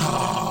spot all the time.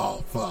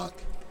 Oh, fuck.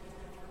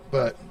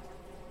 But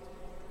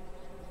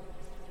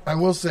I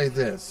will say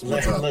this.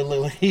 What's up?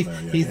 He's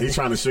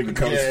trying to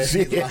sugarcoat Yeah,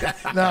 shit. he's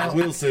like, Now, I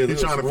will say He's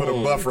this. trying to put a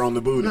Whoa. buffer on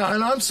the booty. no,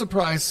 and I'm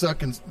surprised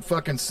fucking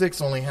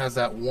Sixx only has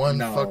that one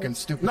No. fucking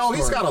stupid No, story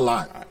he's got a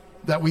lot.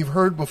 that we've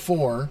heard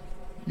before.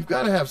 You've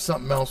got to have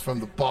something else from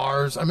the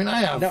bars. I mean, I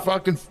have No.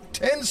 fucking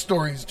 10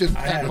 stories just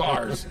at have-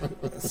 bars.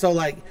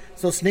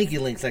 So sneaky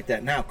links like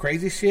that. Now,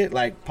 crazy shit,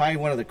 like probably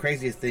one of the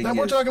craziest things. Now,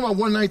 we're is talking about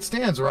one night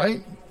stands,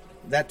 right?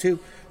 that too.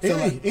 So,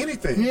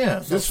 Anything.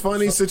 Yeah. Just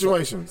funny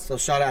situations. so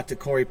shout out to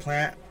Corey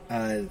Plant,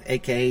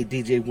 aka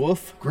DJ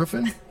Wolf.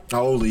 Griffin?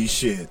 Holy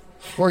shit.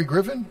 Corey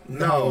Griffin?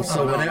 No.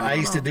 So no, when no, I no,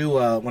 used no. to do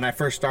when I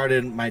first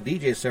started my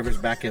DJ service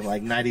back in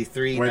like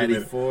 93, Wait a minute.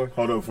 94.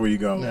 Hold up before you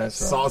go. That's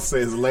Sauce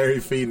says Larry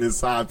feeding his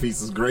side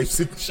pieces grapes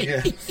and cheese.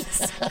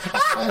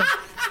 Yeah.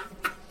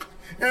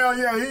 Hell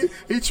yeah,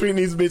 he treating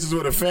these bitches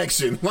with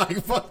affection.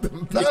 Like, fuck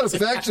them. Not bitches.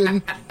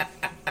 affection,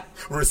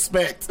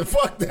 Respect.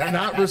 Fuck that.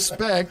 not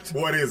respect.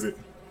 What is it?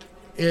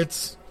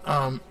 It's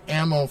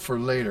ammo for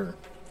later.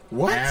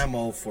 What?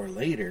 Ammo for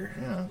later.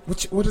 Yeah.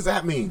 What does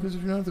that mean? Because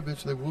if you're not the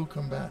bitch, they will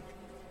come back.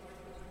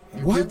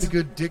 You What? get the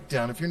good dick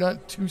down. If you're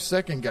not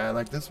 2-second guy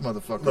like this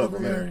motherfucker Look, over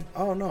Larry. here.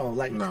 Oh no,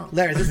 like No.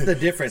 Larry, this is the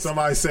difference.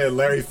 Somebody said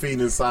Larry feeding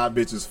his side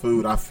bitches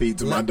food. I feed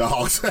to my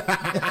dogs.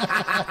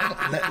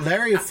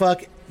 Larry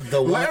fuck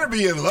the one. Larry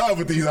be in love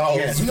with these hoes.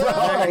 Yeah. bro.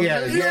 No,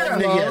 yeah, yeah.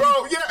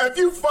 bro. Yeah, if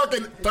you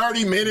fucking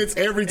 30 minutes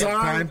every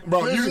time, time.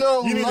 bro, There's you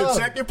no need love. to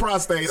check your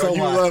prostate So or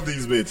you what? love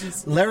these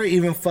bitches. Larry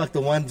even fucked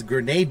the ones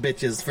grenade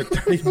bitches for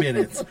 30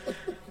 minutes.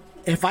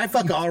 If I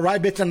fuck an alright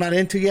bitch I'm not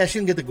into, yeah, she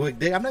can get the quick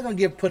dick. I'm not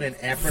gonna put in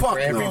effort Fuck for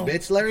every no.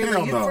 bitch. Larry,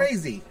 Hell like, you're no.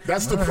 crazy.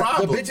 That's the The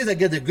problem. bitches that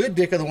get the good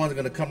dick are the ones that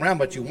are gonna come around,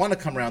 but you want to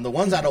come around. The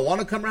ones that don't want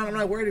to come around, I'm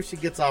not worried if she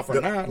gets off or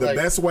The, not. the Like,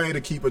 best way to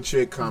keep a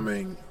chick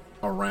coming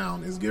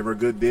around is give her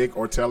good dick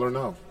or tell her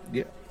no.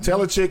 yeah.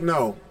 Tell a chick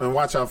no and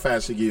watch how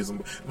fast she gives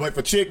them. But if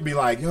a chick be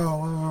like,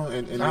 yo,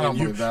 and I don't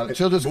you, believe that.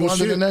 She'll just go on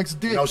to the bullshit. next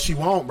dick. No, she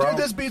won't, bro. Dude,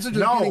 this bitch are just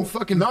getting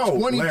fucking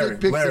 20 Larry,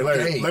 dick pics a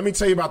Larry, day. Let me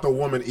tell you about the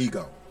woman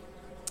ego.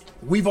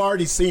 We've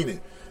already seen it.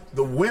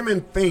 The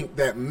women think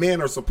that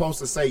men are supposed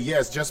to say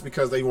yes just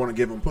because they want to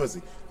give them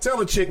pussy.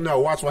 Tell a chick no.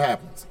 Watch what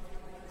happens.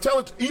 Tell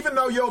it, even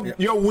though your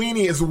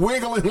weenie is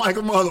wiggling like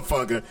a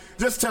motherfucker,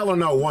 just tell her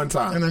no one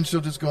time. And then she'll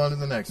just go on to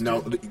the next.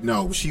 No, dude.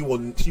 no, she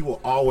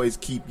will always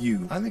keep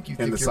you. I think you in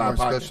think the you're more side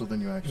pocket. special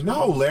than you actually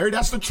No, are. Larry,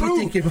 that's the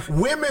think truth. you-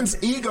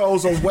 Women's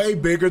egos are way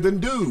bigger than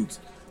dudes.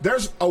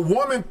 There's a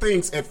woman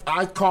thinks if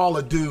I call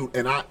a dude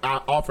and I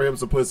offer him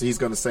some pussy, he's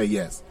going to say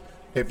yes.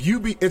 If you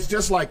be, it's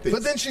just like this.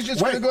 But then she's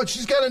just going to go.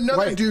 She's got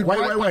another dude Wait.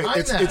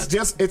 behind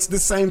that. It's the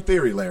same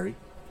theory, Larry.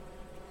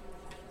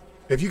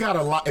 If you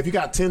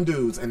got 10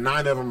 dudes and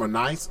 9 of them are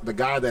nice, the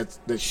guy that's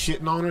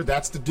shitting on her,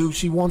 that's the dude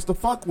she wants to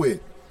fuck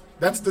with.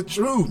 That's the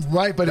truth.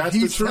 Right, but that's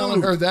if he's the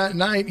telling truth. her that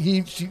night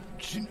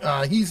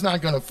he's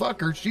not going to fuck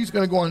her, she's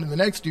going to go on to the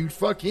next dude,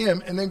 fuck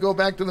him, and then go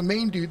back to the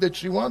main dude that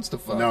she wants to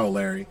fuck. No,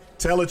 Larry.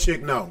 Tell a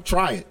chick no.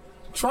 Try it.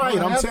 Try it.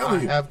 I'm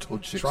telling you. I have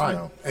told chicks Try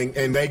no. it.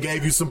 And they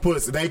gave you some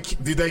pussy.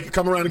 Did they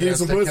come around and give you Yes,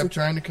 some they pussy? kept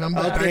trying to come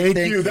back. Thank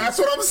Thank you. you. That's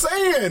what I'm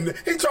saying.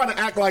 He's trying to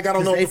act like I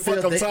don't know what the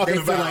fuck I'm talking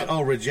they feel about.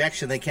 like,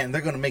 rejection. They can't.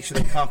 They're going to make sure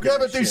they conquer. Yeah, that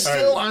but they shit.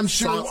 still, Hey, I'm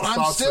sure,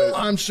 Sauce said-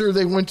 I'm sure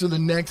they went to the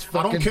next I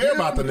fucking don't care dude.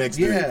 about the next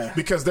Yeah. dude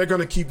because they're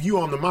going to keep you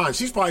on the mind.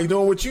 She's probably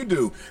doing what you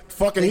do,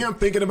 fucking him,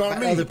 thinking about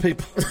me. Other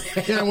people,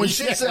 Yeah, when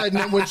she said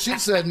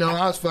no,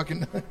 I was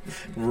fucking.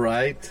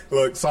 right?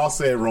 Look, Sauce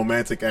said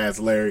romantic ass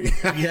Larry.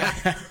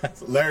 Yeah.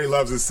 Larry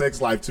loves his sex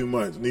life too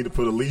much. Need to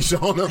put a leash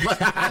on him.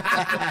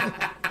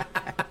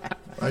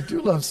 I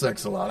do love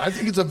sex a lot. I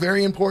think it's a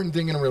very important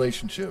thing in a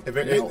relationship.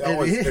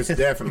 It's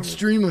definitely.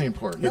 Extremely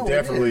important. It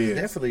definitely is.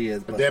 Definitely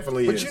is. It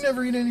definitely But is. you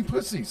never eat any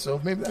pussy,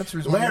 so maybe that's the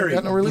reason why Larry, you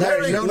got no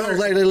relationship.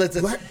 Larry,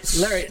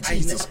 listen. Larry,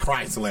 Jesus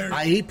Christ, Larry.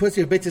 I eat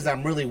pussy with bitches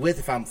I'm really with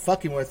if I'm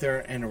fucking with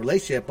her in a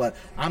relationship, but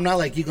I'm not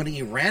like you're gonna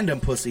eat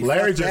random pussy.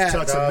 Larry Fuck just that,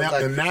 tucks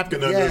dog. a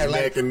napkin under his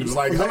neck and was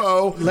like,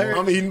 hello,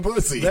 I'm eating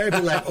pussy. Larry be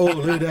like, oh,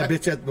 look at that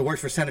bitch that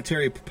works for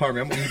sanitary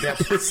department. I'm gonna eat that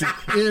pussy.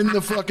 In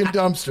the fucking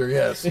dumpster,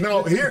 yes.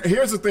 No,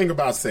 here's the thing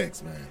about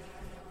sex, man.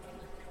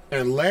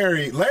 And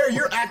Larry,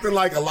 you're acting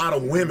like a lot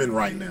of women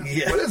right now.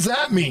 Yeah. What does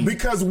that mean?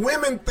 Because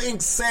women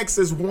think sex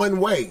is one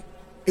way.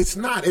 It's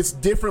not. It's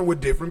different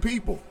with different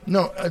people.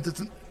 No, I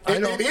don't.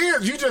 It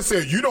is. You just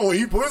said you don't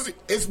eat pussy.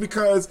 It's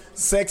because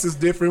sex is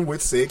different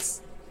with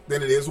Sixx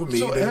than it is with me,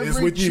 So than it is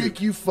every with you.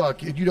 chick you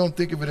fuck, you don't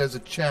think of it as a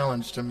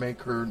challenge to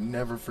make her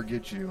never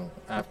forget you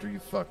after you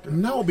fucked her.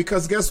 No,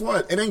 because guess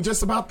what? It ain't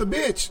just about the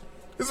bitch.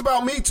 It's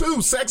about me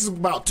too. Sex is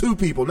about two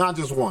people, not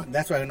just one.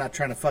 That's why I'm not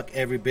trying to fuck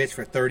every bitch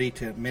for 30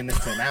 minutes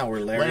to an hour,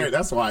 Larry.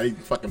 That's why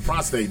fucking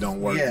prostate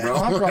don't work, Yeah.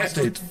 bro. My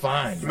prostate's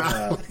fine.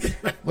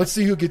 Let's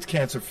see who gets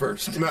cancer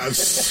first. Nah,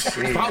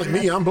 probably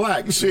me. I'm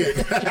black. Shit.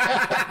 You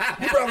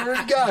probably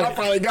already got I it.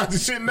 probably got the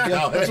shit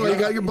now. That's why you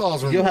got your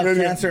balls You'll removed. have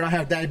cancer and I'll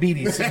have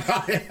diabetes.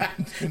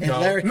 And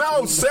Larry,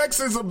 No, sex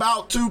is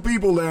about two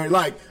people, Larry.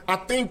 Like, I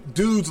think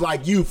dudes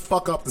like you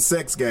fuck up the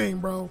sex game,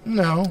 bro.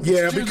 No.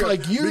 Yeah, it's dudes because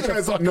like you that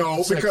because fuck up no,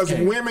 the sex because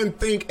game. women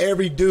think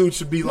every dude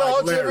should be No, like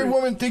it's Larry. every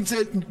woman thinks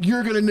that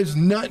you're going to just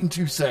nut in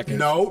 2 seconds.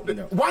 No.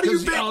 Why do you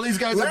 'Cause think all these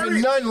guys have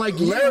been nutting like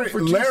you for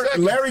 2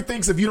 seconds? Larry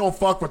thinks if you don't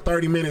fuck for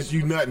 30 minutes,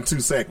 you nut in 2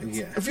 seconds.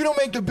 Yeah. If you don't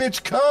make the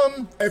bitch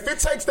come, If it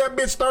takes that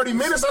bitch 30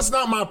 minutes, that's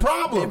not my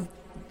problem.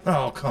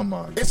 oh, come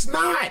on. It's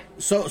not.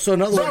 so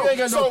in other So words, they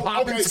got no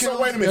popping okay, skills?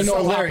 so wait a minute. No,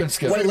 So Larry, hopping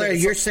skills. wait Wait a Larry,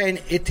 minute. you're saying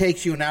it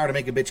takes you an hour to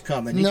make a bitch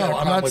come, and you got a No,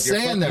 problem I'm not with your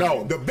saying fucking- that.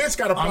 No, the bitch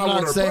got a I'm problem not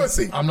with her saying-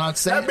 pussy. I'm not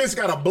saying- that bitch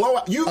got to blow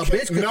out. You A can't-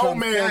 bitch could no come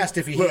man fast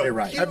if you look, hit it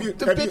right. have you-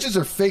 The have you- bitches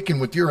are faking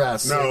with your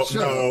ass. No,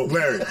 Shut up.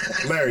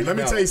 Larry. Let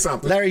me tell you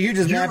something. Larry, you're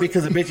just mad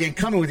because a bitch ain't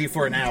coming with you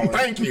for an hour.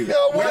 Thank you. Yo,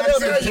 whatever,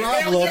 Let me tell you,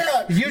 problem.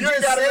 hell yeah. You ain't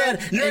just got said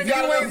enough- you if ain't got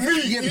you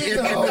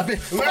enough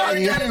ain't- meat.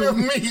 Larry got enough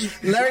meat.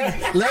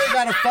 Larry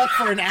got to fuck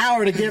for an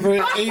hour to give her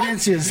 8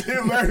 inches.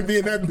 Larry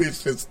being that bitch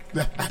just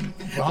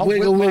I'll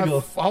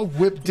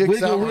whip dicks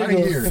Wiggle, out right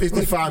wiggle. here.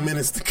 55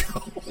 minutes to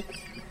go.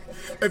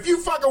 If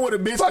you fucking with a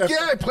bitch, Fuck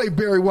yeah, I play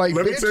Barry White,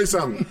 let me bitch. tell you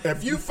something.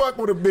 If you fuck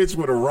with a bitch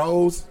with a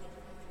rose,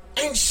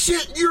 ain't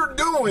shit you're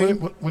doing.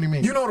 What do you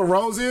mean? You know what a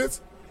rose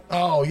is?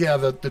 Oh, yeah,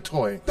 the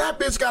toy. That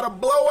bitch got a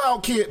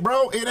blowout kit,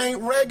 bro. It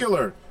ain't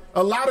regular.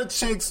 A lot of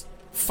chicks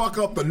fuck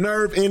up the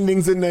nerve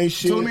endings in they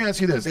shit. So let me ask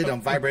you this. They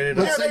done vibrated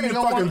Yeah, up. say they you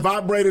done don't fucking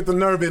wanna- vibrated the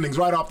nerve endings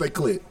right off their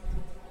clit.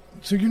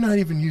 So you're not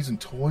even using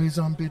toys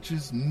on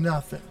bitches?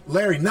 Nothing.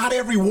 Larry, not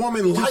every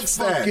woman likes Just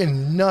that.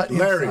 fucking nut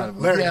Larry, inside of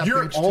them. Larry, Yeah,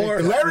 you're, bitch, take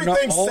or- that. Larry No,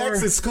 thinks or-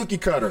 sex is cookie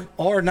cutter.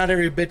 Or not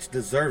every bitch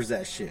deserves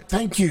that shit.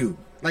 Thank you.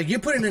 Like you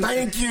put it in.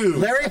 Thank you.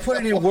 Larry put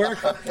it in work.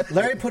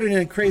 Larry put it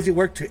in crazy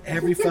work to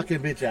every fucking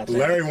bitch out there.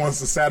 Larry wants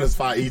to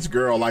satisfy each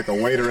girl like a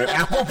waiter at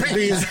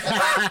Applebee's.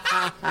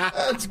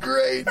 That's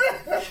great.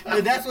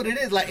 And that's what it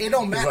is. Like it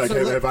don't He's matter. like, So,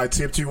 hey, look, have I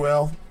tipped you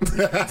well?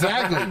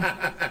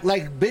 Exactly.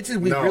 like bitches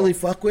we No. really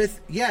fuck with,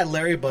 yeah,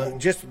 Larry. But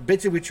just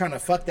bitches we trying to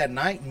fuck that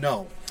night,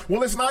 no.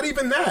 Well, it's not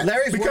even that.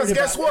 Larry's because worried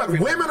guess about what?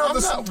 everyone. Women are I'm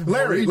the not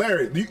Larry.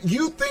 worried.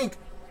 You think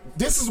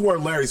this is where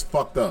Larry's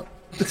fucked up.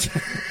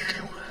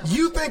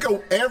 You think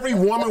every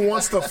woman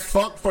wants to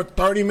fuck for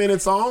 30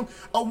 minutes on?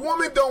 A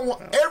woman don't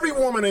want. Every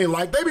woman ain't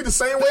like. They be the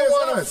same way They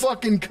want as to us.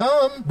 fucking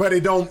come. But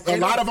it don't. A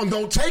lot of them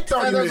don't take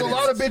 30 And there's minutes. a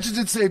lot of bitches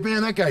that say,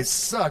 man, that guy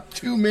sucked.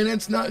 2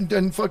 minutes,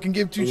 doesn't fucking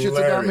give two shits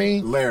about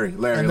me. Larry.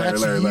 And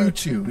that's you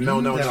two.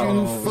 No. You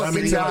Let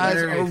fucking me tell guys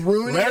you. are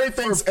ruining Larry it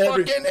thinks for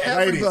fucking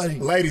everybody.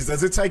 Ladies,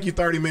 does it take you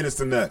 30 minutes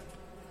to nut?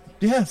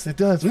 Yes, it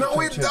does. No,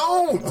 it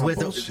don't. With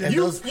bullshit.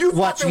 You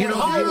watch, fucking you with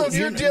know, hoes.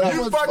 you're dealing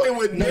You with fucking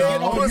with no,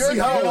 dead you're pussy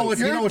dealing hoes. with-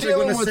 you know what they're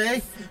dealing gonna with-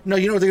 say? No,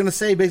 you know what they're gonna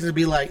say? Basically,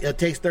 be like, it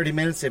takes 30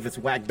 minutes if it's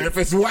whack. If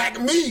it's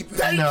whack meat,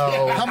 thank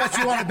No. you. How much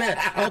you want to bet?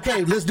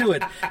 Okay, let's do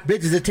it,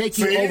 bitches. It take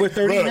you See? over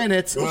 30 Look,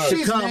 minutes. look. to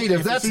She's come.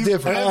 native. If That's it's-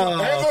 different.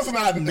 Angel's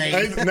not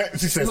Native.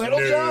 She says, Little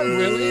John, no.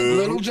 really?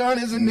 Little John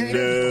isn't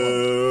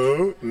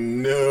native?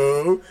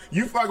 No.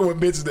 You fucking with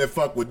bitches that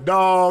fuck with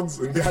dogs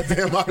and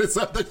goddamn all this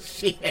other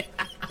shit.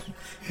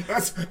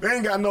 They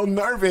ain't got no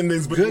nerve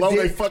endings but Good below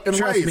they dick, fucking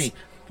trust waist. me,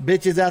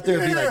 bitches out there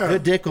be like, Yeah.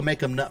 good dick will make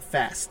them nut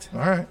fast. All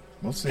right.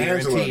 We'll see.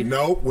 Angela, Guaranteed.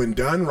 no, when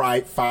done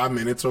right, 5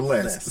 minutes or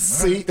less. Less.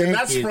 See, Thank and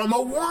that's you. from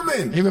a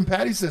woman. Even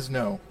Patty says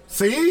no.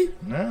 See?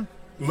 Yeah.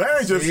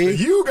 Larry just, See?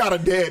 you got a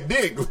dead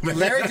dick.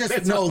 Larry just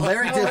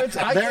Larry just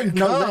I Larry, can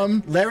no,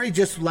 come. Larry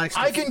just likes.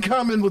 I can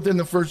come in within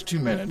the first 2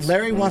 minutes.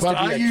 Larry wants But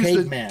to be I a use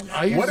caveman.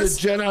 I use What a is-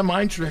 Jedi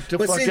mind trick to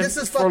But see, fucking this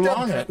is fucked up.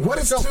 prolong it. What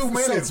is So- 2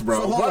 minutes, so- bro?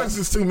 so hold What on. is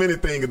this 2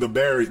 minute thing in the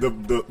Barry?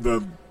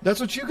 The That's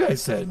what you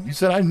guys said. You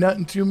said I nut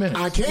in 2 minutes.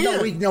 I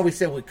can't. No, we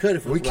said we could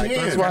if it was We like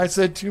can. That's why I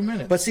said 2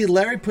 minutes. But see,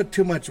 Larry put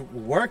too much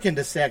work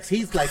into sex.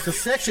 He's like, so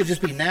sex should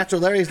just be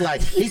natural. Larry's like,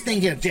 he's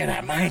thinking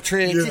Jedi mind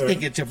tricks. Yeah. He's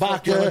thinking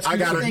Chewbacca.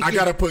 I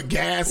gotta put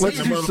gas in Let's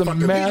the do some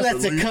motherfucking. math. He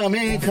lets it come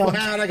in, come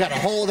out. I got to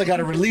hold. I got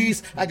to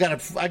release. I got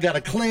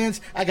to clench.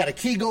 I got to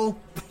Kegel.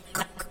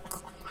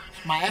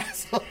 My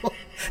asshole.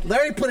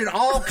 Larry put in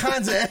all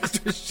kinds of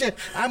extra shit.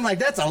 I'm like,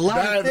 that's a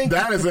lot of things.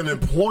 That is an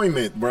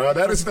employment, bro.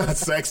 That is not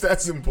sex.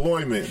 That's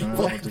employment. I don't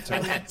know what to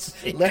tell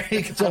you. Larry,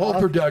 It's a whole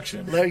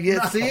production. Larry,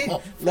 yeah, see,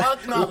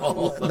 Fuck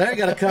no. Larry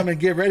got to come and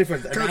get ready for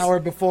an hour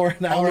before,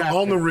 an hour after.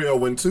 On the real,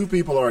 when two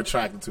people are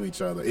attracted to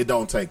each other, it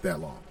don't take that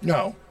long.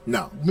 No.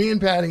 No. Me and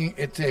Patty,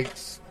 it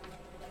takes,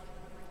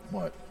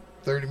 what,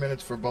 30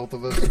 minutes for both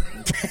of us?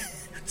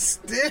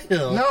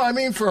 Still, No, I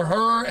mean for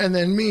her and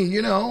then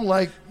me,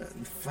 like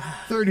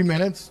 30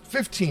 minutes,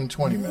 15,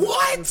 20 minutes.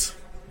 What?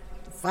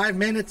 5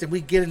 minutes and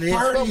we get it in.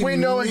 But we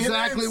know minutes?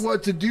 exactly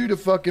what to do to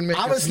fucking make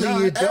Obviously, us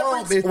you nut.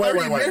 don't. In 30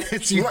 Wait.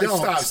 minutes, you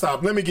don't.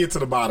 Stop. Let me get to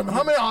the bottom of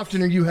How it. many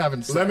often are you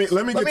having sex? Let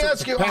me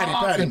ask you Patty,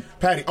 how often.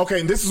 Patty.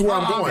 Okay, this is where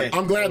I'm going. okay.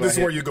 I'm glad Go this is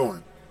ahead. where you're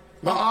going.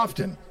 How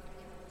often?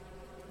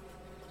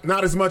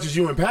 Not as much as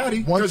you and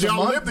Patty, Once because a y'all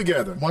month? live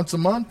together. Once a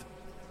month?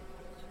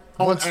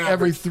 On Once average.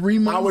 every 3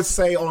 months? I would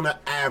say on an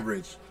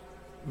average,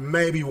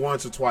 maybe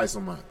once or twice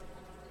a month.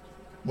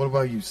 What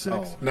about you,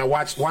 Sixx? Oh. Now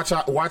watch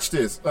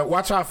this.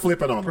 Watch how I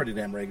flip it on him. Pretty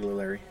damn regular,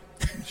 Larry.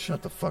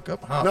 Shut the fuck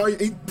up. How? No,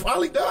 he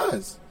probably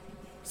does.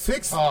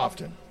 6. How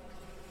often?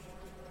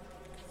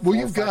 Well, 4 or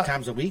you've 5 got.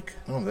 times a week.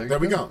 Oh, There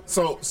we go.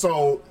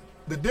 So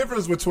the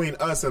difference between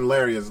us and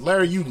Larry is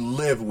Larry, you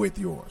live with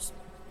yours,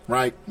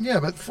 right? Yeah,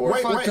 but 4 Wait,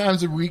 or 5 wait.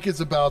 times a week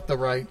is about the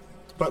right.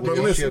 But Well,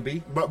 you listen, should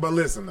be. but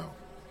listen though.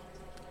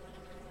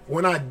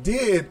 When I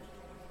did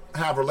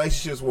have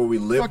relationships where we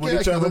lived Fuck with yeah,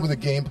 I each come other, up with a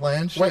game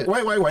plan. Shit.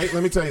 wait.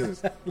 Let me tell you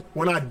this.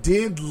 When I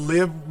did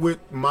live with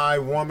my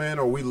woman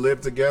or we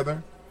lived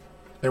together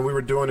and we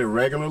were doing it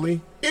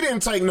regularly, it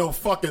didn't take no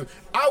fucking.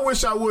 I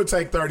wish I would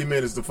take 30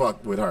 minutes to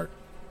fuck with her,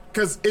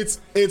 because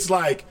it's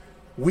like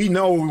we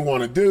know what we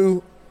want to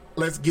do.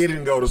 Let's get it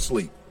and go to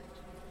sleep.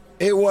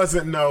 It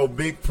wasn't no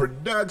big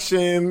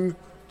production,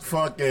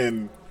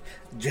 fucking.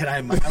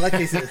 Jedi mind. I like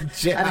they said.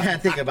 I had to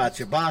think about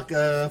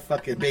Chewbacca,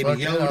 fucking Baby Fuck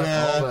yeah, all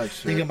that Yoda, shit.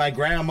 think of my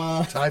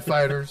grandma. TIE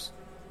fighters.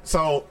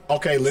 So,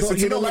 okay, listen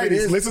you to the know what it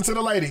ladies. is? Listen to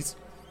the ladies.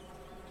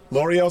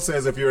 L'Oreal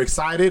says if you're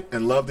excited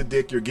and love the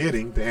dick you're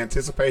getting, the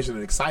anticipation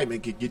and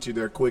excitement can get you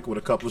there quick with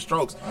a couple of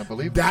strokes. I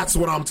believe that's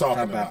what I'm talking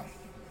How about.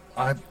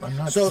 about? I'm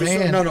not So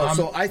saying. no. I'm-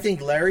 So I think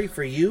Larry,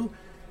 for you,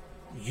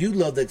 you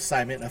love the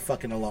excitement of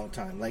fucking a long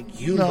time.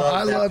 Like you no, love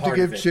I that love to part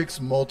give of it.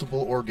 chicks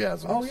multiple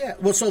orgasms. Oh yeah.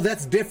 Well, so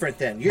that's different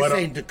then. You're But,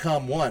 saying to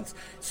come once.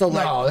 So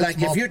like, No, it's like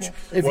if you're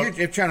multiple. if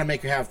you're trying to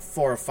make her have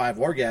 4 or 5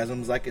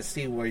 orgasms, I can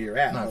see where you're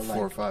at. Not but 4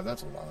 or like, 5.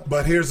 That's a lot.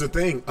 But here's the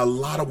thing: a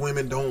lot of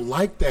women don't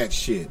like that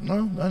shit.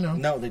 No, I know.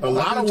 no, they A don't.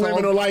 lot of been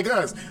women told- are like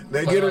us.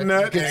 They But get a I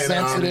nut get and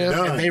sensitive I'm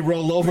done. And they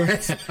roll over.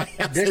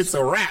 it's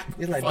a wrap.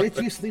 You're like,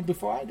 bitch, you sleep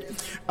before I did.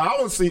 I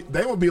would see.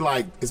 They would be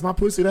like, "Is my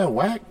pussy that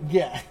whack?"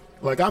 Yeah.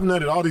 Like I've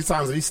nutted all these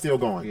times and he's still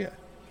going. Yeah.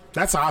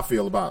 That's how I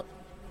feel about it.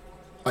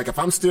 Like if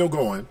I'm still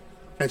going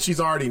and she's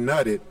already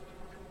nutted,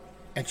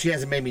 And she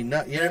hasn't made me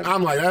nut yet. and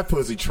I'm like, that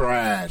pussy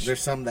trash.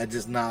 There's something that's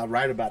just not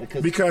right about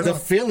it Because the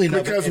feeling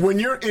of it. when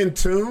you're in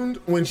tuned,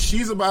 when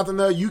she's about to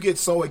nut, you get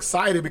so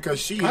excited because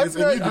she is,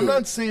 and you do I'm it.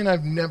 not saying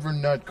I've never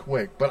nut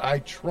quick, but I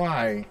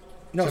try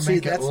No, to see,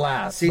 make it that's-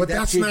 last. see, But that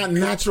that's she- not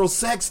natural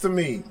sex to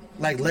me.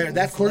 like Larry,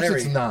 that's of course,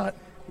 Larry. it's not.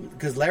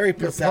 Because Larry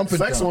puts You're that. pumping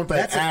Sex dumb. want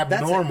that That's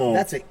abnormal.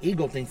 That's an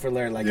ego thing for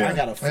Larry. Like Yeah. I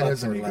gotta That fuck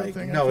is an her. ego Like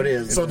thing, I no, it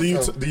think. is. So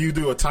do you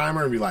do a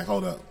timer and be like,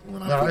 hold up,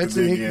 when I No, put it's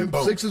the an dick in, ego.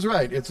 boom. Six is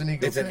right. It's an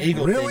ego. It's an thing.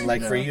 ego Really? thing,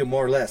 like for Yeah. you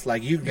more or less.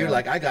 Like you're Yeah.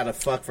 like I gotta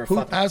fuck for Who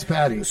fuck. as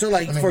Patty? So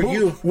like I mean, for who-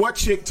 you, What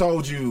chick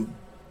told you,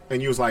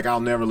 and you was like, I'll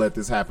never let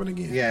this happen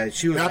again? yeah,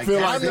 she was. I like, feel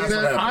that's like I'm the, it. that's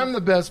what best, happened. I'm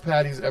the best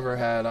Patty's ever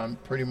had. I'm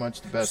pretty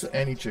much the best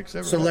any chick's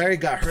ever So had. Larry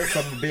got hurt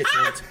from the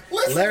bitch. once.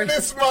 Listen Larry, to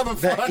this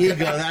motherfucker. That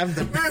ego. I'm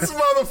the. This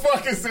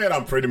motherfucker said,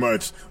 I'm pretty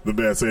much the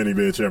best any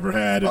bitch ever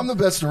had. I'm the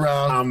best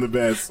around. I'm the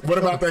best. What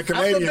about that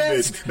Canadian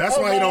best bitch? That's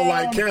why he don't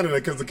like around. Canada,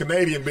 because the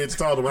Canadian bitch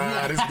told him,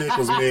 this dick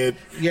was mid.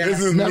 Yeah. This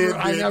is never, mid.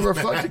 I dick." never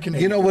fucked a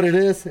Canadian. You know what it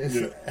is? It's,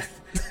 Yeah.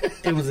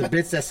 It was a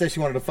bitch that said she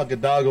wanted to fuck a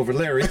dog over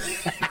Larry.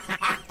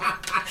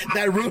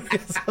 That ruined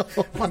his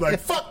whole I'm like,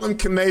 fuck them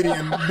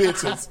Canadian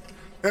bitches.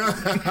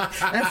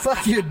 and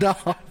fuck your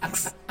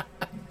dogs.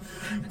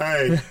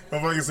 Hey,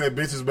 motherfucker said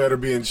bitches better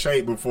be in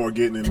shape before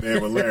getting in there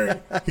with Larry.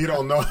 He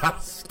don't know how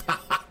to stop.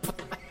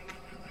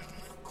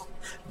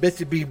 Bitch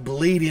would be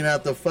bleeding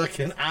out the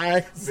fucking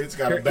eyes. Bitch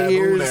got a her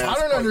baboon ears. ass. I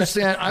don't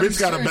understand. I'm Bitch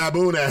got a serious.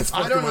 baboon ass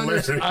I fucking don't, with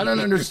understand, Larry. I don't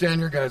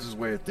understand your guys'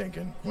 way of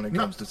thinking when it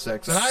comes to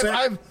sex. And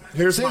I've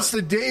Here's since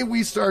my- the day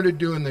we started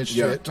doing this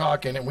Yeah. shit,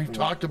 talking, and we've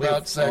talked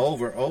about sex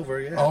Over,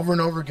 yeah. over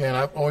and over again,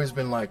 I've always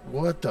been like,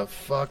 what the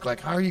fuck? Like,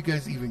 how are you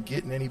guys even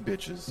getting any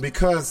bitches?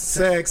 Because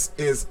sex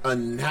is a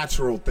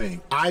natural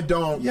thing. I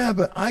don't. Yeah,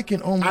 but I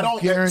can almost I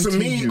don't. guarantee To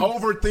me, you.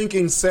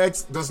 overthinking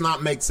sex does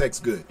not make sex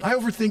good. I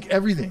overthink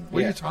everything.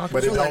 What are you talking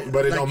But it about? don't-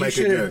 but it don't you make it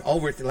shouldn't good.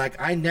 Overthink.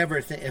 Like I never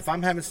think if I'm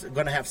going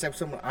to have sex with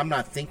someone, I'm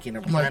not thinking or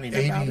I'm like planning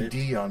about it.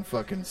 ADD on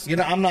fucking You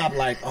know, I'm not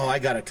like, oh, I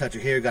gotta touch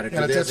it here, gotta do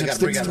Gotta this, touch I it, gotta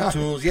bring sticks out the out.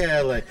 tools.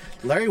 Yeah, like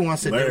Larry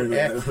wants to Larry- do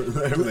it.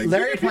 Larry-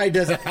 Larry probably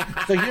doesn't.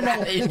 So you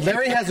know,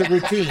 Larry has a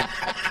routine.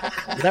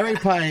 Larry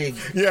probably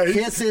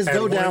kisses, and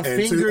go one, down, and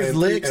two, fingers, and three,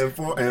 licks, and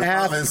four, and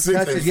ass, five, and six,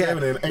 touches. and Yeah,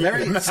 seven, and eight,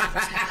 Larry. and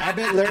I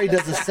bet Larry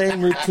does the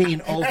same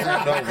routine over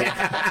and over.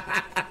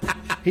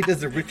 He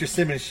does the Richard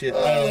Simmons shit.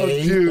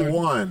 dude.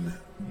 A1,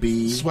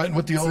 B, Sweating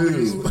with the 2,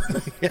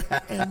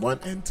 oldies. and 1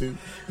 and 2.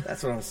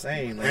 That's what I'm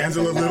saying. Like,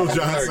 Angela that's a lot of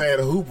Littlejohn work. said,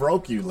 "Who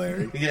broke you,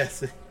 Larry?"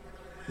 Yes.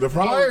 The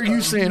problem, Why are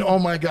you saying, "Oh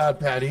my God,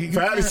 Patty"?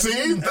 Patty, see,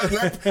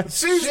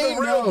 she's the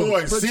real knows,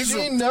 voice. but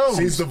she knows.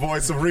 She's the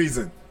voice of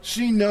reason.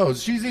 She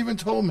knows. She's even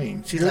told me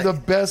She's you're like-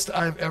 the best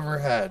I've ever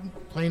had.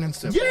 Plain and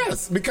simple.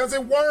 Yes, because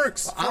it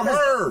works for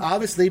her.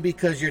 Obviously,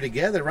 because you're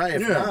together, right?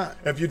 If Yeah, not,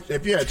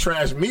 if you had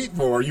trash meat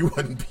for her, you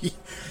wouldn't be.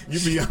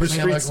 You'd be on the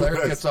Man, like streets. Larry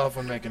with us. gets off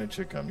on making a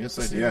chick come. Yes,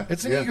 I do. Yeah,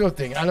 It's an yeah. ego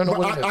thing. I don't know But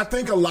what it is. I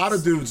think a lot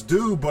of dudes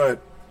do, but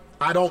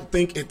I don't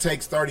think it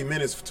takes 30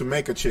 minutes to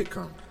make a chick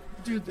come.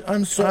 Dude,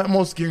 I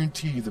almost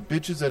guarantee you the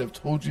bitches that have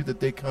told you that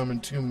they come in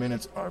 2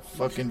 minutes are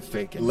fucking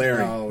faking.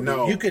 Larry,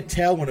 no. you could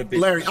tell when a bitch.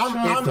 Larry, Shut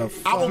the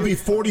I will fuck be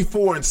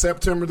 44 on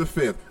September the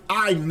 5th.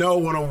 I know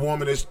when a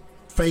woman is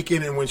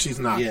faking and when she's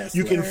not. Yes,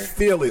 you can Larry.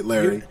 feel it,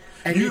 Larry.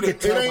 You could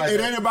tell by it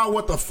ain't about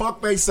what the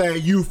fuck they say.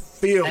 You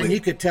feel and it.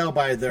 you could tell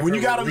by the when you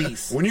got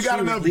release. when you got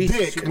She enough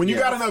released- dick, when you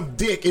got enough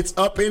dick, it's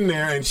up in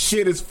there and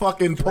shit is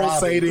fucking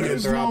pulsating.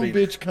 There's And no throbbing.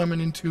 bitch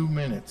coming in 2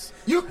 minutes.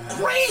 you're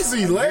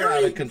crazy, You're out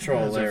Larry. of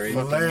control, Larry.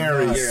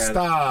 Larry, You're out of-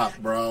 stop,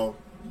 bro.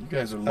 You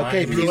guys are Okay,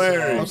 lying. Pee-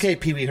 Larry. okay,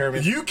 Pee Wee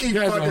Herman. You keep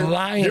You guys are fucking.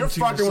 lying You're to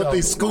fucking with yourself.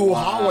 these school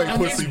hallway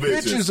And pussy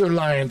these bitches. bitches are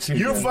lying to you.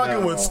 You're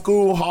fucking with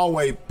school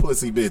hallway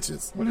pussy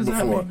bitches. What does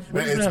that before. mean?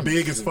 What does It's that big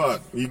mean? as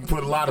fuck. You can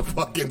put a lot of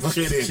fucking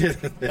shit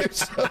in. They're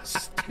so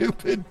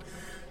stupid.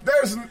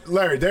 There's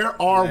Larry. There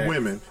are Larry.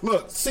 women.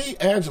 Look, see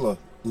Angela.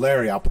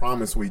 Larry, I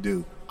promise we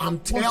do. I'm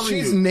telling Well,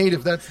 she's you.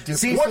 native. That's different.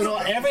 See, What- so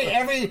every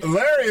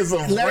Larry is a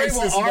Larry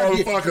will racist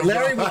argue- motherfucker.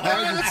 Larry bro. will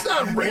argue- That's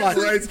not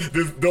Racist.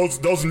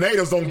 racist. Those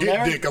natives don't get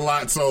Larry- dick a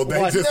lot, so they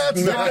What? just.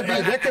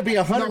 There could be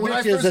 100 No, when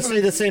I bitches first that say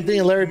the same thing,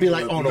 and Larry be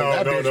like, "Oh no, No,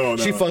 that no, bitch, no,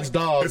 no. she fucks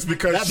dogs. It's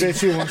because that she- bitch,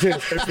 she wants too.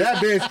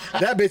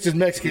 That bitch is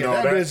Mexican. No,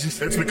 that that-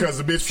 bitch, it's because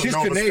the bitch from she's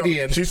Nova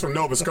Canadian. Scotia. She's from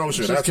Nova Scotia.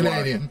 She's That's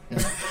Canadian.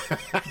 why.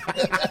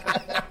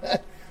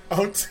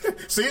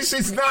 See,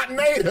 she's not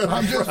native.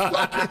 I'm just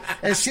fucking.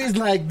 And she's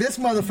like, this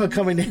motherfucker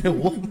coming in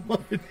one more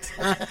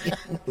time.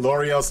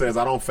 L'Oreal says,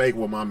 I don't fake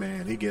with my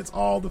man. He gets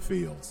all the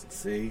feels.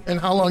 See, And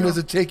how long does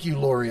it take you,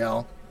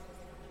 L'Oreal?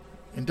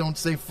 And don't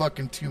say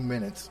fucking 2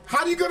 minutes.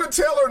 How you gonna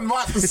tell her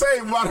what to say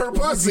about her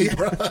pussy,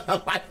 bro?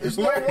 There's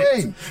no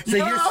way.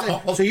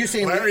 So you're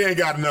saying Larry ain't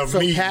got enough so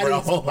meat,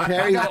 Patty's, bro. I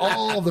Patty, got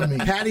all the meat.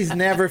 Patty's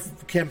never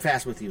came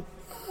fast with you.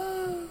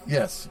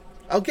 Yes.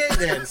 Okay,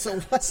 then. So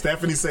what?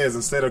 Stephanie says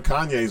instead of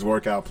Kanye's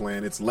workout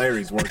plan, it's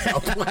Larry's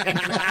workout plan.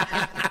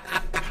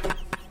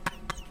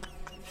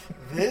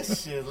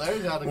 This shit,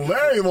 Larry's out of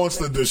Larry wants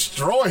to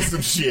destroy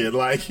some shit.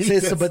 Like, he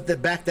See, just- but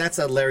that's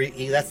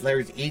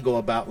Larry's ego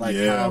about like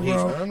Yeah, how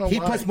bro. I don't know he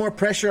why. puts more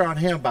pressure on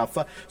him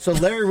about so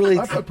Larry really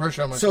I put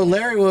pressure on myself. so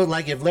Larry will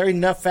like if Larry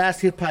nut fast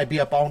he'd probably be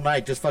up all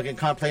night just fucking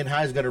contemplating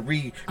how he's gonna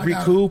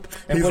recoup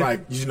and he's what-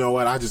 like, you know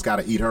what? I just got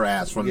to eat her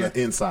ass from Yeah.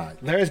 the inside.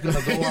 Larry's gonna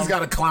go He's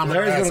gotta climb her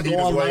Larry's ass gonna and eat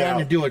go his way online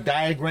out. and do a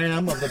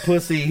diagram of the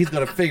pussy. He's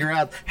gonna figure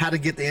out how to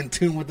get in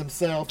tune with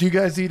himself. Do you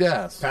guys eat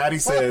ass? Patty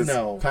says,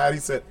 no. Patty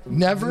said,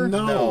 Never?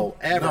 No,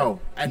 ever. No.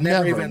 I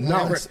never even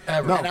once,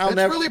 ever. And I'll It's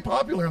never really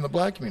popular in the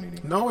black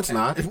community. No, it's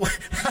not.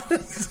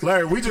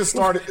 Larry, we just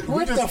started.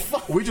 What the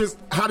fuck? We just.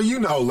 How do you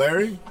know,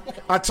 Larry?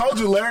 I told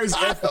you, Larry's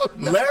don't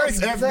know.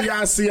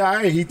 FBI,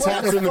 CIA. He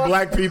taps the into fuck?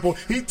 black people.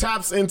 He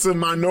taps into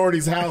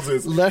minorities'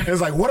 houses. Larry-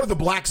 It's like, what are the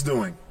blacks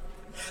doing?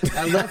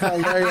 I love how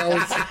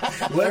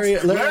Larry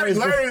always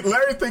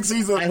Larry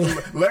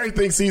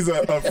thinks he's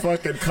a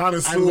fucking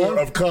connoisseur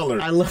of color.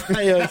 I love how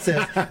he always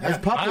says it's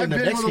popular I've in the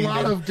been with a Mexican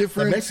lot of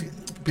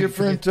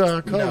different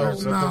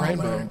colors of the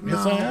rainbow. man,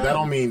 Yes, no. I have. That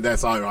don't mean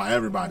that's all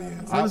everybody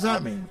is. What does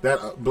that mean?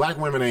 That black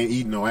women ain't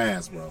eating no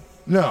ass, bro.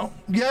 No.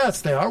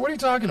 Yes, they are. What are you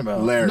talking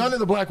about? Larry. None of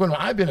the black women.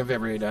 I've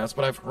ever ate ass,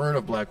 but I've heard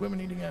of black women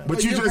eating ass.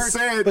 But you just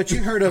said. But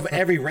you heard of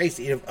every race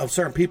of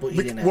certain people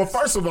eating ass. Well,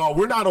 first of all,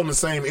 we're not on the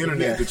same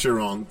internet Yeah. that you're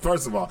on.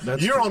 First of all,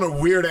 That's you're true. on a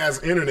weird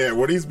ass internet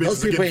where these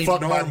Those bitches are people getting ain't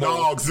fucked by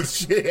normal. dogs and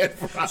shit.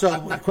 So,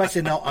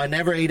 question: No, I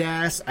never ate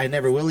ass. I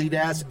never will eat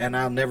ass, and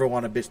I'll never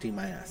want a bitch to eat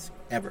my ass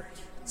ever.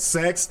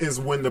 Sex is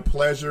when the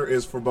pleasure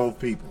is for both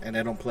people, And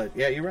I don't play.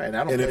 Yeah, you're right.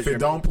 I don't. and if pleasure it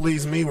don't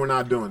please me, we're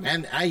not doing it.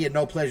 and I get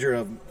no pleasure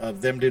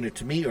of them doing it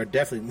to me, or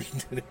definitely me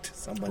doing it to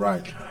somebody.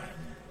 Right?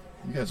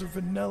 You guys are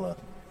vanilla.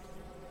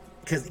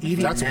 Because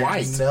eating That's ass,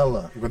 white.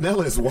 Vanilla.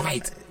 Vanilla is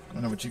white. I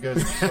know, but you guys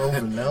are so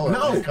vanilla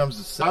No, when it comes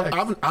to sex.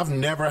 I've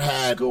never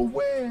had. Go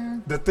where?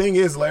 The thing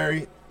is,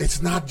 Larry,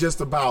 it's not just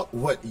about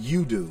what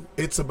you do.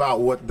 It's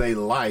about what they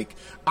like.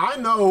 I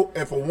know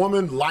if a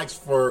woman likes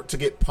to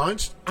get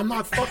punched, I'm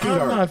not fucking her.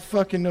 I'm not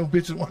fucking no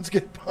bitch that wants to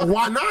get punched.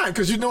 Why not?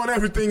 Because you're doing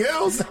everything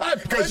else.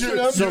 Not Because punching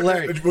them. So,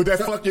 Larry, would that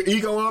fuck your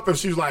ego up if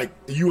she was like,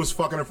 you was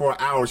fucking her for an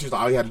hour? She's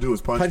like, all you had to do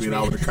was punch me and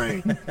I would have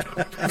came.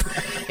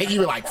 And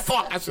you were like,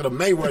 fuck, I should have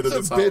Mayweather There's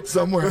this a hoe. bit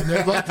somewhere in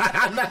there. Like,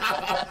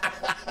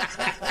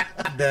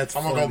 That's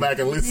I'm gonna funny. go back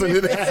and listen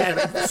to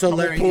that. So I'm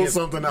gonna Larry, pull if-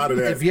 something out of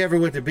that. If you ever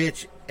with a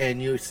bitch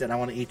and you said, "I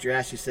want to eat your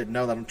ass," she said,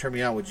 "No, that'll turn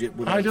me on." Would it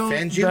I don't.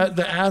 offend you?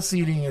 The ass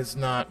eating is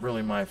not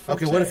really my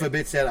forte. Okay, what if a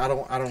bitch said, "I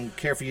don't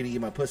care for you to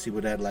eat my pussy"?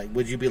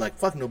 Would you be like,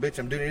 "Fuck no, bitch,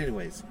 I'm doing it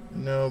anyways"?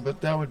 No,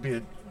 but that would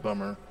be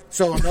bummer.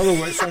 So in other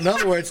words, it's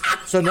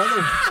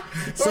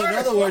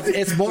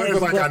more Larry's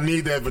of a like, I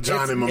need that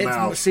vagina in my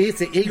mouth. See, it's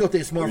the ego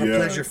thing. It's more of a Yeah.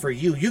 pleasure for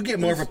you. You get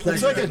more of a It's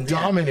pleasure. like a than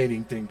them.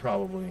 dominating thing,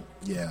 probably.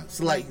 Yeah.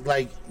 It's like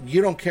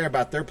you don't care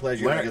about their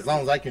pleasure. Larry- Like, as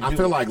long as I can. I do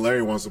feel it. like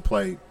Larry wants to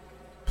play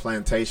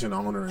plantation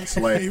owner and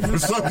slave or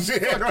some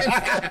shit. Right?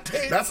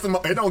 That's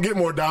it. Don't get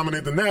more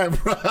dominant than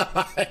that, bro.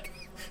 Like,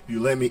 you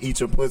let me eat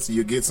your pussy,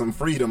 you get some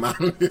freedom out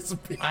of this.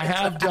 I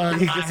have done.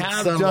 He I gets some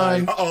have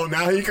sunlight. done. Oh,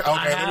 now he. Okay,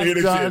 let me hear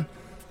this shit.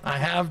 I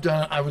have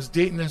done. I was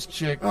dating this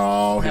chick.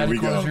 Oh, here Patty, we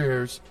close go. your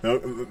ears.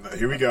 Oh,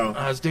 here we go.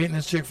 I was dating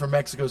this chick from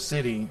Mexico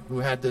City who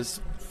had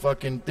this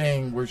fucking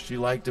thing where she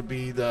liked to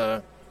be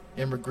the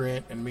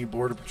immigrant and me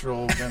border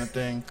patrol kind of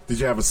thing.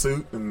 Did you have a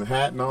suit and the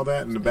hat and all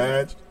that and the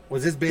badge?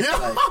 Was this bitch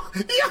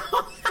like?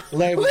 Yeah.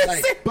 Larry was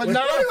like, But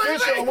not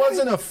official. It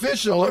wasn't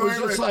official. It was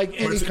Wait. just like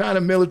any But- kind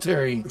of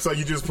military. So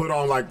you just put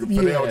on like the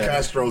Fidel Yeah.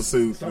 Castro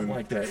suit. Something and-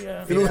 like that,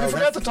 yeah. You know, I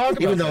forgot to talk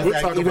about even though that.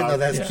 We'll talk even about though it.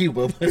 that's Yeah.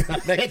 Cuba, but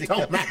not Mexico. It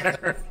don't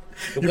matter.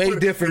 Way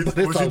different, but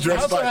it's Was you all dressed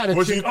I also like? had a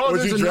Was chick- you oh,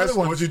 was there's you another dressed?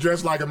 one. Was you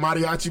dressed like a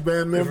mariachi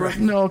band member?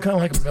 No, kind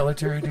of like a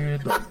military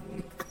dude. But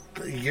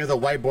You're the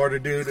white border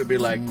dude. It'd be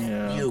like,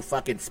 Yeah. you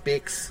fucking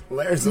spicks.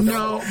 Larry's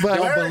No, but-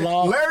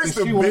 Larry's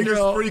the She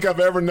biggest will- freak I've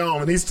ever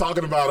known, and he's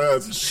talking about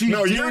us. She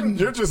No, didn't-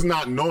 you're just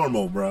not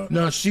normal, bro.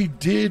 no, she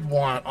did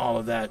want all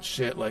of that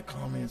shit. Like,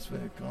 call me a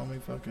spick, call me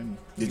fucking.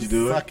 Did you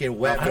do it? Fucking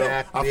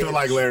wetback. I feel bitch.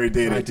 like Larry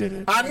did it. I did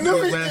it. I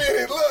knew he Larry-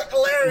 did it. Look,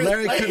 Larry.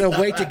 Larry couldn't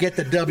wait to get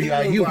the W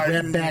out. You Like,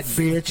 wetback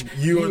bitch.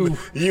 You and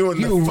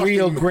the fucking,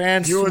 Rio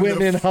Grande you and the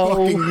swimming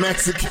hoe. fucking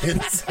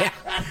Mexicans.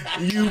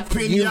 You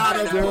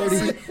pinata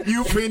dirty- pussy.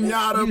 You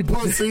pinata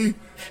pussy.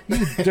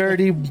 You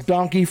dirty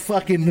donkey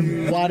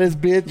fucking Juarez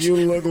bitch. You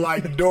look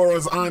like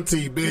Dora's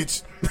auntie,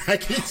 bitch.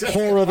 Like he just,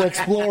 Horror the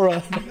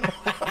Explorer.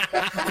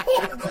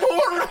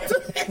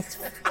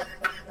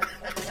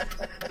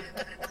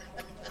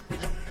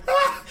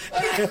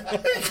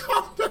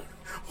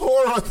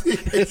 Horror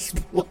the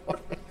Explorer.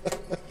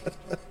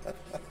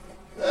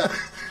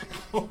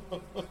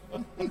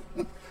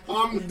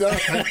 I'm done.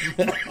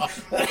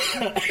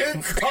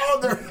 It's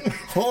called her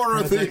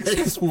Horror the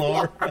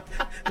Explorer.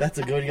 That's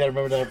a good one. You gotta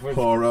remember that. First.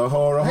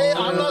 Horror. Hey,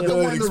 I'm not the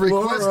one that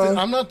requested.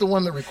 I'm not the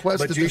one that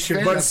requested But you this should-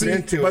 fan. but But see,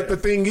 into but it. the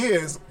thing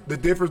is, the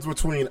difference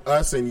between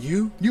us and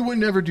you, You would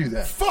never do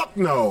that. fuck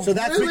no. So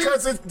that's-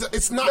 because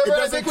it's not. It But I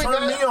doesn't think we've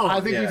turn had- me on.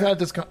 I think we've had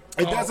this.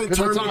 It doesn't 'cause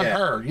turn it's on me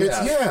her.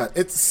 Yeah.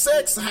 It's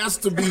sex has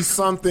to be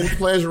something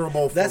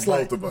pleasurable for That's both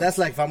like of us. that's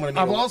like if I'm gonna.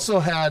 I've also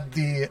had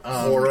the.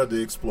 Horror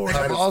the Explorer.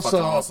 That I've is also.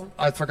 fucking awesome.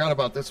 I forgot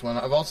about this one.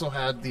 I've also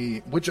had the,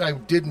 which I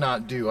did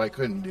not do. I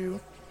couldn't do.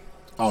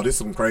 Oh, this is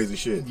some crazy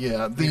shit.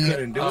 Yeah, the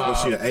couldn't do it?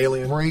 Was she an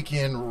alien?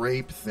 break-in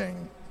rape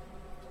thing.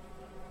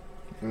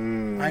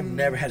 I've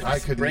never had I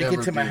to could break never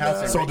into my do house.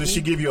 that. And So rape did me?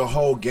 she give you a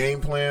whole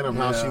game plan of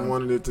how she Yeah.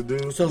 wanted it to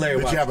do? So, Larry,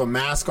 did watch. you have a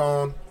mask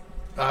on?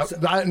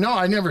 No,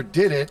 I never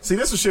did it. See,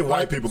 this is shit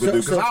white people could so-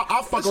 do. Because so-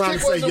 I'll fuck This around and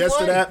chick say wasn't yes to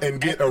white. that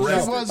and get She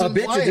arrested. A wasn't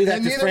bitch white, would do that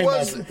and to neither frame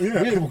was. us.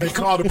 And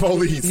call the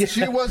police.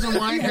 She wasn't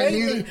white, and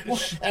neither.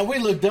 And we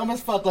look dumb as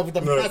fuck like with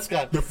the Look, mask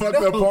on. the fucked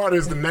up part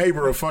is the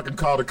neighbor will fucking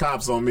call the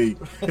cops on me.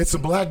 It's a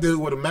black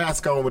dude with a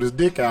mask on with his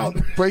dick out.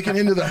 Breaking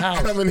into the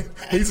house. Coming,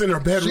 he's in her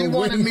bedroom She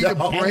wanted me to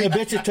window. break- And the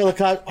bitch would tell the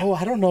cop, "Oh,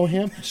 I don't know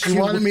him." She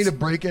wanted me to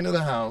break into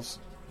the house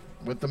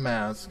with the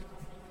mask.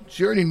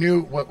 She already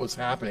knew what was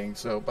happening,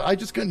 but I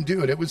just couldn't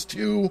do it. It was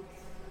too.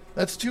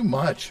 That's too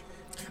much.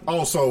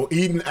 Oh, so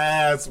eating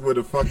ass with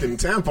a fucking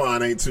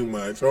tampon ain't too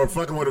much, or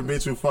fucking with a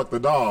bitch who fucked the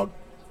dog.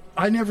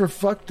 I never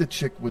fucked the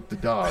chick with the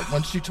dog.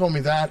 Once she told me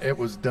that, it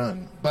was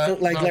done. But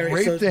So, like the Larry,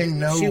 rape so thing,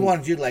 no. she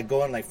wanted you to like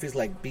go and like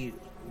physically like be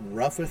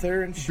rough with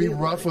her and shit. be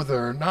rough with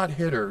her, not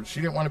hit her.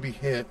 She didn't want to be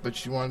hit, but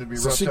she wanted to be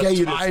So roughed she up, gave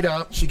you tied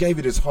up. She gave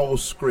you this whole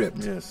script.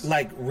 Yes.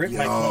 Like rip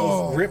my Yo.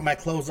 clothes, rip my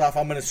clothes off.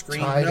 I'm gonna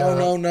scream. Tied No, up.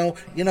 no, no.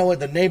 You know what?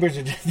 The neighbors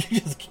are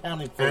just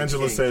counting for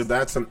Angela things. says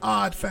that's an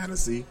odd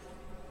fantasy.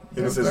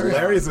 And it says very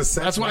Larry odd. is a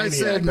sex That's why I maniac.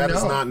 said That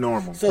is no. not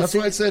normal. So That's see-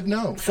 why I said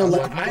no. So, I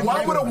like, wasn't- I-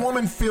 Why would a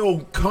woman feel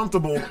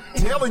comfortable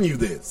telling you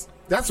this?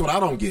 That's what I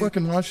don't get.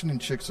 fucking Washington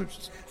chicks are.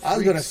 I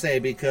was gonna freaks. say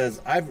because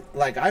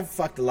I've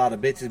fucked a lot of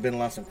bitches, been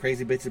around some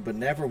crazy bitches, but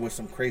never with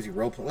some crazy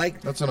role play.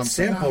 Like That's what I'm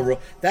simple saying. role.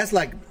 That's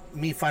like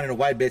me finding a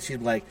white bitch. She's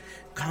like,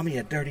 "Call me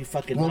a dirty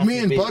fucking." Well, naughty me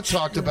and bitch. Buck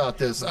talked about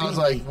this. I was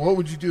like, "What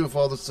would you do if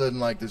all of a sudden,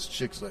 like, this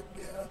chick's like,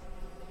 yeah,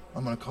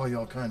 I'm gonna call you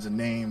all kinds of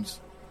names,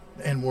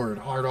 N-word,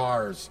 hard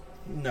R's."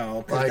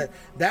 No, 'cause Like,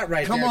 that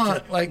right Come there.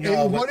 on, like,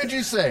 no, what but did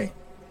you say?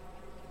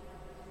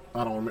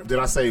 I don't remember. Did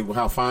I say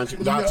how fine she?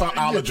 No,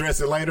 I'll yeah. address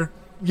it later.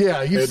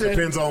 Yeah, you It said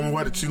depends on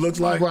what she looks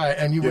like. right,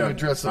 and you Yeah, would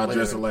address it I'll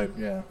later. address it later.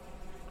 Yeah.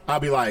 I'll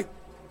be like,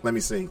 let me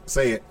see.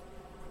 Say it.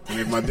 And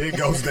if my dick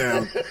goes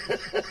down,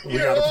 we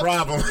got a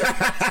problem.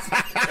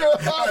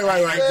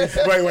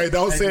 wait.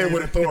 Don't say it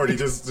with authority.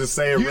 Just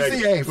say it Use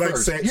regular. the A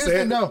first.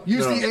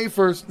 Use the A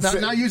first.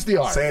 Now use the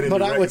R. Say it in,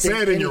 But your, I would say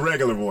think it in any- your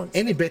regular voice.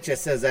 any bitch that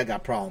says that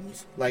got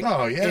problems. Like,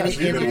 Oh, yeah. any,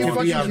 She any been to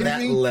fucking be on kidding that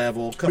me?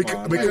 level. Come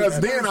on, Because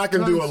like, then I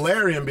can do a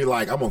Larry and be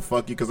like, I'm gonna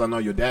fuck you because I know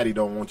your daddy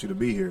don't want you to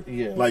be here.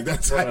 Yeah. Like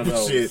that One type of of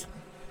those. shit.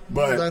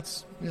 But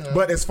that's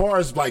but as far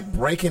as like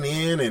breaking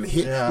in and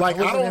hit, like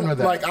I don't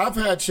like. I've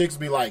had chicks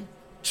be like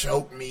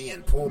choke me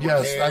and pull my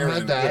hair. I've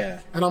had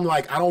that. And I'm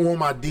like, I don't want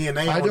my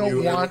DNA on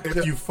you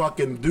if you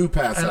fucking do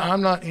pass out. And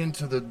I'm not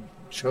into the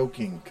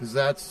choking because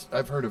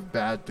I've heard of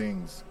bad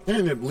things.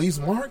 And it leaves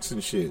marks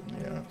and shit.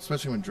 Yeah,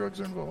 especially when drugs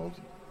are involved.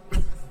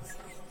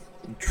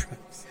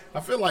 I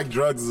feel like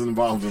drugs is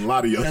involved in a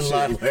lot of your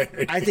shit,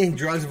 Larry. I think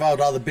drugs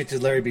involved all the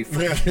bitches Larry be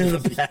fucking in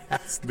the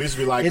past. Bitch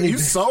be like, are you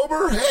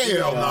sober?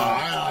 Hell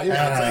no. You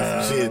gotta take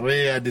some shit.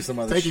 We gotta do some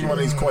other shit. Taking one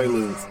of these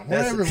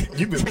Quaaludes.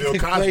 You've been Bill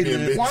Cosby,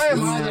 bitch. Why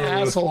am I the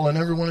asshole in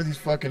every one of these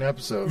fucking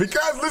episodes?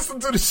 Because listen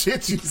to the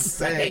shit you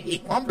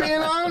say. I'm being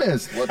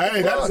honest. What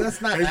the fuck?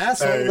 That's not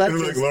asshole. Hey, That's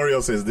look,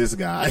 L'Oreal says this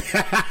guy.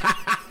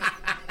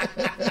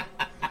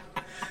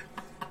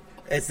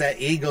 It's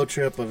that ego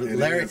trip of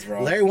Larry.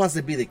 Larry wants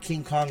to be the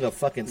King Kong of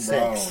fucking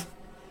sex.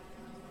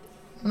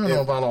 I don't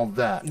know about all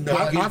that. No,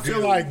 I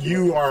feel like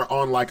you are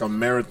on like a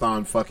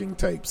marathon fucking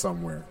tape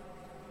somewhere.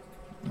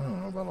 I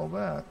don't know about all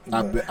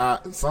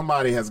that.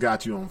 Somebody has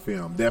got you on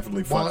film.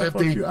 Definitely Well, if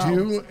they do,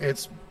 hours.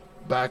 it's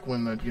back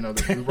when the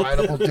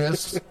rewritable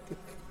discs.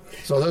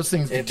 So those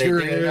things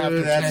deteriorate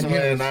after 10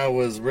 years. When I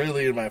was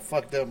really in my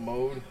fucked up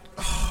mode.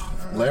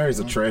 Larry's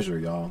a treasure,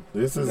 y'all.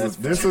 This is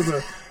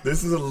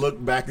a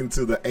look back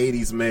into the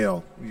 '80s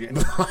male. Yeah.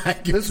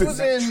 Like, This was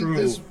in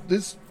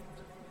this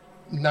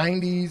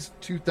 90s,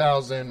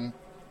 2000,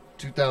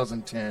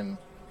 2010,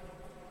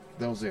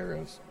 those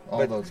eras,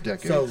 all those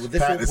decades.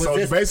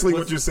 So basically,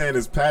 what you're saying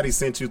is Patty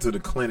sent you to the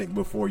clinic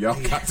before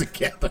y'all got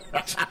together.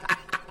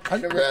 I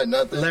never had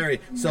nothing,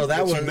 Larry. So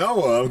that was you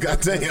know of.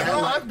 Goddamn.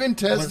 No, I've been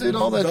tested,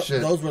 all that shit.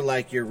 Those were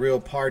like your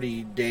real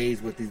party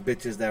days with these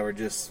bitches that were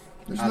just.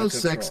 There's no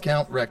sex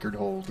count record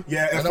hold.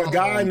 Yeah, if a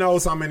guy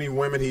knows how many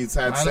women he's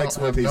had sex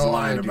with, he's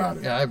lying about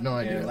it. Yeah, I have no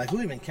idea. Like,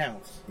 who even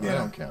counts? Yeah. I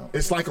don't count.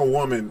 It's like a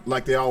woman,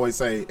 like they always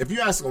say, if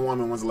you ask a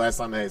woman when's the last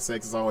time they had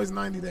sex, it's always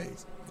 90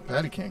 days.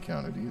 Patty can't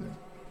count it either.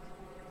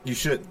 You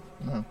shouldn't.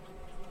 No.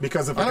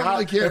 Because if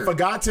if a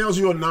guy tells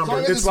you a number,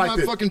 it's like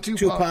not fucking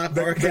Tupac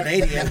or a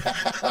Canadian,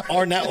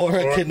 or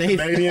a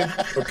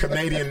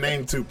Canadian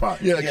named Tupac.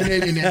 Yeah,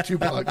 Canadian named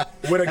Tupac.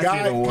 With a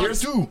guy,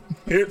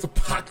 here's a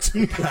Pac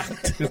 2.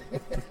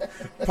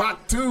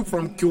 Pac 2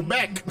 from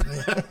Quebec.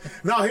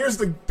 Now, here's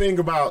the thing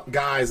about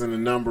guys and the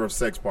number of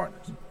sex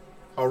partners.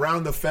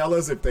 Around the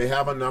fellas, if they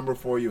have a number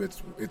for you,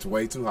 it's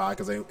way too high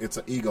because it's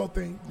an ego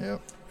thing. Yeah.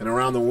 And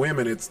around the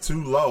women, it's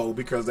too low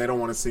because they don't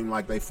want to seem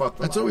like they fucked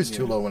a lot. It's always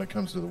too low when it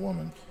comes to the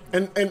woman.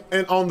 And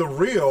on the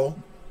real,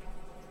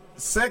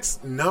 sex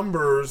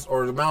numbers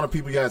or the amount of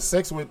people you had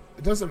sex with,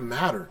 it doesn't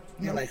matter.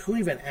 Yeah, like who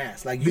even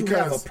asked? Like you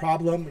have a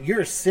problem.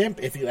 You're a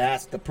simp if you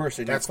ask the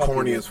person. That's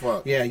corny as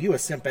fuck. Yeah, you a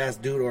simp ass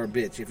dude or a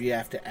bitch if you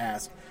have to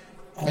ask.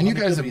 And you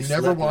guys have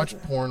never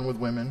watched porn with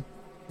women?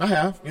 I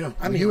have, yeah.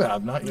 I mean, you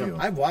have, not you.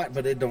 I've watched,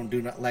 but it don't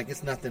do not like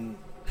it's nothing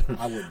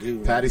I would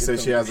do. Patty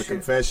says she has a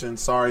confession.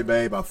 Sorry,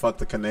 babe, I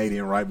fucked a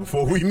Canadian right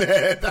before we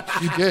met.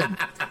 You did.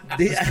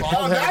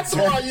 That's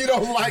why you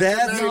don't like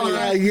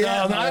Canadians.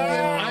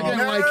 I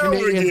didn't like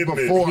Canadians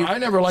before. I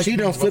never liked. She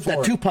don't flip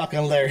that Tupac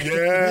on Larry.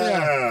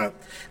 Yeah.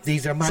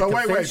 These are my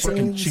confessions.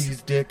 Fucking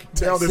cheese dick.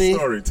 Tell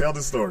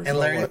this story. And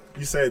Larry,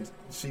 you said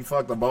she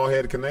fucked a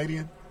bald-headed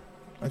Canadian?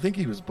 I think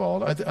he was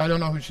bald. I don't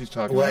know who she's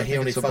talking about. He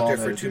only fucked her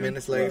for 2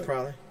 minutes, Larry,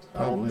 probably?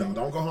 Don't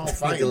go home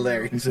fighting.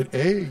 Larry. He said,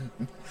 hey.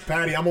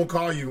 Patty, I'm going to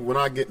call you when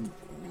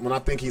I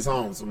think he's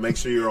home, so make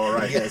sure you're all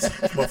right. Yes.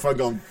 Motherfucker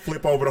going to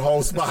flip over the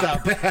whole spot.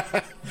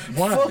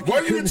 What? Why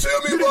you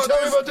tell me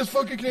about this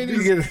fucking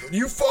Canadian?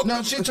 You fucked.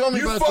 No, she told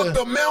me about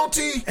the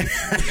Mountie.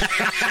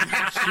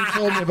 She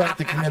told me about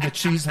the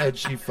cheesehead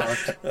she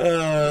fucked.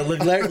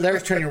 Look,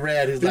 Larry's turning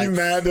red. He's like,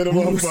 mad at a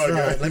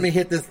motherfucker. Let me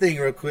hit this thing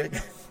real quick.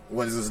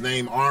 What is his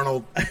name?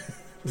 Arnold.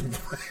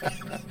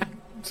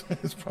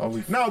 It's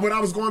probably no, but I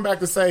was going back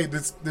to say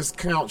this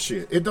count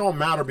shit. It don't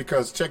matter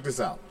because check this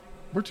out.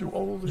 We're too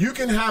old. You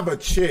can have a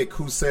chick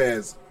who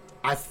says,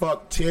 I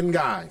fucked 10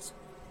 guys.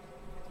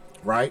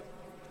 Right?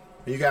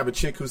 And you can have a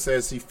chick who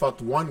says she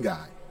fucked 1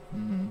 guy.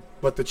 Mm-hmm.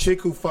 But the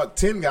chick who fucked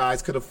 10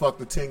 guys could have fucked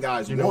the 10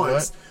 guys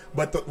once.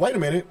 But wait a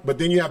minute. But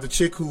then you have the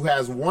chick who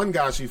has 1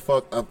 guy she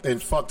fucked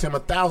and fucked him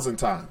 1,000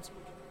 times.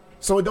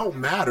 So it don't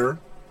matter.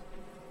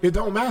 It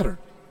don't matter.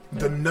 Yeah.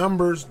 The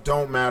numbers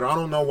don't matter. I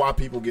don't know why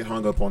people get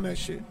hung up on that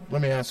shit.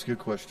 Let me ask you a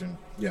question.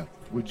 Yeah.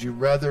 Would you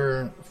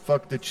rather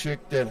fuck the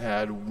chick that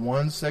had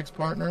 1 sex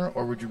partner,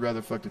 or would you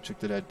rather fuck the chick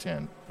that had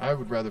 10? I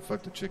would rather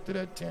fuck the chick that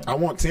had 10. I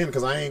want 10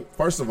 because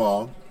first of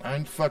all, I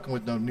ain't fucking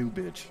with no new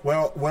bitch.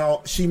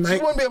 Well, she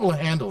wouldn't be able to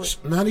handle it.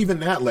 Not even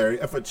that, Larry.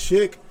 If a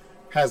chick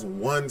has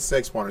 1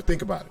 sex partner,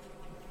 think about it.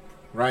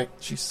 Right?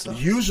 She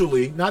sucks.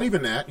 Usually, not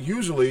even that.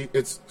 Usually,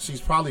 she's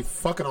probably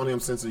fucking on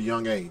him since a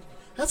young age.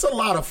 That's a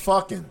lot of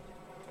fucking.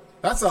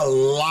 That's a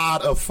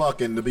lot of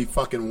fucking to be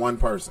fucking 1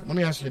 person. Let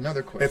me ask you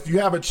another question. If you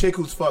have a chick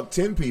who's fucked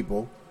 10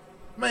 people,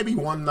 maybe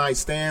one night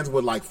stands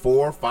with like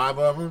 4 or 5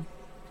 of them.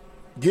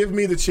 Give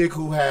me the chick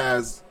who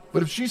has.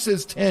 But if she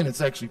says 10, it's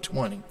actually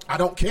 20. I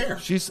don't care.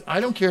 I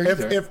don't care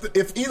either.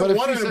 If either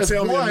one of them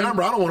tell me a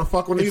number, I don't want to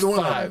fuck with either one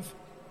of them.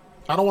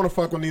 I don't want to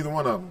fuck with neither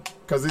one of them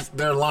because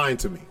they're lying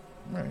to me.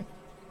 Right.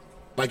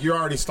 Like you're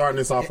already starting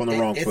this off on the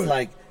wrong foot. It's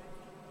like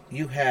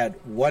you had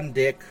one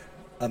dick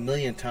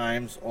 1,000,000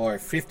 times or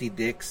 50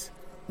 dicks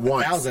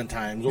Once. 1,000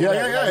 times. Or Yeah,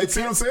 whatever. yeah. It's,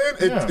 you know what I'm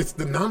saying? Yeah. It's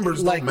the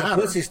numbers Like don't the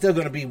matter. pussy's still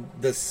going to be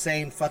the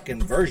same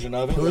fucking version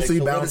of it. Pussy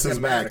like, so what bounces does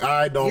it back. matter?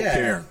 I don't Yeah.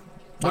 care.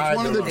 What's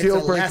one of the don't know. deal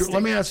It's breakers? elastic.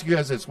 Let me ask you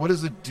guys this: what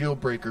is the deal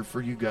breaker for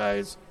you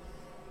guys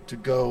to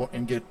go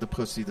and get the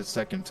pussy the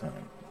second time?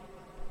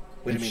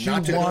 What do If you she mean,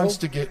 not to wants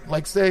go? to get,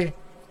 like, say,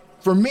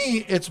 for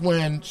me, it's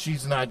when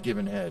she's not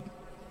giving head.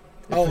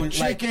 If Oh, a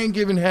chick like- ain't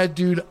giving head,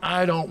 dude,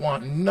 I don't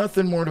want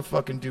nothing more to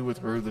fucking do with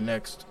her the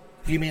next.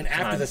 You mean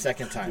after Time. the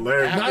second time?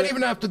 Larry- After- Not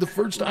even after the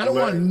first time. I don't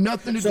Larry- want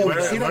nothing to do So with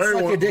if that. she don't Larry suck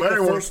your won't- dick Larry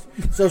the won't- first.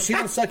 So if she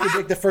don't suck your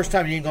dick the first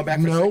time, you ain't going back.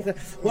 No. For what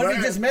if Larry-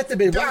 you just met the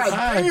bitch? God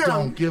I damn.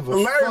 don't give a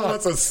Larry fuck.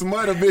 wants to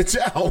smut a bitch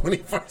out when he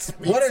first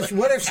meets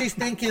What her. if she's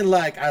thinking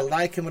like I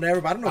like him,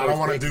 whatever? But I don't know. I don't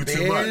want wanna to do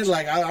too much.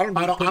 Like I don't.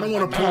 I don't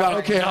wanna pull out-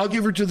 Okay, I'll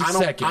give her to the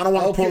second. I don't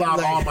want to Okay, pull out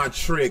like- all my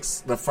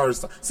tricks the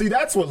first time. See,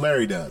 that's what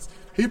Larry does.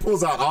 He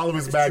pulls out all of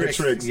his bag Tricks,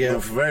 of tricks yeah. the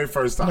very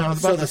first time. No, it's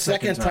So about the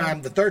second time.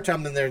 time, the third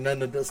time, then there's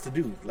nothing else to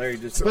do. Larry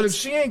just. But if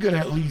she ain't gonna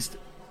at least,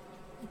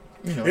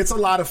 you know, It's a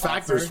lot of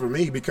factors for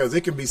me because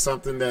it can be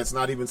something that's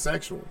not even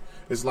sexual.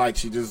 It's like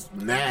she just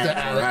nags, The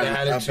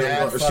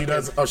attitude. or she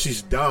does, or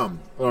she's dumb,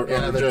 or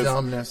Yeah, the just,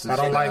 dumbness is I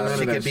don't like bad. none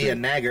she of that could be shit. a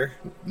nagger.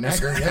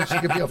 nagger. Yeah, she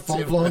could be a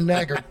full blown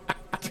nagger.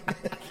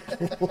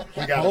 We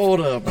gotta,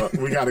 Hold up,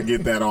 we got to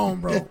get that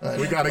on, bro.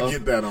 We got to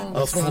get that on.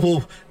 a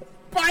fool.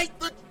 Bite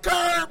the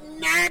curb,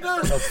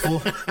 nagger. A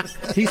fool.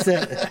 He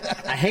said,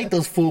 "I hate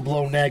those full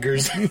blown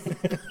naggers."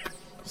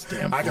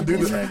 Damn, I can do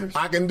full-blown the naggers.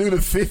 I can do the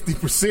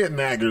 50%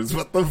 naggers,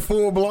 but the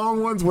full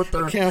blown ones with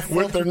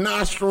their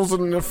nostrils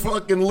and their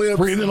fucking lips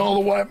breathing all the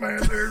white man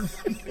there.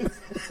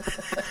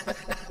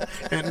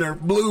 and their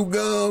blue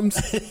gums.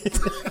 You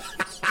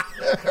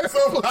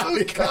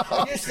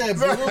said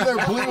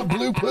blue,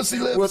 blue pussy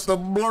lips. With the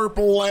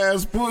blurple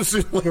ass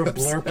pussy lips.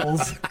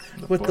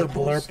 blurples. With the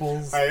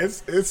blurples. Hey,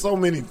 it's so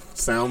many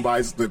sound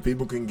bites that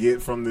people can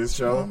get from this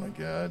show. Oh my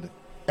god.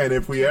 And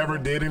if we ever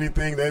did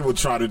anything, they would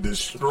try to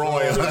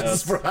destroy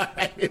us.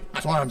 Right?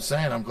 That's why I'm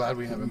saying I'm glad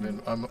we haven't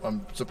been.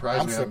 I'm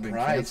surprised I'm we haven't been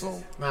surprised.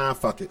 canceled. Nah,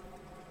 fuck it.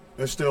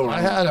 They're still. I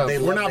had a. They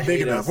We're love not to big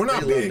hate enough. us. We're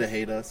not They big. love to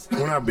hate us.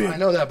 We're not big. I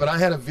know that, but I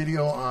had a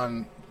video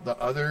on the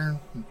other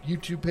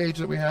YouTube page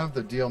that we have,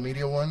 the DL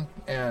Media one,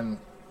 and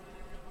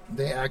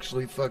they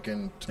actually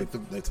fucking took the.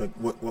 They took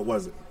what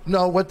was it?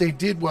 No, what they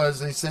did was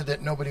they said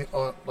that nobody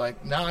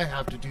like now I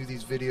have to do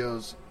these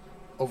videos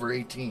over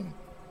 18.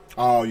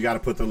 Oh, you got to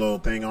put the little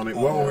thing on it.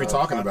 What were we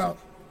talking about?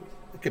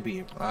 It could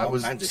be. I all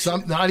was kinds of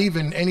some shit. not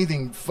even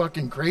anything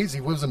fucking crazy.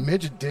 It wasn't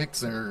midget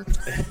dicks or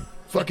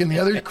fucking the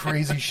other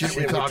crazy shit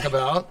we talk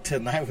about.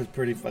 Tonight was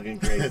pretty fucking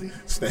crazy.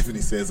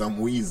 Stephanie says I'm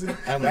wheezing.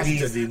 I'm That's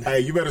just- wheezing.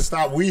 hey, you better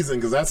stop wheezing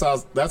because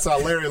that's how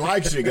Larry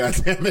likes you.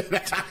 Goddamn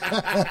it.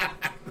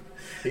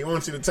 He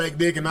wants you to take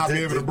dick and not be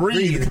able to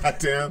breathe.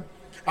 Goddamn.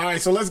 All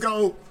right, so let's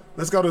go.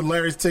 Let's go to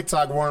Larry's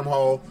TikTok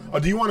wormhole. Or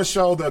do you want to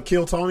show the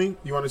Kill Tony?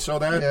 You want to show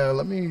that? Yeah,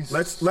 let me.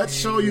 Let's see.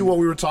 show you what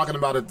we were talking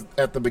about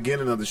at the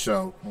beginning of the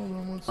show. Hold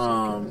on one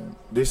second.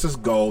 This is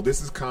gold. This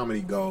is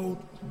comedy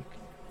gold.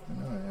 I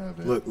know I have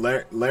it.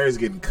 Look, Larry's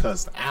getting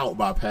cussed out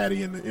by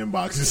Patty in the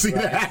inbox. You see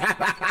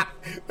that?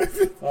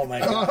 Oh my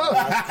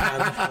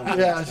god.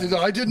 Yeah, she's.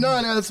 I did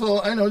not,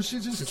 asshole. I know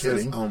she's just She says,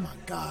 kidding. "Oh my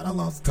god, I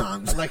lost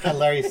time." Like how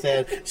Larry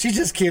said, she's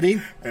just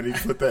kidding. And he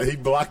put that. He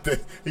blocked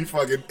it. He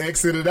fucking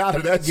exited out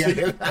of that Yeah. shit.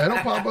 It'll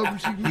pop up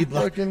if she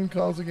fucking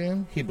calls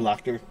again. He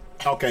blocked her.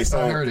 Okay,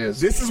 so Oh, here it is.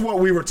 This is what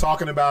we were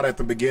talking about at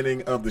the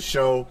beginning of the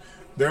show.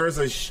 There's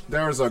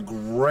a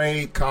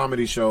great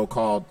comedy show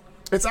called.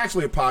 It's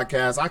actually a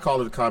podcast. I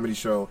call it a comedy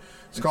show.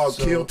 It's called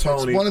So, Kill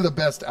Tony. It's one of the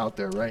best out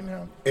there right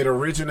now. It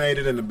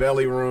originated in the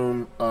belly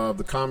room of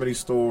the Comedy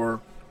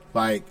Store.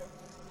 Like,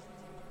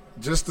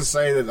 just to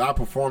say that I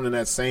performed in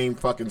that same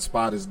fucking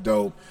spot is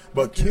dope.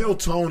 But Kill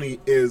Tony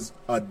is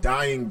a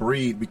dying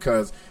breed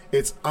because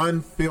it's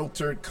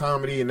unfiltered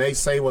comedy and they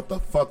say what the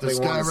fuck This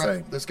they guy, want to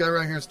say. this guy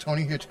right here is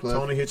Tony Hitchcliff.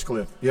 Tony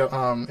Hitchcliff.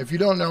 Yep. If you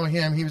don't know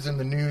him, he was in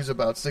the news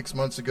about 6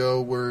 months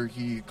ago where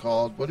he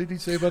called. What did he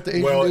say about the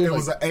Asian Well, dude? it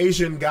was an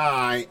Asian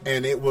guy,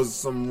 and it was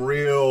some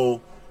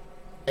real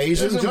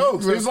Asian It was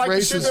jokes. It was like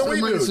the shit racist- that we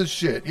do. racist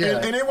shit, yeah.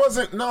 And it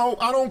wasn't. No,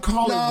 I don't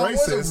call No, it it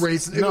racist. wasn't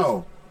racist. It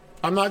No,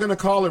 I'm not going to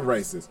call it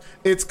racist.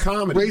 It's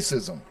comedy.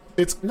 racism.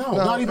 It's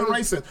not even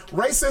racist.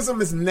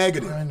 Racism is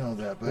negative. I know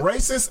that, but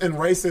Racist and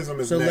racism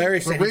is So negative. Larry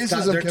But said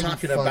racism they're can be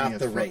talking funny about as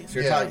the fuck. race.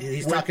 Yeah.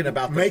 He's talking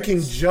about the making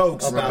race.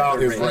 jokes about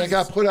the his race. when it race.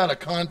 got put out of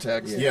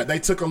context. Yeah, they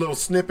took a little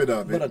snippet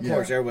of it. But of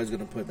course, everybody's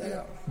going to put that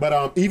out.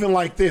 But even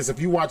like this,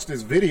 if you watch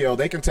this video,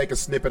 they can take a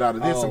snippet out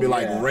of this Oh, and be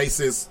like yeah.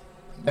 racist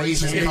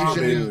Asian Asian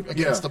comedy. dude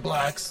against the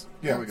blacks.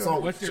 Yeah, There we go. so-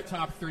 What's your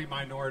top 3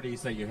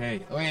 minorities that you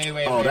hate?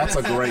 Wait. Oh, that's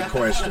a great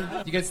question.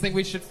 You guys think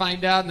we should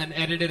find out and then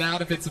edit it out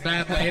if it's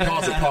bad later?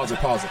 Pause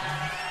it.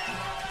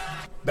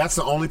 That's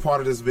the only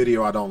part of this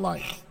video I don't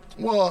like.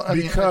 Well, I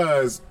mean,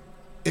 Because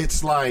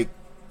it's like,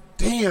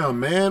 damn,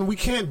 man, we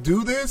can't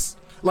do this.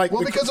 Like,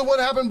 well, because of what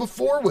happened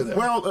before with it.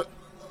 well,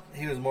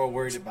 He was more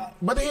worried about.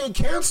 But he ain't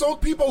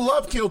canceled. People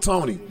love Kill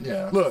Tony.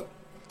 Yeah. Look,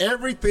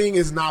 everything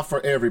is not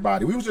for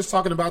everybody. We were just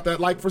talking about that,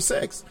 like for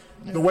sex.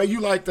 Yeah. The way you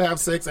like to have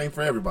sex ain't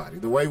for everybody.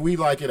 The way we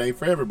like it ain't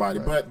for everybody.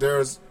 Right. But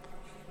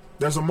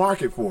there's a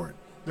market for it.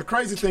 The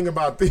crazy thing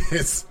about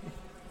this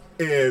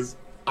is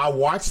I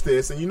watched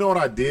this, and you know what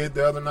I did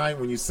the other night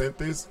when you sent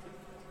this?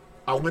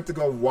 I went to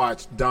go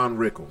watch Don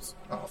Rickles.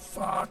 Oh,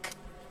 fuck.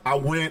 I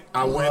went to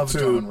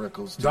Don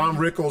Rickles. Don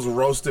Rickles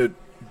roasted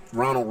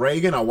Ronald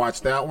Reagan. I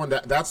watched that one.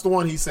 That's the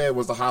one he said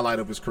was the highlight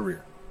of his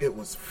career. It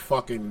was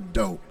fucking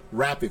dope.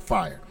 Rapid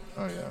fire.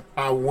 Oh, yeah.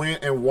 I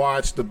went and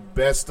watched the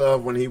best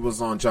of when he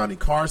was on Johnny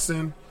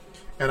Carson.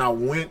 And I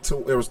went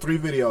to, there was 3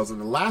 videos.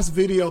 And the last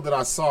video that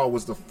I saw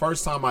was the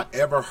first time I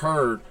ever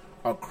heard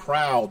a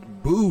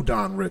crowd boo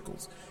Don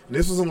Rickles. And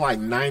this was in like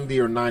 90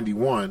 or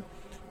 91.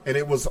 And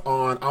it was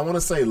on, I want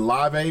to say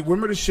Live Aid.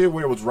 Remember the shit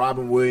where it was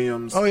Robin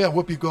Williams? Oh, yeah,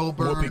 Whoopi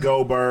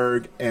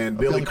Goldberg, and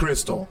Billy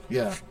Crystal.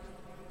 Yeah.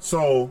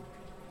 So,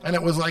 and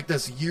it was like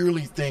this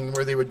yearly thing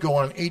where they would go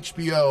on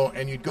HBO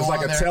and you'd go like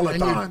on a there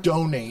telethon. and you'd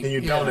donate. And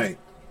you donate.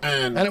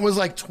 And it was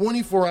like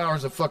 24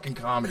 hours of fucking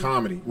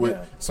comedy.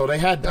 So they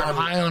had They're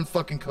high on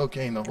fucking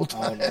cocaine the whole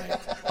time.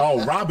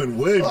 Oh, Robin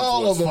Williams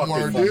all was of them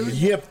fucking were, dude.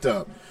 yipped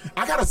up.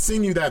 I got to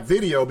send you that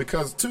video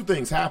because 2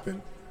 things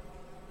happened.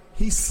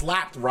 He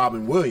slapped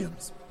Robin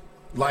Williams.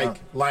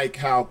 Like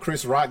how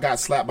Chris Rock got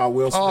slapped by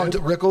Will Smith. Oh,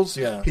 Rickles,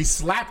 yeah. He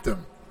slapped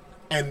him.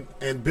 And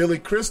Billy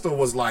Crystal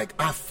was like,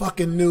 I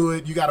fucking knew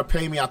it. You got to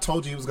pay me. I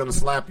told you he was going to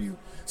slap you.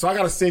 So I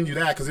got to send you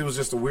that because it was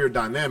just a weird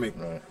dynamic.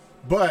 Right.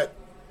 But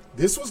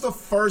this was the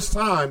first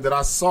time that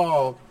I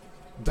saw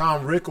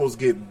Don Rickles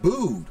get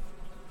booed.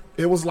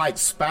 It was like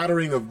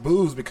spattering of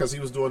boos because he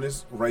was doing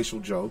his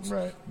racial jokes.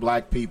 Right.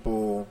 Black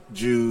people,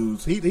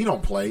 Jews. He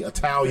don't play.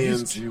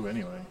 Italians. He's a Jew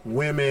anyway.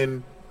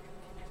 Women.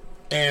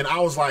 And I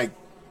was like,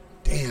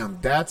 damn,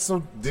 this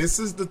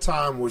is the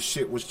time where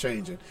shit was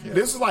changing. Yeah.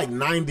 This is like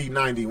 90,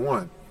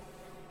 91.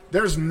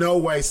 There's no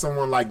way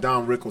someone like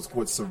Don Rickles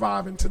would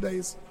survive in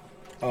today's.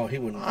 Oh, he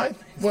wouldn't.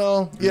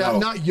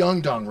 Not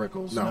young Don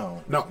Rickles.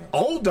 No.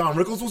 Old Don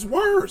Rickles was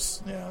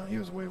worse. Yeah, he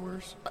was way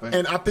worse. But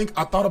and I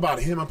thought about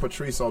him and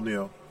Patrice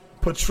O'Neal.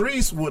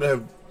 Patrice would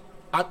have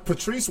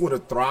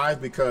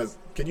thrived because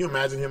can you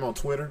imagine him on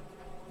Twitter?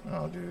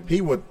 Oh, dude.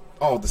 He would.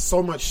 Oh, there's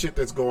so much shit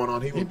that's going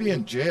on. He'd be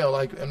in jail,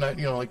 like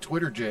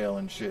Twitter jail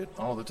and shit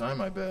all the time.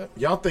 I bet.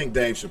 Y'all think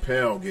Dave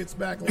Chappelle gets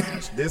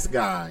backlash? This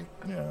guy,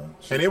 yeah,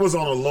 and it was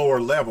on a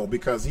lower level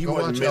because he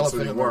wasn't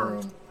mentally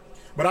worked.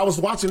 But I was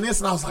watching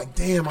this and I was like,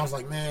 damn. I was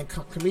like, man,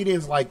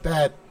 comedians like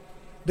that,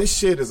 this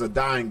shit is a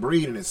dying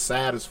breed and it's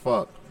sad as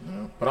fuck.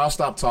 Yeah. But I'll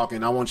stop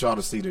talking. I want y'all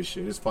to see this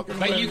shit. It's fucking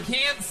hilarious. But you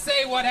can't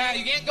say what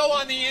happened. You can't go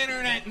on the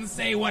internet and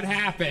say what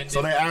happened.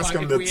 So they asked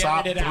him the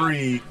top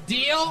 3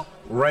 deal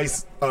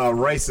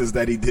races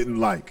that he didn't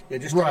like. Yeah,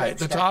 just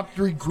the top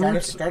 3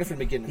 groups. Started from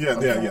the beginning. Yeah.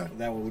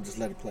 That way we'll just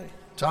let it play.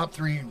 Top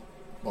 3.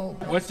 Well,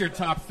 what's your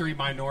top 3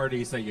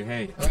 minorities that you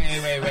hate?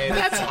 Wait.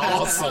 That's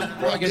awesome.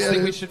 I guess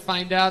we should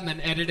find out and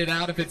then edit it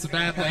out if it's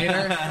bad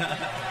later.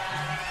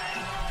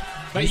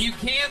 But you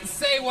can't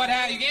say what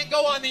happened. You can't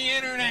go on the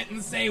internet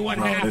and say what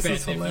happened.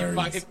 This is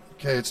hilarious.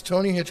 Okay, it's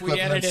Tony Hitchcock,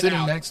 and then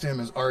sitting next to him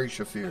is Ari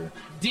Shaffir.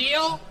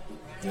 Deal?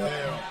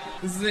 Yeah.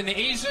 This is an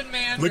Asian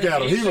man. Look at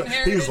him.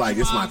 He was like,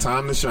 it's my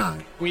time to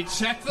shine. We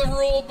checked the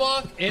rule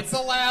book. It's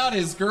allowed.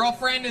 His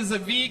girlfriend is a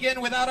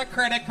vegan without a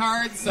credit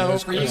card. So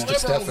for you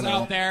liberals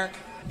out there,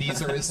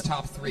 these are his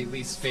top 3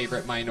 least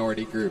favorite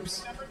minority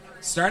groups.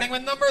 Starting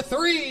with number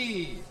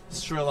 3.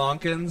 Sri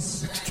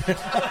Lankans.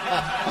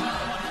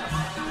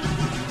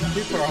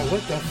 People are,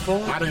 what the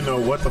fuck? I didn't know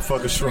what the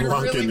fuck a Sri Lankan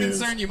is. You're really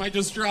concerned you might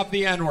just drop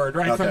the N-word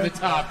right from the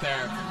top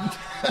there.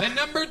 Then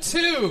number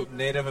 2.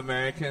 Native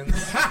Americans.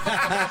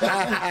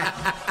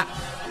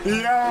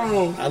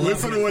 Yo,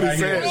 listen to what he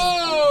says.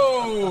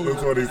 Whoa!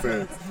 Look what he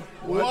says.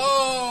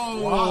 Whoa!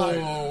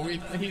 Why?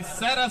 He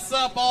set us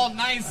up all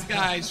nice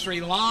guys. Sri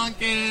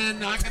Lankan,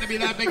 not going to be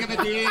that big of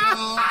a deal.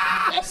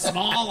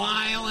 Small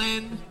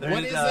island.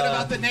 What is it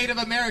about the Native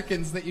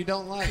Americans that you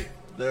don't like?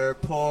 They're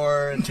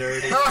poor and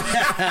dirty. Wow.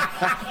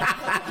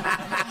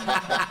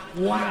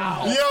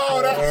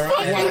 Yo, that's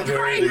fucking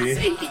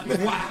crazy.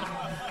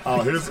 Wow.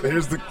 Oh,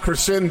 here's the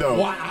crescendo.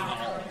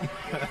 Wow.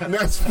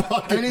 That's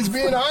fucking. And he's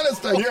being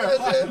honest, I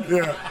guess.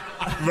 Yeah.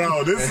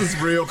 Bro, this is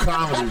real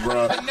comedy,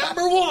 bro. And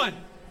number 1,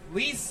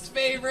 least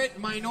favorite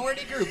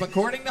minority group,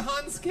 according to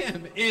Hans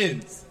Kim,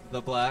 is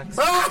the blacks.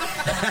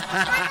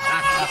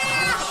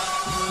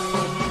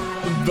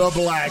 The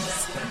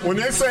blacks. When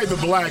they say the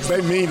blacks,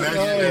 they mean that.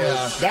 Oh,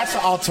 yeah. That's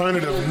the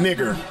alternative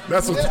nigger.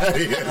 That's what that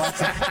is.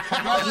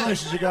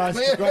 Congratulations, you guys.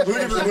 Look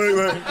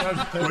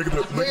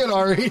at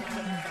Ari.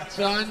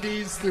 John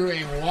D's threw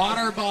a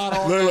water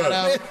bottle Look.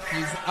 at him.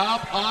 He's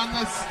up on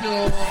the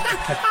stool.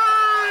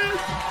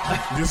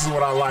 This is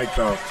what I like,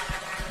 though.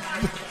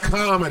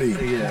 Comedy.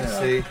 Yeah,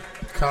 see?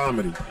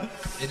 Comedy.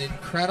 An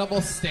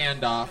incredible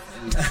standoff.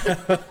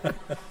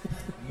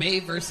 May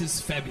versus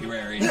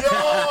February. Yo,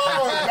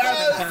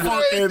 that's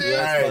fucking,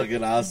 That's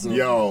fucking awesome.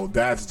 Yo,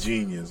 that's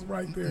genius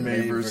right there.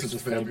 May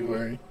versus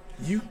February.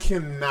 You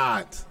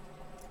cannot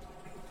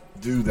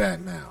do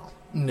that now.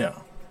 No.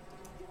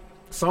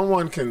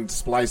 Someone can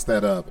splice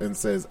that up and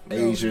says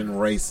Asian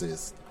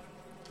racist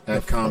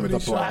at comedy The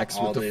show. blacks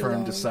all with the day firm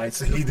long.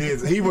 decisive. He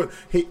did.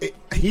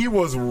 He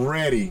was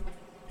ready.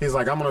 He's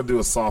like, I'm gonna do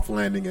a soft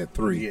landing at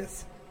 3.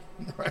 Yes.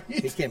 He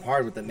Right? came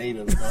hard with the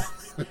natives,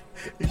 though.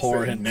 He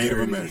Poor said and Native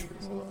dirty.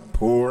 Americans.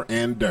 Poor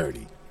and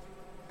dirty.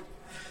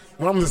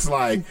 Well, I'm just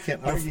like,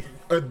 Can't argue.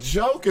 a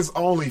joke is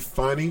only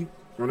funny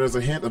when there's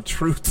a hint of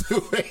truth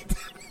to it.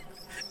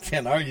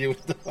 Can't argue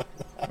with the.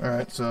 All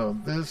right, so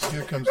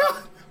here comes...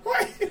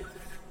 Wait,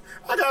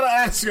 I gotta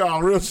ask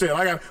y'all real shit.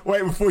 I gotta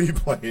wait before you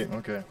play it.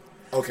 Okay.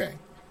 Okay,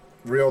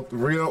 real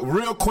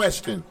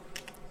question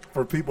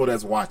for people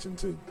that's watching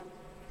too.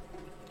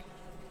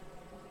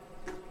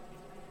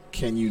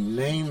 Can you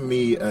name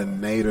me a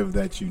native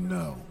that you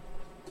know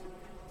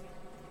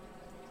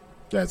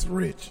that's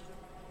rich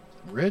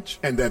Rich?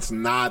 and that's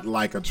not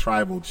like a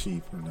tribal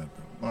chief or nothing?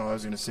 Oh, I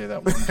was going to say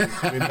that one.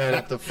 Dude. We met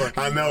at the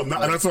fucking... I know,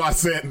 that's why I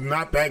said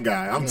not that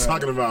guy. I'm Yeah.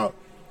 talking about.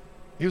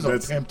 He was all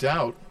That's- pimped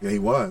out. Yeah, he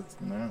was,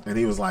 Yeah. and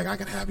he was like, "I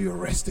can have you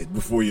arrested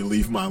before you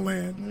leave my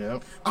land."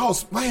 Yep. Oh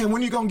man,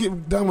 when you gonna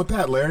get done with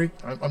that, Larry?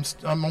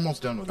 I'm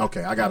almost done with it.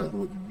 Okay, I got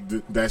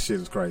it. That shit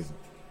is crazy.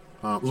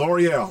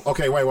 L'Oreal.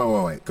 Okay, wait.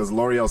 Because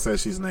L'Oreal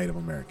says she's Native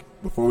American.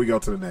 Before we go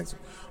to the next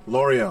one,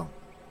 L'Oreal,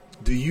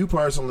 do you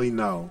personally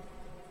know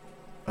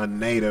a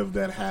Native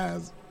that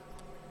has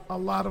a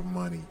lot of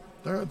money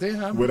They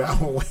have...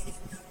 without waiting?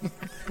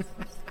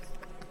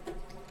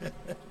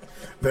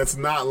 That's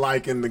not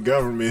like in the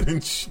government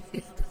and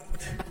shit.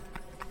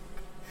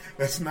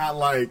 That's not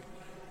like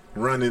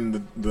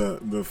running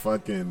the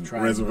fucking Triangle.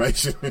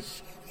 reservation and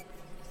shit.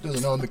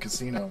 Doesn't own the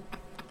casino.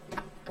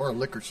 Or a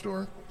liquor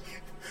store.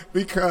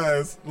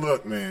 Because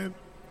look, man,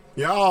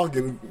 y'all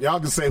can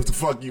say what the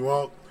fuck you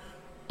want.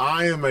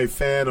 I am a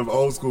fan of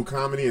old school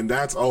comedy, and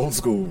that's old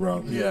school,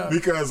 bro. Yeah.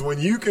 Because when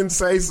you can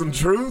say some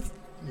truth,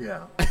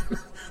 Yeah.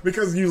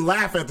 because you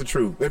laugh at the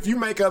truth. If you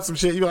make up some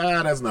shit, you're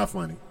like, that's not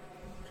funny.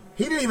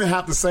 He didn't even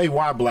have to say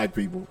why black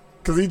people,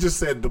 because he just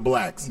said the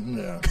blacks.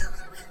 Yeah.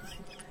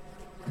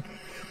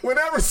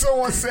 Whenever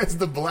someone says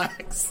the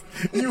blacks,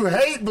 you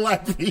hate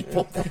black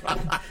people.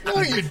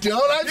 No, you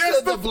don't. I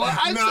said the black.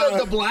 I said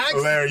the blacks.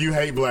 Larry, you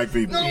hate black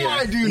people. No,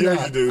 I do Yeah,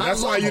 not. you do. I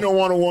That's why love you them. don't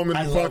want a woman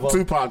I to love fuck 'em.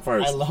 Tupac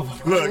first. I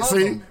love 'em. Look, I love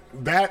see, 'em.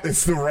 that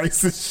is the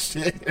racist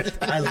shit.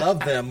 I love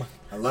them.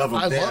 I love them.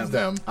 I love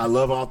them. I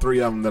love all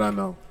 3 of them that I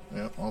know.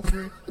 Yeah, all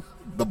 3.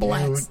 The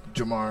blacks.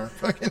 You, Jamar.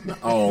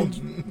 Oh,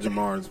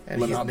 Jamar's.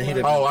 And he's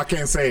native. Oh, I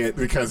can't say it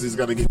because he's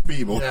gonna get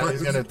feeble. Yeah,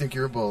 he's going to think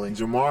you're a bully.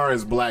 Jamar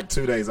is black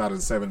 2 days out of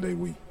the 7-day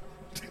week,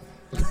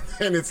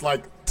 and it's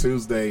like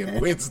Tuesday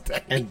and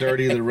Wednesday. And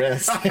dirty the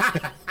rest.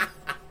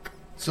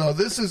 So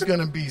this is going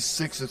to be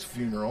Sixx's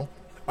funeral.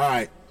 All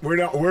right,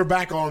 we're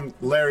back on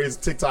Larry's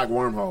TikTok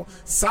wormhole.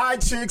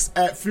 Side chicks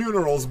at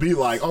funerals be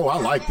like, "Oh, I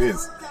like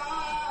this."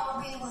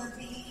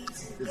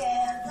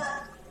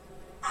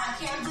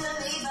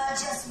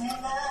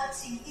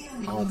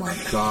 Oh my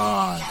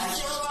god,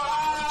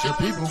 It's your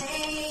people.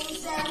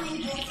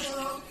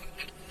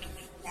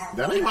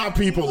 that ain't my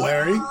people,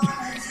 Larry.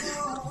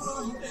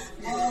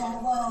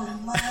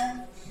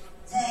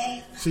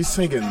 She's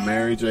singing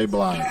Mary J.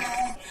 Blige.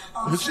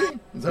 Is she? Is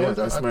that Yeah, what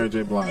that's Mary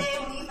J. Blige.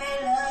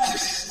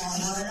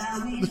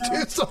 The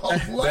dude's all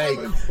They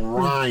laughing.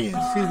 crying.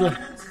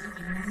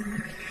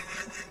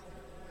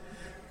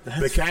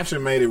 The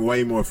caption made it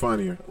way more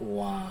funnier.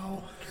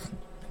 Wow.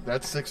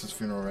 That's Sixx's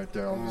funeral right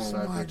there. All the Oh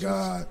side my pictures.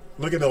 god!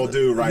 Look at the old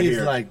dude right He's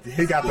here. like-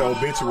 he got the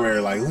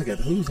obituary. Like, look at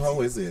whose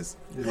hoe is this?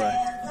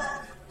 Right.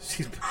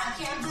 She's,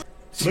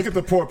 Look at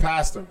the poor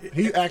pastor.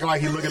 He acting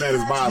like he's looking at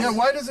his Bible. Yeah,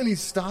 why doesn't he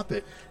stop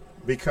it?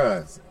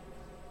 Because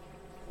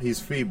he's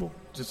feeble.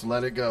 Just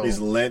let it go. He's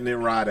letting it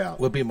ride out.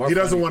 Would be more he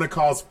doesn't funny. want to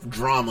cause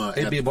drama.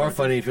 it'd at be the more funeral.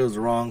 funny if it was the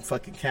wrong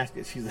fucking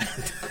casket. She's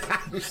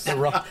the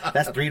wrong,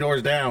 that's 3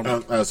 doors down.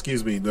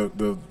 Excuse me.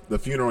 The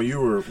funeral you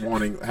were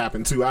wanting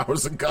happened 2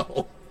 hours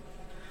ago.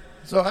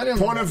 So I didn't.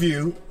 Point of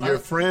view: your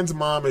friend's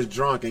mom is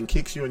drunk and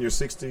kicks you and your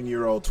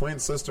 16-year-old twin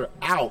sister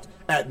out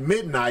at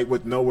midnight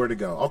with nowhere to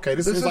go. Okay,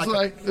 this is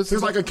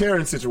like a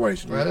Karen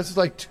situation. Right, this is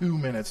like 2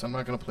 minutes. I'm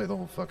not going to play the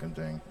whole fucking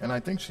thing. And I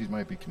think she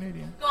might be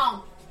Canadian.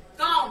 Gone.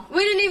 Gone.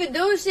 We didn't even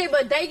do shit,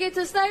 but they get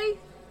to stay?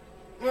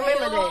 Remember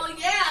Oh, that.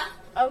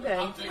 yeah.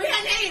 Okay. We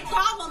hadn't any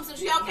problems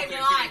since y'all came to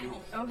life.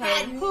 Okay.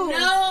 Had Who? no.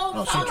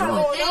 Oh, she I'm not drunk.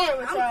 going nowhere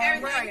with y'all.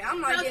 everything. Right.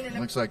 I'm not getting in the...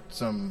 Looks like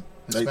some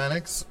They-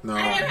 Hispanics. No,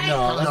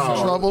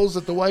 Having troubles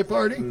at the white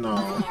party?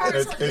 no.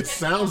 It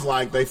sounds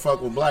like they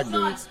fuck with black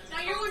dudes.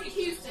 Now you're going to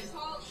Houston.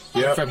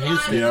 Yep. From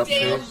Houston. Yep.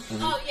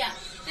 Oh, yeah.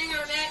 Finger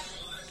on that.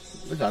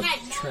 Look how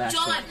Hey, trash.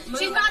 John,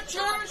 she's not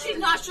sure. She's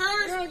not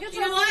sure. Girl, get You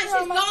your know what? finger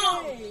on She's my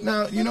gone. face.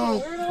 Now, you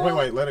know,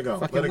 Wait, let it go.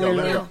 Fucking Let it go.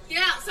 Let it go.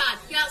 Get outside.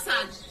 Get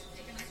outside.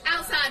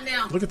 Outside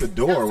now. Look at the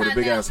door with a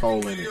big ass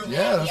hole in it.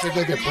 yeah, that's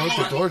like they broke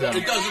the door down.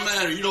 It doesn't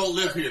matter. You don't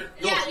live here.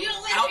 Go. Yeah, you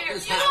don't live Out here.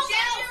 this You house. don't get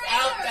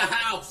Out the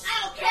house.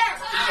 I don't care.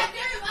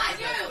 I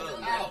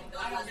do. Out.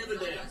 I don't give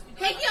a damn.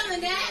 Hey, you on the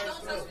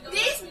net.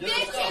 These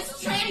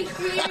bitches changed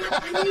you,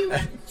 and you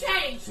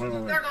changed.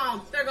 Wait. They're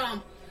gone. They're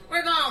gone.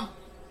 We're gone.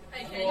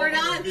 We're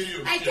done.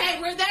 Okay,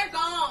 they're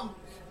gone.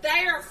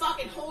 They are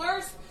fucking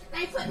whores.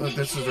 They put Look,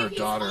 this is her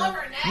daughter.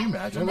 Can you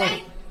imagine?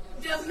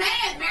 The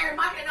man married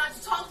Mike and not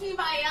to talk to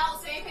anybody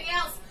else, anything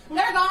else.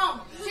 They're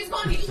gone. She's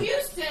going to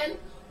Houston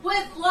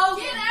with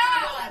Logan. Get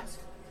out!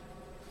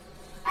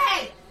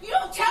 Hey, you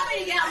don't tell me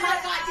to get out of my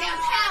goddamn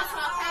house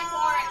and I'll pay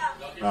for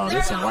it. Oh,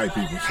 there's some white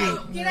people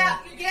shit. Get out,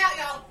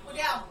 y'all. We'll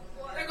go.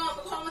 They're going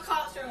to call the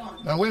cops. They're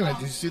going. Now, wait a minute.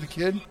 Did you see the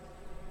kid? Wait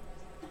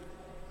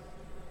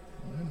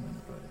a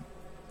minute, buddy.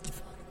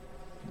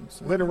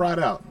 Let it ride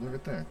out. Look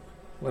at there.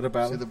 What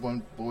about See him? the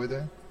one boy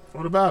there?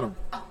 What about him?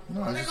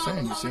 No, I was just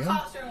saying. You see him?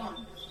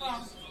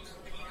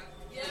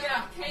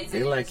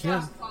 They like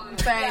him.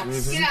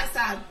 Get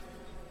outside.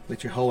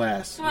 With your whole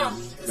ass.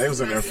 They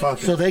was in there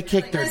fucking. So they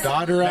kicked their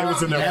daughter out. They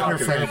was in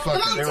there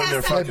fucking. They were in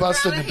there fucking. They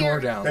busted the door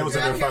down. They was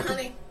in there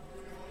fucking.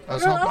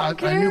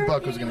 I knew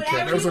Buck was going to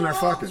kick. They was in there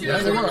fucking. Yeah,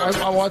 they were.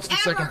 I watched the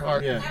second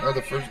part. Yeah. Or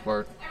the first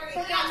part.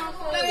 Get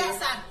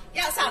outside.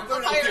 Get outside. We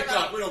don't give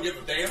up. We don't give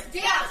a damn.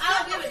 Yeah,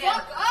 I don't give a damn.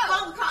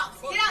 Call the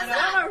cops. Get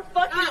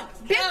outside.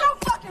 Bitch,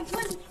 don't fucking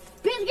please.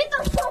 Bitch, get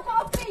the fuck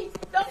off me.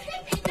 Don't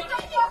hit me. Get the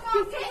fuck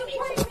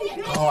off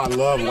me. Oh, I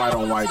love white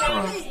on white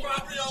crime.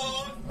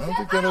 I don't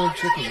think that other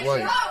chick was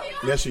white.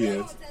 Yes, she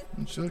is.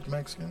 She looked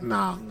Mexican.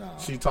 Nah,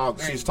 she's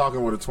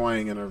talking with a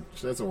twang, and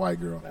that's a white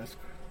girl.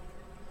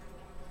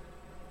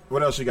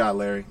 What else you got,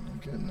 Larry? I'm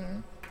getting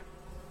there.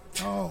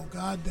 Oh,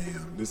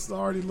 goddamn! This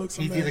already looks.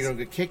 He's either gonna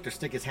get kicked or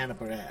stick his hand up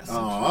her ass. Oh,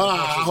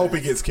 I hope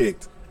he gets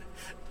kicked.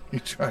 He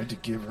tried to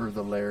give her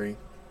the Larry.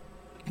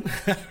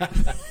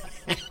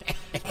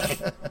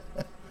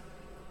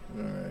 All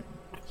right,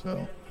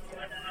 so.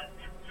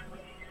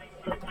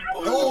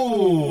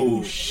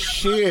 Oh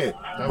shit!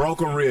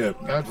 Broke a rib.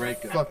 That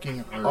fucking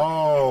hurt.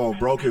 Oh,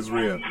 broke his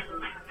rib.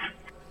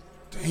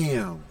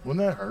 Damn.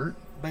 Wouldn't that hurt?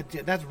 But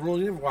that's rule.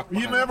 You never walk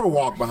behind. You never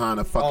walk behind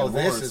a fucking horse.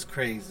 this is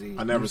crazy.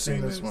 I never You've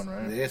seen this one,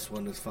 right? This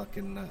one is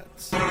fucking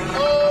nuts.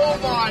 Oh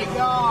my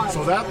god.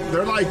 So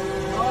they're like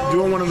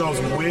doing one of those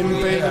wind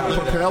thing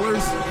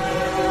propellers.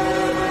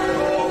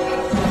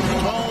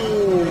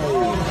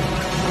 Oh.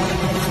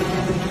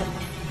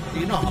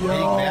 You know how big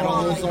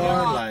metal those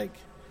are? Like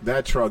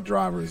that truck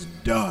driver is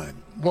done.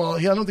 Well,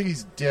 I don't think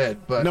he's dead,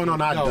 but not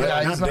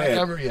dead. He's not dead.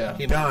 Ever, yeah.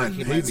 Done.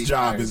 His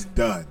job is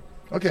done.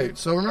 Okay,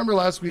 so remember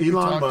last week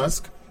Elon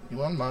Musk.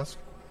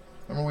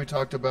 Remember we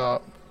talked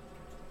about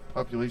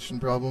population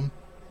problem?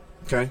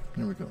 Okay.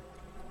 Here we go.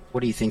 What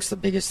do you think's the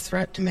biggest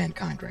threat to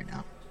mankind right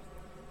now?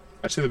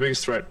 I'd say the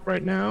biggest threat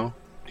right now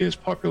is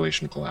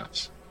population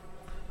collapse.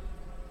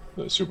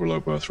 The super low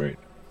birth rate.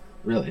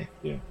 Really?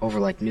 Yeah. Over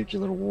like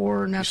nuclear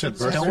war, natural birth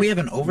disaster? rate? Don't we have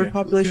an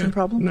overpopulation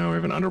problem? No, we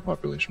have an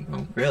underpopulation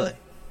problem. Really?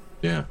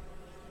 Yeah.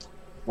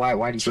 Why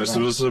do you So say that?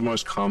 this is the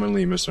most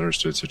commonly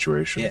misunderstood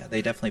situation. Yeah,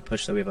 they definitely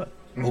push that we have a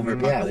Mm-hmm.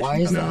 overpopulation. Yeah, why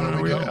is that?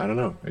 I don't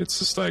know. It's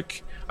just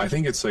like, I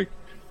think it's like,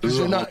 this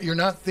Because is you're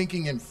not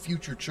thinking in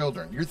future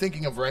children. You're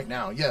thinking of right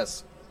now.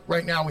 Yes,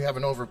 right now we have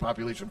an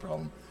overpopulation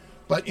problem.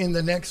 But in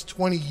the next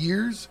 20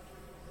 years,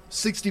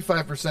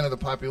 65% of the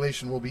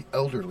population will be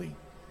elderly.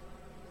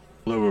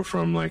 over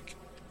from like,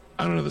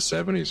 I don't know, the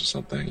 70s or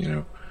something, you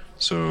know.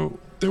 So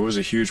there was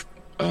a huge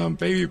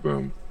baby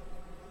boom,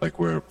 like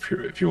where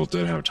people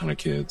did have a ton of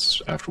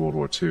kids after World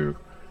War II.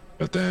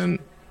 But then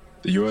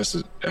the U.S.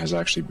 has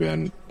actually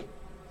been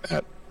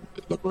at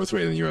the birth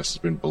rate in the U.S. has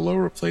been below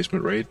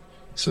replacement rate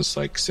since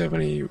like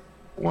 71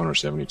 or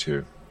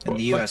 72. In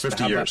the U.S., like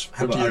 50 but years.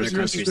 how about 50 other years, the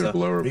US has countries, been though?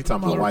 below, He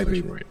talking below about white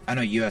replacement people. rate. I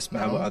know U.S., but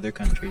how about other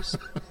countries?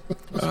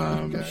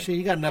 Shit,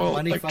 you got enough well,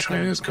 money, like fucking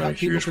China's got a have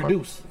people huge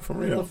produce. For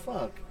What real. the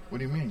fuck? What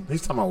do you mean?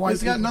 He's talking about white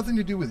It's got people. nothing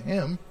to do with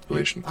him.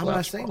 Population I'm not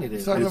collapse saying it problem. is.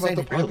 He's talking I'm about saying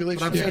the it really. population.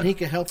 But I'm saying he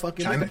can help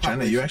fucking China, with the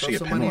China, you population. actually Throw get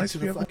some money penalized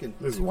into if the you fucking.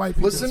 This is white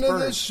people. Listen to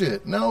this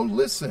shit. No,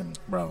 listen.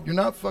 Bro. You're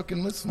not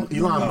fucking listening.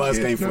 Elon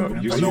Musk ain't from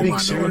you no being minority.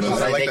 serious? I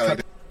They like cut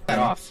that. That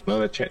off.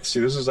 No, see,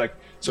 this is like,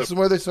 so This is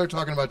where they start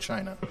talking about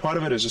China. part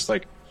of it is just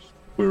like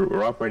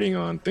we're operating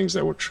on things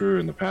that were true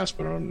in the past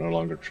but are no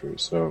longer true.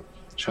 So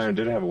China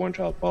did have a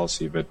one-child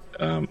policy, but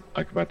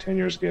like about 10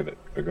 years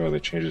ago they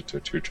changed it to a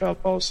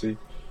two-child policy.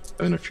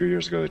 And then a few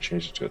years ago they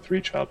changed it to a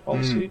three-child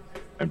policy,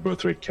 and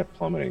birth rate kept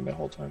plummeting the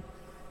whole time.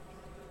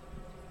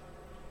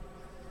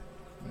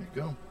 There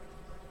you go.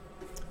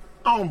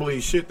 I don't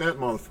believe shit that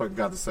motherfucker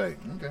got to say.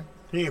 Okay.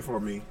 He ain't for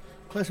me.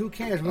 Plus, who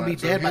cares? We're All gonna be right,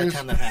 so dead by the here's-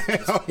 time that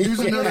happens. Here's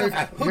another.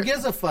 Who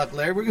gives a fuck,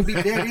 Larry? We're gonna be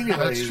dead anyways.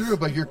 That's true,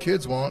 but your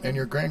kids won't, and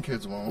your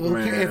grandkids won't. Well,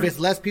 who cares? If it's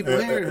less people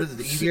there, it's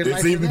easier life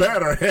It's for even them.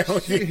 better.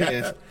 Hell yeah.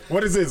 Shit.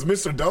 What is this,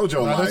 Mr. Dojo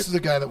No, Life? this is the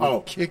guy that will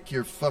Oh. kick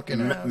your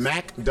fucking ass.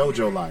 Mac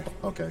Dojo Life.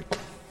 Okay.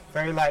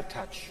 Very light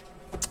touch.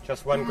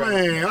 Just one gram.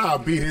 Man, I'll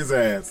beat his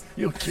ass.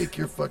 He'll kick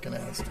your fucking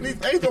ass.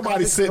 Dude. Ain't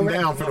nobody sitting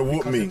down for the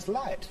whoop Because me. it's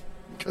light.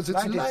 Because it's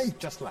Light is light.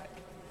 just light.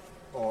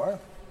 Or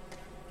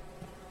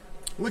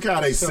Look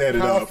how they So set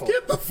it powerful. up.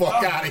 Get the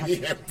fuck out of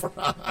here, bro.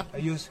 I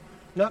use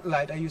not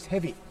light. I use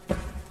heavy.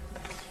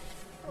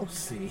 Oh,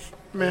 see.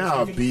 Man,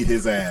 I'll beat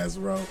his ass,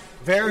 bro.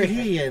 Very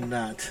He and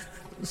not.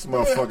 This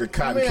motherfucker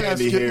cotton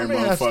candy hair Let me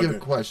ask you a motherfucker.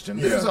 question.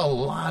 Yeah. There's a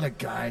lot of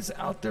guys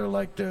out there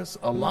like this.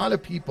 A lot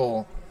of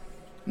people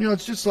You know,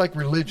 it's just like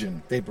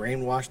religion. They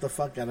brainwash the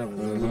fuck out of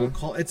the little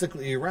cult.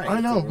 You're right.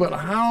 I know, It's a but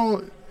religion.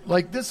 how?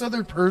 Like, this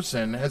other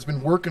person has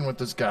been working with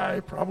this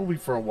guy probably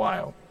for a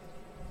while.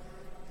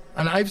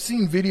 And I've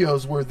seen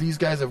videos where these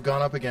guys have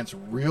gone up against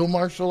real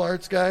martial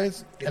arts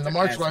guys, and the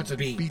martial arts have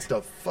beat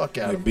the fuck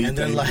out of them. And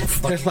they're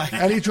like,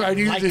 and he tried to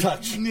use light it.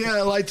 touch.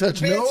 Yeah, light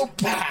touch. Bitch.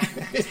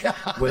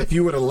 Nope. But if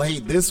you would have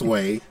laid this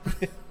way.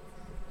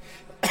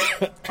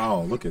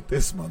 Oh, look at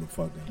this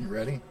motherfucker. You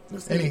ready?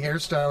 Let's Any get it.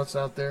 hairstylists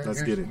out there?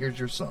 Let's get it. Here's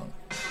your song.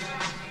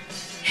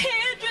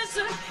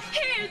 Hairdresser,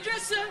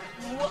 hairdresser,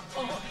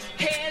 whoa,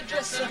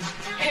 hairdresser,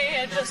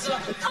 hairdresser,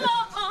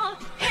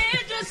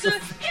 hairdresser,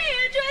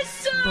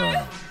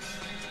 hairdresser,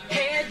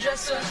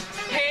 hairdresser,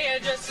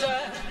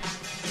 hairdresser,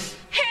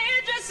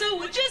 hairdresser,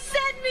 would you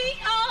set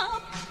me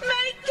up,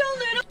 make a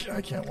little...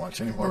 I can't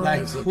watch any more of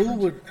Like, this. who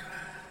would...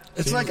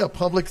 It's like a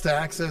public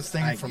access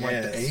thing I from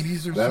like the guess.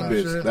 80s or That some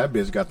bitch, shit. that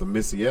bitch got the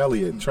Missy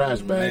Elliott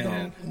trash bag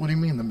Man. on. What do you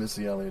mean the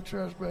Missy Elliott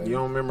trash bag? You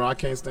don't remember I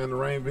Can't Stand the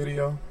Rain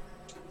video?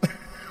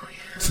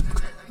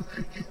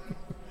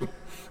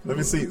 Let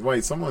me see.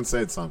 Wait, someone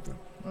said something.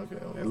 Okay.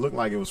 It looked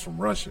like it was from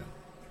Russia.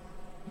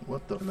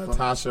 What the fuck?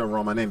 Natasha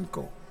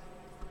Romanenko.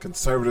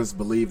 Conservatives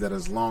believe that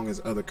as long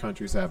as other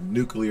countries have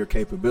nuclear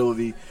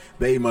capability,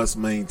 they must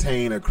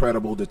maintain a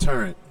credible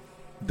deterrent.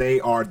 They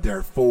are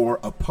therefore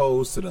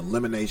opposed to the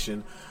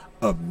elimination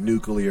of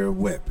nuclear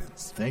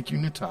weapons. Thank you,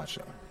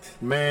 Natasha.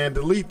 Man,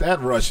 delete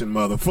that Russian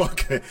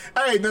motherfucker.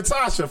 Hey,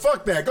 Natasha,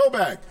 fuck that. Go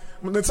back.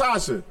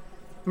 Natasha.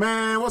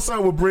 Man, what's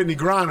up with Brittany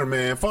Griner,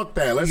 man? Fuck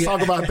that. Let's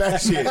talk about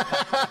that shit.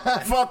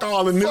 Fuck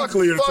all the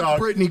nuclear fuck talk.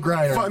 Brittany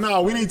Griner.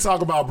 No, we need to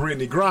talk about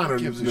Brittany Griner,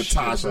 Gives a shit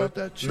Natasha. about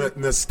that chick.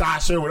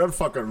 Nastasha, whatever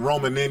fucking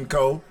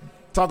Romanenko.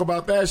 Talk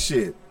about that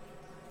shit.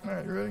 All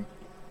right, you ready?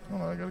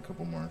 Hold on, I got a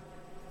couple more.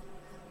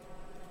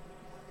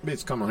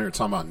 Bitch, come on here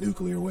talking about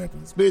nuclear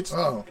weapons. Bitch.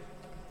 Oh.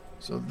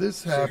 So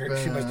this happened.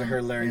 She must have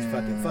heard Larry's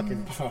in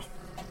fucking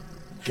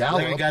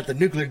Gallup. Larry got the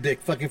nuclear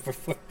dick fucking for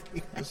 40.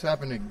 This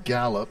happened in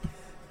Gallup.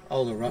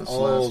 Oh, this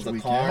last the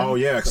weekend. car. Oh,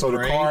 yeah. So the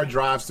parade. car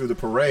drives through the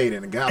parade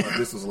in a Gallup.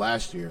 This was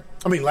last year.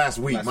 I mean, last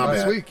week. My last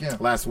bad. week, yeah.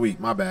 Last week.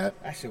 My bad.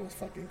 That shit was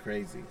fucking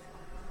crazy.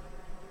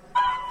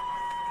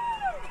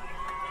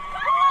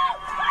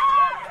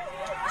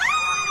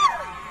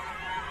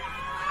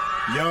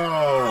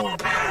 Yo.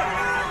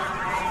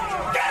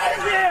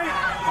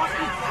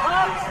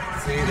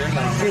 See, they're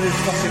like, get his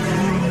fucking...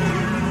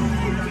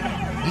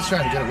 He's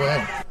trying to get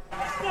away.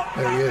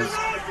 There he is.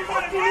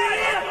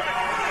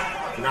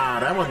 Nah,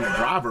 that wasn't the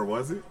driver,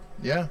 was it?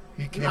 Yeah,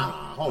 he came.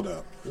 Nah, hold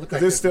up. Look Because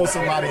like there's still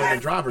somebody in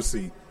the driver's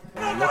seat.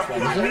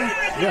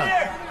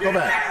 Yeah, go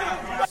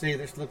back. See,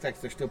 this looks like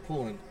they're still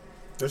pulling.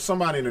 There's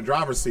somebody in the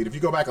driver's seat. If you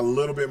go back a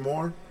little bit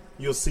more,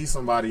 you'll see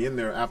somebody in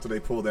there after they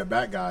pull that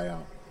back guy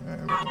out.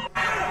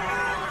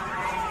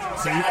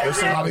 See, there's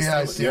somebody. Oh, yeah,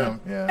 I see yeah.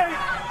 him. Yeah.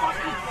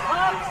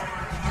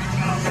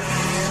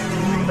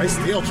 They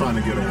still trying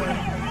to get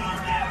away.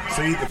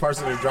 See, the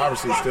person in the driver's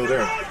seat is still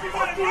there.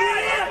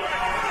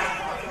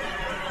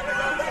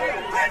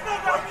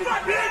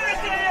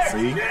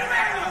 See?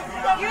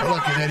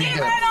 Look, and then he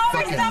got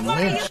fucking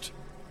lynched.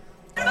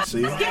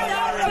 See?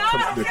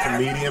 The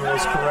comedian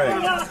was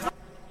correct.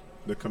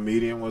 The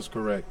comedian was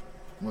correct.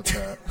 What's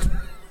that?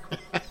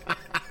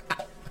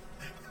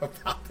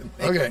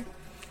 Okay.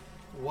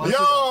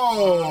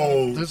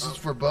 Yo! This is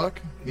for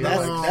Buck. He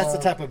That's the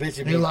type of bitch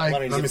you he be like.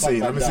 wanting Let to me fuck see.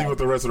 my Let me see dog. what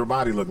the rest of her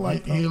body look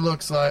like. He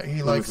looks like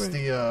he likes see.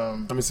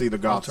 the Let me see the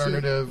goth shit.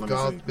 alternative Let me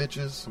goth see.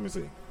 bitches. Let me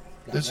see.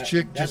 This That-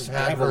 chick that's just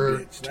had devil her bitch.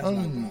 That's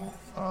tongue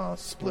not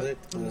split.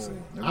 Let me see.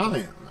 There I we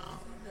go.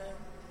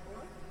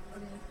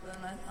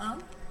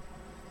 don't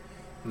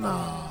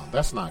No,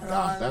 that's not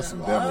goth. That's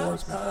some devil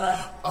worship.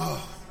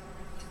 Oh.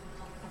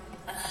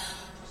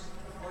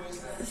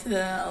 Is it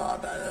a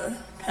lot better?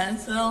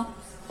 Pencil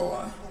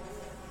or?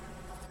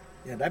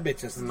 Yeah, that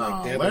bitch is No,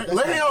 like devil.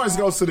 Larry always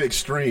goes to the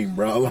extreme,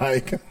 bro.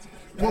 Like,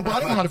 Well,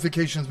 body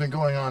modification's been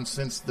going on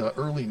since the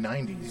early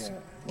 '90s. Yeah.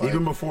 Like-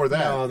 even before that.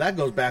 No, that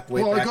goes back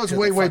way well, back. it goes to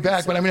way, the way fucking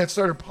back, but I mean, it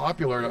started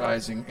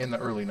popularizing in the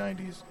early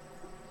 '90s.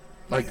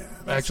 Like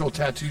actual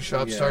tattoo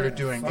shops Yeah, started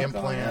doing fuck all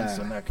implants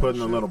that. and that kind Putting of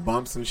the shit. little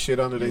bumps and shit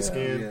under their Yeah.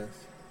 skin. Yes.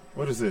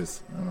 What is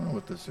this? I don't know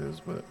what this is,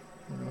 but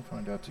we're gonna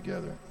find out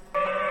together.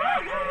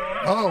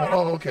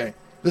 Oh, okay.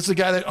 This is a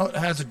guy that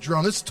has a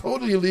drone. This is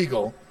totally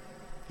illegal.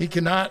 He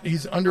cannot.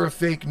 He's under a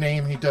fake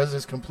name. He does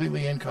this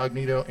completely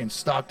incognito in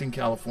Stockton,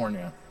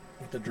 California,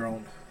 With the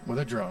drone. with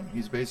a drone.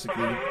 He's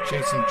basically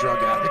chasing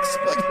drug addicts.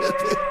 Look at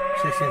this.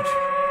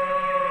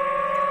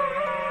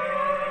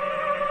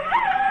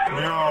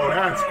 Yo,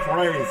 that's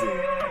crazy.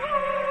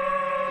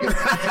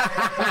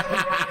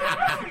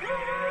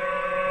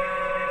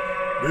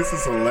 This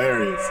is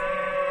hilarious.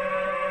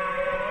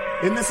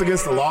 Isn't this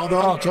against the law,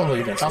 though? Oh,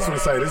 totally against I was the going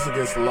law. to say, this is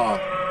against the law.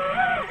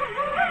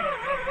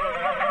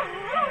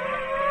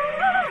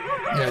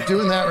 Yeah,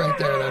 doing that right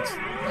there. That's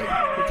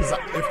like, Because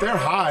if they're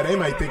high, they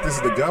might think this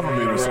is the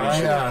government or some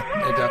shit. yeah,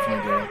 they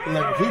definitely do.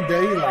 Look, he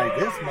did like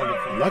this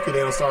motherfucker. Lucky they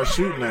don't start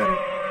shooting at him.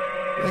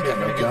 They got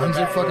no guns.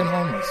 They're fucking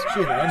homeless.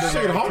 Shit,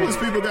 Shit, homeless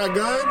people got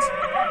guns.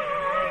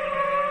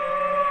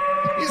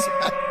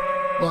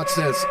 Watch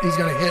this. He's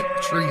going to hit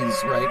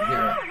trees right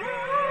here.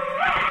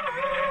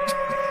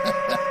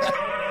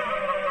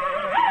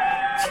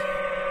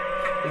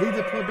 Leave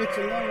the poor bitch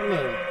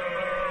alone.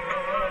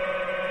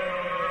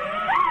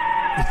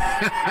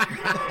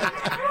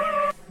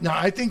 Now,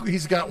 I think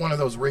he's got one of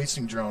those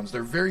racing drones.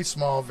 They're very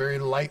small, very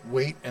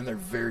lightweight, and they're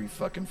very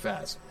fucking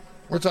fast.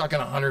 We're talking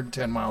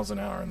 110 miles an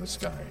hour in the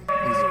sky.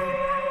 Easily.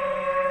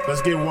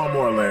 Let's get one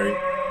more, Larry. All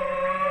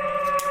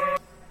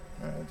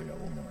right, I think I got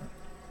one more.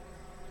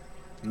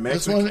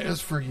 This one is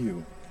for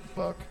you,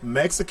 Buck.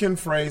 Mexican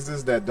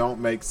phrases that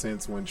don't make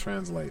sense when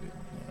translated.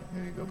 Yeah,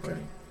 here you go,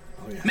 buddy.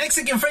 Oh, yeah.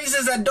 Mexican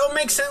phrases that don't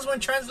make sense when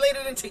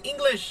translated into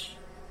English.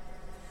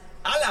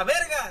 A la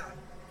verga.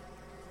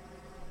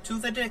 To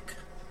the dick.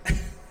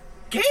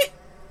 ¿Qué?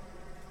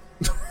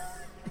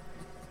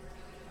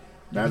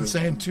 You've been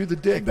saying to the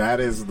dick. That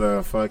is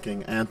the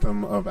fucking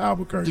anthem of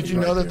Albuquerque. Did you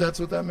know that that's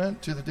what that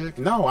meant? To the dick?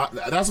 No,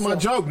 that's my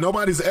joke.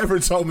 Nobody's ever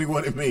told me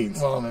what it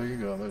means. Well, there you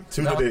go.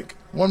 To the dick.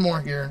 One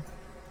more here.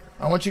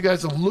 I want you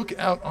guys to look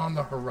out on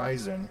the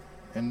horizon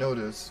and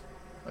notice,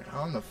 like,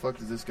 how in the fuck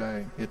did this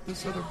guy hit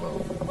this other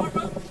boat?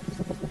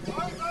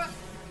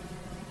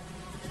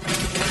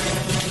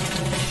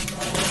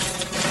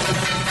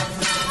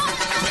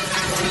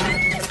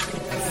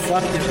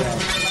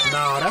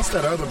 No, that's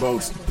that other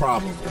boat's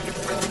problem.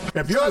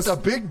 If you're It's a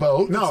big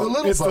boat.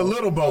 No, it's the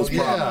little boat's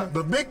yeah. problem.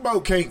 The big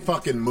boat can't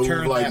fucking move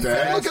Turn like that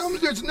that. Look how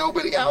there's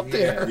nobody out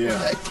there. Yeah.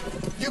 Like,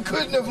 you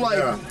couldn't have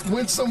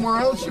went somewhere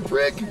else, you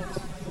prick.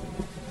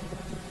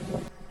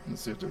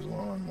 Let's see if there's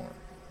one more.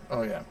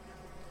 Oh yeah.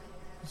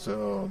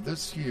 So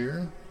this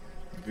here,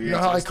 you know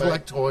how I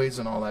collect toys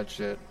and all that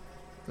shit.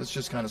 This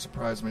just kind of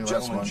surprised me last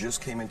Gentleman one.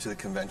 just came into the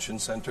convention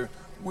center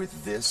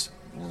with this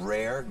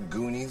rare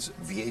Goonies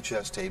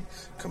VHS tape,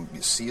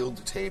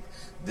 sealed tape.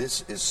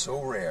 This is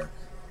so rare.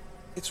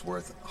 It's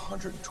worth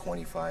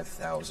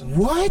 $125,000.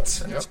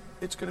 What? Yep.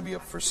 It's going to be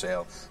up for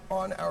sale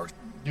on our. Do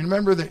you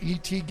remember the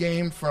ET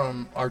game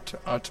from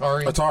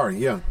Atari? Atari,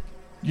 yeah.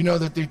 You know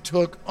that they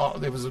took,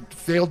 it was a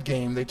failed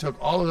game. They took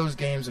all of those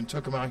games and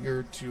took them out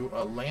here to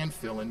a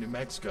landfill in New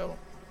Mexico.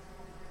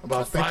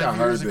 About 5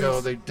 years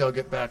ago, they dug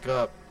it back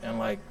up, and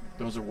like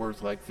those are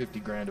worth like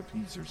 $50,000 a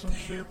piece or some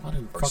shit. Why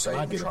didn't Our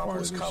site,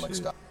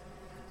 metropoliscomics.com.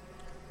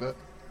 But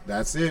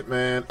that's it,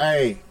 man.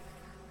 Hey,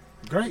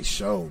 great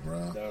show,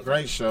 bro.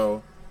 Great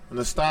show.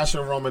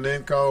 Nastasha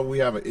Romanenko, we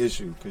have an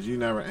issue because you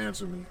never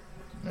answer me.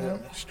 Yeah.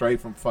 Straight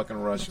from fucking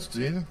Russia.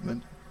 See,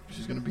 then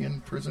she's going to be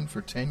in prison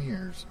for 10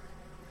 years.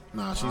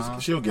 Nah,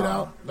 she'll get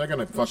out. They're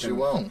gonna fucking. She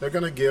won't. They're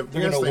gonna give.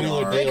 They're gonna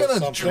wheel her They're deal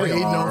going to trade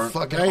no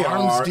fucking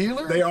arms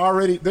dealer? They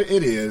already.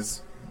 It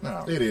is.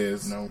 No. It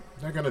is. No.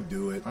 They're gonna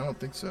do it. I don't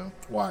think so.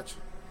 Watch.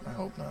 I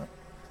hope not.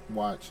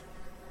 Watch.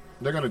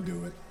 They're gonna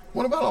do it.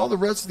 What about all the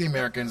rest of the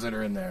Americans that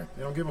are in there?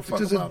 They don't give a fuck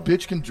Does about a them.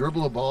 bitch can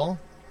dribble a ball?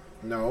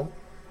 No.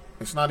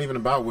 It's not even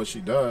about what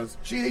she does.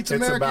 She hates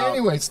It's America about-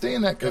 anyway. Stay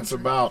in that country. It's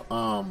about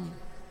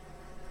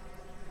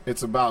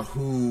It's about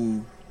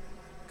who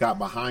got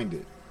behind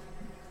it.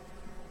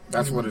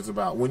 That's what it's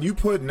about. When you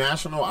put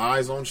national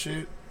eyes on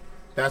shit,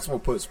 that's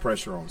what puts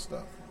pressure on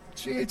stuff.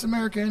 She hates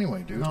America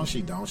anyway, dude. No,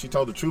 she don't. She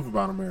told the truth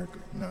about America.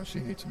 No, she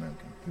hates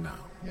America. No.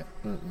 Yeah.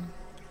 Mm-mm.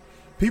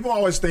 People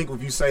always think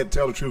if you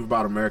tell the truth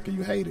about America,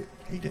 you hate it.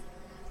 Hate it.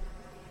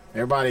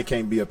 Everybody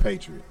can't be a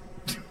patriot.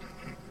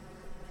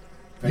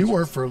 You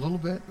were for a little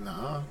bit.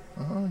 Nah.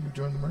 You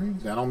joined the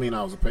Marines. That don't mean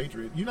I was a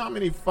patriot. You know how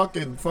many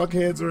fucking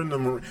fuckheads are in the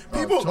Marines?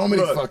 People, so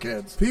many look,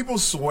 fuckheads. People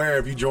swear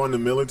if you join the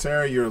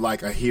military, you're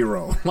like a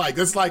hero. Like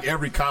it's like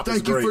every cop is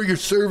Thank you great. for your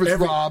service,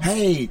 Rob.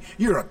 Hey,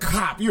 you're a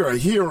cop. You're a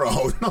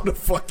hero. No, the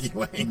fuck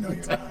you ain't. No,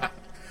 you're not.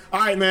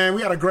 All right, man.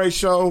 We had a great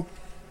show.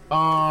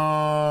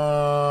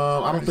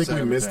 I don't think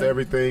we missed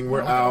everything.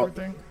 We're out.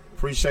 Everything.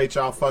 Appreciate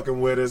y'all fucking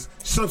with us.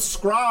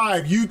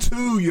 Subscribe, you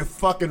too, you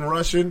fucking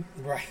Russian.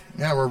 Right.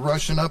 Yeah, we're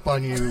rushing up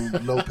on you,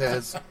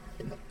 Lopez.